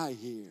heard what I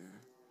hear.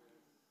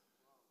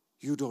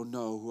 You don't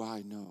know who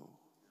I know.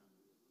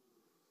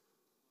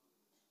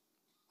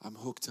 I'm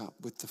hooked up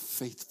with the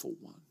faithful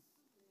one.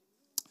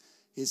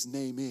 His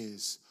name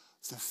is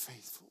the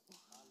faithful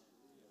one.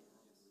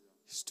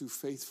 He's too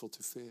faithful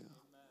to fail.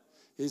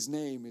 His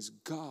name is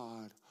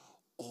God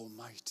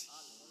Almighty.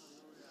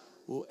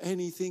 Will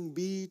anything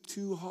be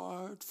too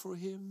hard for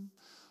him?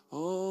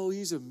 Oh,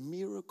 he's a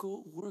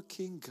miracle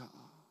working God.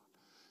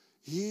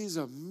 He's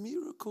a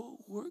miracle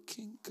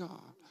working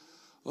God.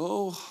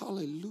 Oh,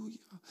 hallelujah.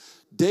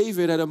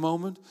 David had a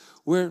moment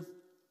where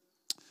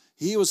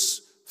he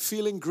was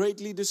feeling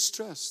greatly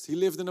distressed. He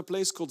lived in a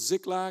place called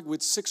Ziklag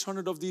with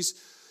 600 of these,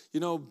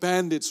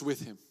 bandits with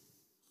him,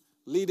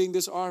 leading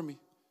this army.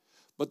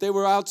 But they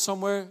were out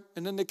somewhere,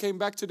 and then they came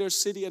back to their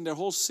city, and their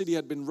whole city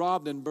had been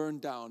robbed and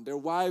burned down. Their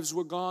wives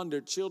were gone,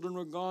 their children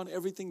were gone,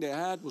 everything they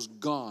had was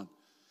gone.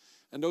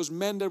 And those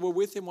men that were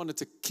with him wanted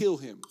to kill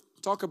him.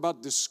 Talk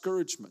about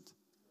discouragement.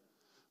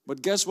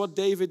 But guess what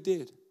David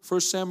did? 1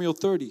 Samuel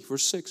 30,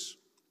 verse 6.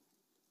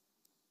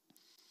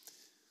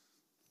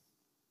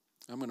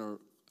 I'm going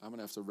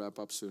to have to wrap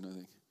up soon, I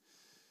think.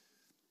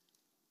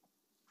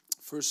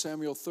 1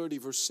 Samuel 30,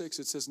 verse 6,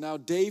 it says, Now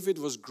David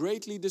was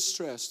greatly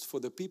distressed, for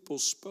the people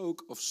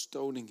spoke of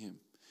stoning him,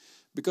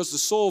 because the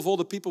soul of all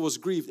the people was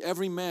grieved,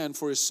 every man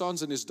for his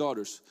sons and his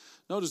daughters.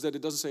 Notice that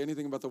it doesn't say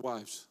anything about the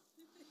wives.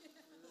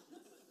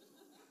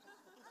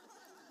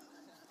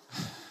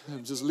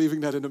 I'm just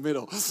leaving that in the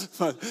middle.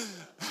 But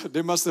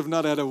they must have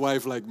not had a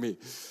wife like me.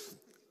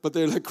 But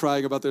they're like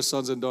crying about their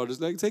sons and daughters.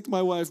 Like, take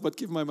my wife, but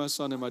give my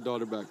son and my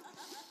daughter back.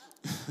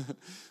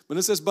 But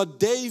it says, but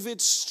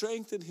David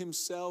strengthened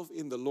himself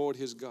in the Lord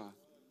his God.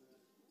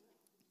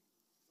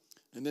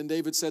 And then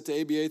David said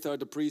to Abiathar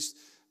the priest,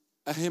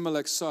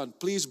 Ahimelech's son,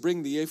 please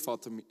bring the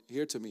ephod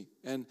here to me.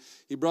 And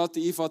he brought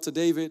the ephod to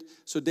David.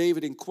 So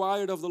David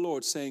inquired of the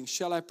Lord, saying,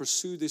 shall I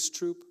pursue this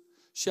troop?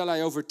 Shall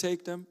I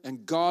overtake them?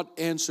 And God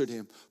answered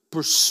him,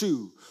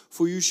 pursue,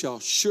 for you shall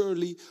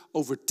surely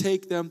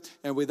overtake them,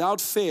 and without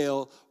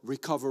fail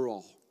recover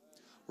all.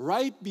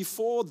 Right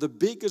before the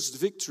biggest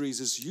victories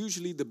is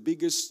usually the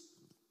biggest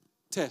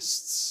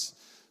tests.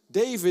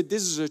 David,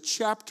 this is a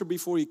chapter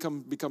before he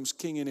becomes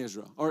king in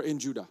Israel, or in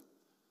Judah.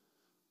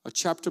 A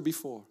chapter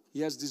before. He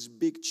has this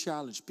big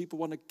challenge. People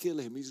want to kill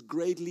him. He's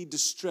greatly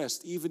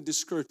distressed, even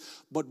discouraged.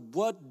 But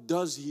what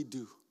does he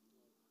do?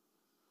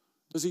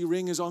 Does he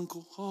ring his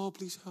uncle? Oh,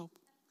 please help.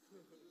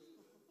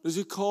 Does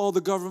he call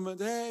the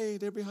government? Hey,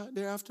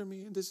 they're after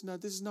me, and this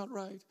is not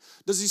right.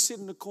 Does he sit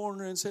in the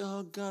corner and say,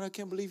 oh God, I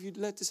can't believe you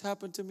let this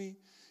happen to me.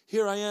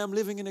 Here I am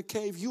living in a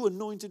cave. You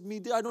anointed me.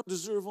 I don't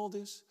deserve all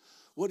this.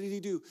 What did he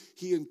do?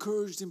 He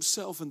encouraged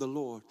himself in the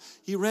Lord.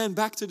 He ran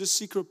back to the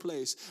secret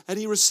place and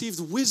he received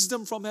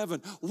wisdom from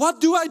heaven.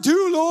 What do I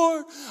do,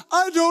 Lord?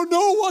 I don't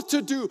know what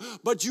to do.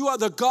 But you are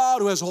the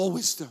God who has all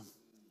wisdom.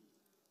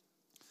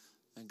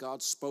 And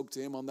God spoke to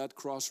him on that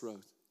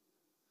crossroad.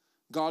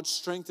 God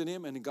strengthened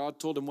him and God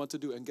told him what to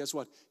do. And guess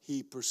what?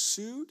 He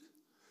pursued.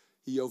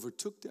 He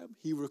overtook them.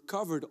 He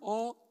recovered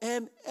all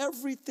and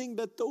everything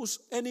that those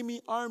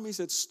enemy armies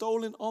had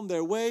stolen on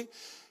their way.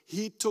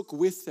 He took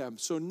with them.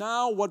 So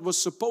now what was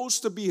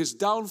supposed to be his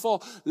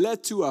downfall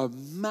led to a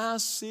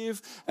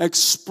massive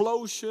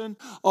explosion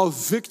of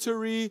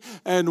victory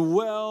and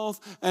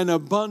wealth and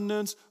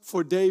abundance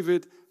for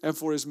David and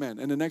for his men.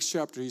 And the next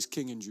chapter, he's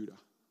king in Judah.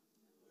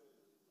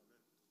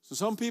 So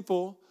some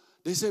people,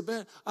 they say,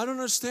 man, I don't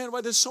understand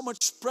why there's so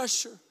much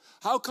pressure.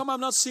 How come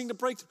I'm not seeing the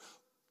breakthrough?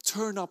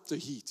 Turn up the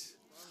heat.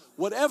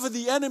 Whatever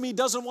the enemy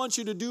doesn't want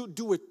you to do,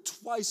 do it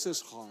twice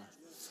as hard.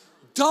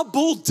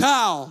 Double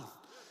down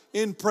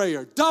in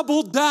prayer.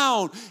 Double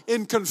down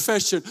in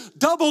confession.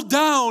 Double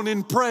down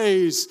in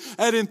praise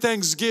and in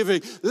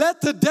thanksgiving.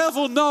 Let the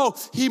devil know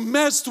he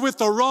messed with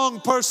the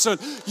wrong person.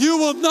 You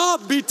will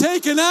not be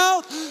taken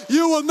out.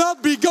 You will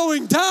not be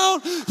going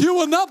down. You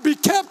will not be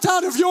kept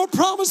out of your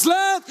promised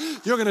land.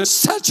 You're going to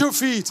set your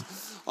feet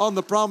on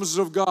the promises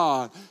of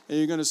God and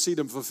you're going to see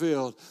them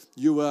fulfilled.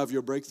 You will have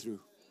your breakthrough.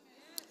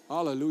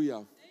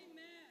 Hallelujah.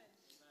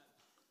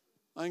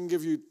 I can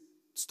give you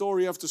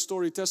story after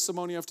story,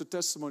 testimony after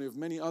testimony of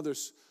many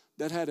others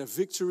that had a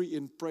victory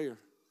in prayer.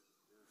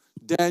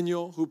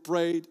 Daniel, who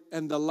prayed,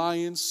 and the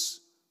lions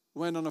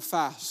went on a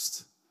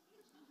fast.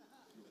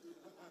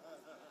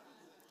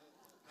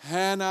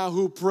 Hannah,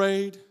 who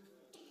prayed,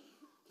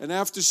 and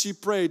after she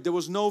prayed, there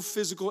was no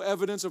physical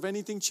evidence of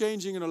anything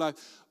changing in her life,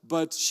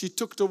 but she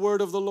took the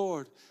word of the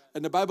Lord.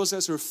 And the Bible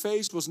says her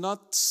face was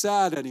not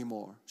sad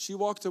anymore. She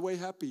walked away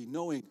happy,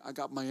 knowing, I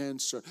got my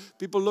answer.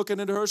 People looking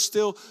at her,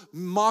 still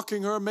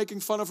mocking her,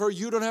 making fun of her.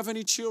 You don't have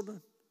any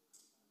children.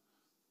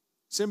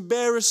 It's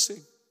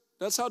embarrassing.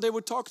 That's how they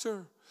would talk to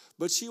her.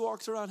 But she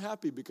walked around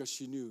happy because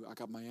she knew, I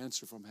got my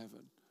answer from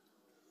heaven.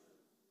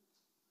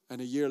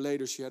 And a year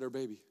later, she had her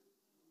baby.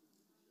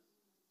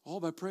 All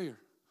by prayer.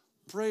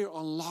 Prayer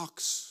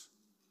unlocks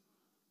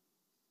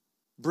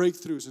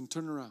breakthroughs and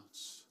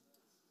turnarounds.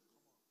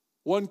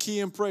 One key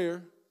in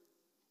prayer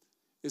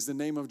is the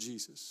name of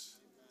Jesus.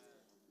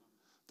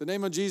 The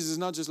name of Jesus is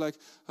not just like,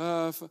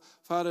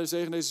 Vader,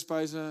 zegen deze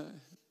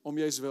spijzen, om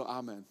Jezus wil,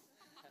 amen.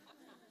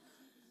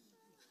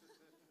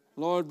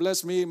 Lord,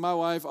 bless me, my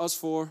wife, us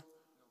four,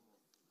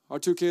 our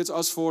 2 kids,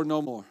 us four,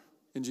 no more,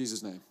 in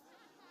Jesus' name.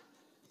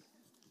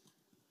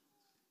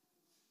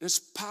 There's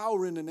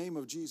power in the name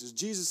of Jesus.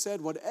 Jesus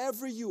said,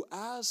 whatever you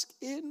ask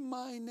in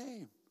my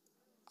name,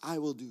 I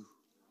will do.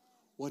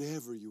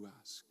 Whatever you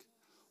ask.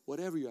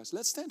 Whatever you ask.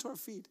 Let's stand to our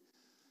feet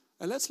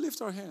and let's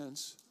lift our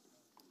hands.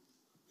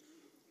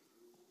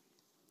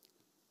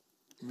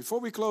 Before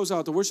we close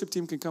out, the worship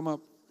team can come up.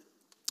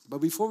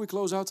 But before we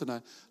close out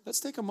tonight, let's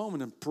take a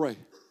moment and pray.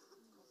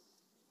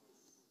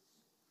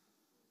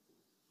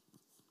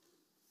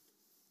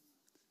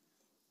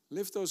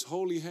 Lift those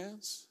holy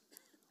hands.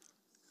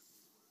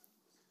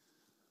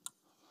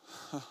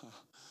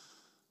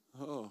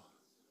 Oh,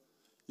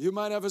 you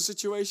might have a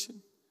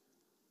situation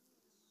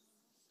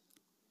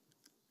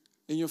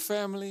in your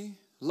family,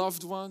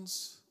 loved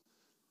ones,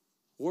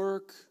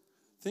 work,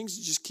 things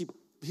just keep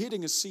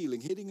hitting a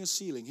ceiling.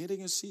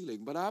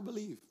 But I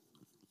believe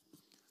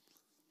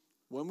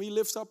when we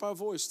lift up our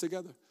voice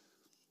together,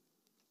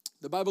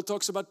 the Bible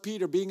talks about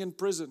Peter being in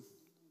prison,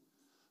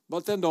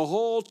 but then the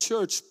whole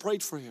church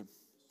prayed for him.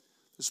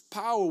 There's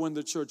power when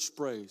the church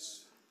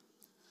prays.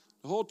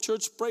 The whole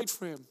church prayed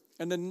for him.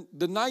 And then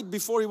the night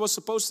before he was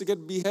supposed to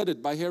get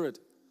beheaded by Herod,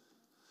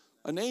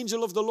 an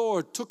angel of the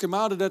Lord took him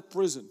out of that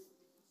prison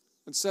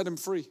and set him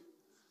free.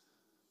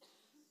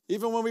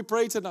 Even when we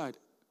pray tonight,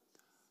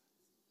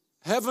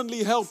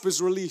 heavenly help is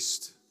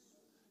released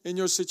in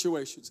your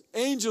situations.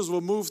 Angels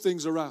will move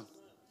things around.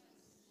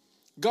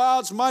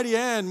 God's mighty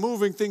hand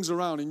moving things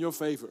around in your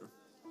favor.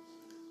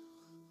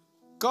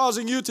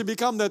 Causing you to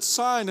become that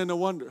sign and a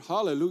wonder.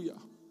 Hallelujah.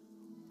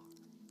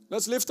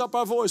 Let's lift up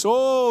our voice.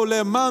 Oh,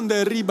 le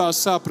mande riba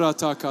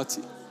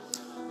sapratakati.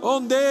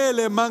 Onde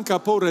le manca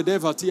pore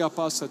devati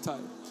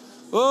apasatai.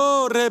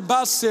 Oh,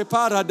 rebasse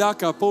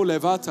paradaka po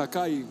levata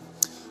kai.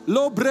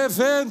 Lo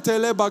brevente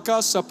le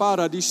bacassa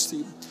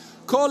paradisti.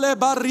 Cole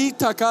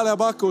barrita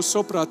calabaco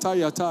sopra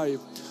tayatai.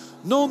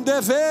 Non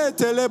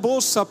devete le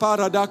bossa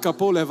paradaka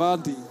po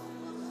levanti.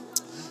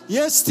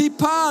 Yesti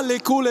pale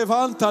cu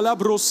levanta la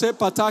brosse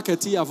patake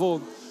ti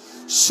avon.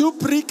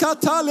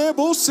 Supricata le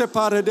bosse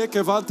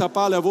paradeke vanta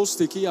pale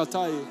vosti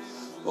kiatai.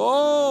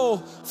 Oh,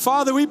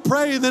 Father, we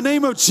pray in the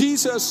name of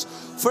Jesus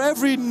for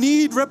every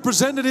need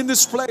represented in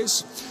this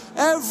place.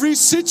 Every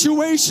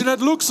situation that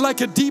looks like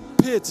a deep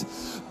pit.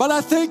 But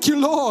I thank you,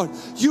 Lord.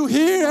 You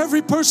hear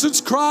every person's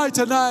cry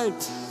tonight.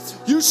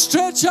 You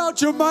stretch out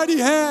your mighty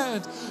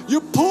hand. You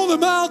pull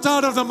them out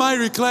of the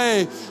miry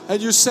clay. And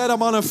you set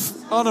them on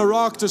a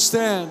rock to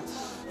stand.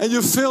 And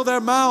you fill their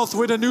mouth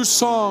with a new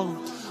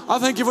song. I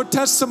thank you for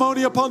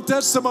testimony upon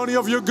testimony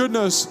of your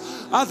goodness.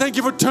 I thank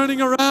you for turning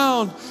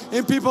around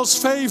in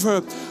people's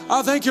favor.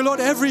 I thank you,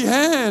 Lord, every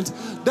hand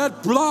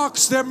that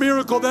blocks their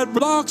miracle, that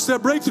blocks their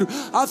breakthrough.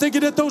 I thank you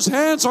that those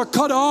hands are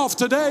cut off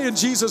today in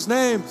Jesus'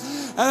 name.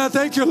 And I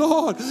thank you,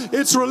 Lord,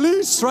 it's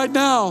released right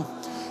now.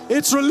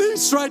 It's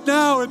released right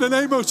now in the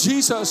name of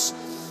Jesus.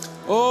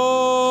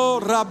 Oh,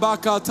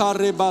 Rabakata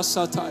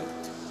Rebasatai.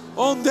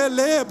 Onde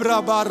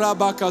lebra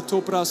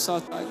barabakato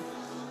prasatai.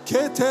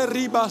 Kete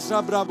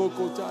ribasa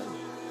brabokotai.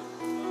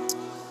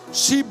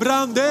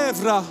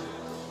 Shibrandevra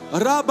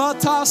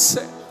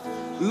rabatase.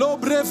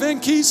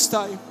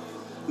 Lobrevenkistai.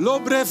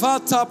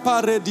 Lobrevata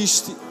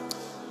paredisti.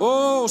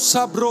 Oh,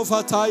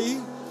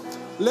 sabrovatai.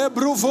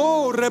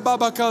 Lebruvo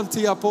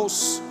rebabakanti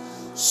apos.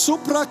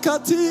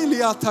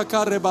 Suprakatili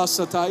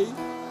atakarebasatai.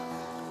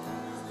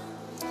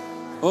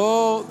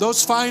 Oh,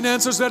 those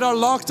finances that are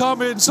locked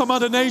up in some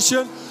other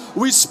nation,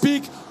 we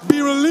speak,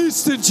 be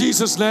released in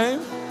Jesus'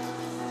 name.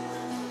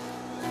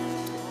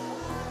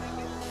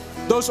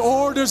 Those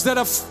orders that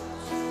have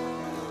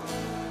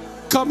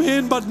come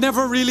in but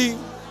never really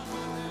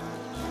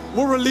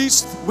were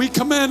released, we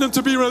command them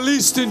to be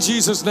released in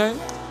Jesus' name.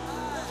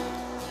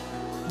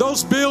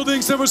 Those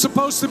buildings that were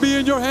supposed to be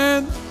in your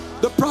hand,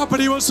 the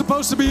property was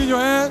supposed to be in your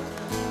hand,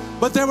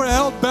 but they were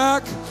held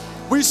back.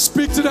 We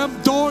speak to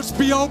them, doors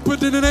be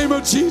opened in the name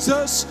of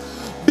Jesus.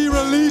 Be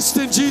released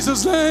in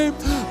Jesus' name.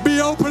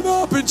 Be opened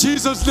up in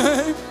Jesus'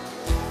 name.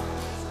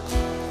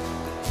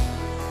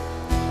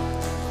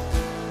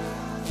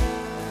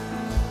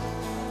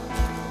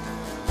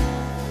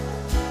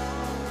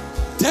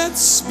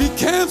 debts be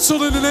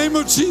canceled in the name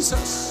of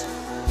Jesus.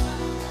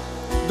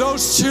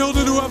 Those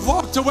children who have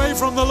walked away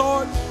from the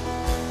Lord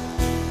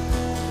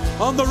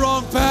on the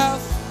wrong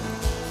path,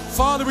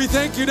 Father, we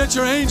thank you that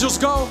your angels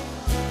go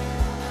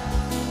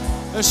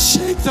and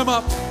shake them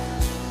up,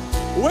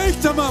 wake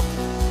them up,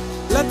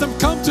 let them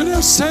come to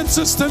their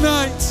senses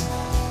tonight.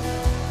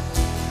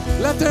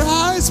 Let their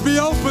eyes be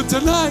open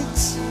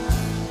tonight.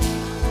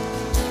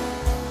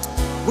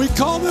 We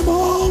call them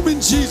home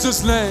in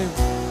Jesus' name.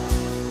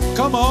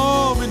 Come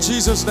home in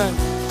Jesus' name.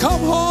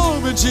 Come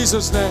home in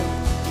Jesus' name.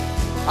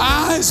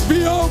 Eyes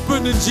be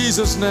open in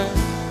Jesus' name.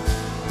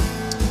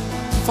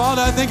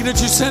 Father, I thank you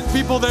that you sent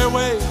people their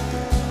way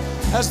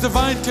as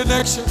divine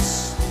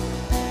connections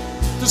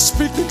to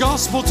speak the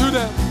gospel to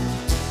them,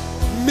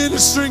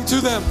 ministering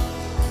to them.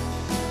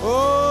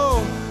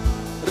 Oh,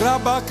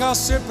 Rabaka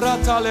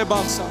Seprata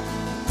Lebasa.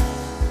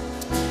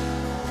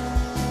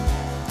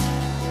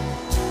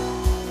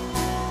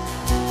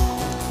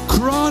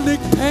 Chronic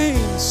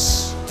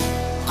pains,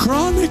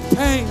 chronic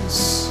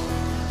pains.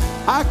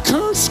 I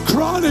curse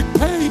chronic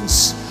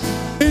pains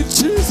in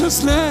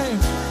Jesus' name.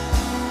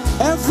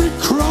 Every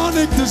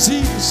chronic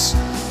disease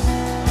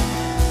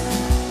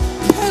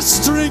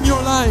pestering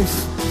your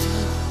life,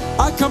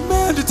 I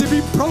command it to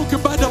be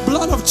broken by the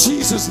blood of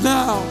Jesus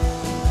now.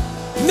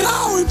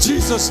 Now in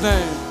Jesus'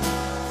 name.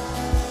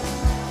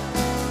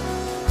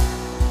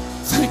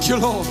 Thank you,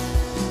 Lord.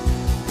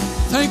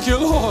 Thank you,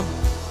 Lord.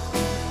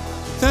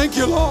 Thank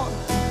you, Lord.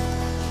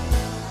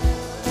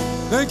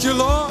 Thank you,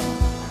 Lord.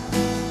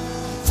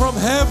 From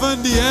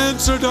heaven the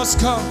answer does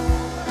come.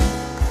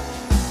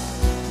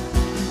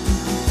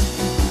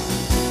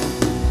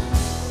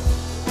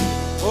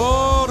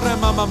 Oh,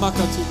 Remama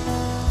Makati.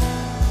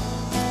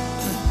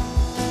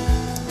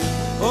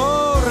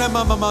 Oh,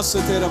 Remama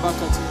Setera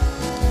Bakati.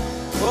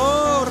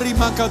 Oh,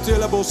 Rimakati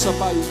la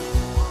Bosapai.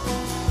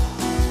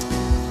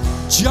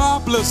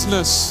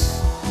 Joblessness.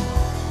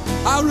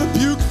 I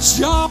rebuke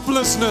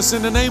joblessness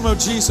in the name of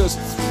Jesus.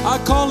 I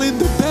call in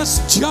the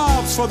best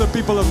jobs for the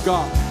people of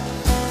God.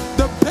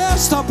 The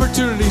best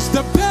opportunities,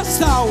 the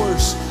best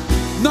hours.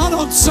 Not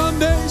on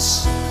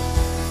Sundays,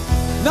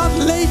 not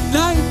late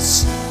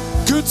nights.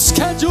 Good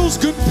schedules,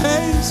 good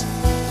pays.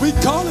 We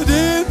call it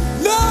in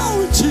now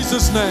in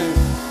Jesus' name.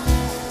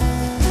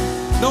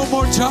 No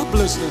more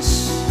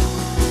joblessness.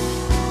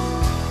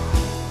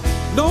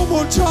 No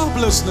more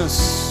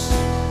joblessness.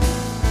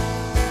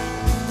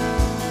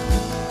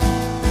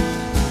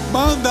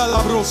 Manda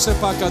la brose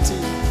pakati.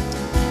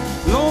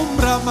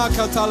 Lombra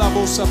makata la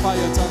bosa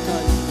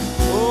payatakai.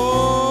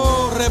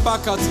 Oh,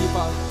 rebakati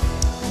pa.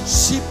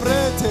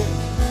 Shiprete.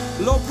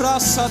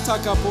 Lobrasa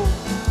takapo.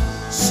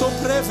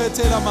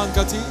 Soprevete la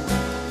mankati.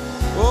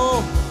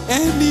 Oh,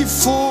 any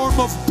form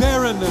of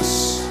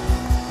barrenness,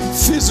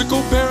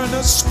 physical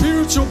barrenness,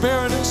 spiritual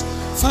barrenness,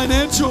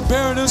 financial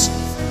barrenness,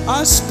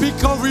 I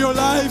speak over your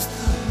life.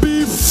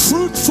 Be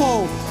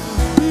fruitful.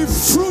 Be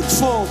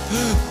fruitful.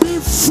 Be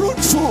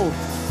fruitful.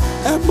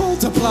 And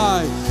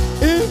multiply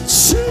in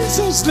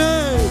Jesus'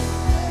 name.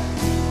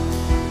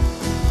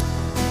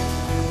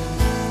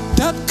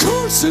 That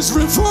curse is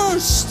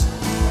reversed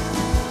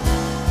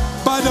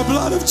by the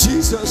blood of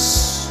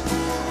Jesus.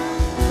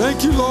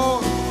 Thank you,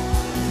 Lord.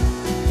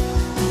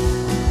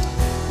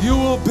 You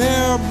will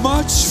bear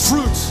much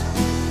fruit.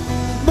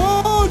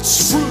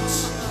 Much fruit.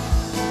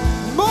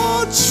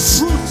 Much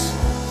fruit.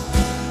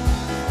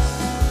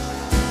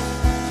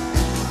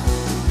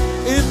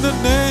 In the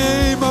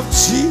name of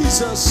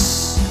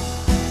Jesus.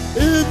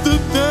 In the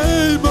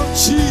name of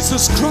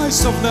Jesus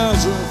Christ of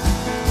Nazareth.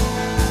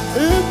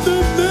 In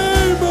the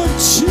name of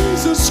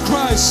Jesus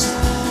Christ.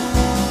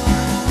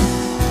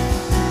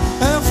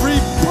 Every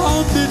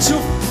bondage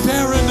of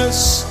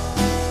barrenness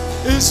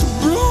is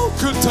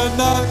broken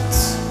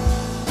tonight.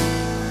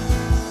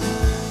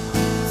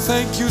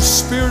 Thank you,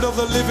 Spirit of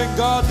the living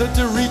God, that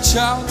you reach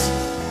out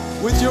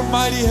with your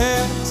mighty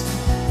hand.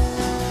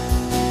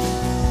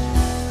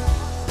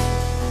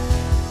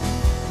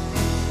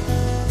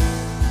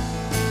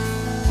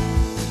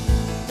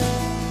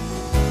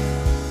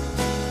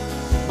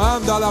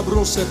 Manda la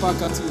brose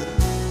pakati.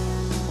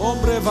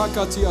 Ombre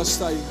vakati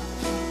astai.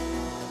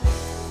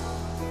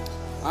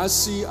 I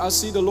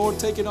see the Lord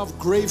taking off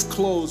grave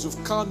clothes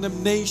of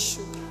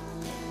condemnation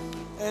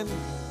and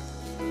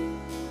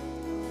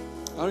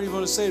I don't even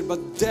want to say it,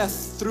 but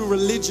death through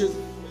religion.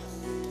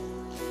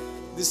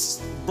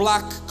 This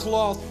black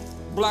cloth,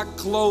 black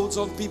clothes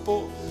on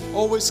people,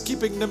 always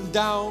keeping them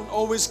down,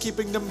 always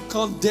keeping them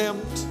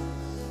condemned.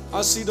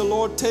 I see the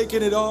Lord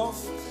taking it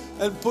off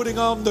and putting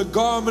on the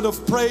garment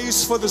of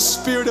praise for the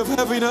spirit of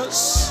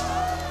heaviness.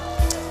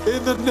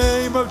 In the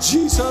name of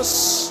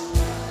Jesus.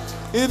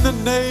 In the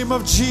name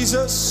of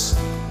Jesus.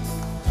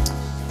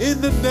 In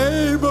the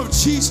name of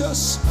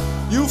Jesus.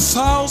 You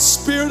foul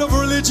spirit of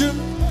religion.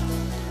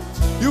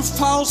 You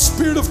foul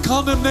spirit of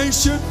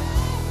condemnation.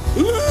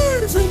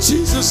 Leave in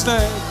Jesus'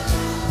 name.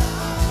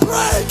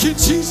 Break in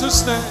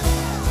Jesus' name.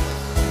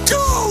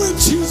 Go in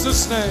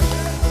Jesus' name.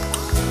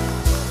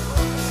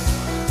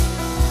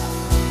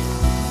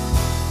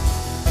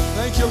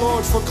 Thank you,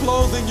 Lord, for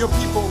clothing your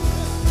people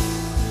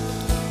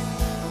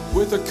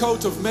with a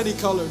coat of many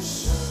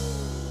colors.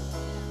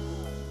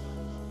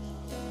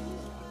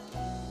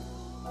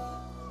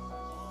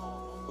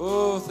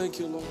 Oh, thank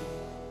you, Lord.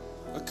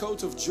 A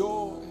coat of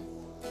joy,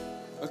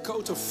 a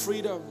coat of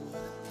freedom,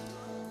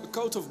 a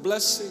coat of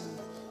blessing.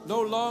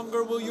 No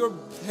longer will your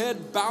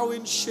head bow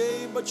in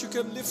shame, but you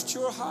can lift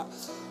your heart.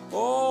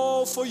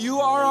 Oh, for you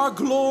are our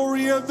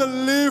glory and the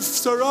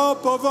lifter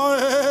up of our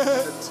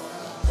head.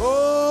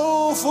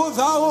 Oh, for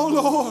thou, O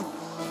Lord,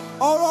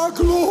 are our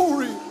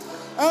glory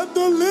and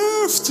the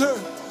lifter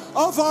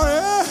of our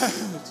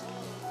head.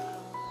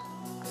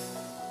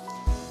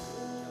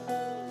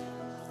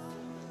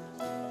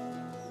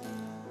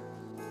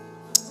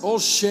 All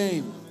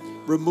shame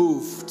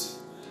removed.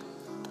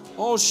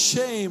 All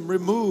shame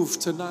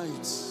removed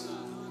tonight.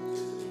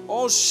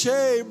 All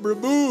shame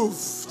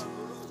removed.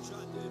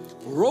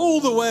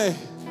 Rolled away.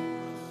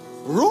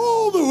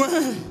 Rolled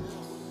away.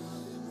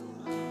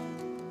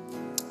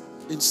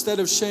 Instead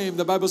of shame,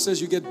 the Bible says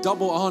you get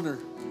double honor.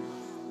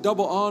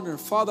 Double honor.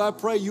 Father, I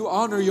pray you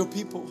honor your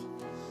people.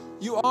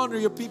 You honor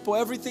your people.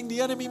 Everything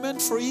the enemy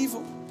meant for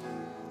evil,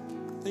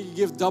 I think you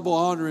give double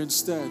honor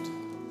instead.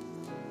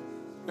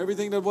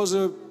 Everything that was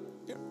a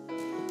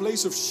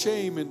place of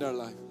shame in their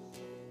life,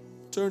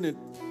 turn it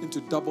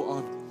into double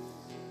honor.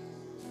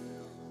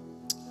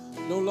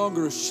 No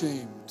longer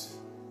ashamed.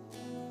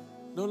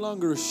 No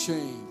longer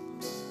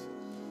ashamed.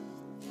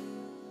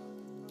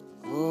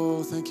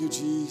 Oh, thank you,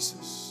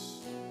 Jesus.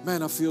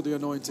 Man, I feel the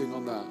anointing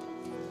on that.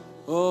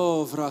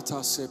 Oh,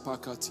 vrata se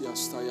pakati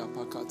astaya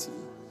pakati.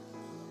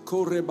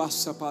 Corre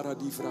bassa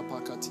paradivra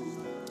pakati.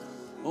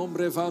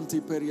 Ombre vanti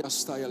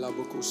periastaya la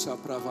bokusa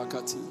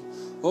pravakati.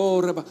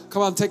 Oh,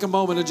 come on, take a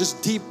moment and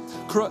just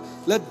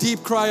let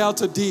deep cry out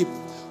to deep.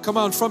 Come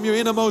on, from your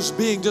innermost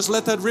being, just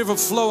let that river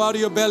flow out of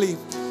your belly.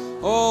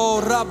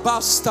 Oh,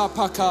 rabasta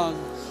pakan,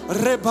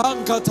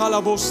 rebanka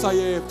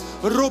talabostaye,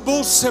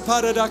 robose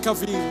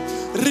paredakavim,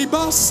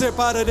 ribasse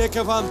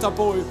paredekavanta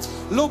poi,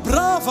 lo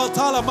brava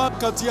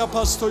talamanka tia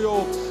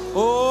pastoyo.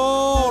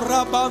 Oh,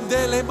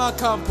 rabandele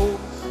macampo,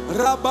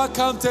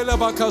 rabakante la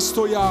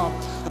bacastoya,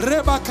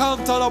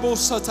 rebakanta la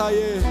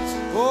bossataye.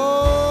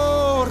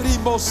 Oh,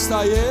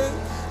 rimostaye,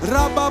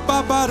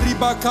 rabababa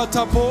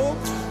ribakatapo,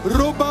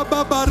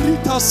 robababa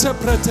rita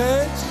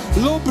seprete,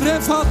 lo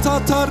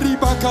brevatata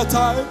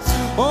ribakatai,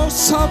 oh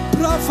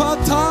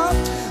sabravata,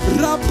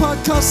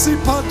 rapakasi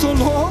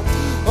patolo,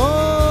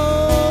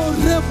 oh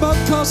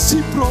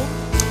rebakasi pro,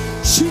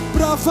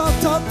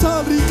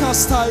 shibravatata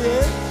rikastaye,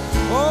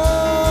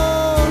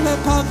 oh le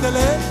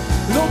pandele,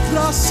 lo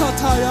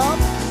brasataya,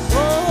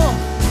 oh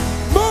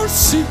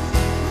mercy,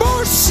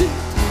 mercy,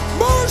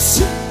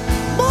 mercy,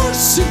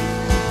 mercy,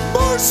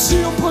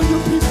 mercy upon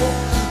your people.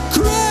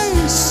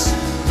 Grace,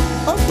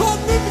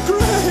 abundant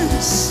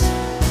grace.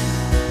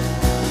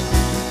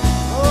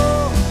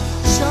 Oh,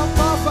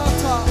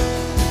 Shapavata,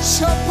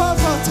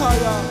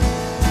 Shapavataya,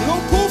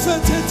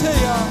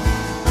 Lopovetetea,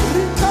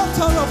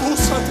 Rikata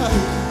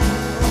Labusataya.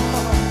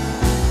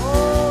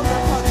 Oh,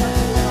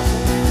 Lapatatea,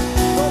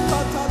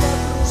 Lopata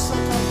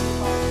Labrusataya.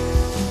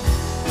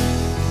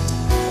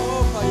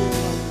 Oh,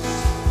 Payela,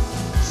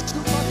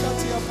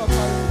 Shupakatia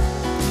Papaya.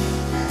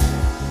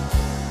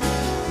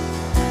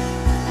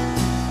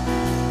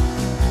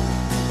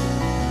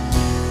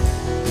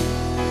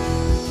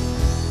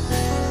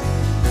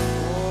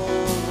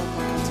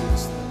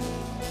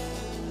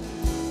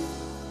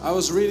 I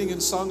was reading in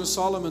Song of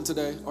Solomon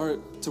today,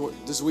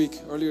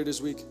 earlier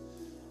this week.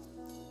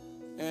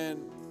 And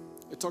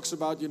it talks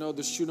about,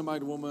 the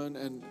Shunammite woman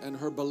and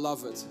her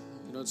beloved.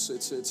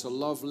 It's a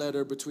love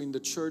letter between the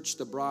church,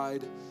 the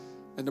bride,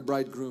 and the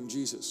bridegroom,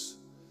 Jesus.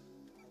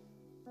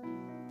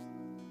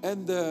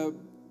 And the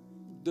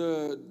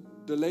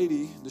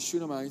lady, the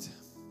Shunammite,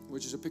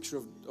 which is a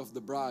picture of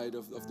the bride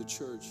of the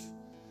church,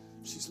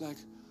 she's like,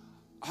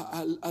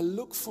 I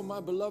look for my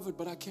beloved,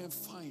 but I can't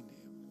find him.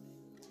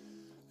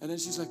 And then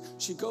she's like,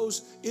 she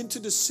goes into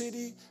the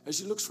city and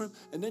she looks for him.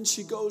 And then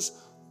she goes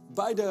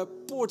by the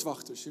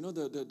poortwachters,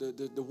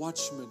 the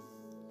watchmen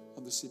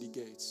on the city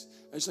gates.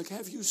 And she's like,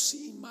 have you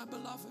seen my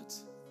beloved?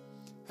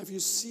 Have you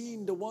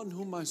seen the one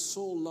whom my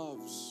soul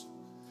loves?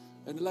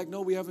 And they're like,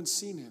 no, we haven't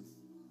seen him.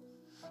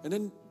 And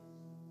then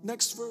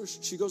next verse,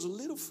 she goes a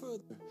little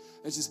further.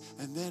 And she says,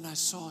 and then I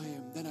saw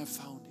him, then I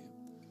found him.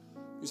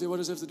 You say, what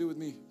does that have to do with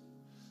me?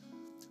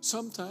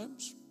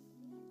 Sometimes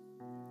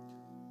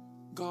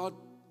God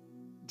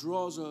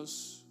draws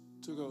us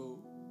to go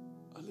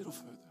a little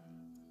further.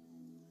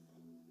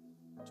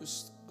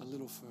 Just a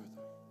little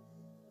further.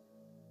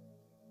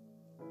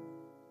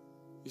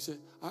 You say,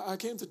 I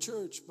came to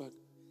church, but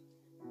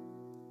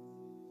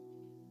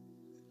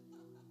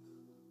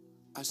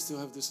I still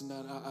have this and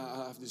that.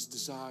 I have this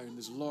desire and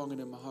this longing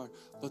in my heart.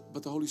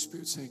 But the Holy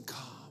Spirit's saying,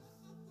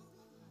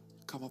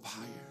 come up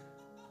higher.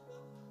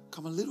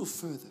 Come a little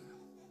further.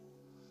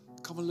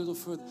 Come a little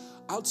further.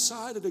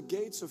 Outside of the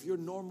gates of your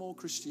normal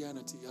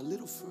Christianity, a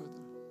little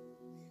further.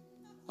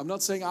 I'm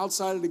not saying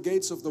outside of the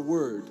gates of the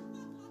Word.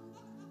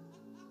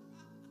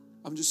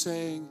 I'm just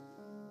saying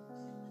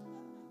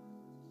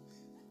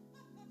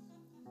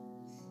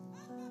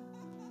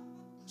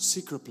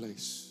secret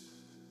place.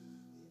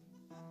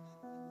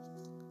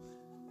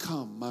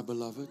 Come, my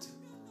beloved,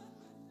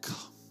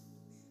 come.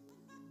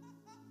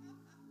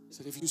 He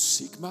said, if you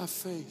seek my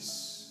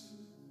face,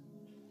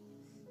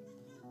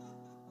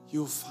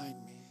 you'll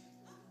find me.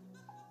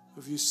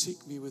 If you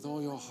seek me with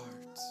all your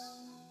heart.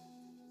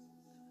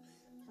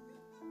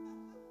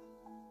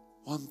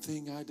 One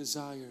thing I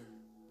desire,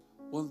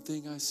 one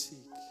thing I seek,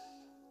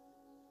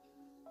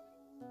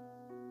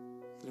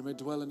 that I may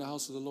dwell in the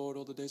house of the Lord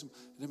all the days, and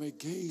I may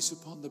gaze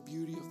upon the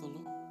beauty of the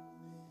Lord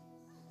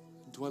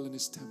and dwell in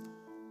his temple.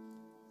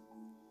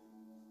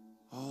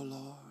 Oh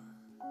Lord,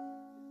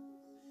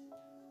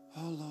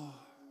 oh Lord,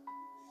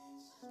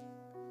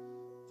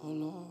 oh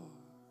Lord,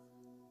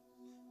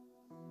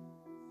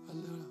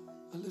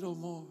 a little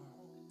more,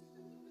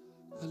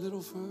 a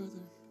little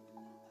further,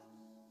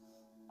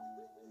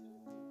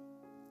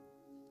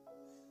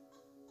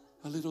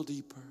 a little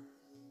deeper,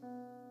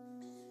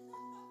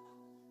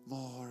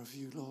 more of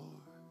you,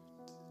 Lord.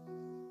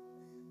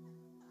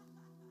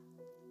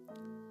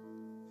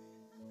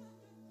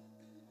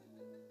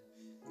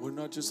 We're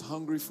not just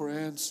hungry for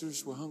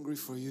answers, we're hungry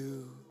for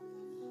you,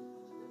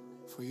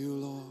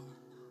 Lord.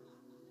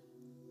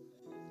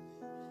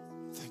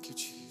 Thank you,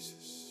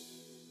 Jesus.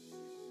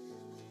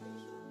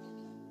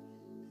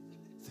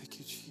 Thank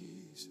you,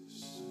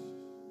 Jesus.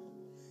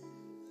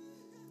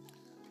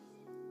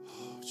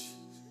 Oh,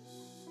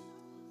 Jesus.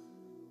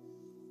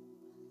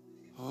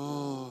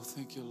 Oh,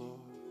 thank you, Lord.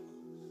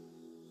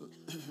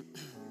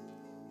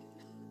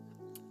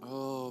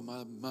 Oh,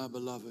 my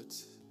beloved.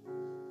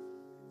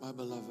 My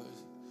beloved.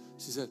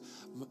 She said,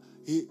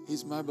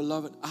 he's my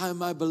beloved. I am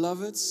my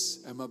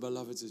beloved's, and my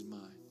beloved's is mine.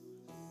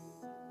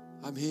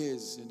 I'm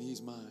his, and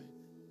he's mine.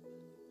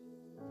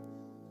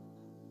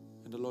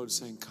 And the Lord is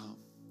saying, come.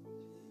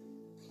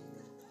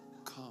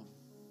 Come.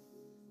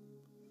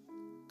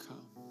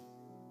 Come.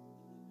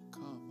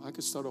 Come. I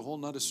could start a whole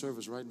nother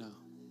service right now.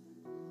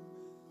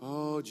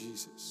 Oh,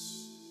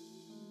 Jesus.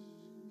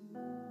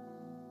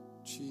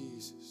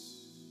 Jesus.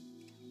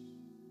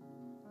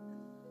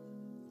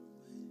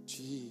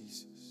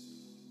 Jesus.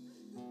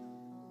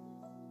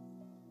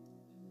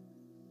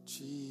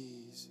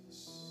 Jesus.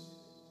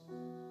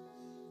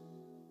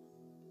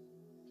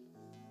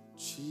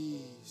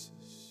 Jesus.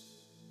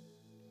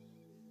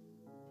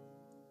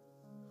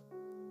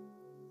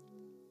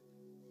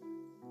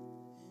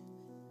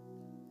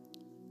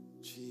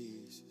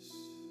 Jesus.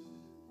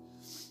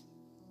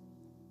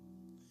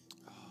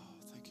 Oh,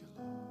 thank you,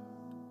 Lord.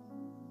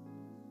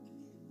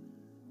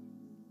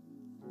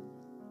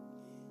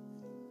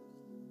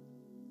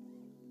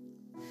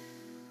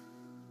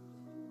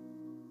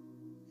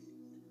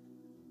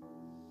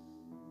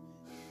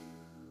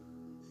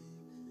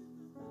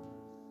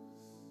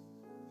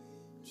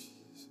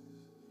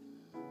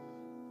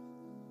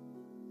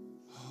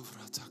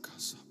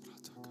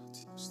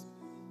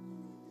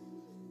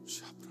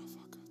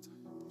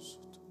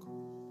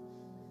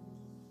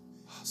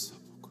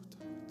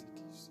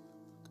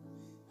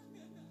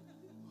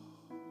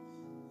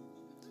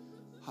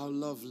 How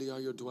lovely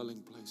are your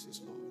dwelling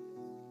places, Lord.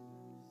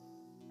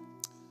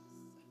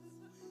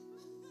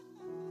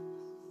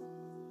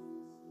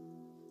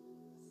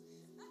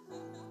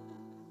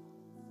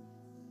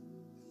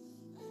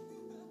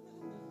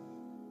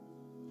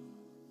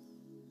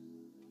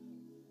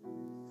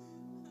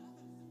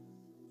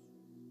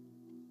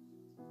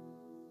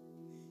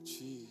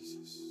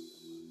 Jesus.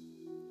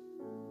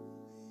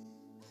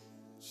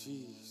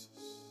 Jesus.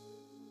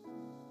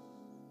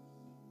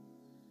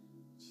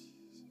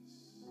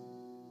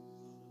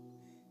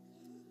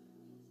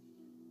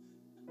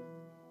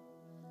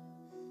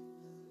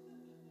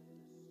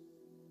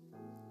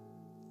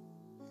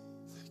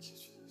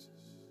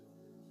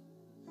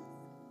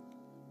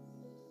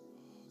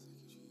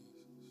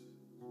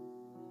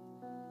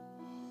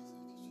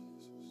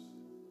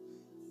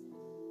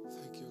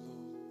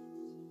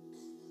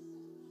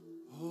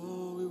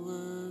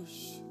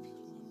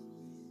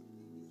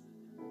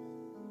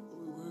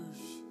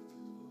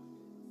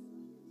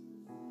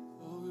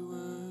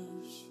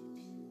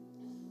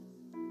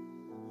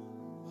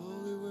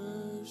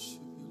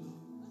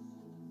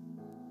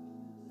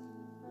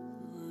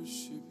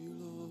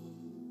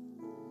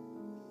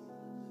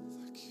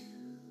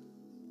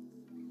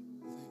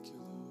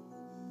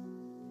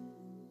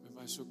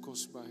 Zo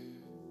kostbaar,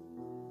 Heer.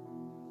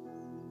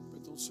 U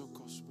bent ons zo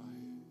kostbaar,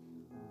 Heer.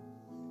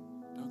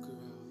 Dank u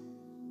wel.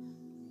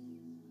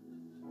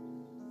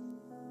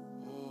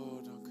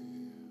 Oh, dank u,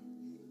 Heer.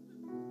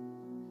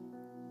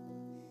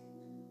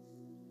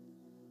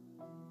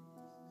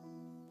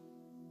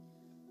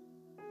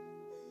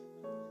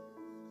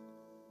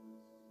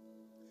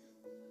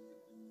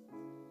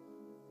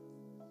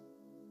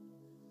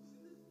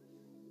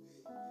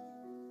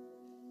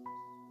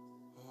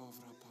 Oh,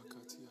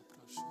 vrapakatia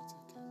prashete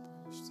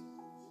kepesti.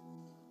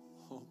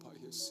 Oh,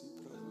 payesi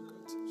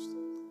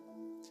pravakatisti.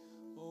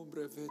 Oh,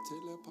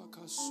 brevetele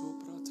pakaso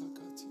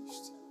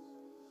pratakatisti.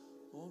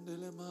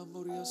 Ondele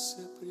mamoria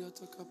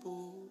sepriata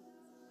capo.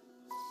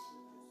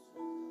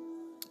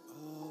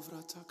 Oh,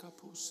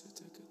 vratakapo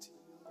setekati.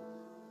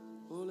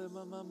 Ole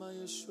mama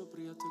maya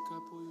shopriata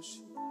kapo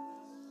yoshi.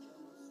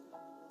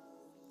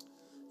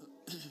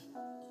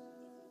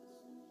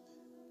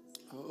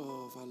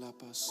 Oh,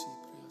 valapasi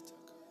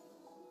priataka.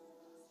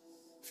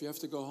 If you have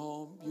to go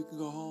home, you can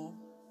go home,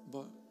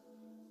 but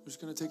we're just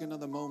going to take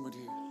another moment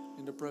here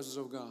in the presence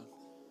of God.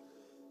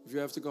 If you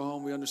have to go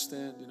home, we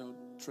understand,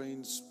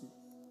 trains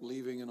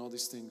leaving and all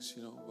these things,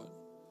 but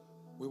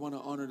we want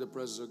to honor the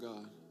presence of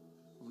God.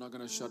 I'm not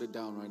going to shut it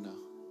down right now.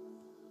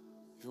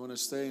 If you want to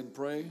stay and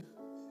pray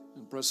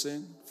and press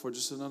in for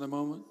just another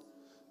moment,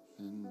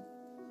 and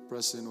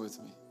press in with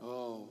me.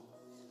 Oh.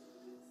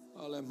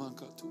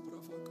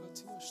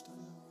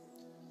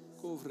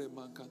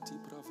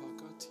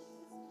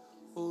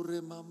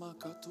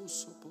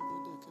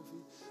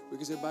 We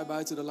can say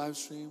bye-bye to the live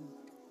stream.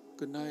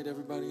 Good night,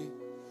 everybody.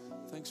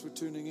 Thanks for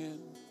tuning in.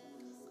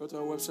 Go to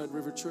our website,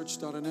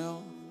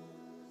 riverchurch.nl.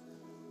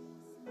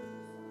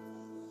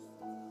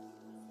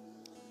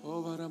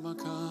 Oh,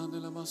 varamakan de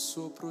la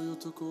maso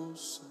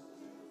proyotokos.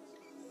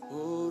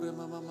 Oh,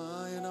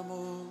 remamamaya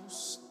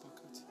namos.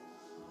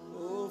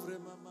 Oh,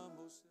 remamamaya.